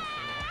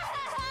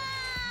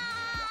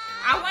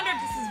 I wonder if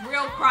this is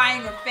real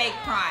crying or fake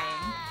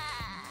crying.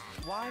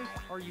 Why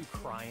are you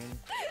crying?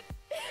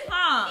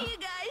 Huh. You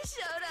guys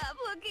showed up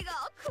looking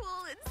all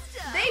cool and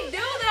stuff. They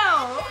do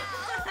though.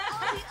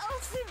 All the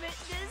ultimate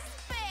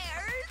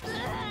despair.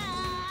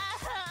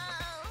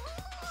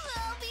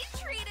 They'll be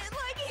treated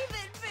like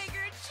even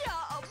bigger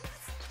chumps.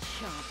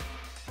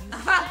 You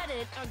said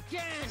it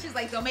again. She's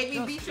like, don't make me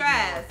Just beat your ignore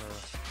ass. her.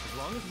 As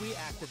long as we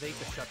activate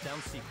the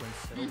shutdown sequence,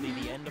 it'll be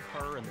the end of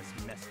her in this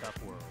messed up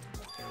world.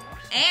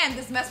 And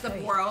this messed up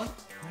world.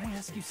 Can I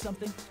ask you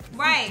something?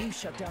 Right. If we do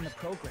shut down the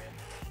program,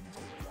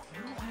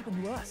 what will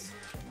happen to us?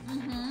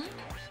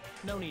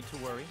 No need to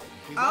worry.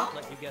 We won't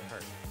let you get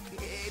hurt.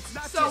 It's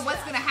not So just what's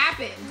that. gonna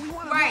happen? We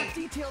want a Right.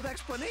 more detailed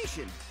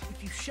explanation.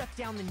 If you shut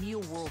down the Neo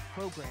World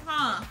program,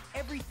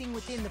 everything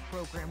within the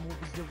program will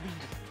be deleted.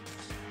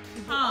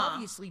 It will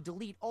obviously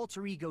delete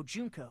Alter Ego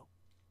Junko,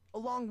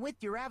 along with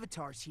your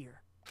avatars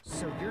here.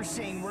 So you're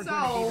saying we're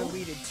going to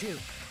be deleted too?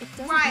 It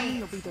doesn't mean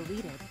you'll be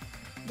deleted.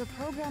 The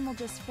program will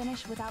just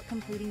finish without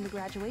completing the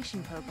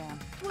graduation program.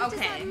 What does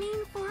that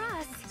mean for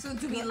us? So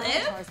do we Your live?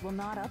 avatars will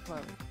not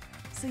upload.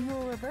 So you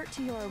will revert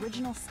to your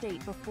original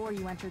state before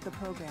you entered the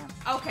program.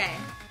 Okay.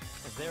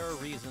 Is there a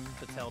reason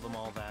to tell them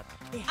all that?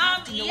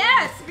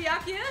 Yes,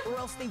 Byakuya. Or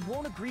else they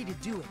won't agree to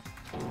do it.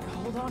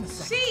 Hold on a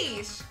second.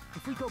 Sheesh.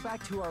 If we go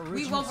back to our original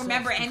We won't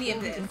remember selves any of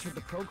before we this. entered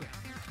the program,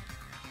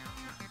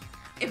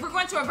 If we're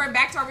going to revert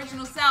back to our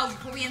original selves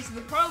before we enter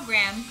the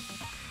program,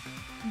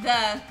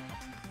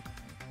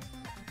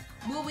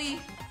 will we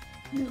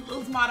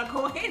lose model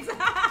coins?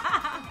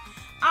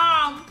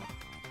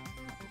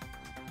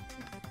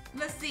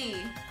 Let's see.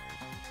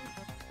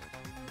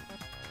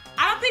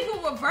 I don't think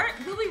we'll revert.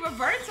 Will we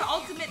revert to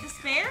ultimate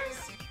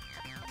despairs?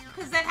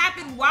 Because that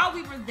happened while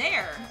we were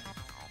there.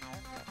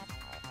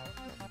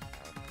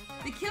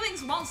 The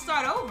killings won't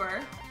start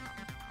over.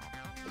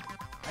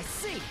 I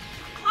see.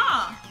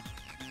 Huh.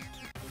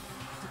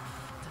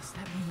 Does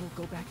that mean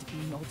we'll go back to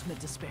being ultimate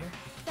despair?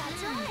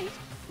 That's right.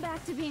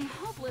 Back to being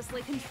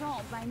hopelessly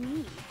controlled by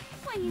me.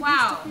 When you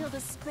Wow. used to feel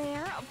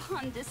despair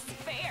upon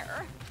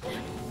despair.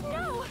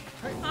 No!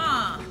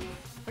 Huh.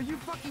 Are you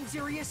fucking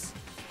serious?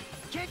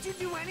 Can't you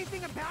do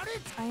anything about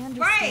it? I understand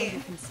Right.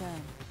 your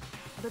concern,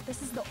 but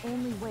this is the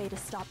only way to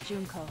stop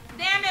Junko.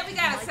 Damn it, we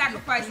gotta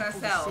sacrifice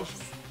ourselves.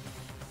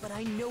 But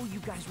I know you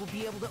guys will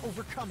be able to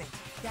overcome it.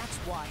 That's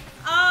why,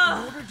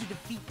 in order to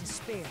defeat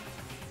despair,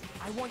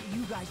 I want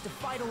you guys to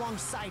fight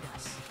alongside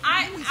us.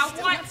 I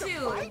still want have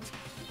to. fight?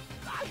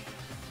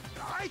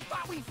 I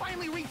thought we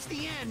finally reached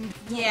the end.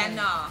 Yeah,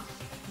 nah.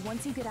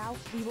 Once you get out,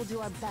 we will do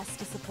our best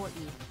to support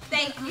you.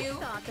 Thank you.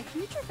 I thought the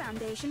Future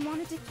Foundation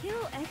wanted to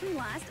kill every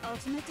last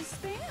ultimate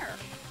despair.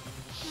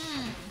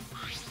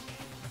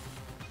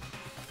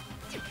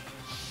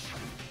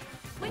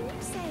 When you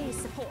say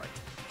support,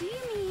 do you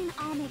mean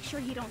I'll make sure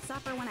you don't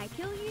suffer when I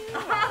kill you?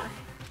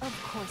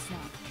 Of course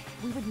not.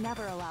 We would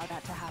never allow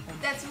that to happen.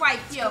 That's right,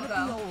 It's gonna be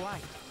Kyoko. all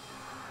right.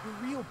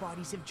 Your real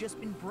bodies have just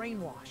been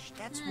brainwashed.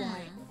 That's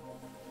why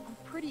I'm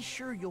pretty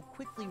sure you'll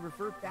quickly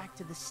revert back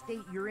to the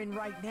state you're in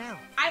right now.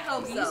 I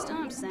hope You so.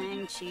 stop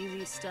saying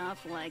cheesy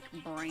stuff like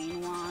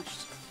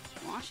brainwashed.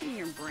 Washing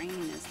your brain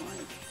is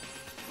like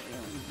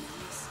really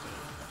nasty.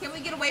 Can we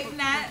get away from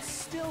that?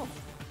 Still,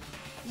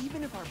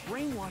 even if our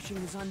brainwashing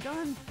is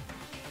undone,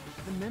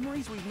 the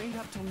memories we've made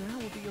up till now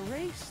will be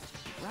erased,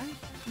 right?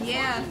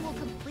 Yeah. We'll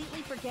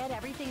completely forget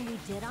everything we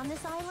did on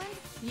this island?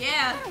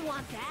 Yeah. I don't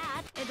want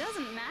that. It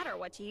doesn't matter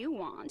what you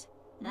want.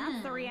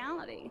 That's the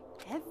reality.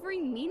 Every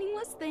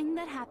meaningless thing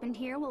that happened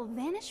here will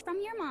vanish from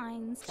your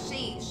minds.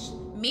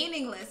 Sheesh.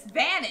 Meaningless.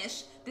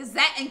 Vanish. Does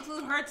that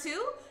include her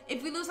too?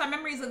 If we lose our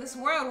memories of this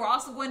world, we're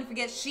also going to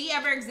forget she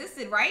ever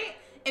existed, right?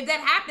 If that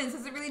happens,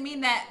 does it really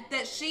mean that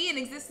she, an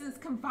existence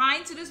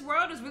confined to this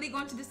world, is really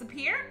going to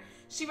disappear?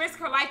 She risked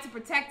her life to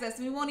protect us,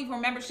 and we won't even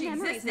remember she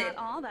Memory's existed. not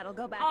all that'll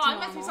go back Oh, to I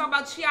normal. must be talking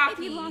about Chiaki. If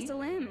you lost a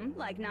limb,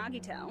 like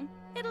Nagito,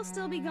 it'll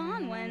still be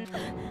gone when...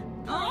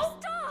 Oh?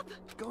 Stop!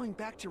 Going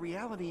back to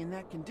reality in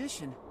that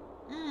condition,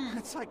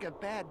 that's like a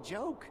bad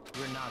joke.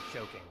 You're not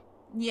joking.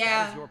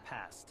 Yeah. That is your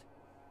past.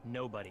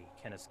 Nobody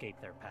can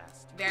escape their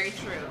past. Very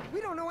true.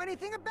 We don't know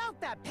anything about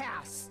that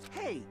past.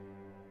 Hey,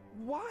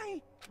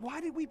 why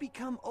did we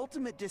become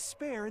ultimate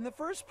despair in the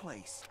first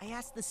place? I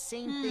asked the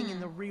same thing in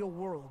the real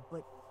world,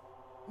 but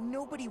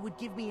nobody would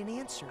give me an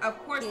answer. Of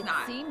course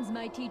not. It seems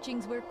my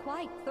teachings were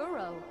quite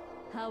thorough.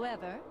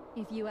 However,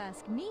 if you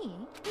ask me,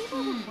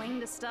 People who cling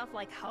to stuff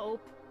like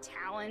hope,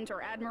 talent,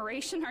 or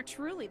admiration are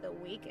truly the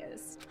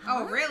weakest.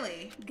 Oh,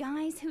 really?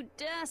 Guys who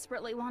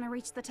desperately want to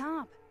reach the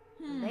top.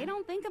 They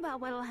don't think about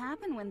what'll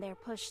happen when they're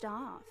pushed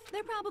off.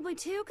 They're probably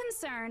too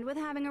concerned with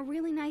having a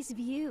really nice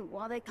view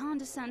while they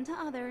condescend to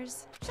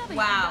others. Shoving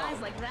Wow.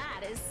 guys like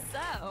that is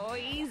so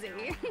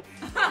easy.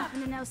 I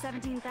happen to know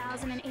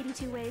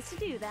 17,082 ways to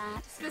do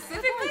that.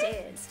 Specifically? The point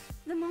is,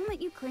 the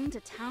moment you cling to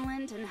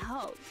talent and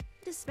hope,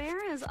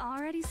 despair has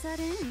already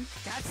set in.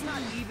 That's not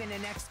even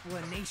an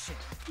explanation.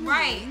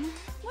 Right.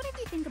 What if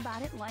you think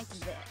about it like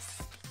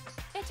this?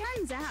 It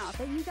turns out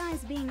that you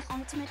guys being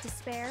ultimate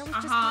despair was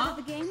just part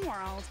of the game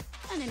world.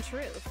 And in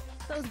truth,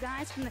 those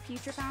guys from the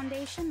Future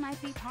Foundation might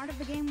be part of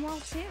the game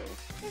world too.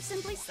 They're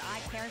simply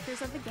side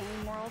characters of the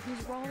game world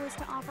whose role is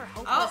to offer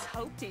hopeless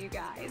hope to you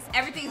guys.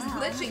 Everything's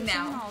glitching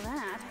now. Saying all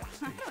that,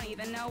 I don't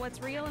even know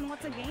what's real and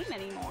what's a game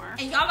anymore.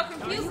 And y'all are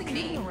confusing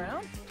me.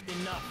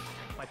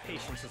 Enough. My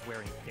patience is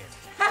wearing thin.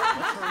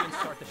 Let's hurry and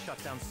start the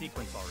shutdown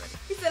sequence already.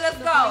 He said, let's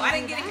go. I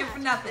didn't get it here for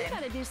nothing. We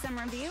gotta do some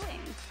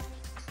reviewing.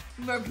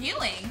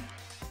 Reviewing?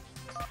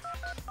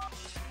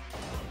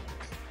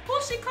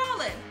 Who's she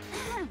calling?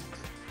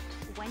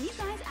 When you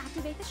guys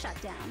activate the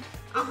shutdown,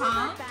 you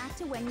revert back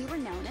to when you were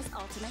known as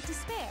Ultimate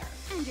Despair,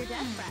 and your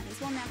dead friends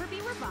will never be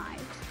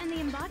revived, and the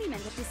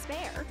embodiment of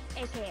despair,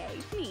 aka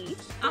me,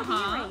 will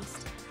be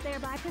erased,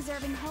 thereby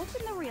preserving hope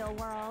in the real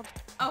world.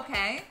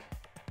 Okay.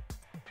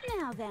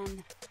 Now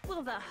then,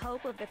 will the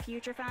hope of the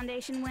Future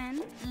Foundation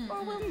win,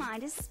 or will my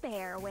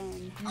despair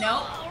win? Nope.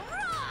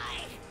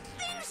 Alright!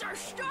 Things are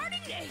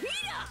starting to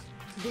heat up!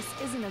 This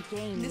isn't a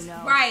game, you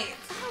know. Right.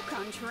 Au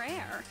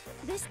contraire.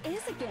 This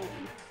is a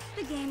game.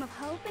 The game of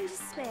hope and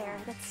despair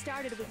that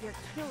started with your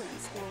killing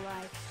school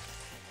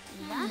life.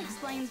 That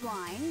explains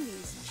why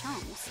these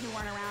chumps who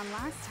weren't around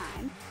last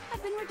time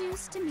have been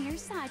reduced to mere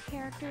side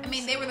characters. I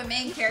mean, they were the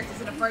main characters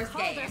in the first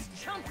game.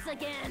 Chumps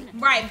again.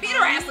 Right, beat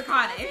her ass,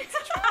 Akane.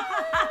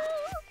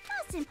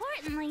 Most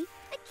importantly,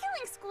 the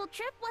killing school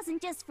trip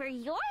wasn't just for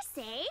your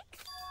sake.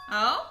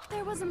 Oh?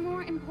 There was a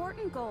more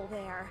important goal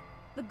there.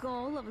 The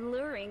goal of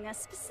luring a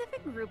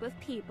specific group of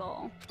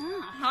people.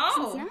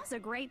 Oh. Since now's a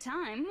great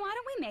time, why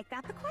don't we make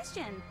that the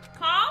question?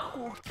 Huh?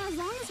 As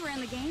long as we're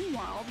in the game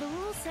world, the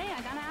rules say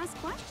I gotta ask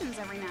questions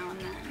every now and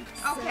then.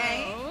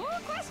 Okay. So,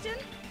 question.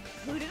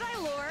 Who did I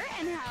lure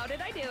and how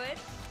did I do it?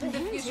 The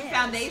Future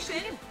Foundation? I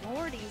get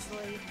bored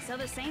easily, so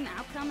the same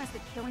outcome as the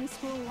killing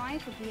school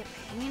life would be a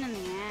pain in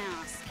the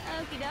ass.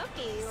 Okie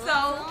dokie, let's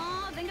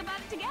all think about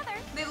it together.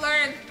 They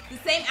learned the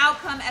same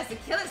outcome as the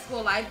killing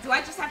school life. Do I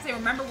just have to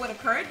remember what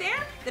occurred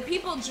there? The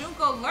people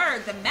Junko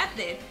learned the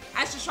method.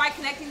 I should try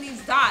connecting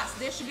these dots.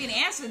 There should be an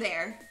answer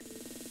there.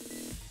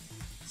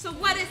 So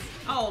what is...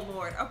 Oh,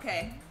 Lord.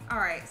 Okay. All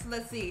right. So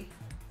let's see.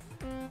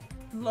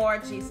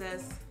 Lord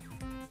Jesus.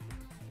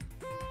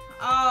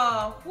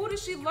 Oh, who did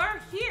she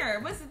learn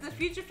here? Was it the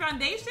Future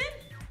Foundation?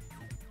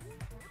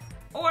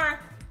 Or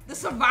the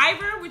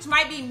survivor, which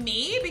might be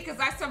me because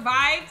I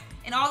survived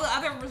and all the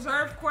other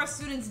reserve course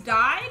students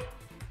died?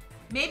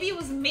 Maybe it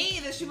was me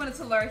that she wanted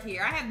to learn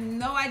here. I have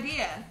no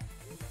idea.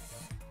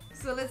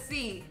 So let's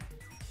see.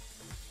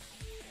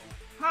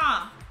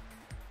 Huh.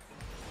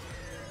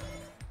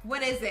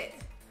 What is it?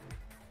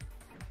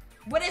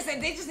 What is it?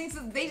 They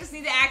just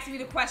need to ask me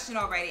the question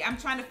already. I'm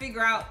trying to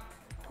figure out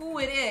who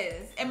it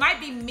is. It might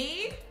be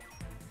me,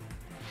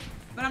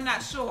 but I'm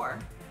not sure.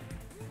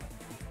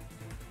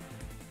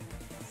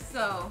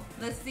 So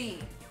let's see.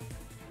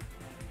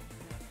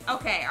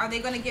 Okay, are they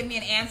gonna give me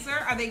an answer?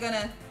 Are they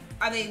not?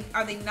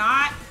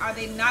 Are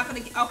they not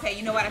gonna? Okay,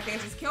 you know what? I think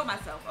I just killed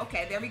myself.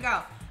 Okay, there we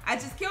go. I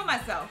just killed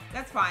myself.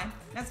 That's fine.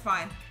 That's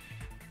fine.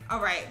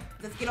 All right,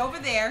 let's get over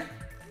there.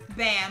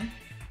 Bam.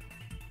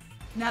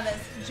 Now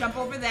let's jump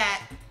over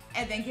that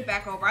and then get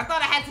back over. I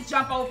thought I had to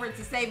jump over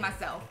to save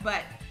myself,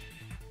 but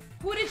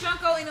who did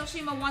Junko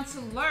Enoshima want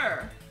to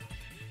lure?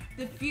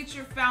 The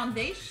Future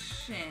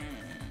Foundation,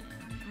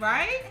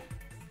 right?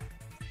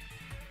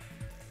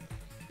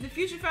 The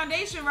Future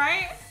Foundation,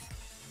 right?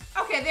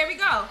 Okay, there we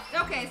go.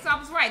 Okay, so I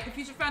was right. The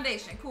Future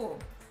Foundation. Cool.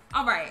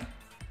 All right.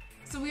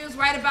 So we was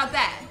right about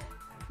that.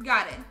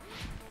 Got it.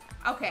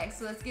 Okay,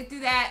 so let's get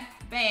through that.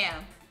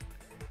 Bam.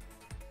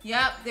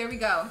 Yep, there we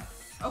go.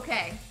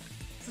 Okay.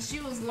 So she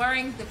was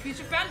luring the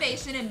Future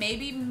Foundation and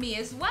maybe me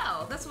as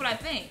well. That's what I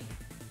think.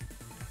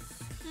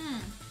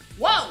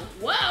 Whoa,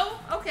 whoa.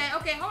 Okay,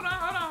 okay, hold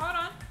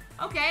on.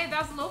 Okay,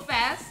 that was a little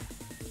fast.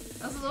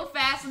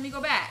 Let me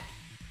go back.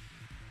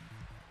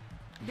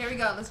 There we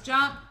go. Let's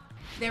jump.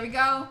 There we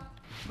go.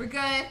 We're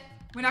good.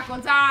 We're not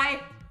gonna die.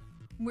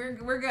 We're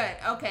good.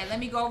 Okay, let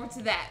me go over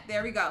to that.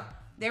 There we go.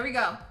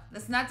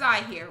 Let's not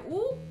die here.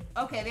 Ooh.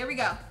 Okay, there we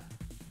go.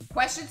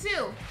 Question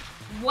 2.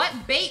 What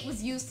bait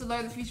was used to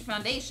lure the Future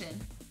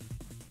Foundation?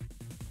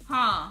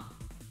 Huh.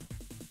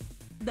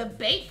 The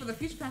bait for the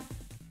Future Foundation?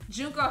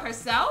 Junko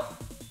herself?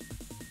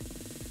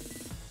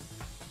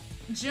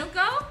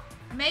 Junko?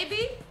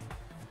 Maybe?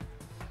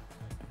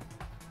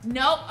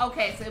 Nope.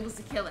 Okay, so it was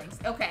the killings.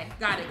 Okay,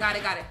 got it.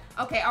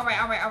 Okay, all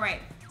right.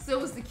 So it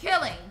was the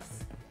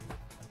killings.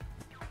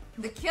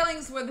 The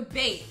killings were the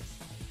bait.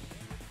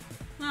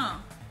 Huh.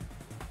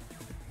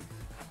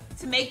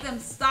 To make them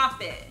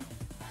stop it.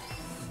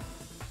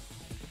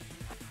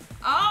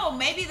 Oh,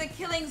 maybe the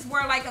killings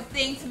were like a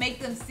thing to make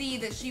them see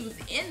that she was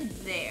in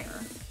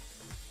there.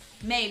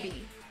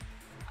 Maybe.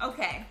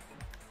 Okay.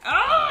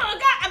 Oh,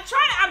 God,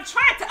 I'm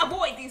trying to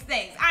avoid these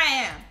things.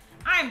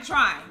 I'm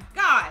trying.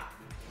 God.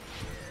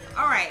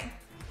 All right.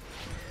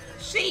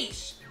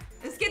 Sheesh.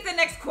 Let's get the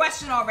next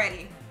question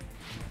already.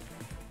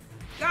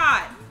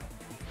 God.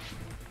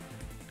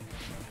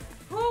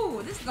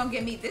 Ooh, this is gonna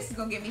get me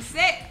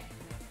sick.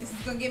 This is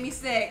gonna get me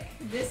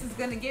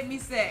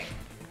sick.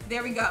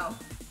 There we go.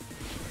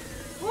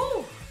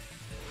 Woo.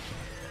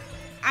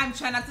 I'm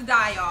trying not to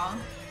die, y'all.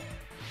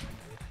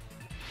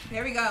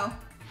 There we go.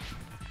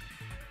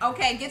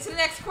 Okay, get to the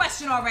next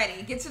question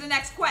already.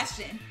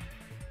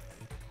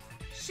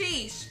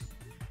 Sheesh.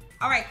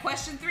 All right,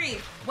 question 3.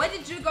 What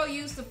did Junko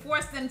use to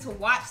force them to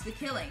watch the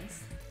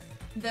killings?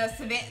 The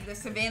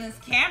surveillance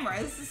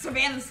cameras.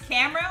 Surveillance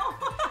camera?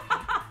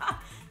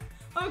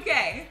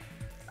 Okay.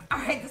 All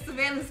right, the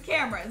surveillance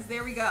cameras.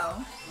 There we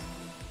go.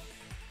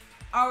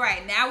 All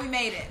right, now we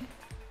made it.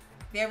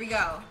 There we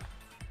go.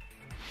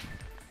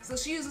 So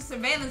she used the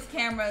surveillance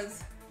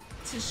cameras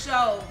to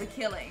show the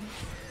killings.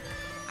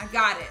 I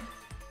got it.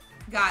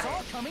 Got it. It's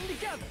all coming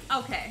together.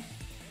 Okay.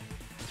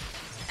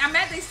 I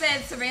meant they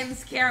said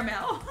surveillance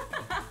caramel.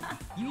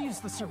 You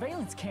used the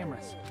surveillance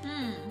cameras.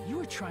 You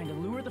were trying to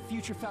lure the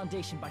Future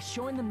Foundation by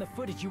showing them the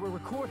footage you were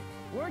recording,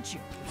 weren't you?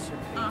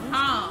 Surveillance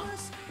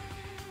cameras?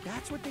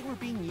 That's what they were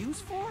being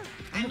used for?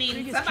 I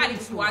mean, somebody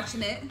was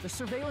watching it. The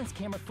surveillance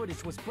camera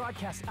footage was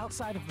broadcast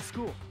outside of the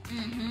school.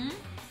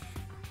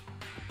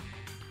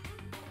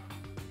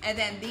 And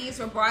then these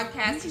were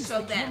broadcast to show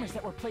them. Cameras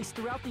that were placed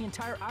throughout the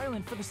entire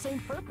island for the same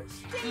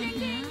purpose. Ding, ding,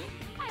 ding.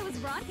 I was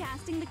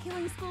broadcasting the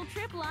Killing School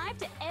trip live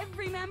to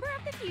every member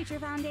of the Future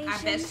Foundation. I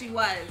bet she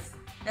was.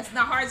 That's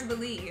not hard to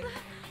believe.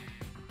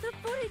 The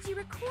footage you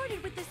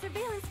recorded with the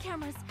surveillance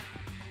cameras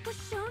was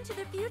shown to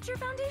the Future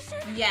Foundation?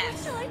 Yes.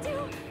 What shall I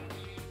do?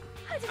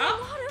 I did a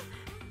lot of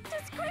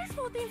disgraceful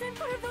sexual things in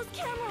front of those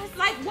cameras.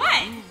 Like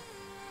what?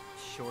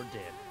 Sure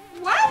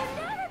did. What?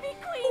 Never be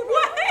clean.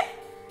 What?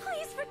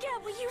 Please forget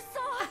what you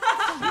saw.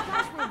 So you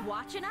guys were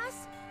watching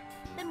us?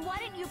 Then why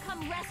didn't you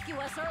come rescue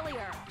us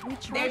earlier?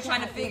 They're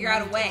trying to figure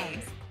out a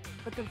way.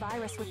 But the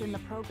virus within the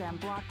program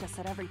blocked us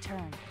at every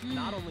turn.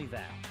 Not only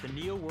that, the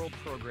Neo World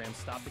program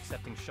stopped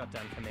accepting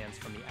shutdown commands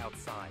from the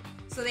outside.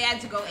 So they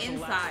had to go As inside.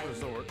 a last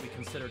resort, we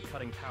considered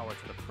cutting power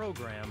to the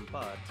program,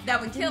 but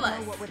that would kill us. We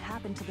didn't know what would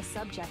happen to the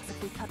subjects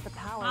if we cut the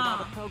power while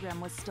the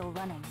program was still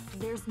running.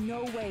 There's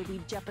no way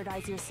we'd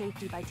jeopardize your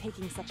safety by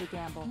taking such a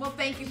gamble. Well,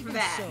 thank you for Even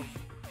that. So,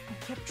 we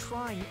kept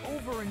trying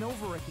over and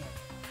over again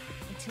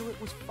until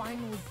it was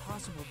finally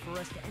possible for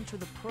us to enter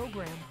the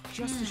program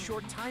just a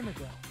short time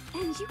ago.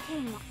 And you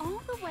came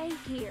all the way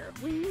here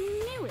when you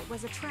knew it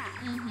was a trap.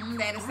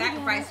 They had to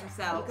sacrifice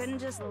themselves. You couldn't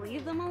just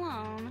leave them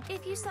alone.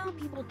 If you saw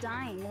people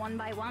dying one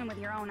by one with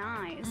your own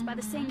eyes by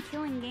the same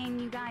killing game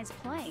you guys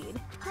played,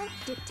 hope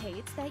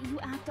dictates that you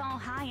act all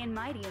high and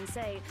mighty and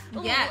say,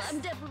 "Oh, Yes. I'm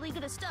definitely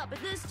gonna stop it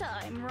this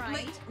time,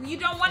 right?" You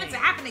don't want it to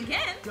happen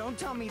again. Don't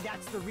tell me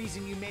that's the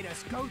reason you made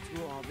us go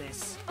through all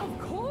this. Of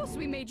course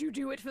we made you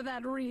do it for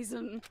that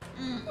reason.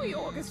 We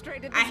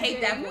orchestrated this I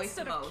hate that game voice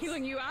instead the of most.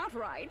 killing you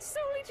outright,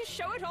 solely to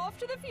show it off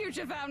to the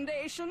Future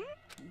Foundation.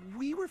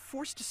 We were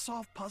forced to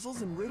solve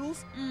puzzles and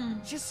riddles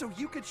just so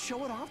you could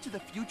show it off to the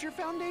Future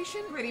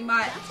Foundation? Pretty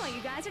much. That's why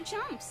you guys are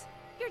chumps.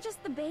 You're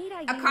just the bait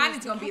I Akani's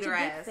used to gonna catch beat her a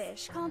ass. big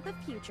fish called the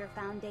Future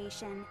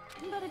Foundation.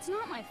 But it's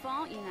not my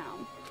fault, you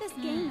know. This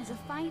game is a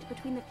fight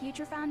between the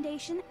Future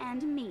Foundation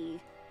and me.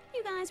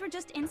 You guys were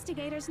just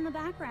instigators in the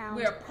background.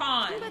 We're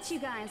pawns. But you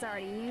guys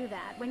already knew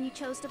that when you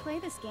chose to play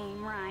this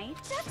game, right?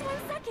 Just 1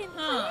 second,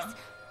 please.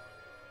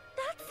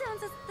 That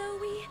sounds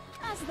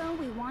as though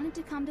we wanted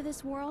to come to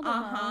this world of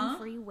our own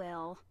free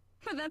will.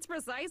 But that's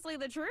precisely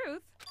the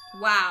truth.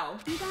 Wow.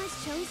 You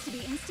guys chose to be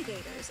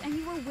instigators, and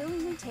you were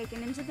willingly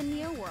taken into the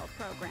Neo World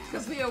program.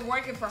 Because we were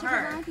working for to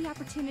her. provide the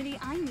opportunity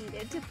I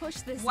needed to push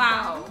this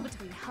Wow. battle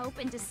between hope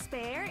and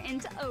despair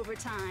into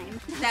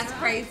overtime. That's right.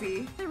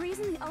 crazy. The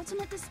reason the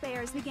ultimate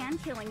despairs began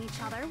killing each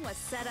other was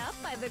set up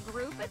by the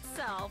group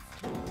itself.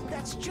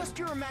 That's just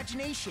your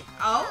imagination.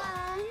 Oh?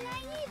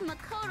 Naive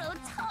Makoto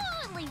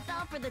totally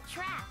fell for the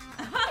trap.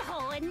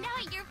 Oh, and now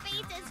your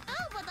face is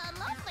filled with a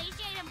lovely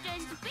shade of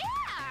despair.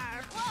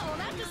 Whoa,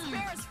 that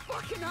despair is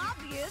fucking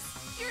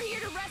obvious. You're here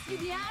to rescue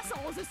the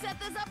assholes who set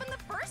this up in the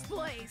first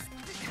place.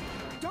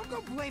 Don't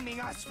go blaming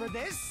us for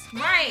this.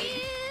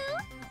 Right.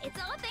 It's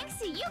all thanks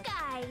to you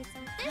guys.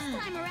 This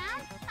time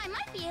around, I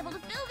might be able to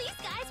fill these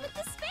guys with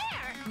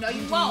despair. No,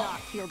 you Do won't. not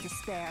feel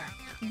despair.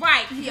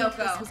 Right, Even if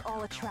this Kyoko. was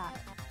all a trap,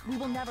 we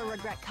will never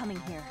regret coming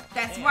here.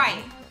 That's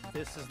right.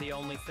 this is the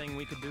only thing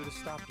we could do to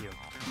stop you.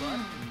 But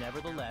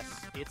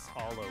nevertheless, it's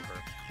all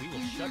over. We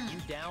will shut you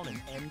down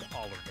and end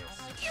all of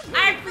this.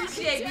 I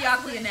appreciate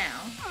Byakuya now.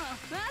 Huh,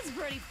 that's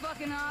pretty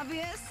fucking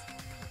obvious.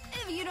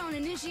 If you don't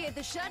initiate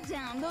the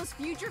shutdown, those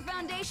Future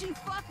Foundation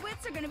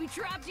fuckwits are gonna be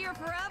trapped here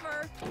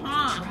forever.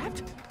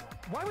 Trapped?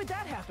 Why would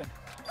that happen?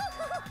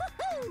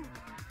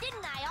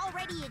 Didn't I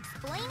already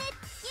explain it?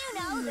 You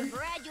know, the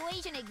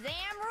graduation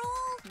exam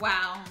rule.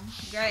 Wow,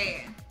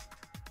 great.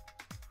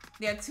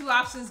 There are two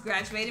options,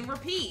 graduate and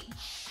repeat.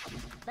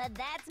 But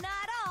that's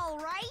not all,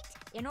 right?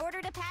 In order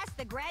to pass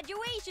the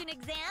graduation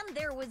exam,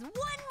 there was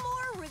one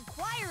more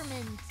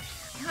requirement.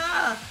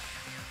 Huh.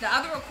 The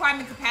other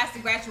requirement to pass the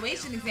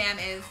graduation exam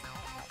is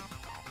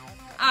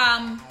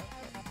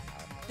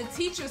the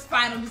teacher's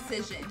final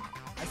decision.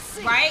 I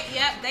see. Right?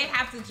 Yep, they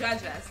have to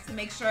judge us to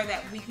make sure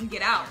that we can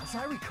get out. As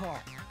I recall,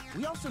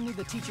 we also need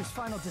the teacher's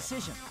final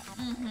decision.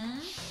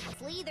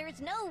 Honestly,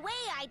 there's no way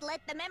I'd let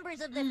the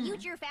members of the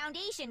Future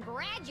Foundation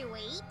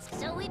graduate.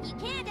 So if you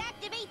can't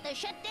activate the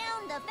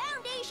shutdown, the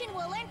Foundation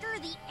will enter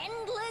the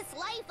endless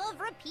life of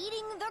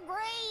repeating the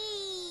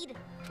grade.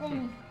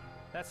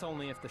 That's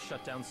only if the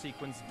shutdown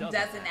sequence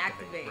doesn't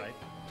activate, right?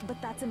 But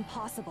that's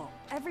impossible.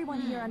 Everyone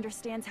here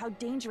understands how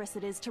dangerous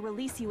it is to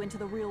release you into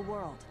the real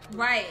world.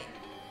 Right.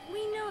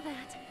 We know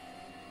that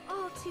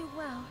all too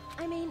well.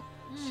 I mean,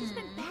 she's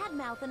been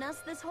bad-mouthing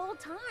us this whole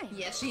time.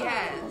 Yes, she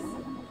has.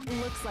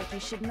 Looks like you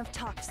shouldn't have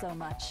talked so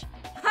much.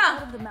 Huh.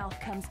 Out of the mouth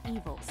comes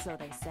evil, so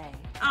they say.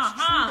 It's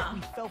true that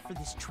we fell for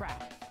this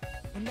trap,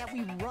 and that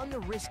we run the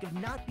risk of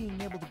not being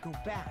able to go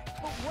back.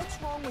 But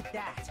what's wrong with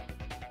that?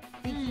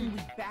 Thinking we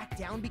back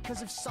down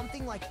because of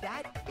something like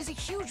that is a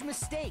huge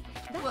mistake.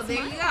 Well,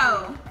 there you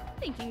go.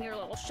 Thinking your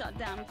little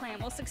shutdown plan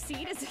will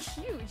succeed is a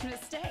huge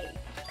mistake.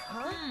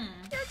 Huh?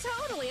 You're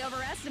totally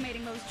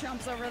overestimating those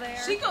chumps over there.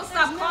 She gonna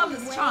stop calling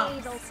us There's no way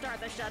chumps. they'll start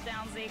the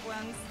shutdown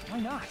sequence. Why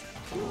not?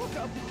 Look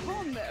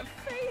upon their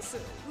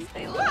faces.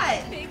 They look What?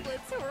 like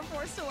piglets who were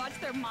forced to watch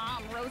their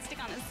mom roasting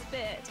on a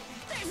spit.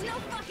 There's no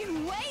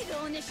fucking way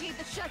they'll initiate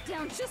the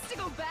shutdown just to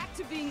go back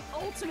to being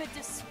ultimate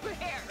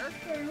despair.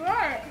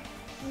 Right.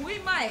 We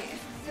might.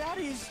 That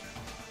is...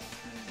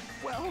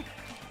 Well...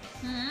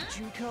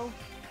 Junko,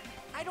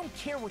 I don't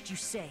care what you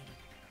say.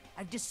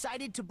 I've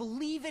decided to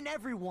believe in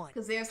everyone.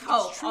 Because there's It's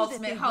hope, true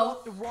ultimate that they hope.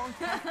 walked the wrong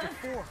path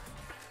before.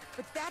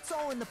 But that's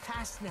all in the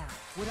past now.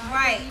 What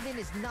I believe in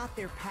is not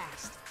their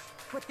past,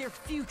 but their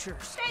futures.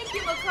 Thank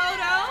you,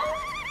 Makoto.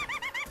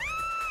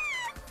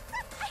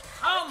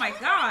 Oh my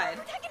God.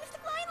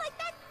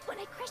 When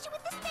I crush it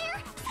with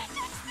despair.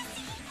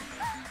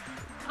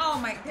 Oh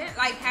my God,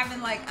 like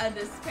having like a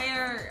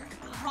despair,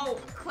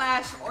 hope,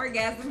 clash,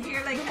 orgasm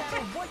here. Like, no matter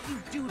what you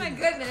do, my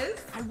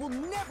goodness, I will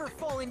never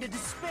fall into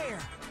despair.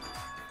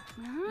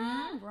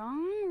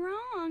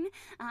 Wrong.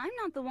 I'm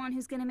not the one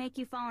who's gonna make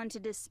you fall into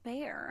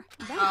despair.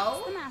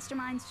 That's the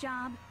Mastermind's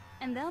job,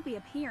 and they'll be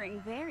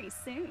appearing very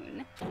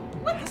soon.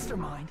 What?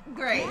 Mastermind?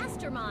 Great.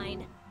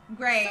 Mastermind.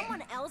 Great.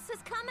 Someone else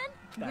is coming?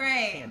 That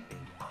Great. Can't be.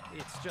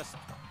 It's just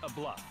a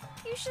bluff.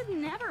 You should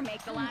never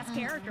make the last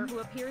character who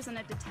appears in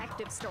a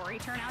detective story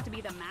turn out to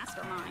be the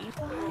mastermind.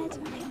 But I always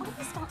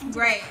fall into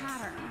a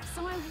pattern,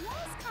 so I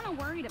was kind of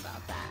worried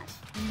about that.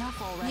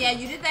 Enough already. Yeah,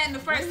 you did that in the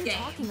first game. What are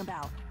you talking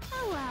about?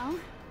 Oh well.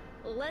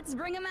 Let's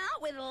bring him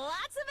out with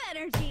lots of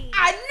energy.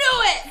 I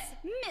knew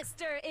it!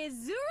 Mr.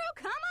 Izuru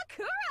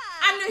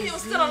Kamakura! I knew he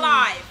was still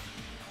alive.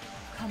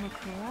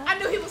 Kamakura? I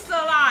knew he was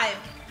still alive.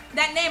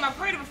 That name, I've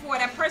heard it before.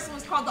 That person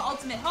was called the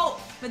Ultimate Hope,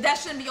 but that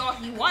shouldn't be all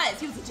he was.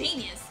 He was a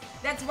genius.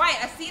 That's right.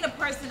 I've seen a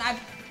person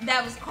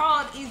that was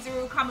called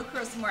Izuru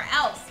Kamakura somewhere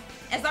else.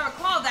 As I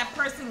recall, that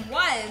person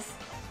was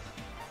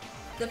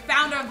the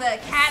founder of the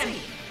academy.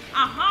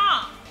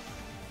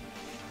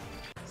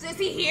 So is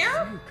he here?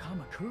 Izuru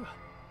Kamakura.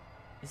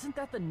 Isn't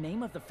that the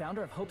name of the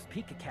founder of Hope's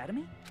Peak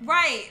Academy?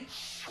 Right.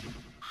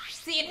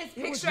 Seeing his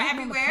It was picture written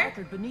on the everywhere.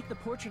 placard beneath the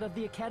portrait of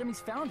the Academy's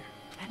founder.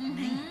 That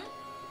name.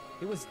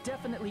 It was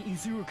definitely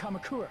Izuru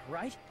Kamakura,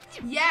 right?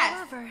 Yes.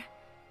 However,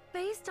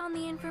 based on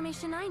the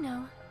information I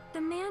know, the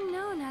man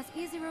known as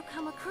Izuru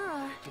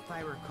Kamakura... If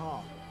I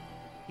recall,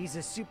 he's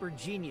a super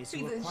genius who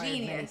He's a acquired many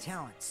genius.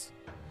 talents.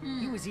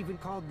 He was even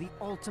called the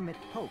Ultimate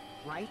Hope,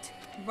 right?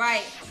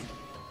 Right.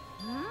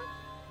 Huh?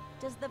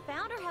 Does the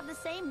founder have the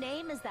same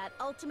name as that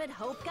Ultimate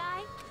Hope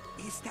guy?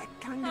 Is that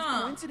kind of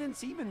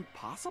coincidence even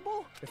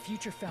possible? The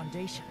future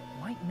foundation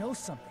might know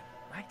something,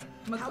 right?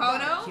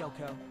 Makoto?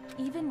 Kyoko.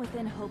 Even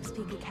within Hope's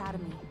Peak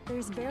Academy,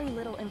 there's very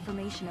little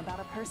information about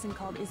a person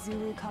called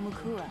Izuru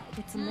Kamakura.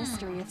 It's a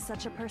mystery if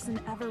such a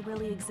person ever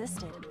really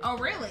existed. Oh,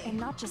 really? And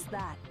not just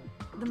that.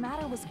 The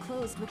matter was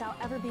closed without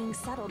ever being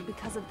settled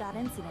because of that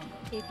incident.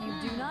 If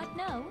you do not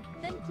know,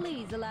 then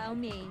please allow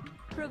me.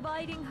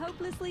 Providing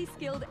hopelessly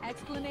skilled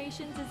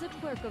explanations is a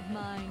quirk of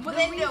mine. Well,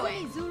 the then do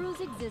reason it. Izuru's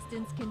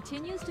existence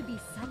continues to be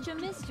such a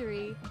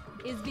mystery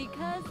is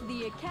because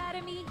the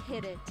Academy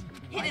hid it.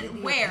 Hid Why it did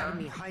the where?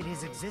 Academy hide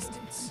his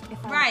existence?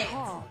 If I Right.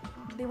 recall,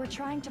 they were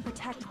trying to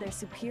protect their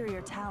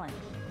superior talent.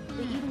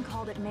 They even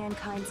called it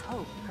mankind's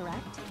hope,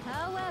 correct?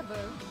 However,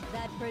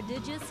 that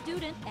prodigious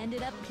student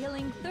ended up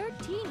killing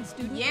 13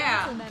 student Yeah.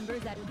 council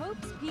members at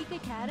Hope's Peak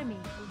Academy.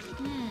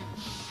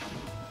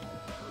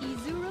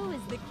 Izuru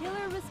is the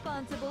killer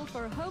responsible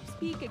for Hope's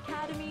Peak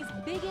Academy's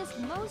biggest,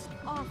 most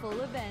awful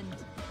event.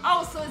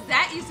 Oh, so is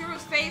that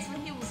Izuru's face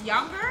when he was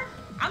younger?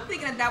 I'm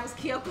thinking that was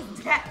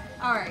Kyoko's dad.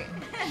 All right.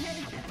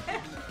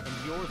 And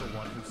you're the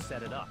one who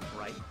set it up,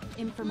 right?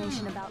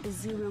 Information about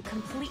Izuru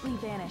completely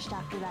vanished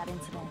after that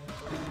incident.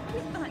 We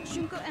thought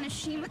Junko and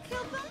Ashima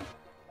killed them?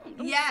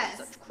 Don't Yes.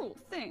 say such cruel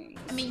things.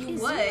 I mean, you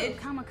Izuru would.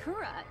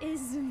 Kamakura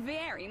is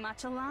very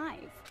much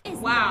alive.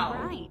 Isn't Wow.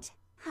 that right,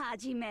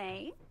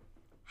 Hajime?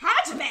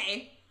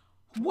 Hajime?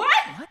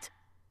 What? What?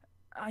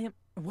 I am...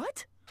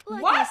 What?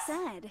 Like What? I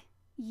said,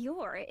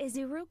 you're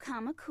Izuru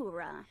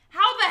Kamakura.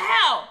 How the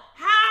hell?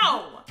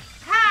 How?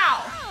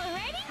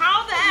 Alrighty.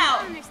 How the If hell? you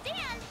don't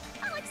understand,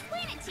 I'll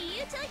explain it to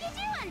you till you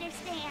do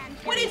understand.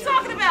 What are you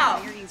talking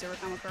about? You're Izuru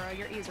Kamakura,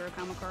 you're Izuru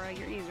Kamakura,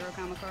 you're Izuru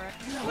Kamakura.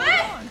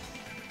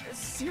 What?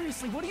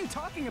 Seriously, what are you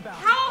talking about?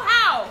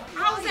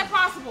 How is that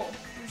possible?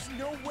 There's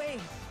no way.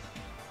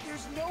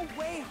 There's no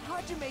way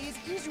Hajime is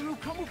Izuru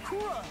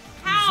Kamakura.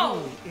 How?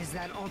 Izuru is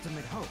that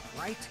Ultimate Hope,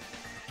 right?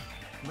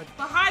 But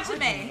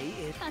Hajime.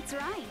 is... That's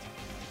right.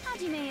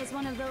 Hajime is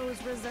one of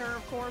those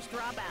reserve course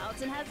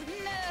dropouts and has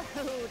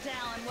no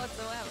talent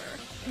whatsoever.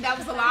 That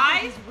was a The fact lie?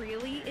 that he's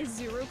really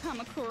Izuru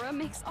Kamakura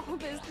makes all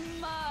this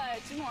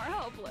much more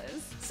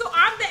hopeless. So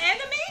I'm the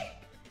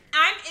enemy?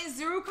 I'm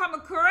Izuru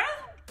Kamakura?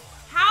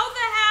 How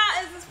the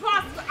hell is this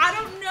possible? I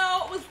don't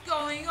know what's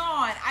going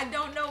on. I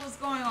don't know what's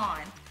going on.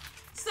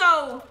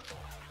 So,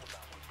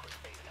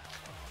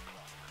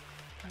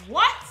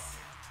 what?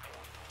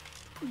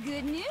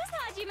 Good news,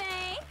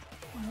 Hajime!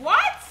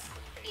 What?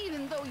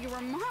 Even though you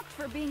were mocked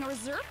for being a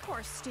reserve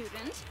course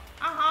student,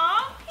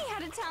 he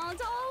had a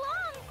talent all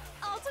along.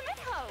 Ultimate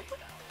hope.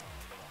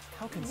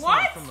 How can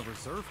What? someone from the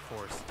reserve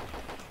course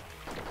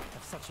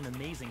have such an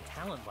amazing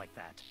talent like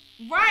that?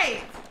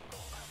 Right.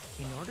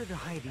 In order to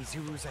hide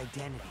Izuru's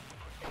identity,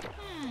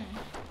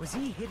 was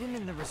he hidden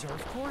in the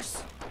reserve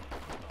course?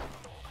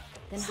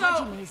 Then So-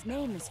 Hajime's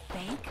name is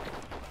fake?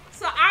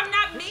 So I'm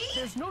not me?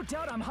 There's no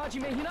doubt I'm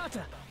Hajime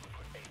Hinata.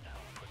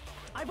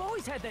 I've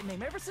always had that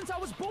name ever since I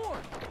was born.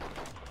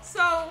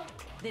 So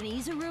Then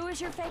Izuru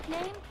is your fake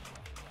name?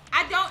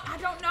 I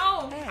don't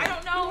know. Hey, I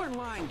don't know. You were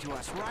lying to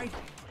us, right?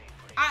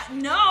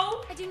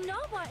 No. I do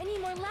not want any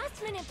more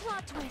last-minute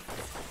plot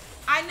twists.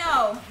 I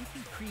know. If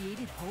he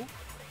created hope,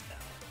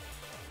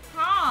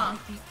 huh?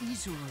 Like the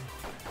Izuru.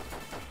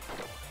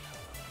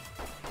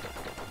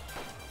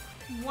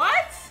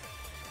 What?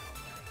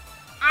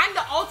 I'm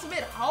the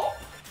ultimate hope?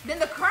 Then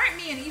the current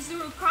me and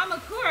Izuru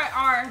Kamakura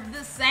are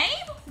the same?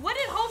 What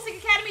did Hope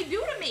Seek Academy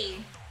do to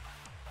me?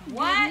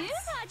 What? Good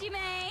news,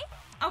 Hajime.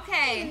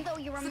 Okay, so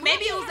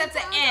maybe it was at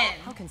the end.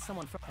 How can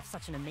someone have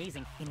such an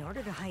amazing... In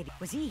order to hide it,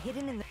 was he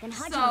hidden in the... And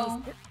Hajime,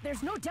 So,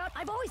 there's no doubt,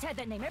 I've always had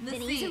that name. let's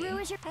see.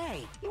 Izuru is your...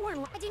 Hey, you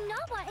weren't... I do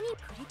not want any...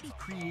 Could it be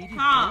created?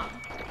 Huh.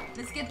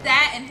 Let's get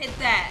that and hit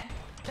that.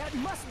 That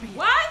must be...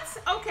 What?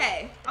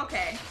 Okay.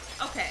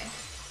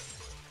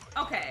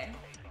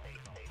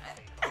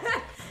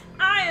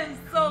 I am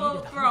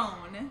so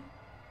thrown.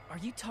 Are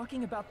you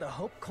talking about the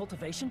Hope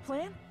Cultivation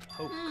Plan?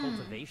 Hope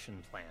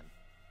Cultivation Plan.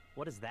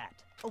 What is that?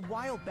 A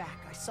while back,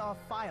 I saw a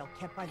file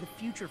kept by the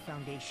Future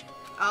Foundation.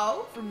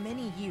 Oh? For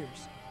many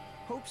years,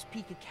 Hope's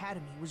Peak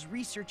Academy was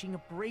researching a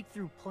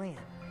breakthrough plan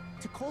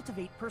to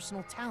cultivate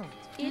personal talent.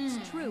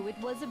 It's true, it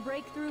was a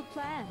breakthrough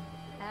plan.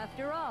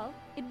 After all,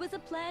 it was a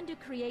plan to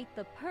create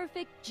the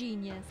perfect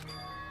genius.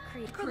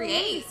 For the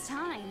longest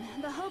time,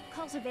 the Hope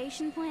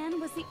Cultivation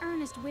Plan was the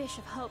earnest wish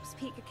of Hope's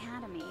Peak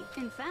Academy.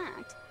 In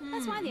fact,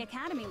 that's why the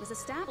Academy was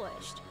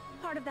established.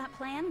 Part of that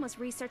plan was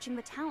researching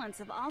the talents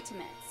of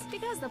Ultimates.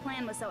 Because the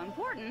plan was so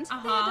important,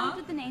 they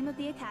adopted the name of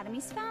the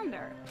Academy's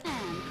founder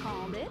and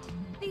called it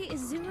the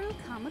Izuru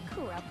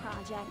Kamakura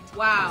Project.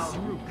 Wow.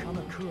 Izuru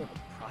Kamakura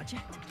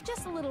Project?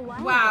 Just a little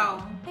while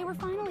ago, they were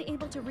finally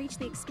able to reach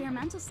the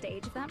experimental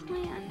stage of that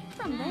plan.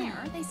 From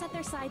there, they set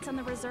their sights on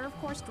the reserve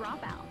course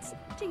dropouts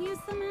to use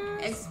them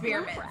as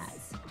experiments. lab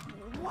rats.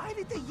 Why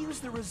did they use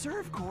the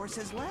reserve course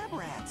as lab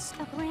rats?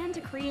 A plan to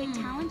create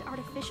talent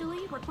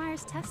artificially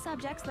requires test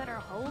subjects that are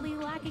wholly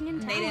lacking in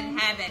talent. They didn't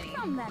have any.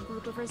 From that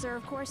group of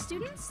reserve course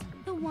students,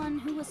 the one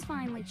who was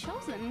finally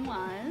chosen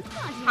was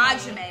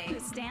Hajime. who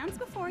stands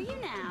before you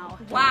now.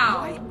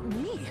 Wow. Why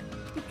me?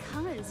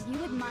 Because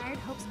you admired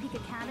Hope's Peak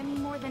Academy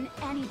more than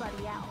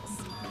anybody else.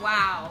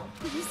 Wow.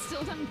 You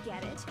still don't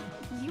get it.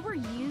 You were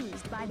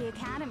used by the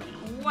Academy.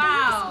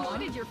 Wow. They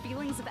exploited your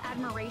feelings of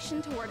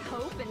admiration toward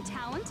hope and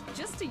talent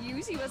just to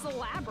use you as a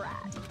lab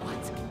rat.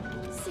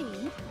 What? See,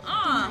 didn't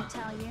I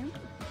tell you?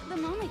 The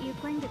moment you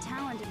cling to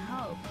talent and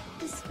hope,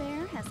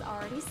 despair has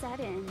already set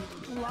in.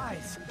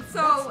 Lies.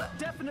 So... That's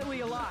definitely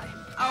a lie.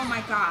 Oh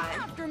my god.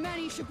 After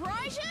many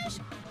surprises,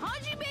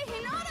 Hajime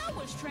Hinata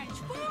was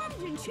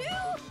transformed into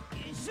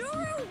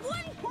Izuru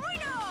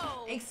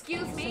 1.0!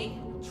 Excuse me?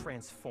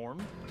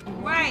 Transformed?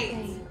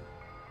 Right.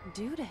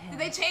 Do to him. Did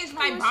they change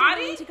my Unless you're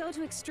body? willing to go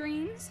to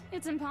extremes,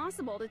 it's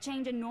impossible to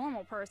change a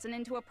normal person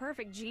into a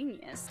perfect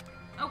genius.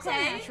 Okay. So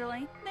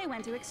naturally, they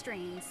went to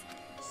extremes.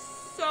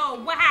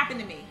 So, what happened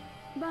to me?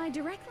 By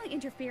directly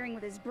interfering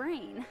with his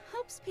brain,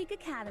 Hope's Peak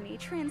Academy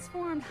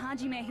transformed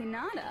Hajime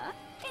Hinata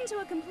into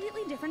a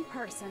completely different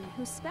person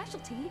whose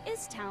specialty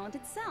is talent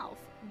itself.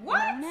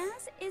 What? Known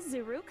as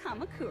Izuru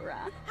Kamakura.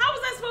 How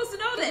was I supposed to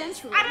know this?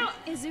 Eventually, I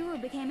don't...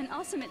 Izuru became an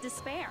ultimate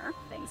despair,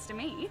 thanks to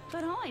me.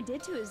 But all I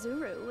did to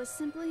Izuru was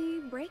simply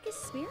break his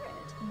spirit.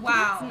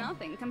 Wow. That's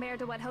nothing compared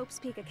to what Hope's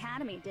Peak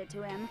Academy did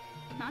to him.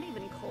 Not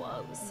even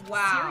close.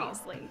 Wow.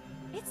 Seriously.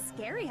 It's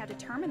scary how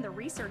determined the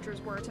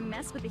researchers were to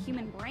mess with the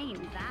human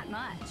brain that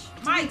much.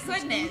 My To do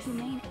such goodness.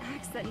 inhumane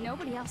acts that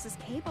nobody else is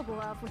capable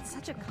of with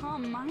such a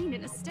calm mind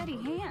and a steady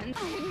hand.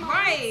 I admire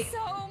Right. it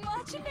so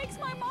much, it makes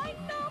my mind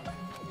numb.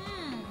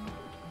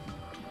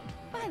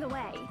 By the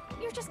way,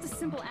 you're just a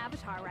simple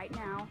avatar right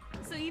now.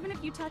 So even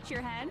if you touch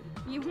your head,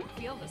 you won't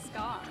feel the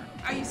scar.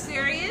 Are you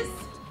serious?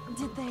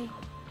 Did they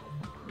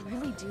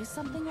really do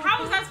something like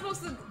How was I that?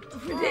 supposed to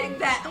predict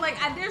that? Like,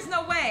 there's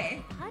no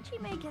way.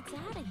 Hajime gets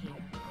out of here.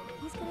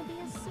 He's gonna be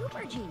a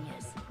super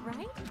genius,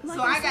 right? Like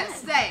So I gotta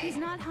said, stay. He's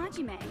not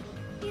Hajime.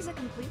 He's a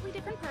completely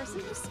different person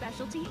whose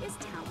specialty is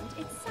talent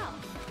itself.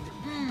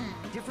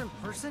 Different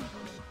person?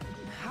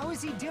 How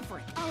is he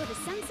different? All of his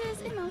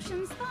senses,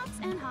 emotions, thoughts,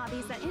 and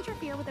hobbies that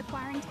interfere with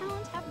acquiring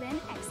talent have been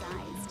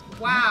excised.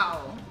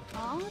 Wow.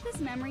 All of his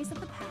memories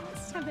of the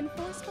past have been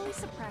forcefully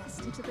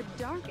suppressed into the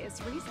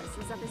darkest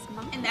recesses of his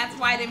mind. And that's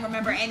why I didn't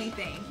remember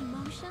anything.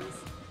 Emotions,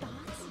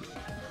 thoughts,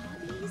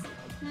 hobbies.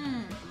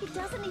 He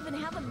doesn't even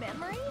have a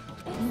memory?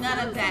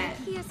 None of that.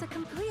 He is a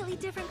completely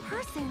different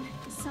person.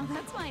 So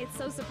that's why it's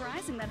so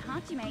surprising that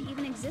Hajime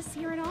even exists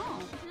here at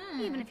all,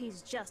 even if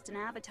he's just an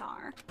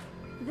avatar.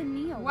 The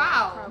Neo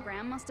Wow.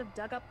 program must have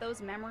dug up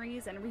those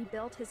memories and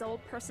rebuilt his old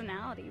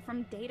personality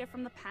from data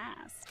from the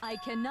past. I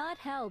cannot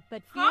help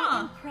but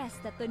feel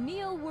impressed that the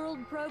Neo World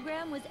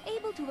program was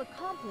able to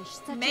accomplish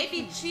such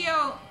Maybe a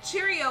feat.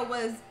 Cheerio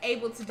was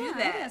able to do Yeah,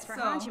 that. as for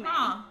So,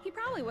 Hajime, he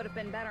probably would have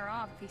been better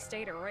off if he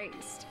stayed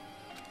erased.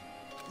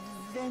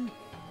 Then,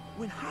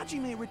 when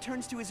Hajime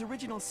returns to his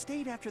original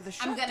state after the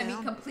I'm shutdown... gonna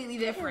be completely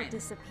He'll different.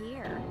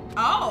 disappear.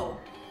 Oh.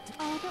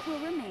 All that will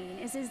remain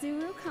is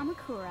Izuru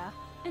Kamakura,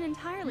 an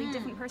entirely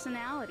different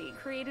personality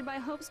created by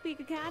Hope's Peak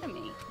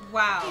Academy.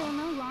 Wow. He will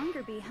no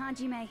longer be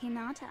Hajime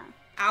Hinata.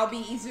 I'll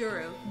be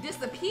Izuru.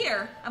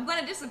 Disappear? I'm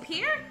gonna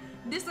disappear?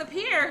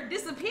 Disappear?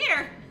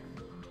 Disappear?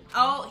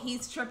 Oh,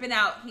 he's tripping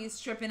out. He's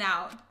tripping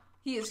out.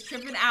 He is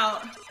tripping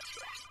out.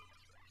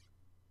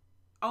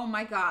 Oh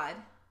my god.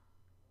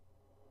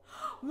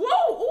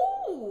 Whoa!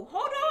 Ooh!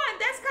 Hold on.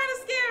 That's kind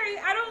of scary.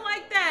 I don't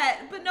like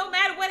that. But no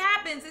matter what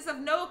happens, it's of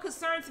no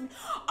concern to me.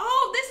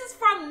 Oh, this is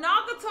from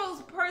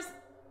Nagato's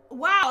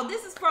Wow,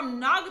 this is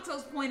from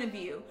Nagato's point of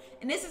view.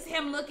 And this is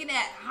him looking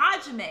at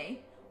Hajime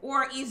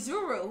or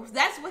Izuru.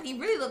 That's what he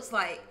really looks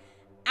like.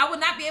 I would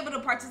not be able to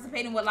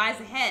participate in what lies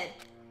ahead.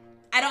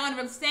 I don't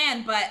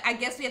understand, but I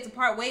guess we have to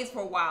part ways for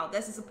a while.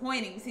 That's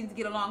disappointing. We seem to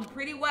get along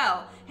pretty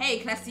well. Hey,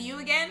 can I see you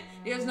again?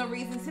 There's no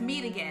reason to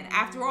meet again.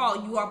 After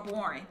all, you are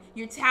boring.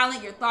 Your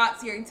talent, your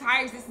thoughts, your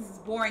entire existence is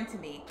boring to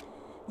me.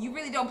 You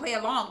really don't play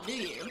along, do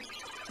you?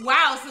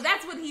 Wow, so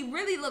that's what he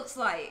really looks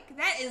like.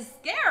 That is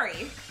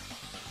scary.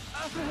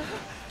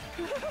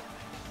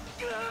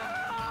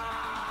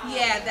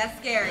 Yeah, that's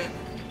scary.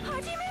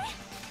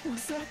 Hajime?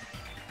 Was that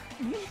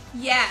me?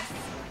 Yes.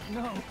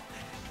 No.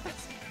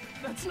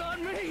 That's not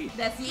me!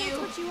 That's you!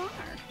 That's what you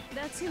are.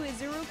 That's who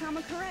Izuru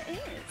Kamakura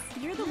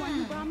is. You're the one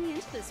who brought me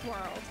into this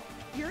world.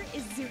 You're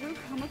Izuru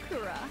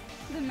Kamakura,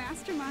 the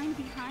mastermind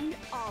behind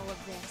all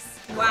of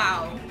this.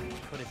 Wow.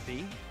 Could it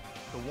be?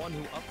 The one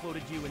who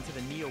uploaded you into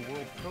the Neo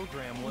World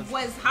program was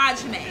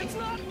Hajime. It's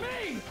not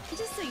me!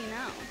 Just so you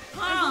know, as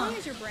long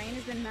as your brain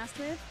has been messed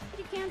with,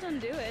 you can't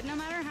undo it no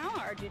matter how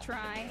hard you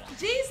try.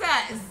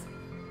 Jesus!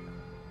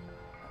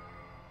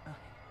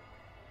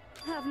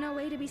 Have no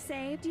way to be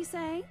saved, you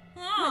say?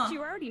 But you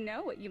already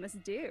know what you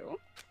must do.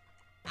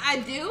 I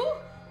do?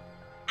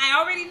 I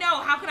already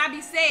know. How can I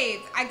be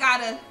saved? I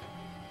gotta...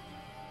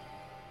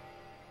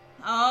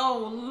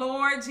 Oh,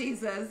 Lord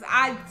Jesus.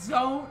 I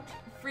don't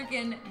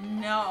freaking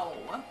know.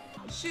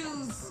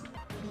 Choose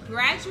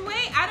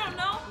graduate? I don't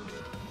know.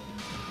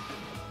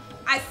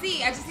 I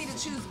see. I just need to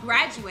choose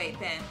graduate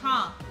then,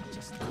 huh?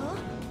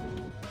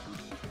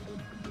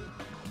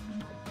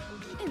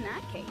 In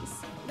that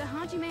case, the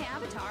Hajime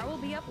avatar will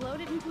be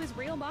uploaded into his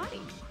real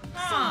body. So,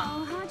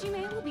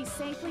 Hajime will be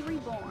safely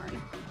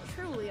reborn.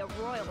 Truly a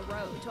royal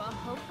road to a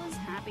hopeless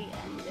happy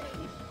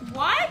ending.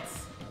 What?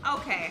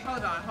 Okay,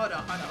 hold on. Hold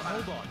on.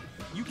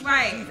 You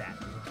can't do that.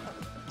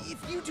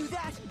 If you do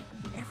that,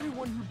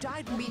 everyone who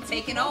died will be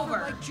taken over.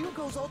 Like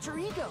Junko's alter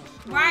ego.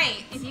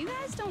 Right. If you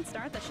guys don't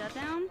start the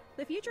shutdown,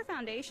 the Future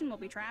Foundation will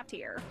be trapped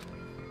here.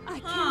 I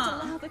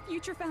can't allow the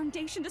Future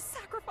Foundation to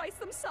sacrifice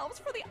themselves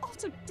for the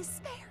ultimate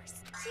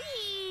despairs.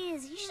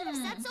 Jeez, you should have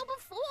said so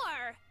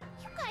before.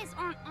 You guys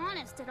aren't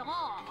honest at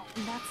all.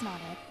 That's not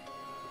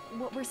it.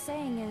 What we're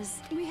saying is...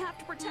 We have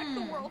to protect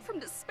the world from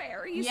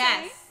despair, you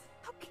say?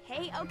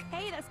 Okay,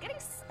 that's getting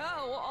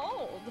so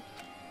old.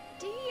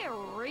 Do you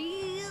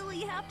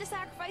really have to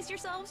sacrifice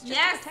yourselves just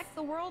to protect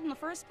the world in the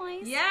first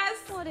place? Yes.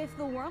 What if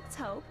the world's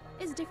hope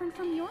is different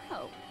from your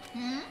hope?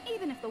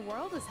 Even if the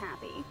world is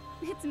happy,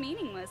 it's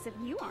meaningless if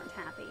you aren't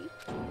happy.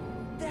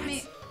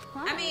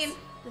 I mean,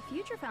 the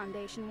Future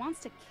Foundation wants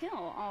to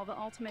kill all the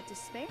ultimate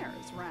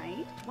despairs,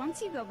 right?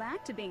 Once you go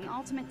back to being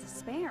ultimate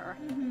despair,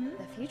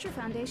 the Future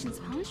Foundation's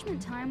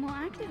punishment time will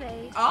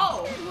activate.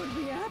 Oh! It would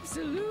be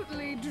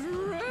absolutely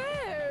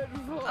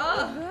dreadful if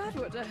that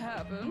were to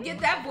happen. Get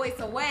that voice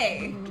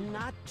away.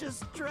 Not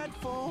just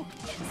dreadful.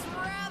 It's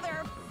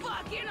rather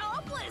fucking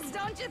hopeless,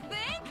 don't you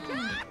think?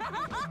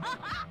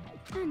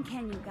 And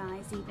can you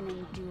guys even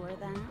endure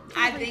that?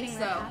 I think Everything so.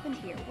 that happened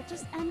here will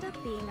just end up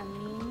being a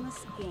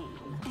meaningless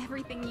game.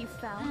 Everything you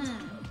felt,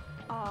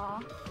 awe,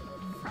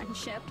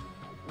 friendship,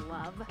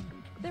 love.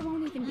 There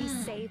won't even be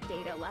save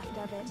data left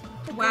of it.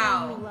 The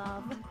girl you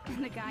love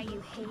and the guy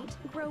you hate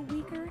grow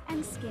weaker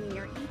and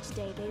skinnier each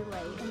day they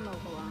lay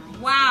immobilized.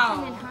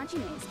 Wow. And in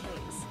Hajime's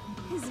case,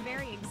 his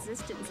very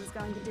existence is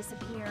going to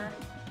disappear.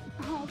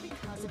 All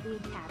because of the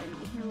academy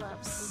he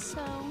loves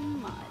so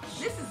much.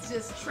 This is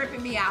just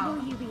tripping me out.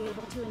 Will you be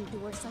able to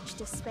endure such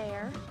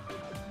despair?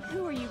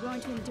 Who are you going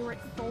to endure it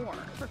for?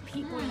 For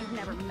people you've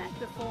never met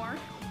before?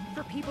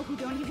 For people who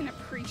don't even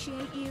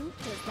appreciate you?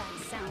 Does that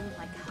sound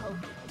like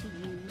hope to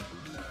you?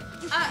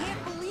 You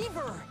can't believe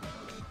her!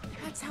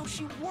 That's how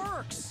she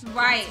works!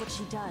 Right. That's what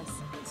she does.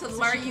 To So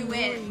lure she you can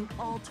in. lure you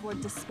all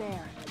toward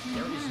despair.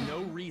 There is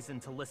no reason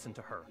to listen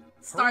to her.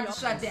 Start Hurry the up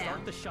and shutdown.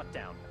 Start the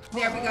shutdown.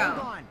 There we go.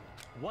 Hold on.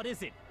 What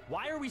is it?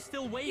 Why are we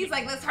still waiting? He's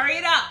like, let's hurry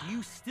it up. Do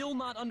you still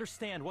not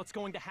understand what's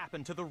going to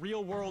happen to the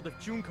real world if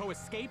Junko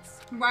escapes?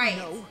 Right.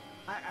 No,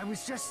 I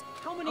was just...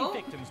 How many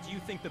victims do you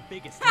think the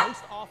biggest,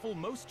 most awful,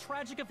 most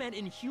tragic event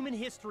in human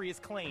history is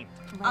claimed?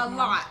 Right A now,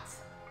 lot.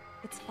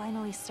 It's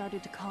finally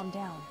started to calm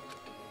down.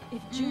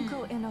 If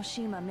Junko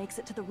Enoshima makes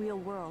it to the real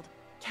world,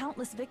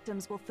 countless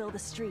victims will fill the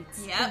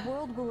streets. Yep. The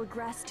world will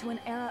regress to an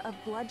era of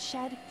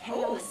bloodshed,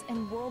 chaos,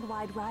 and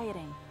worldwide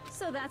rioting.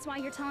 So that's why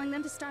you're telling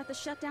them to start the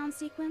shutdown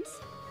sequence?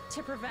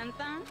 To prevent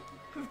that?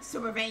 To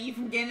prevent you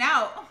from getting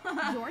out.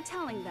 You're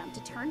telling them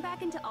to turn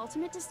back into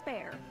ultimate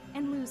despair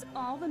and lose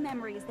all the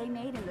memories they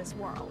made in this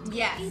world.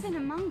 Yes. Even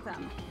among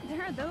them,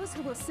 there are those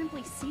who will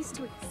simply cease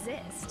to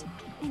exist.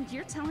 And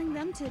you're telling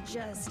them to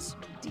just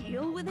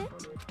deal with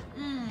it?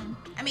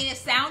 I mean, it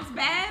sounds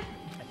bad.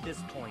 At this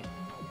point,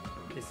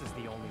 this is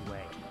the only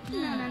way.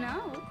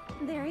 No.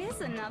 There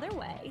is another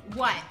way.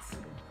 What?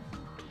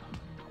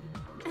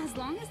 As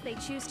long as they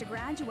choose to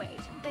graduate,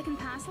 they can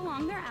pass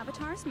along their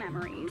avatar's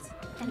memories,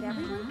 and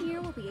everyone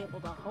here will be able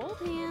to hold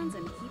hands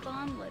and keep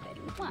on living.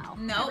 Well,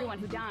 everyone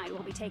who died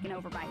will be taken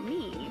over by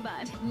me,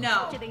 but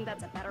don't you think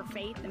that's a better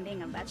fate than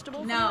being a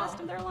vegetable for the rest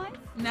of their life?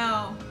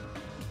 No.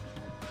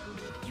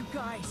 You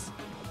guys,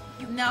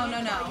 no.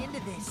 Buy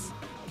into this.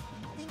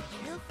 Think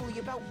carefully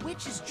about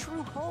which is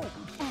true hope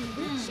and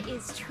which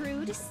is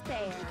true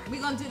despair.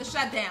 We're gonna do the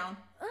shutdown.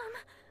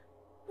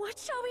 What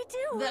shall we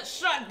do? The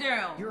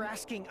shutdown. You're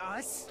asking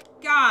us?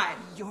 God.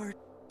 You're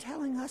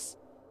telling us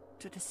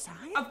to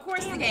decide? Of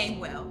course the game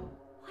will.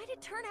 Why'd it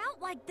turn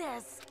out like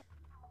this?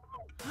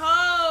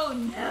 Oh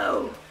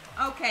no.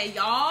 Okay,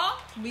 y'all.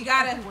 We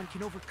gotta. Everyone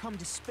can overcome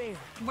despair.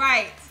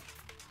 Right.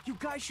 You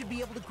guys should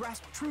be able to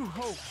grasp true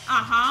hope.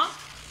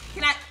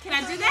 Can I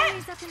do that?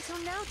 Memories up until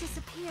now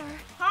disappear.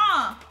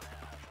 I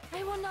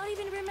will not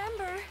even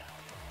remember.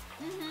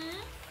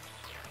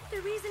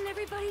 The reason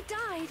everybody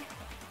died.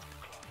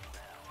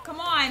 Come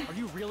on. Are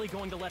you really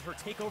going to let her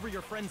take over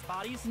your friends'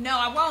 bodies? No,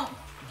 I won't.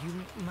 You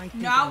might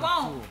think I I'm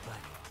won't. a fool,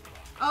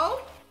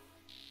 but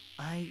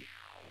I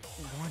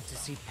want to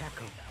see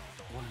Peko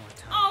one more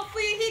time. Oh,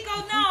 Fuyuhiko,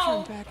 If we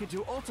no. turn back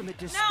into ultimate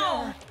despair,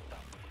 No.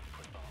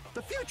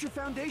 the Future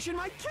Foundation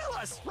might kill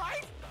us,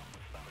 right?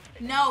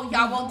 No,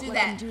 y'all won't do let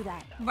that. them do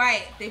that.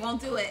 Right, they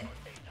won't do it.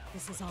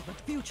 This is all the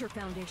Future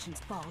Foundation's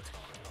fault.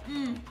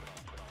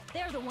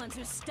 They're the ones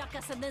who stuck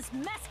us in this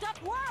messed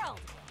up world.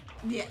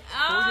 Yeah.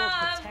 For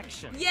your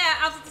protection. Yeah,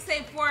 I was about to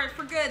say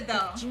for good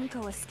though. If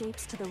Junko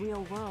escapes to the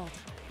real world,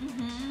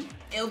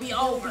 it'll be there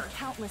will over. be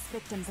countless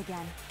victims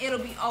again. It'll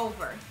be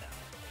over.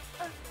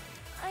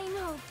 I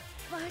know,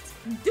 but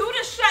Do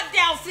the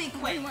shutdown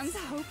sequence. Everyone's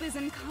hope is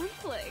in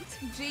conflict.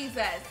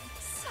 Jesus.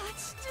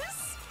 Such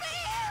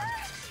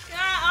despair.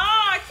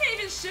 I can't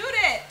even shoot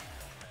it.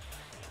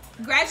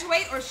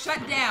 Graduate or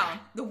shut down.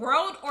 The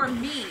world or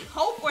me.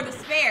 Hope or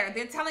despair.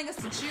 They're telling us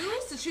to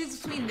choose? To choose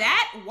between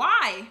that?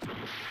 Why?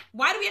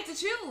 Why do we have to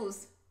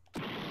choose?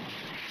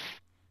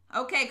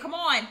 Okay, come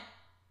on.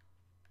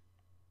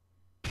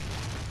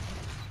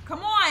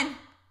 Come on.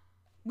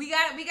 We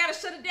gotta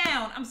shut it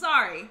down. I'm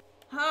sorry.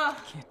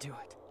 Can't do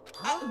it.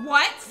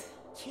 What?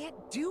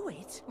 Can't do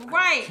it.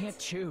 Right. Can't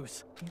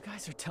choose. You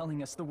guys are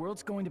telling us the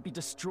world's going to be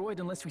destroyed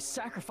unless we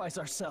sacrifice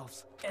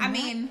ourselves. And I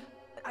mean,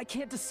 I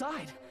can't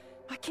decide.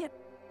 I can't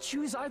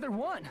choose either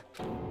one.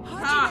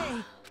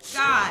 God.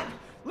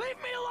 Leave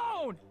me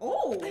alone!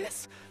 Oh.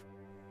 This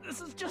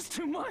is just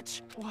too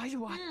much. Why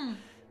do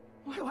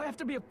I have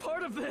to be a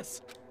part of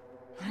this?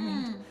 I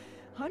mean,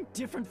 I'm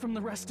different from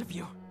the rest of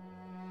you.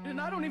 And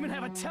I don't even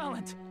have a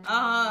talent.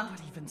 But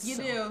even you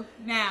so, do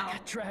now. I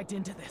got dragged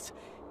into this.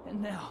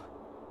 And now,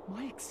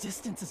 my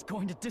existence is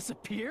going to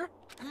disappear?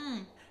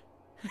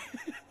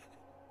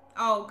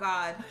 Oh,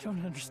 God. I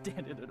don't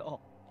understand it at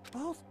all.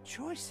 Both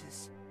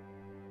choices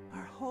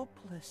are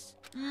hopeless.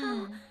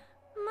 How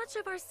much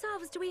of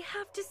ourselves do we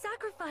have to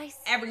sacrifice?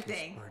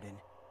 Everything. Burden.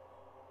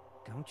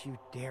 Don't you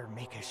dare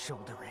make us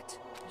shoulder it.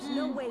 There's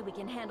no way we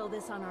can handle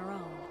this on our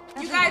own.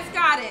 You guys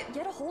got it.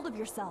 Get a hold of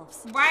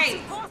yourselves. Right.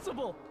 It's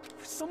impossible!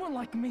 For someone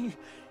like me,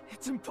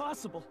 it's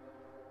impossible.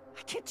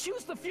 I can't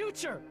choose the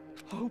future.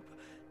 Hope,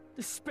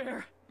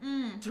 despair,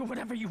 do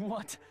whatever you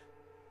want.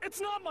 It's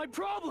not my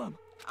problem.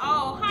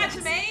 Oh,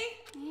 Hajime.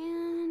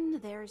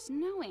 And there's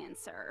no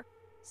answer.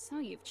 So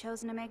you've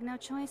chosen to make no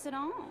choice at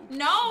all.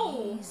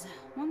 No. Jeez.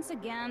 Once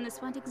again,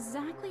 this went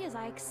exactly as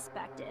I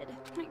expected.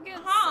 I get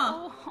so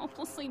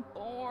hopelessly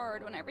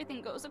bored when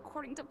everything goes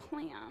according to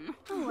plan.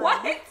 Oh, well,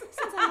 What?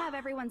 Since I have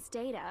everyone's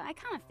data, I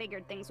kind of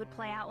figured things would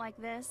play out like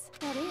this.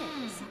 That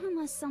is,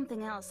 unless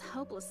something else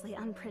hopelessly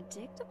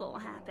unpredictable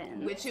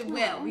happens. Which it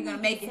will. We're gonna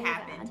make it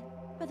happen.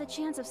 But the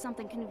chance of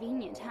something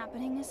convenient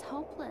happening is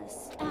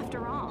hopeless.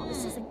 After all,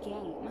 this is a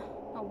game.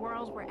 A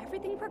world where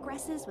everything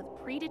progresses with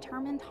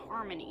predetermined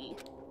harmony.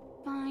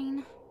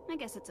 Fine. I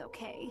guess it's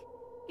okay.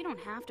 You don't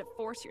have to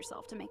force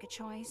yourself to make a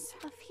choice.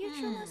 A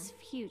futureless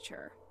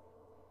future.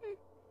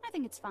 I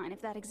think it's fine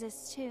if that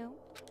exists too.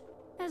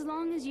 As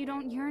long as you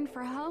don't yearn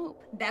for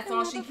hope. That's Then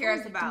all never she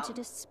cares fall victim about. to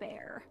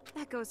despair.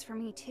 That goes for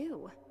me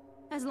too.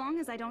 As long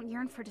as I don't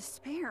yearn for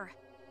despair,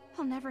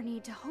 I'll never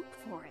need to hope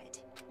for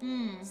it.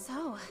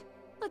 So,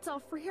 let's all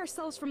free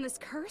ourselves from this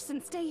curse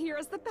and stay here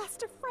as the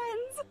best of friends.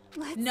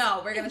 Let's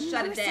No, we're gonna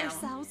shut it immerse down.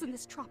 ourselves in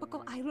this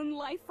tropical island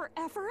life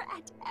forever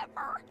and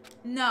ever.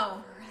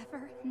 No.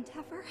 Forever and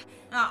ever.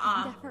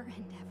 Uh-uh. And ever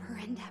and ever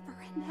and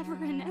ever and ever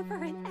and ever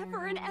and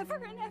ever and ever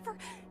and ever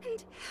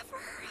and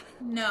ever.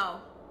 No.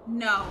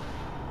 No.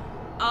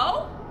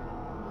 Oh?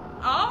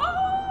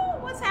 Oh?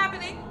 What's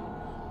happening?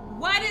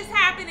 What is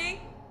happening?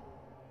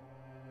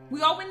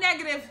 We all went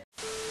negative.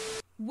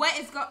 What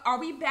is are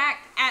we back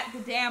at the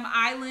damn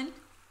island?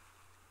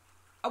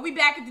 Are we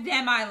back at the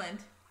damn island?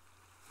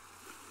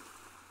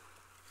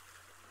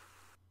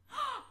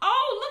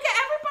 Oh, look at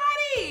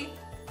everybody!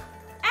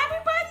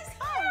 Everybody's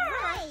here!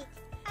 Right.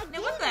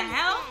 Now what the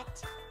hell?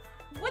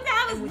 What the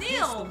hell is with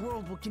Neil? This, the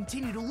world will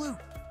continue to loot.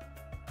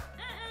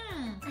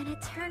 An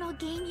eternal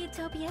game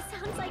utopia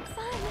sounds like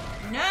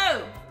fun.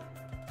 No.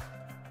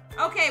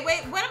 Okay, wait,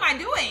 what am I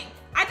doing?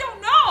 I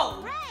don't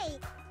know. Right.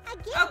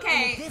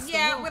 Okay,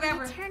 yeah,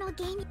 whatever. Eternal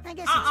game. I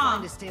guess it's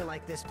fine to stay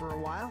like this for a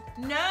while.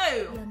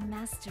 No. Young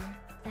master,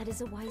 that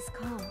is a wise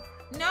call.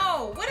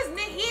 No. What is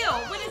nihil?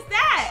 What is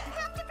that? You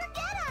have to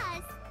forget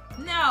us.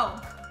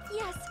 No.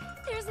 Yes,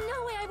 there's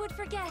no way I would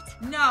forget.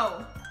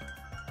 No.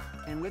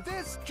 And with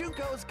this,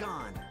 Junko's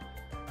gone.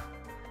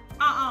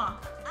 All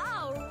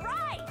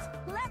right,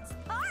 let's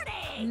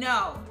party.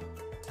 No.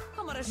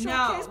 I'm gonna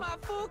showcase my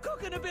full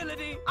cooking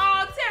ability.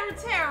 Oh,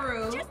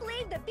 Teru. Just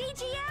leave the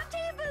BGM to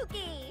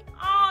Ibuki.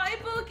 Oh,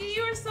 Ibuki,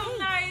 you were so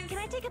nice. Can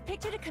I take a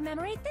picture to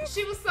commemorate this?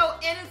 She was so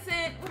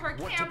innocent with her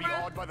What, camera. to be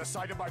awed by the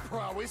sight of my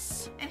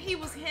prowess? And he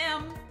was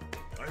him.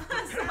 I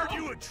prepared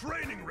you a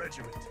training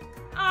regiment.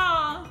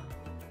 Oh.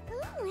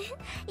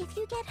 If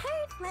you get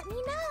hurt, let me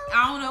know.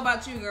 I don't know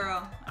about you,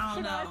 girl. I don't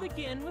Should know. I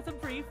begin with a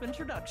brief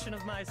introduction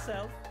of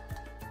myself?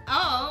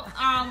 Oh,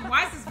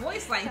 why is his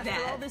voice like After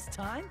that? all this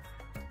time?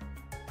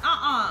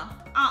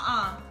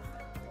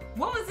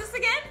 What was this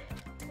again?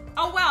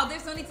 Oh, well,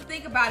 there's no need to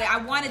think about it. I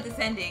wanted this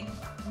ending.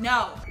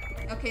 No.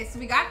 Okay, so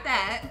we got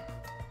that.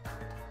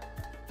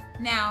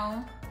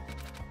 Now,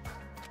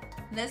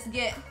 let's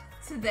get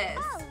to this.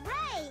 All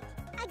right.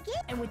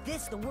 And with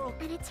this, the world...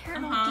 An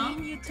eternal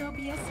game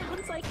utopia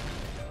sounds like...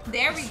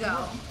 There we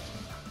go.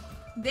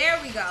 There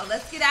we go.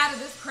 Let's get out of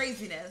this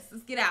craziness.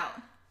 Let's get out.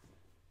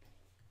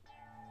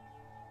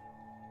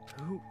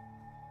 Who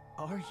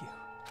are you?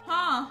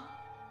 Huh?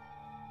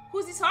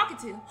 Who's he talking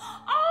to?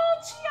 Oh,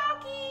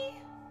 Chiaki!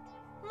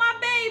 My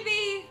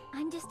baby!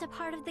 I'm just a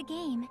part of the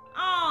game.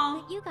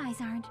 Oh. But you guys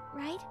aren't,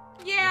 right?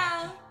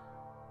 Yeah.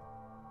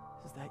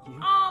 Is that you?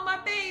 Oh, my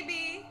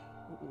baby.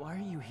 Why are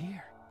you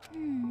here?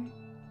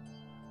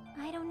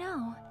 I don't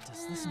know.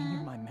 Does this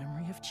mean my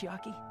memory of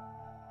Chiaki?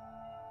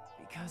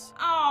 Because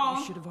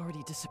you should have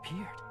already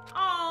disappeared.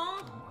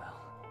 Oh. Well,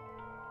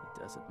 it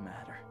doesn't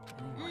matter.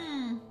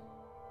 Anyway,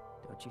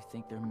 don't you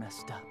think they're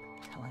messed up,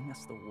 telling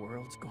us the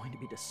world's going to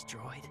be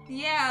destroyed?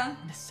 Yeah.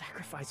 And to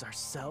sacrifice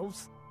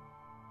ourselves?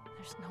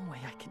 There's no way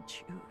I can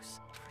choose.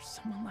 For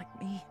someone like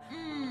me,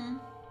 I'm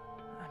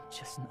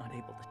just not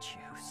able to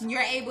choose.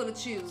 You're able to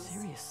choose.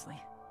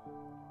 Seriously.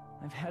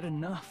 I've had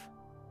enough.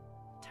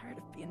 Tired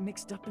of being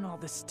mixed up in all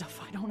this stuff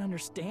I don't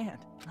understand.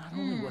 Not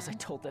only was I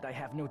told that I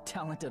have no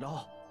talent at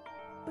all,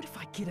 but if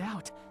I get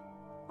out,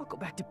 I'll go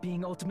back to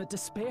being ultimate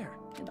despair.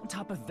 And on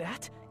top of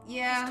that,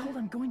 I was told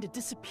I'm going to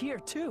disappear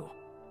too.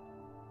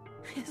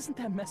 Isn't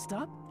that messed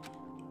up?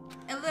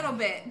 A little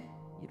bit.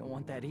 You don't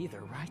want that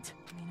either, right?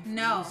 I mean, if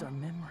No. we lose our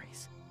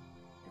memories,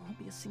 there won't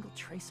be a single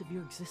trace of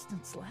your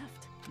existence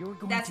left. You're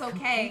going That's to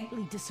okay.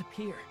 completely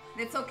disappear.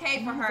 It's okay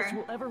for None of us her.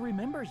 will ever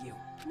remember you.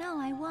 No,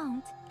 I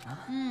won't.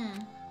 Oh.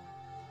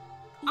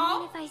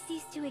 Even if I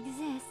cease to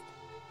exist,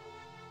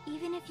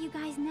 even if you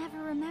guys never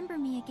remember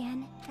me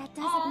again, that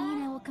doesn't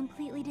mean I will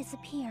completely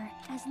disappear.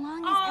 As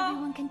long as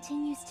everyone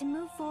continues to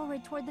move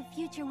forward toward the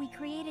future we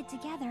created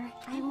together,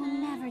 I will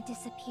never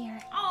disappear.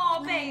 Oh,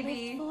 what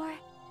baby. I lived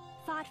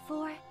for, fought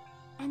for,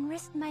 and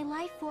risked my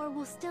life for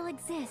will still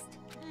exist.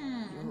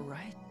 You're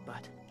right,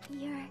 but...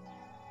 You're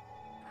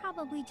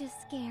probably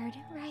just scared,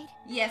 right?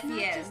 Yes, Not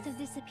he is. just of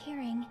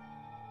disappearing.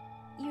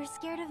 You're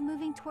scared of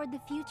moving toward the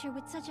future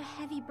with such a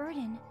heavy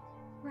burden,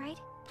 right?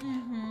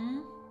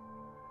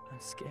 I'm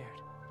scared.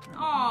 I'm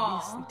Aw.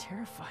 obviously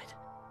terrified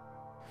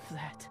of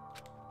that.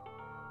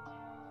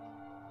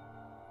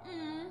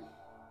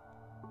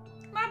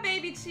 My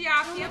baby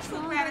Chiaki, I'm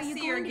so glad to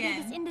see her Are you going to be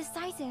again. this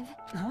indecisive?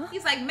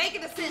 He's like, make a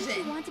Don't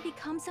decision. you want to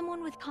become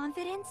someone with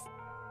confidence?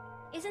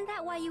 Isn't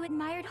that why you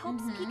admired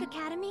Hope's Peak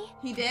Academy?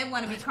 He did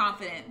want to be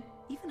confident.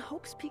 Even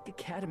Hope's Peak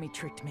Academy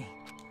tricked me.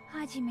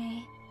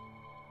 Hajime,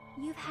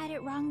 you've had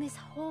it wrong this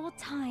whole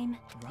time.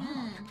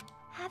 Wrong?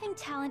 Having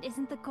talent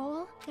isn't the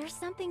goal. There's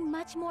something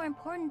much more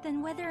important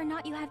than whether or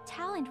not you have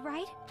talent,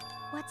 right?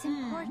 What's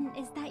important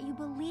is that you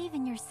believe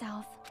in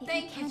yourself. If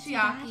Thank you, can't do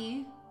that,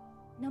 Chiaki.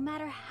 no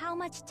matter how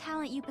much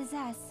talent you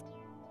possess,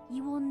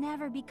 you will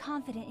never be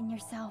confident in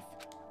yourself.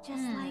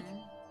 Just like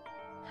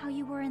how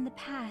you were in the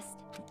past.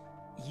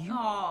 You?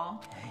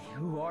 Aww. Hey,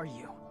 who are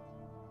you?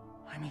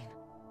 I mean,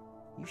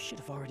 you should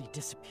have already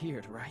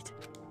disappeared, right?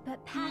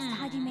 But past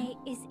Hajime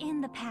is in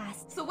the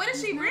past. So what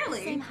is He's she not really?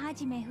 the same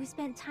Hajime who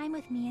spent time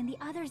with me and the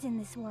others in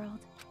this world.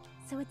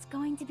 So it's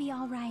going to be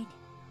all right.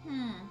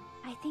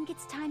 I think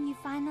it's time you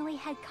finally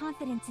had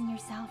confidence in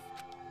yourself.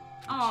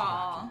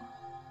 Aww.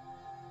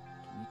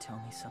 Can you tell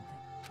me something?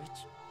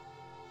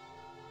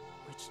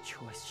 Which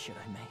choice should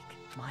I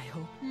make? My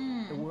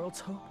hope? The world's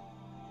hope?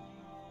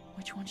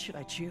 Which one should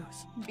I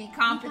choose? Be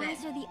confident. You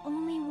guys are the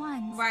only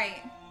ones.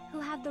 Right. who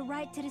have the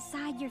right to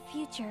decide your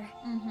future.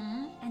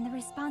 And the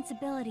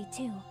responsibility,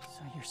 too.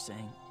 So you're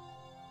saying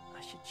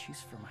I should choose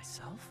for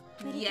myself?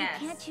 But if you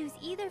can't choose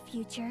either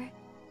future,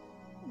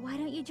 why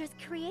don't you just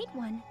create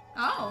one?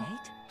 Oh.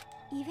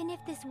 Even if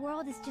this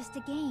world is just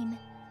a game,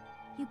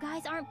 you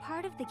guys aren't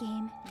part of the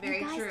game. Very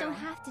you guys true. don't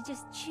have to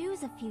just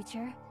choose a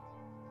future.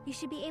 You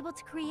should be able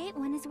to create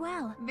one as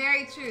well.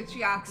 Very true,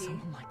 Chiaki.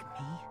 Someone like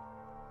me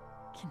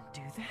can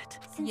do that?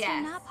 Since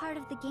you're not part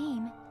of the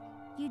game,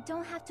 you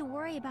don't have to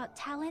worry about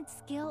talent,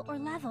 skill, or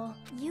level.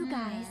 You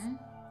guys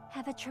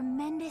have a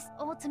tremendous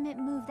ultimate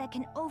move that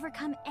can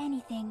overcome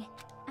anything.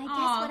 I guess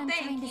what I'm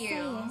trying to say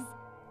is,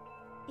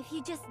 if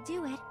you just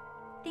do it,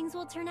 things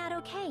will turn out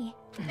okay.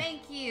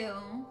 Thank you.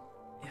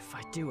 If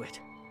I do it,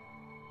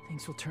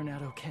 things will turn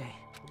out okay.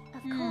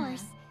 Of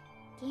course.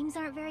 Games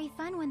aren't very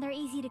fun when they're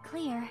easy to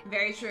clear.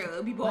 Very true.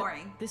 It'll be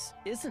boring. But this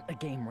isn't a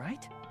game,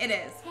 right? It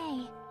is.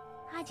 Hey,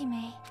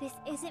 Hajime, this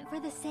isn't for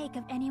the sake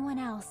of anyone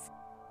else.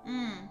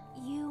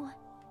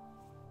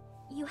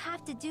 You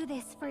have to do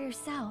this for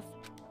yourself.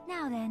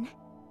 Now then,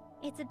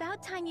 it's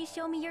about time you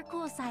show me your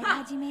cool side,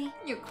 Hajime.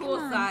 Your cool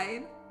Come on.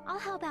 side. I'll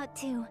help out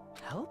too.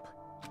 Help?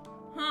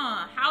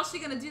 Huh, how's she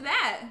gonna do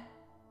that?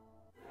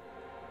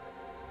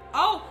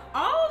 Oh,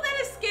 that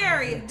is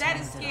scary. That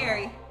is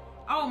scary.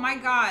 Oh my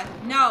god,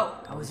 no.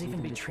 I was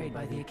even betrayed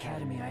by the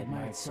academy I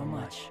admired so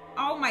much.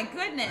 Oh my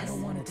goodness. I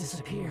don't want to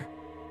disappear.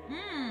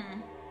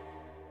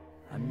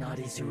 I'm not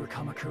Izuru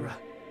Kamakura.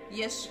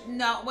 Yes,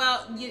 no,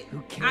 well,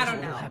 Who cares I don't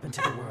what know. will happen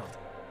to the world?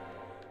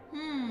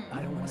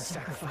 I don't want to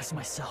sacrifice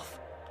myself.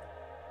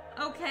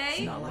 Okay.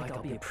 It's not like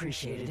I'll be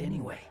appreciated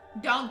anyway.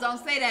 Don't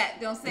say that.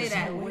 Don't say There's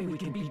that. no way we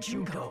can beat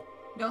Junko.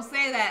 Don't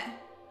say that.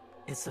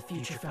 It's the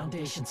Future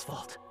Foundation's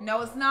fault.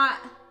 No, it's not.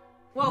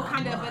 Well, Not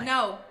kind of, but mine.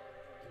 no.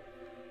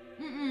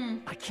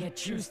 I can't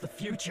choose the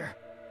future.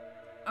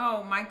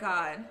 Oh my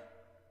god.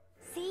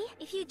 See?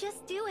 If you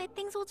just do it,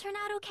 things will turn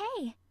out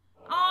okay.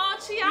 Oh,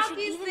 You should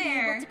Chiaki's even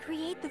there. be able to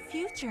create the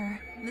future.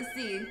 Let's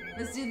see.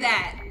 Let's do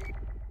that.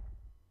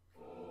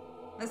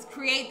 Let's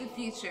create the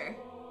future.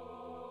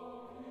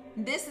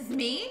 This is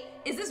me?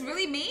 Is this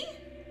really me?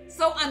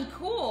 So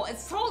uncool.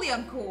 It's totally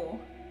uncool.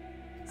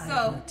 I have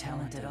So, no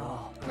talent at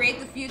all. create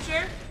the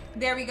future.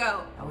 There we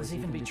go. I was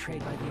even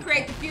betrayed by the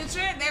Create the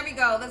future. There we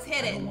go. Let's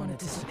hit I it. don't want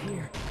to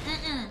disappear.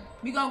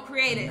 We gonna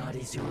create it. I'm not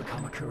Izuru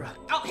Kamakura.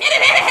 Oh, hit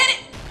it!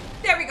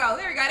 There we go.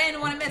 I didn't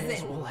want to miss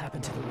Here's it. what will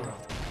happen to the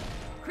world.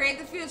 Create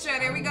the future.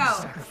 There we I go. won't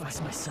sacrifice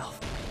myself.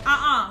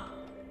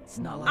 It's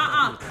not like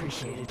I'll be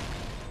appreciated.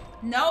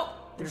 Nope.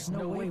 There's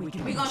no way we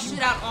can. We're gonna beat shoot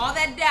Junko. out all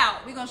that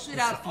doubt. We're gonna shoot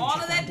It's out the all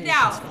Future of that Foundation's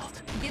doubt.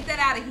 fault. Get that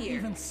out of here.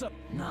 Even so,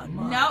 not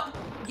mine. Nope.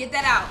 Get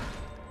that out.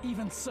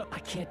 Even so, I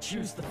can't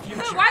choose the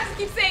future. Why does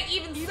he keep saying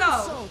even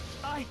so?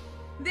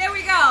 There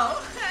we go.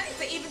 He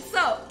said even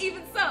so.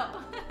 Even so.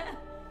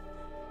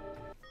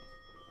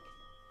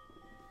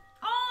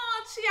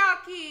 Oh,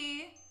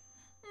 Chiaki.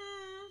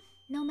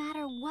 No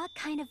matter what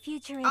kind of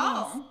future it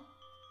Oh.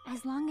 is,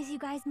 as long as you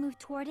guys move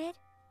toward it,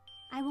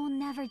 I will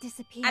never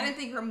disappear. I didn't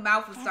think her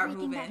mouth would start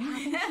Everything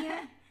moving. that happens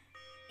here,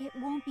 it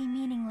won't be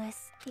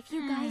meaningless. If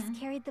you guys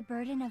carried the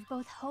burden of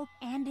both hope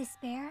and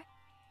despair,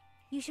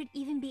 you should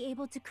even be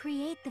able to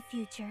create the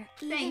future.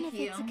 Even Thank if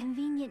you. it's a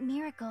convenient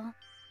miracle.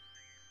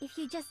 If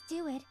you just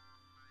do it,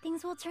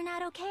 things will turn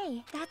out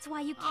okay. That's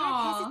why you can't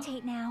Aw.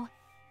 hesitate now.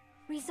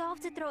 Resolve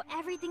to throw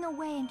everything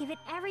away and give it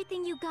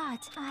everything you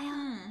got.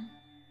 I'll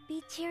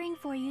be cheering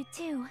for you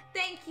too.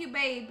 Thank you,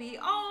 baby.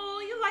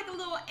 Oh, you're like a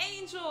little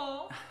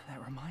angel.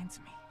 That reminds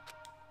me.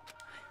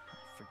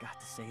 I forgot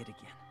to say it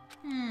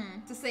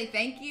again. To say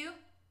thank you?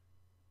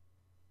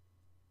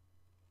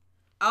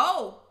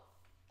 Oh.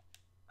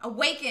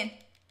 Awaken.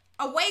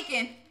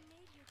 Awaken.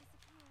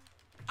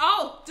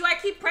 Oh, do I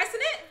keep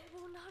pressing it?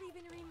 I will not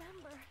even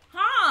remember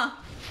Huh.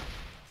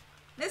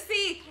 Let's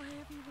see. why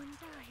everyone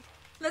died.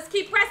 Let's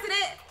keep pressing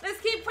it. Let's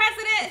keep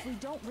pressing it. If we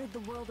don't rid the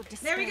world of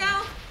despair, There we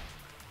go.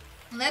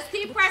 Let's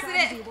keep the pressing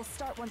tragedy it. will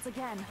start once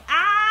again.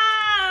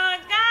 Ah,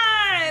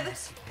 God.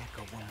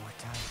 Echo one more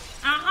time.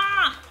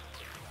 Uh-huh.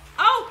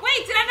 Oh,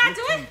 wait, did I not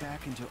do Drifting it?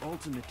 back into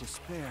ultimate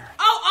despair.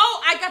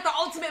 Oh, I got the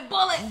ultimate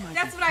bullet. You might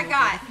That's be what I killed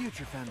by got. the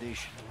Future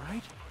Foundation,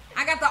 right?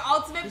 I got the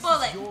ultimate This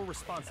bullet. is your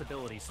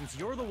responsibility, since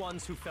you're the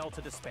ones who fell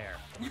to despair.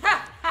 It's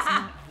not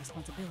our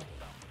responsibility.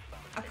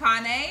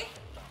 Akane?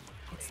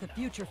 It's the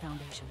Future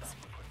Foundation's.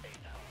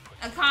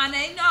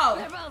 Akane, no.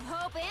 They're both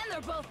hope and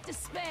they're both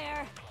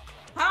despair.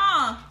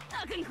 Huh.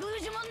 A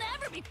conclusion will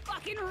never be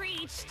fucking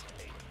reached.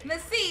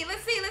 Let's see.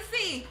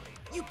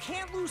 You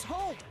can't lose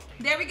hope.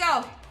 There we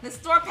go. Let's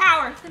store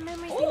power. The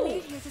memories Ooh. we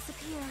made here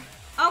disappear.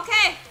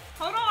 Okay,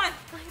 hold on.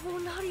 I will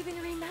not even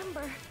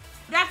remember.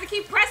 Do I have to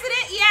keep pressing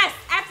it? Yes,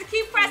 I have to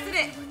keep pressing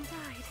it. Everyone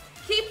died.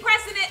 Keep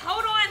pressing it.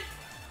 Hold on.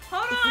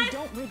 If we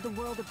don't rid the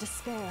world of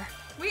despair,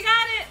 We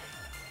got it.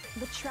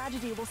 the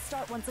tragedy will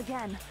start once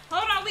again.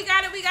 Hold on. We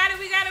got it.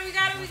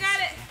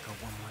 Echo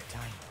one more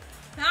time.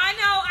 I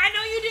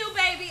know you do,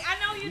 baby. I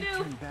know you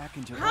Turn do. back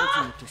into Huh?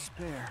 ultimate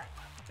despair.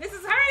 This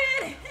is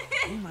hurting.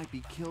 We might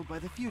be killed by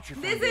the Future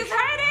This Foundation. is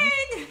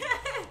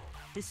hurting.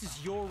 This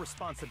is your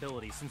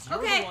responsibility since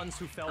you're the ones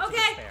who fell to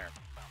despair.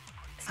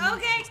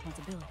 Okay.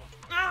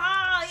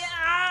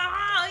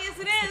 Yes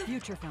it is. The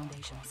Future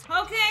Foundations.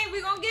 Okay,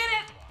 we're gonna get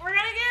it. We're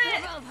gonna get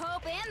it. They're both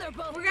hope and they're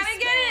both We're gonna despair.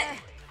 get it.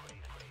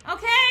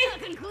 Okay. The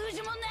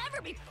conclusion will never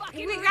be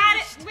fucking We got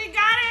it. We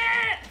got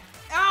it.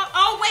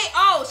 Oh wait.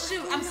 Oh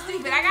shoot. I'm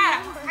stupid. I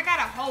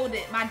gotta hold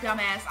it. My dumb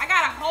ass. I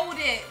gotta hold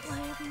it.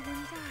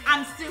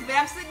 I'm stupid.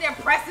 I'm sitting there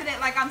pressing it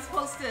like I'm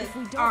supposed to.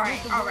 All right.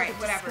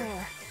 Whatever.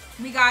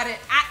 We got it.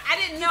 I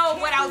didn't know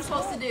what I was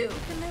supposed to do.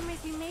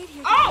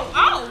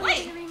 Oh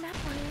wait.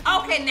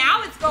 Okay,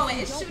 now it's going.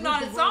 It's shooting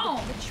on its own.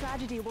 The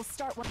tragedy will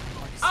start when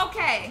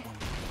okay.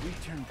 We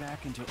turn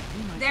back into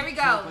there we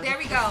go. There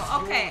we go.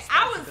 Okay,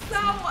 I was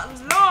so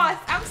lost.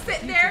 I'm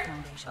sitting there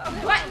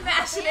button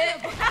mashing it.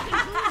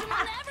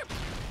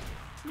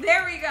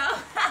 There we go.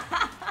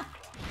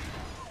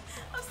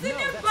 I'm sitting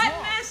there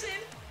button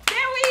mashing.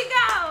 There we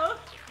go.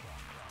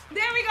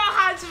 There we go,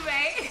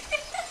 Hajime.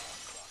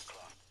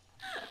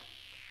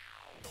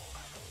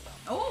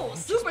 Oh,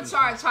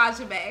 supercharged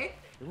Hajime.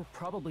 There will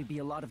probably be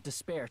a lot of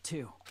despair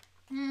too.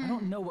 I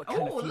don't know what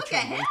kind of future look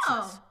at him.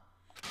 us.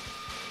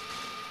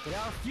 But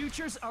our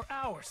futures are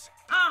ours.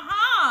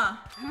 Huh?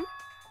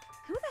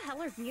 Who the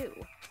hell are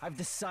you? I've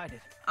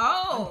decided.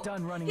 Oh, I'm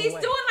done running he's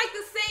away. doing like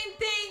the same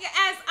thing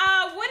as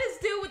what is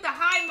dude with the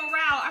high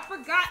morale? I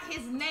forgot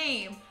his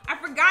name.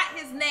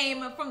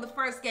 From the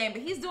first game,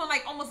 but he's doing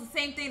like almost the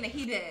same thing that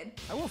he did.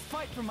 I will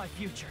fight for my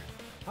future.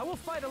 I will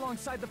fight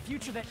alongside the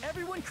future that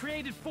everyone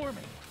created for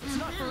me. It's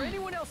not for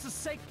anyone else's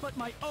sake but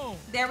my own.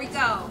 There we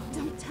go.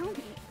 Don't tell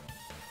me.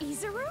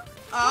 Izuru?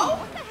 Oh?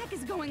 What the heck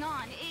is going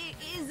on?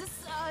 Is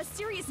this a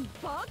serious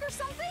bug or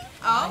something?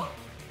 Oh?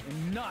 I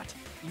am not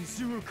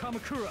Izuru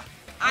Kamakura.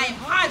 I am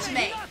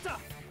Hajime.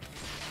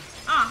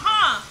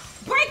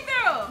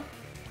 Breakthrough!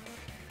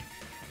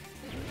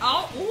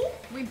 Oh, ooh,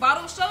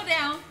 rebuttal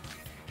showdown.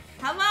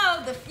 Hello,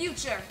 the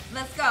future.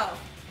 Let's go.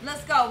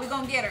 Let's go. We're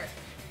gonna get her.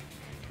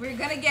 We're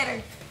gonna get her.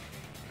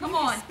 Come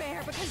on.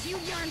 Despair because you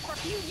yearn for.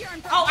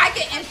 Oh, I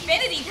get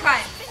infinity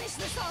cut. Finish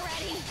this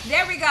already.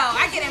 There we go.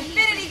 I get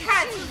infinity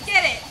cuts. Let's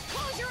get it.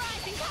 Close your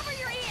eyes and cover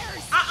your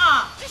ears.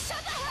 Just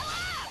shut the hell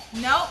up.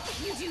 Nope.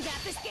 If you do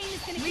that, this game is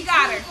gonna. We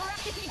got her.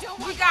 If you don't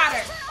want We got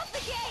her. turn off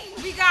the game.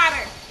 We got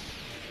her.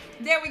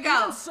 There we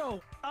go. Even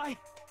so,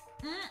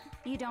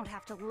 You don't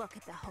have to look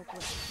at the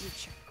hopeless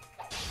future.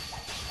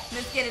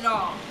 Let's get it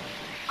all.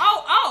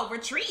 Oh,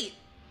 retreat.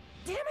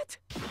 Damn it.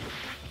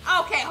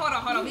 Okay, hold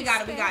on. We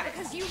got it. We got it.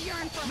 I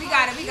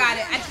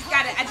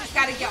just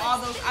gotta get all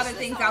those other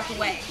things out the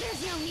way.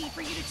 There's no need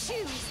for you to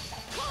choose.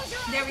 Close your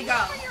eyes. There we go.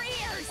 Cover your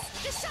ears.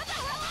 Just shut the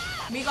hell up.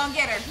 We gonna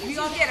get her. We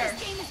gonna get her.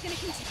 This game is gonna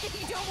continue.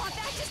 If you don't want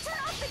that, just turn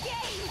off the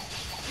game.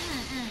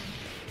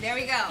 There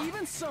we go.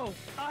 Even so,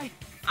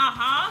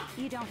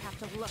 You don't have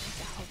to look at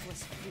the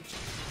hopeless future.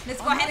 Let's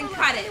go ahead and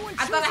cut it.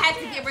 I thought I had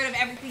to get rid of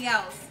everything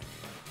else.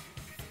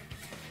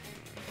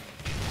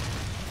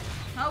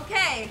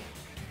 Okay.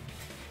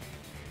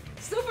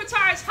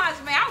 Supercharged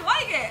Hajime. I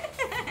like it.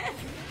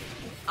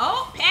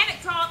 Oh, panic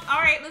talk.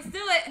 All right, let's do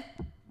it.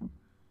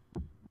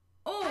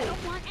 Oh. I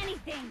don't want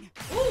anything.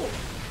 Ooh.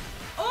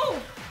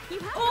 You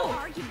have no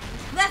argument.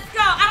 Let's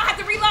go. I don't have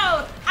to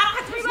reload.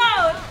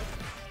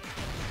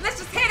 Let's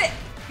just hit it.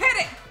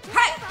 Hey.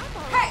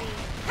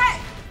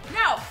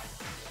 No.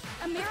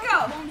 A miracle go.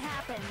 won't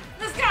happen.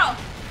 Let's go.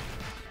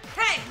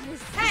 Hey.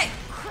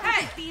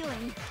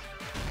 Feeling.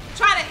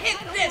 Trying to hit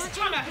this.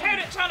 Trying to hit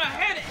it.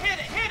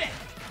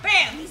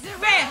 Bam.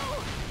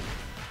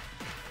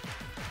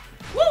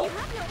 Woo.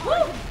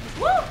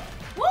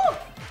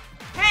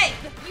 Hey.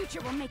 The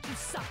future will make you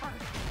suffer.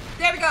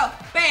 There we go.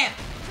 Bam.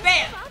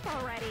 Stop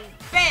already.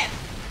 Bam.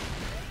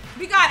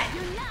 We got it.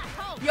 You're not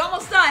hope. You're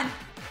almost done.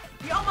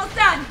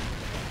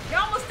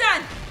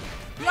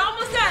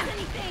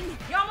 Anything.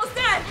 You're almost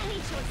done. Any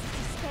choice is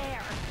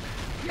despair.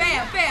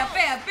 Bam.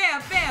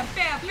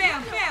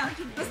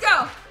 Let's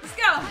go.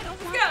 I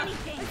don't want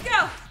anything. Let's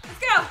go.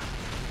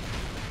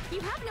 You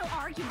have no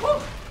argument.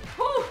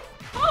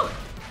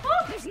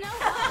 There's no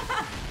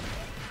hope.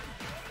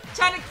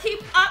 Trying to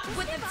keep up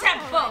with the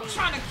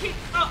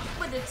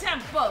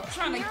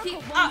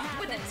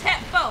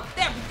tempo.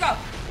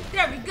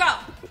 There we go.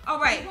 All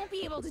right. You won't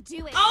be able to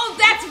do it. Oh,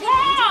 that's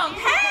wrong.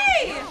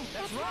 Hey.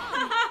 That's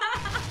wrong.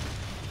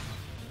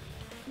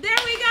 There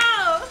we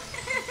go.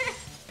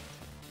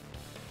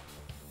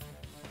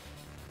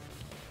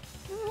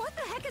 What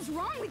the heck is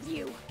wrong with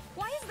you?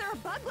 Why is there a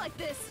bug like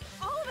this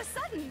all of a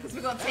sudden? Because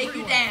we're going to take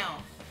you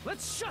down.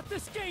 Let's shut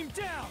this game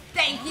down.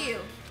 Thank you.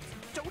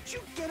 Don't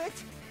you get it?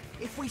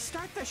 If we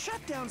start the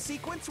shutdown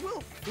sequence,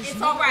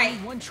 It's all right.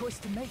 Only one choice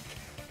to make.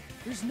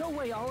 There's no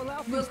way I'll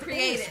allow things to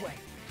create end this it. way.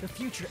 The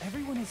future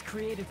everyone has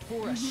created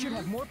for us should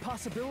have more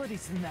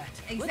possibilities than that.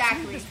 Exactly. Let's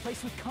leave this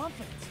place with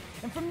confidence.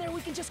 And from there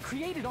we can just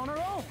create it on our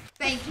own.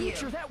 Thank the you.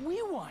 future that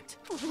we want.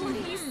 What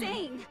are you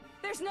saying?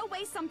 There's no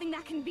way something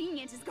that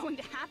convenient is going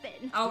to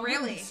happen. Oh, really?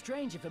 It would be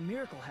strange if a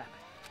miracle happened.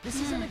 This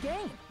isn't a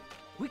game.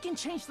 We can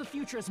change the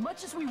future as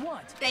much as we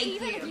want.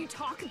 Even if you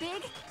talk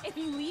big, if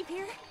you leave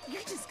here,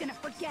 you're just gonna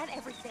forget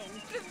everything.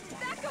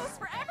 That goes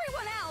for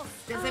everyone else.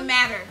 Doesn't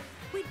matter.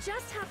 We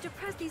just have to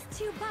press these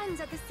 2 buttons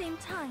at the same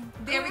time.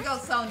 There we go,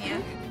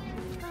 Sonia.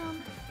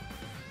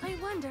 I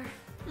wonder.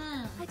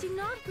 I do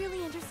not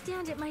really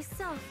understand it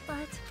myself,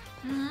 but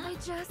I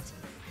just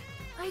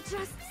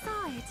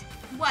saw it.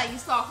 What, you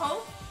saw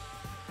Hope?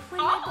 When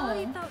my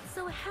body felt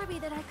so heavy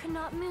that I could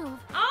not move.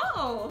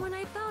 Oh! When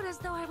I felt as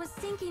though I was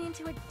sinking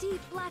into a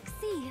deep black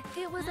sea.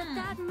 It was at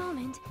that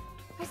moment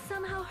I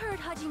somehow heard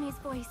Hajime's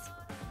voice.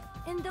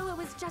 And though it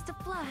was just a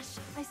flash,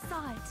 I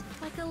saw it.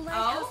 Like a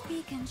lighthouse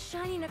beacon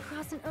shining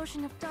across an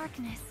ocean of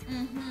darkness.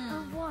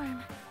 A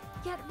warm,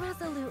 yet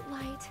resolute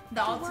light.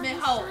 The ultimate one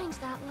hope. who shined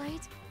that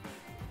light,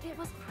 it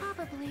was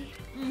probably...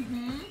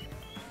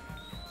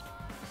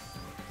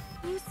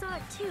 You saw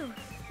it too,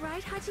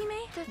 right,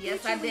 Hajime? The future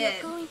yes, I did. we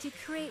are going to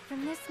create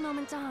from this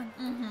moment on.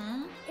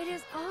 It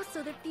is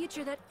also the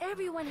future that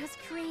everyone has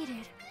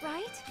created,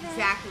 right?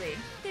 Exactly.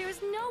 There is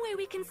no way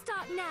we can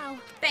stop now.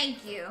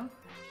 Thank you.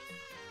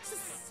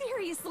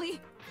 Seriously,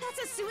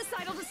 that's a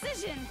suicidal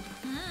decision.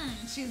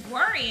 She's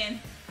worrying.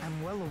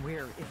 I'm well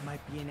aware it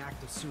might be an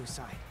act of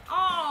suicide.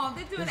 Oh,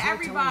 they're doing There's no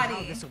everybody.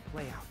 telling how this will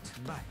play out,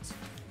 but...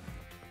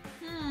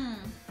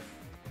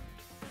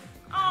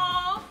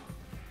 Oh.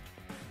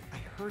 I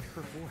heard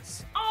her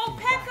voice. Oh,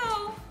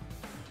 Peko.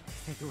 I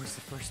think it was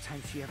the first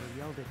time she ever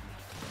yelled at me.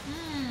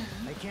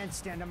 I can't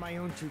stand on my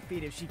own 2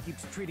 feet if she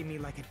keeps treating me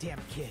like a damn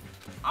kid.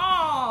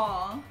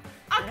 Oh,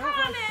 I don't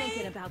like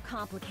thinking about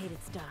complicated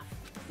stuff.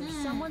 If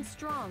there's someone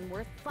strong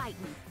worth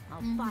fighting,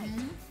 I'll fight.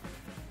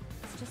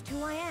 It's just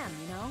who I am,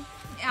 you know?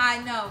 I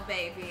know,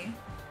 baby.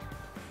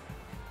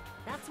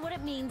 That's what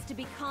it means to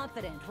be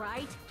confident,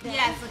 right?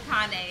 Yes,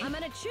 Akane. I'm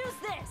gonna choose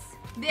this.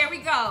 There we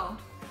go.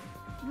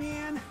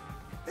 Man,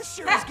 this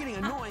sure is getting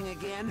annoying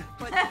again.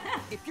 But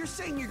if you're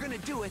saying you're gonna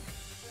do it,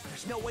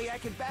 there's no way I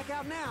can back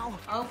out now.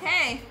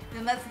 Okay,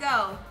 then let's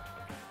go.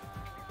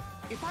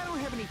 If I don't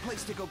have any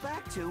place to go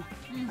back to,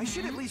 I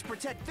should at least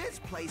protect this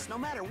place no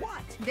matter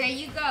what. There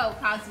you go,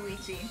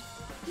 Kazuichi.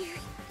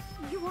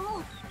 You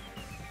all...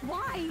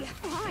 Why?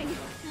 Why?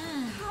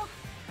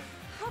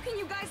 How can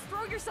you guys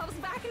throw yourselves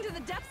back into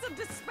the depths of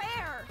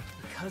despair?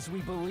 Because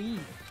we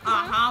believe.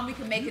 We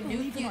can make a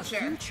new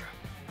future.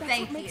 That's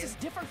Thank what makes us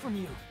different from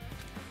you.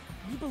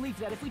 We believe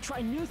that if we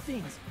try new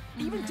things,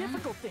 even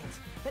difficult things,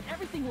 that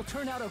everything will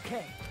turn out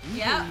okay. We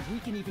believe we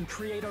can even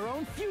create our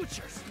own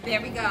futures.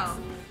 There we go.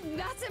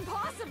 That's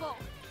impossible.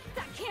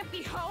 That can't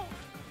be hope.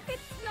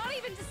 It's not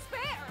even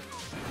despair.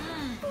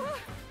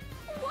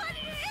 What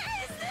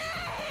is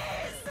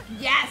this?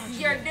 Yes,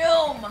 your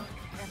doom.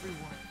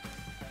 Everyone,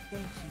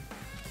 thank you.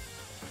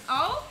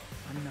 Oh?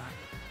 I'm not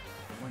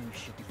the one you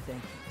should be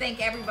thanking.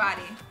 Thank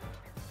everybody.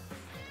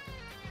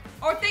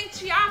 Or thank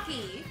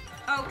Chiaki.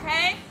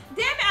 Okay?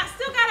 Damn it, I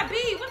still got a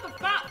B. What the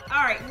fuck?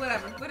 Alright,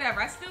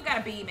 whatever. I still got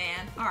a B,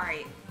 man.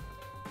 Alright.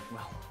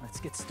 Well, let's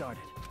get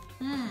started.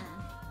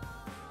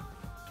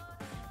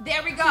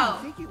 There we go. I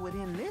didn't think it would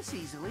end this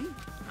easily.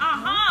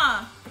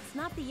 It's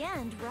not the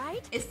end,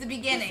 right? It's the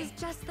beginning. This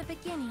is just the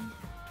beginning,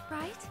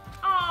 right?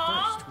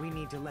 First, we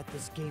need to let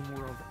this game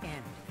world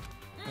end.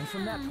 And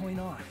from that point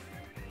on,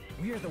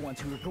 we are the ones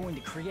who are going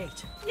to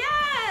create.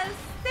 Yes!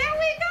 There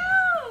we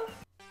go!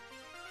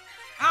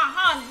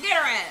 Get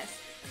her ass.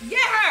 Get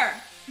her!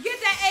 Get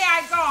that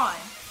AI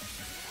gone.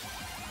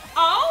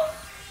 Oh?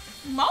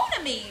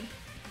 Monami.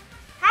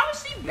 How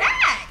is she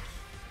back?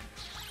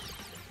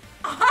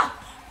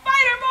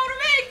 Fight her,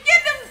 Monami.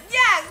 Get them.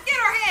 Yes, get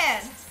her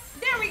hand.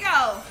 There we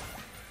go.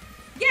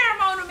 Get her,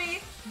 Monami.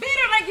 Beat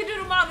her like you do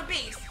the Mono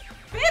Beast.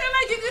 Beat her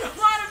like you do the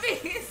Mono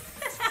Beast.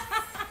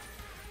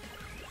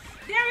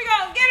 There we go.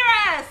 Get her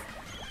ass.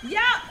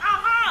 Yup.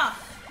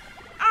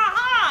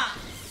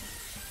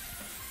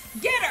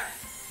 Get her.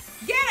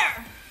 Get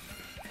her.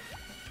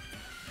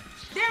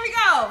 There we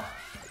go.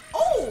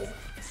 Oh.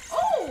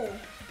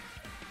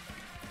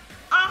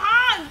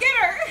 Get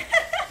her.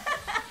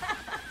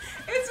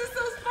 It's just so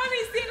funny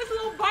seeing this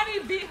little bunny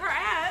beat her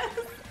ass.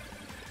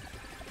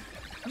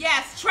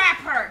 Yes, trap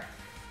her.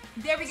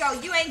 There we go.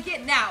 You ain't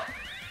getting out.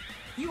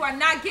 You are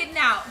not getting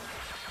out.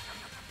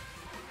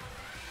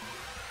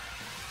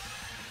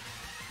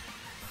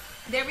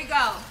 There we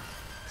go.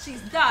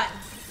 She's done.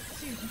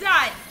 She's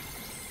done.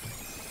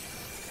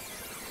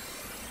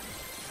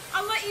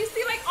 I'll let you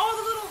see like all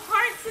the little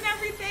hearts and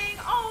everything.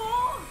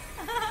 Oh.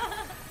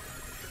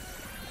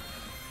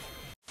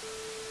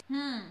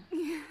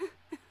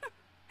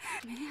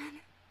 Man,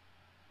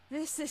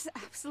 this is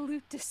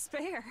absolute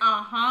despair.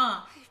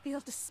 I feel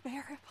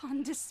despair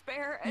upon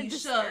despair and You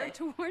despair should.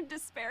 toward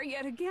despair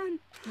yet again.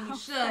 You How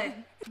should.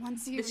 fun.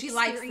 Once you But she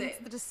likes experience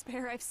it. the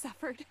despair I've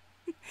suffered,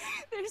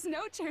 there's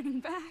no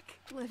turning back.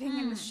 Living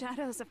in the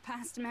shadows of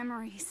past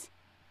memories.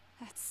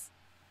 That's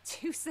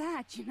too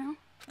sad, you know?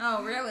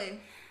 Oh, really?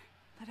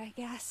 But I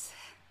guess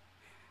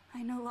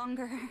I no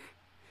longer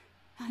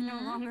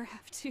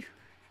have to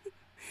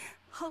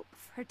hope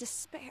for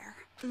despair.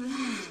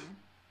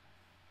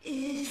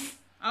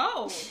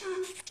 Oh.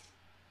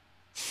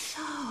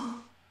 So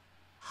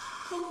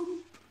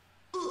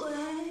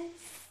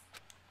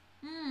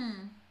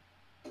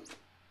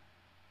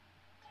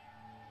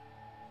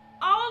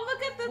Oh,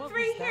 look at the What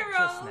three was that heroes.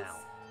 just now?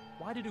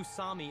 Why did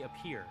Usami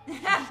appear? She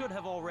should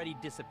have already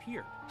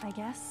disappeared. I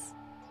guess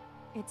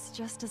it's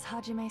just as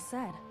Hajime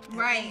said.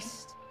 Right.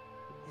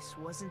 This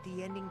wasn't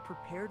the ending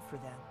prepared for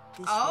them.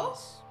 This Oh?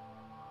 was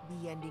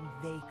the ending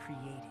they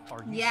created.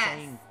 Are you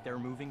saying they're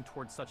moving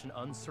towards such an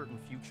uncertain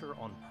future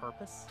on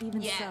purpose?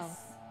 Even so,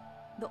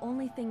 the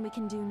only thing we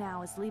can do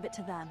now is leave it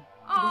to them.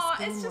 Oh,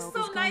 This it's game just world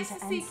so is going nice to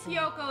see end soon.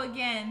 Kyoko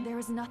again. There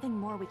is nothing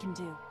more we can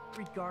do.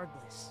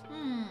 Regardless,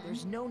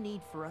 there's no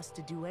need for us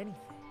to do anything.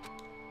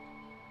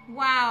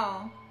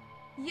 Wow.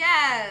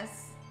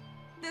 Yes.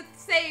 The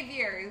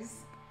saviors.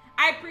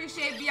 I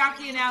appreciate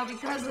Byakuya now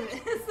because of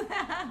this.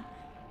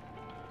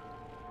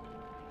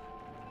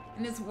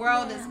 And this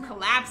world is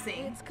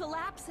collapsing. It's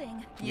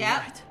collapsing.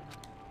 Yep.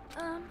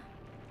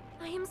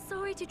 I am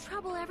sorry to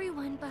trouble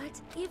everyone,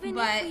 but even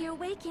if we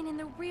awaken in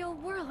the real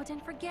world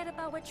and forget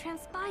about what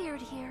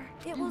transpired here,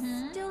 it will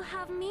still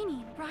have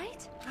meaning,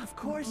 right? Of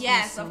course.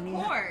 Yes, Miss of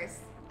Sonia. course.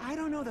 I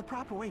don't know the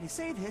proper way to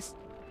say this,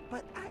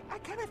 but I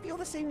kind of feel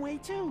the same way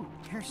too.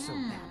 You're so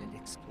bad at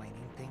explaining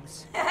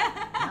things.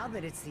 Now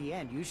that it's the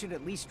end, you should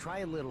at least try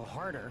a little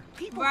harder.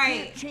 People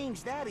can't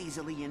change that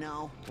easily, you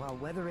know. Well,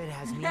 whether it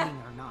has meaning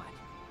or not,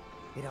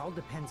 it all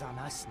depends on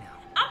us now.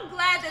 I'm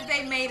glad that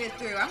they made it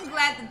through. I'm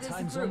glad that this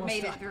Time's group almost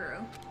made it up. through.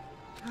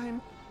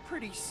 I'm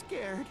pretty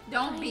scared.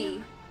 Don't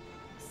be.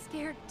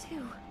 Scared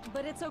too.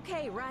 But it's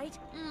okay, right?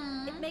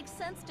 It makes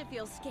sense to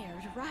feel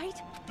scared, right?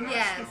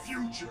 Yes. The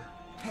future.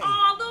 Hey,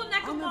 Oh, little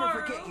I'll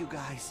never Nekomaru. forget you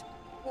guys.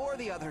 Or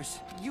the others.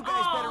 You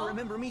guys better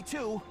remember me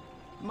too.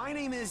 My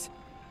name is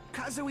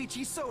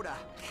Kazuichi Soda.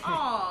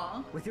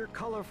 Aw. With your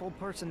colorful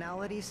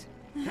personalities,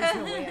 there's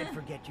no way I'd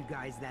forget you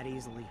guys that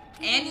easily.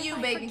 And Even you,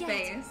 if I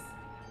babyface.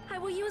 I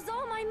will use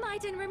all my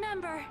might and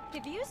remember.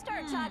 If you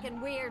start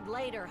talking weird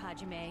later,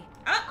 Hajime,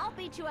 I'll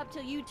beat you up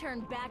till you turn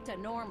back to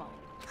normal.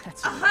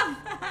 That's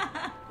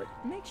right. But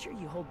make sure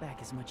you hold back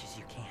as much as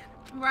you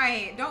can.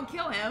 Right. Don't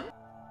kill him.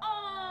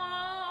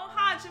 Oh,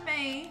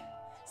 Hajime.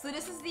 So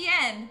this is the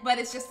end, but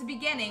it's just the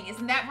beginning.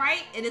 Isn't that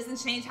right? It doesn't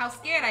change how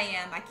scared I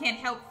am. I can't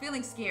help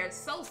feeling scared.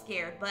 So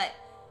scared, but...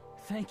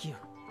 Thank you.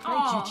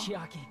 Aw. Thank you,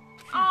 Chiaki.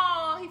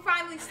 Oh, he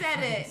finally said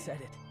Finally it. said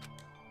it.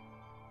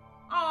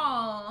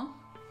 Oh.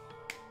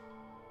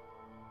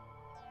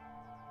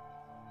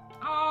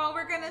 Oh,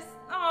 we're gonna...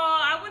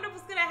 Oh, I wonder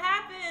what's gonna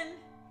happen.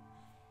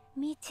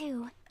 Me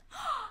too.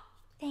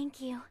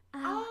 Thank you.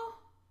 I'll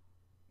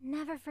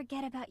never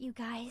forget about you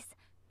guys.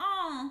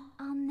 Oh.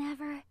 I'll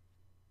never,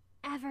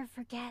 ever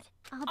forget.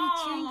 I'll be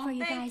cheering for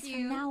you thank guys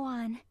you. from now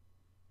on.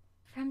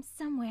 From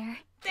somewhere.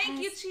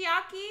 Thank you, 'cause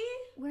Chiaki.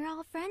 We're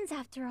all friends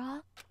after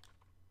all.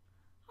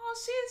 Oh,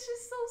 she is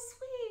just so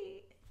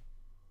sweet.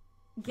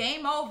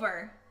 Game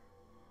over.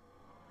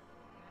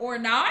 Or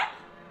not?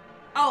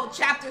 Oh,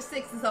 chapter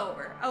 6 is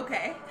over.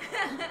 Okay.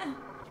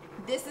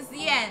 This is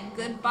the end.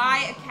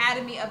 Goodbye,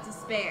 Academy of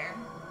Despair.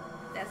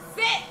 That's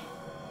it.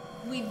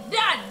 We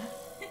done.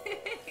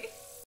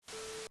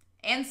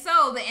 And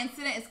so the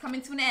incident is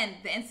coming to an end.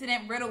 The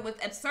incident riddled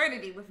with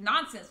absurdity, with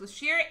nonsense, with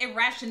sheer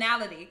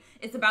irrationality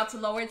is about to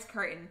lower its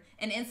curtain.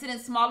 An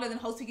incident smaller than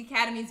Host Peak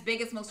Academy's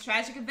biggest, most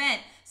tragic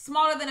event.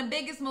 Smaller than the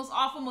biggest, most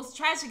awful, most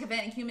tragic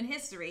event in human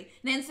history.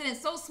 An incident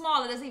so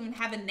small it doesn't even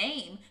have a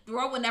name. The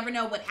world will never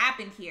know what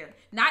happened here.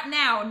 Not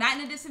now, not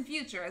in the distant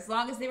future, as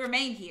long as they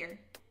remain here.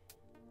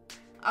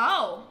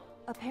 Oh.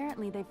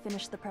 Apparently they've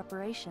finished the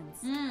preparations.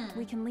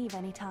 We can leave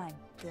anytime.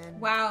 Then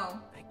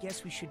wow. I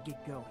guess we should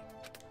get going.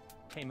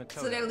 Hey, Makoto.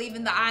 So they're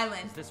leaving the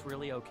island. Is this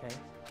really okay?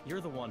 You're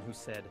the one who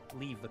said,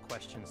 leave the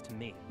questions to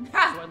me. So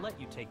I let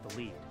you take the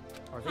lead.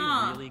 Are they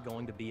really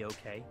going to be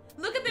okay?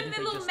 Look at them in Didn't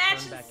they little just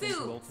matching turn back suits.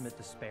 into ultimate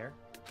despair?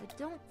 I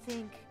don't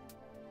think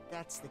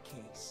that's the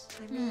case.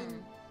 I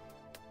mean,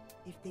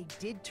 if they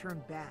did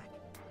turn back,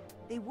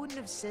 they wouldn't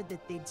have said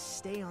that they'd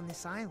stay on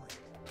this island.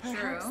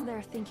 Perhaps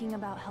they're thinking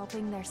about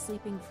helping their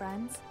sleeping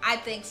friends? I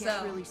think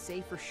Can't really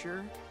say for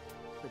sure,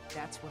 but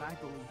that's what I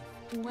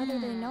believe. Whether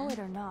they know it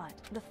or not,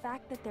 the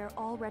fact that they're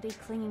already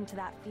clinging to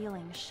that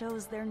feeling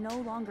shows they're no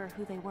longer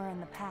who they were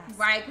in the past.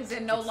 Right, because they're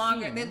no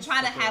longer, they're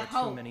trying to have There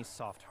are too hope. many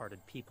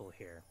soft-hearted people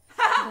here.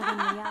 But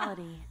in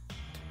reality,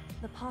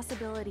 the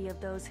possibility of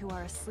those who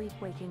are asleep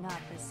waking up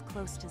is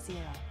close to zero.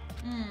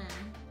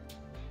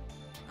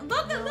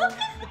 Look at, look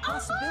at, the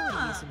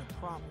possibility isn't a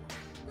problem.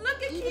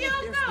 Look at Even if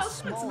there's the Kyoko, it's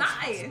smallest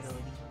nice.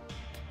 possibility,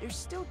 they're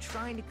still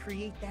trying to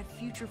create that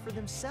future for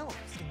themselves.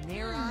 In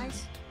their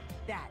eyes,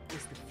 that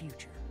is the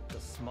future. The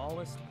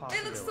smallest They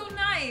possibility. look so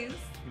nice.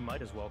 You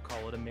might as well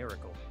call it a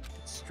miracle.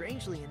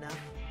 Strangely enough,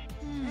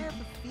 I have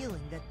a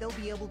feeling that they'll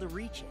be able to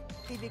reach it.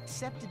 They've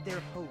accepted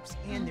their hopes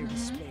and their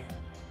despair,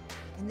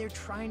 and they're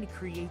trying to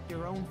create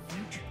their own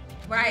future.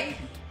 Right.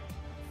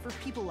 For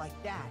people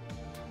like that,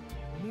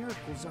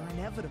 miracles are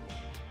inevitable.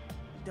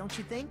 Don't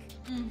you think?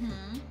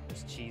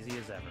 As cheesy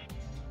as ever.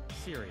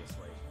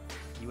 Seriously,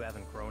 you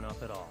haven't grown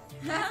up at all.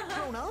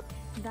 Grown up?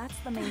 That's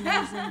the main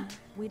reason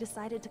we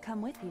decided to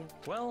come with you.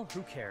 Well,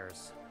 who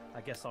cares?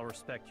 I guess I'll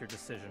respect your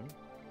decision.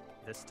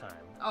 This time.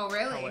 Oh,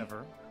 really?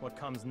 However, what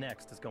comes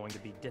next is going to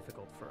be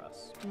difficult for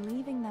us.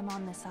 Leaving them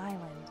on this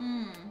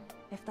island.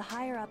 If the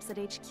higher-ups at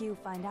HQ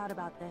find out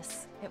about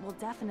this, it will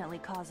definitely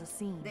cause a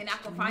scene. They're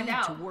not gonna find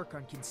out. We need to work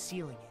on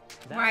concealing it.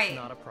 That's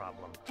not a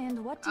problem.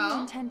 And what do you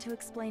intend to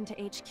explain to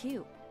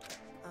HQ?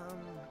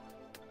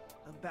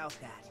 About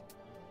that.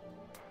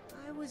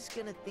 I was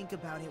gonna think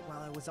about it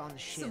while I was on the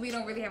ship. So we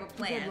don't really have a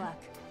plan. Good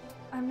luck.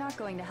 I'm not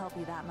going to help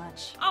you that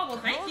much. Oh, well,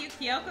 thank you,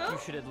 Kyoko. You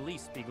should at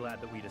least be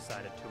glad that we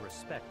decided to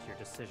respect your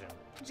decision.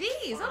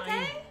 Jeez,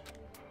 okay.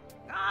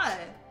 God.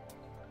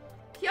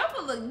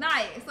 Kyoko look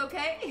nice,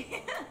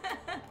 okay?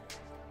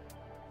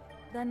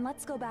 Then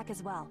let's go back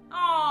as well.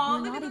 Oh,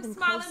 We're look not at them even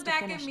smiling close to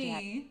back at finished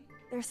me. yet.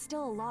 There's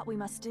still a lot we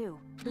must do.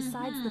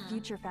 Besides the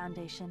Future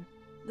Foundation,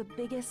 the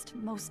biggest,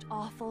 most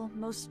awful,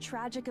 most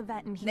tragic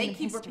event in human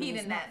history. They keep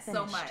repeating that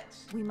so much.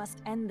 We must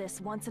end this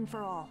once and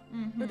for all,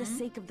 for the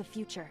sake of the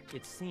future.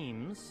 It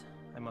seems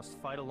I must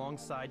fight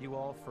alongside you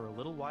all for a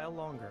little while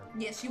longer.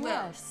 Yes, you will.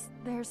 Yes,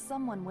 there's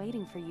someone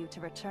waiting for you to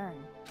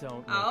return.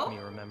 Don't make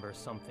me remember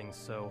something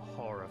so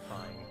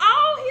horrifying.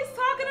 Oh, he's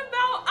talking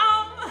about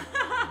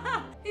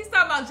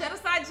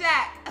Genocide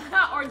Jack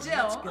or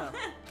Jill. Let's go.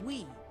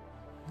 We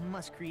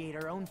must create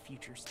our own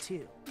futures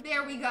too.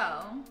 There we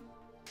go.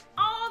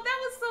 Oh, that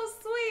was so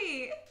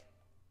sweet.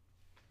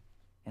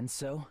 And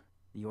so,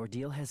 the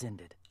ordeal has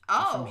ended. Oh.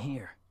 And from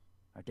here,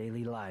 our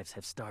daily lives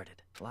have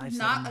started. Lives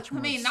Not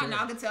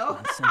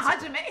Nagato.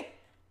 Hajime.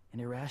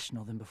 And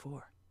irrational than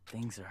before.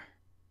 Things are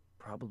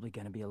probably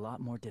going to be a lot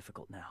more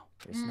difficult now.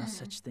 There's no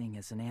such thing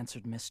as an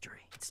answered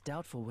mystery. It's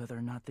doubtful whether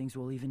or not things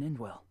will even end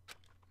well.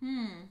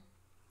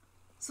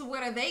 So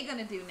what are they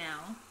gonna do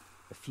now?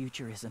 The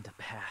future isn't a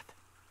path.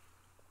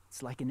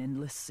 It's like an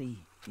endless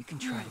sea. You can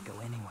try to go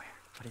anywhere,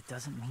 but it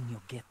doesn't mean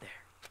you'll get there.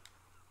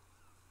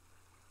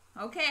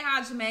 Okay,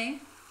 Hajime.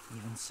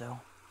 Even so,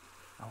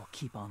 I will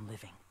keep on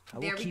living. I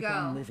There will we keep go.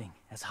 on living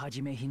as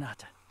Hajime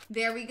Hinata.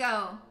 There we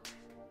go.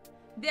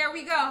 There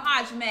we go,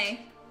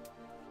 Hajime.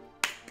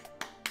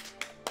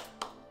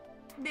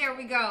 There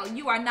we go.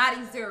 You are not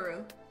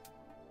Izuru.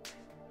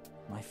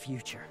 My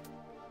future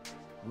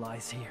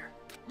lies here.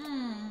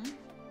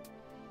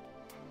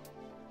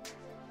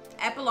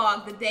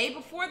 Epilogue, the day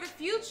before the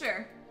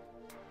future.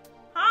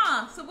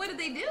 So what did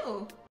they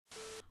do?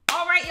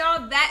 All right,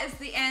 y'all, that is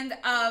the end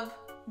of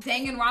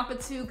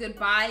Danganronpa 2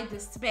 Goodbye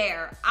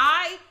Despair.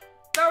 I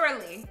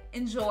thoroughly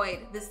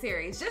enjoyed this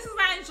series, just as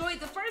I enjoyed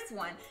the first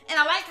one. And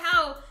I like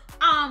how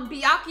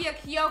Byakuya,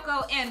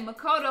 Kyoko, and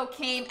Makoto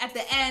came at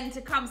the end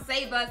to come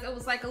save us. It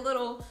was like a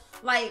little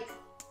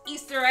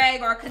Easter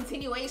egg or a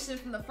continuation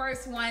from the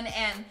first one,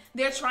 and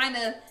they're trying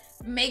to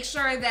make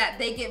sure that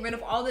they get rid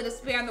of all the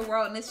despair in the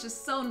world, and it's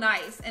just so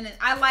nice. And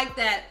I like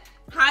that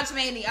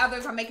Hajime and the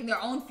others are making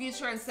their own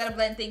future instead of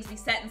letting things be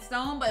set in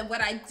stone. But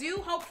what I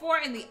do hope for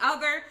in the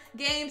other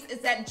games is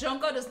that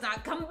Junko does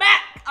not come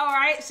back, all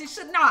right? She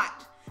should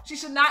not. She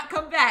should not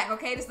come back,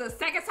 okay? This is the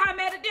second time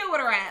I had to deal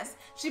with her ass.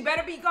 She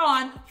better be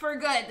gone for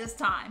good this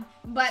time.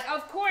 But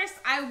of course,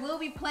 I will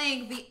be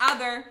playing the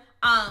other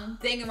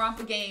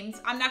Danganronpa games.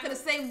 I'm not gonna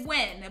say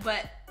when,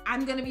 but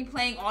I'm gonna be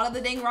playing all of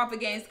the Danganronpa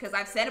games because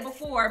I've said it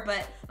before,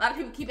 but a lot of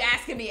people keep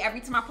asking me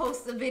every time I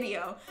post a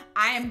video.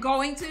 I am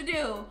going to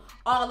do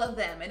all of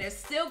them, and there's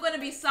still gonna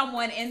be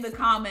someone in the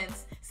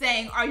comments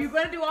saying, are you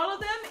gonna do all of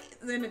them?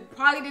 Then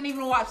probably didn't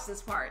even watch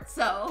this part,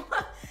 so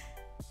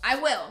I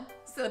will,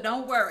 so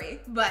don't worry.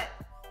 But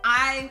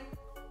I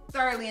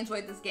thoroughly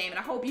enjoyed this game, and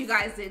I hope you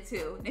guys did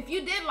too. And if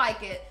you did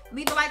like it,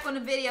 leave a like on the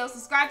video,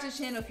 subscribe to the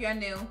channel if you're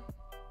new,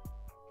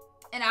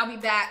 and I'll be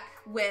back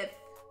with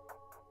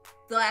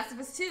The Last of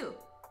Us 2.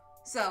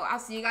 So I'll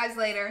see you guys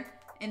later,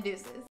 and deuces.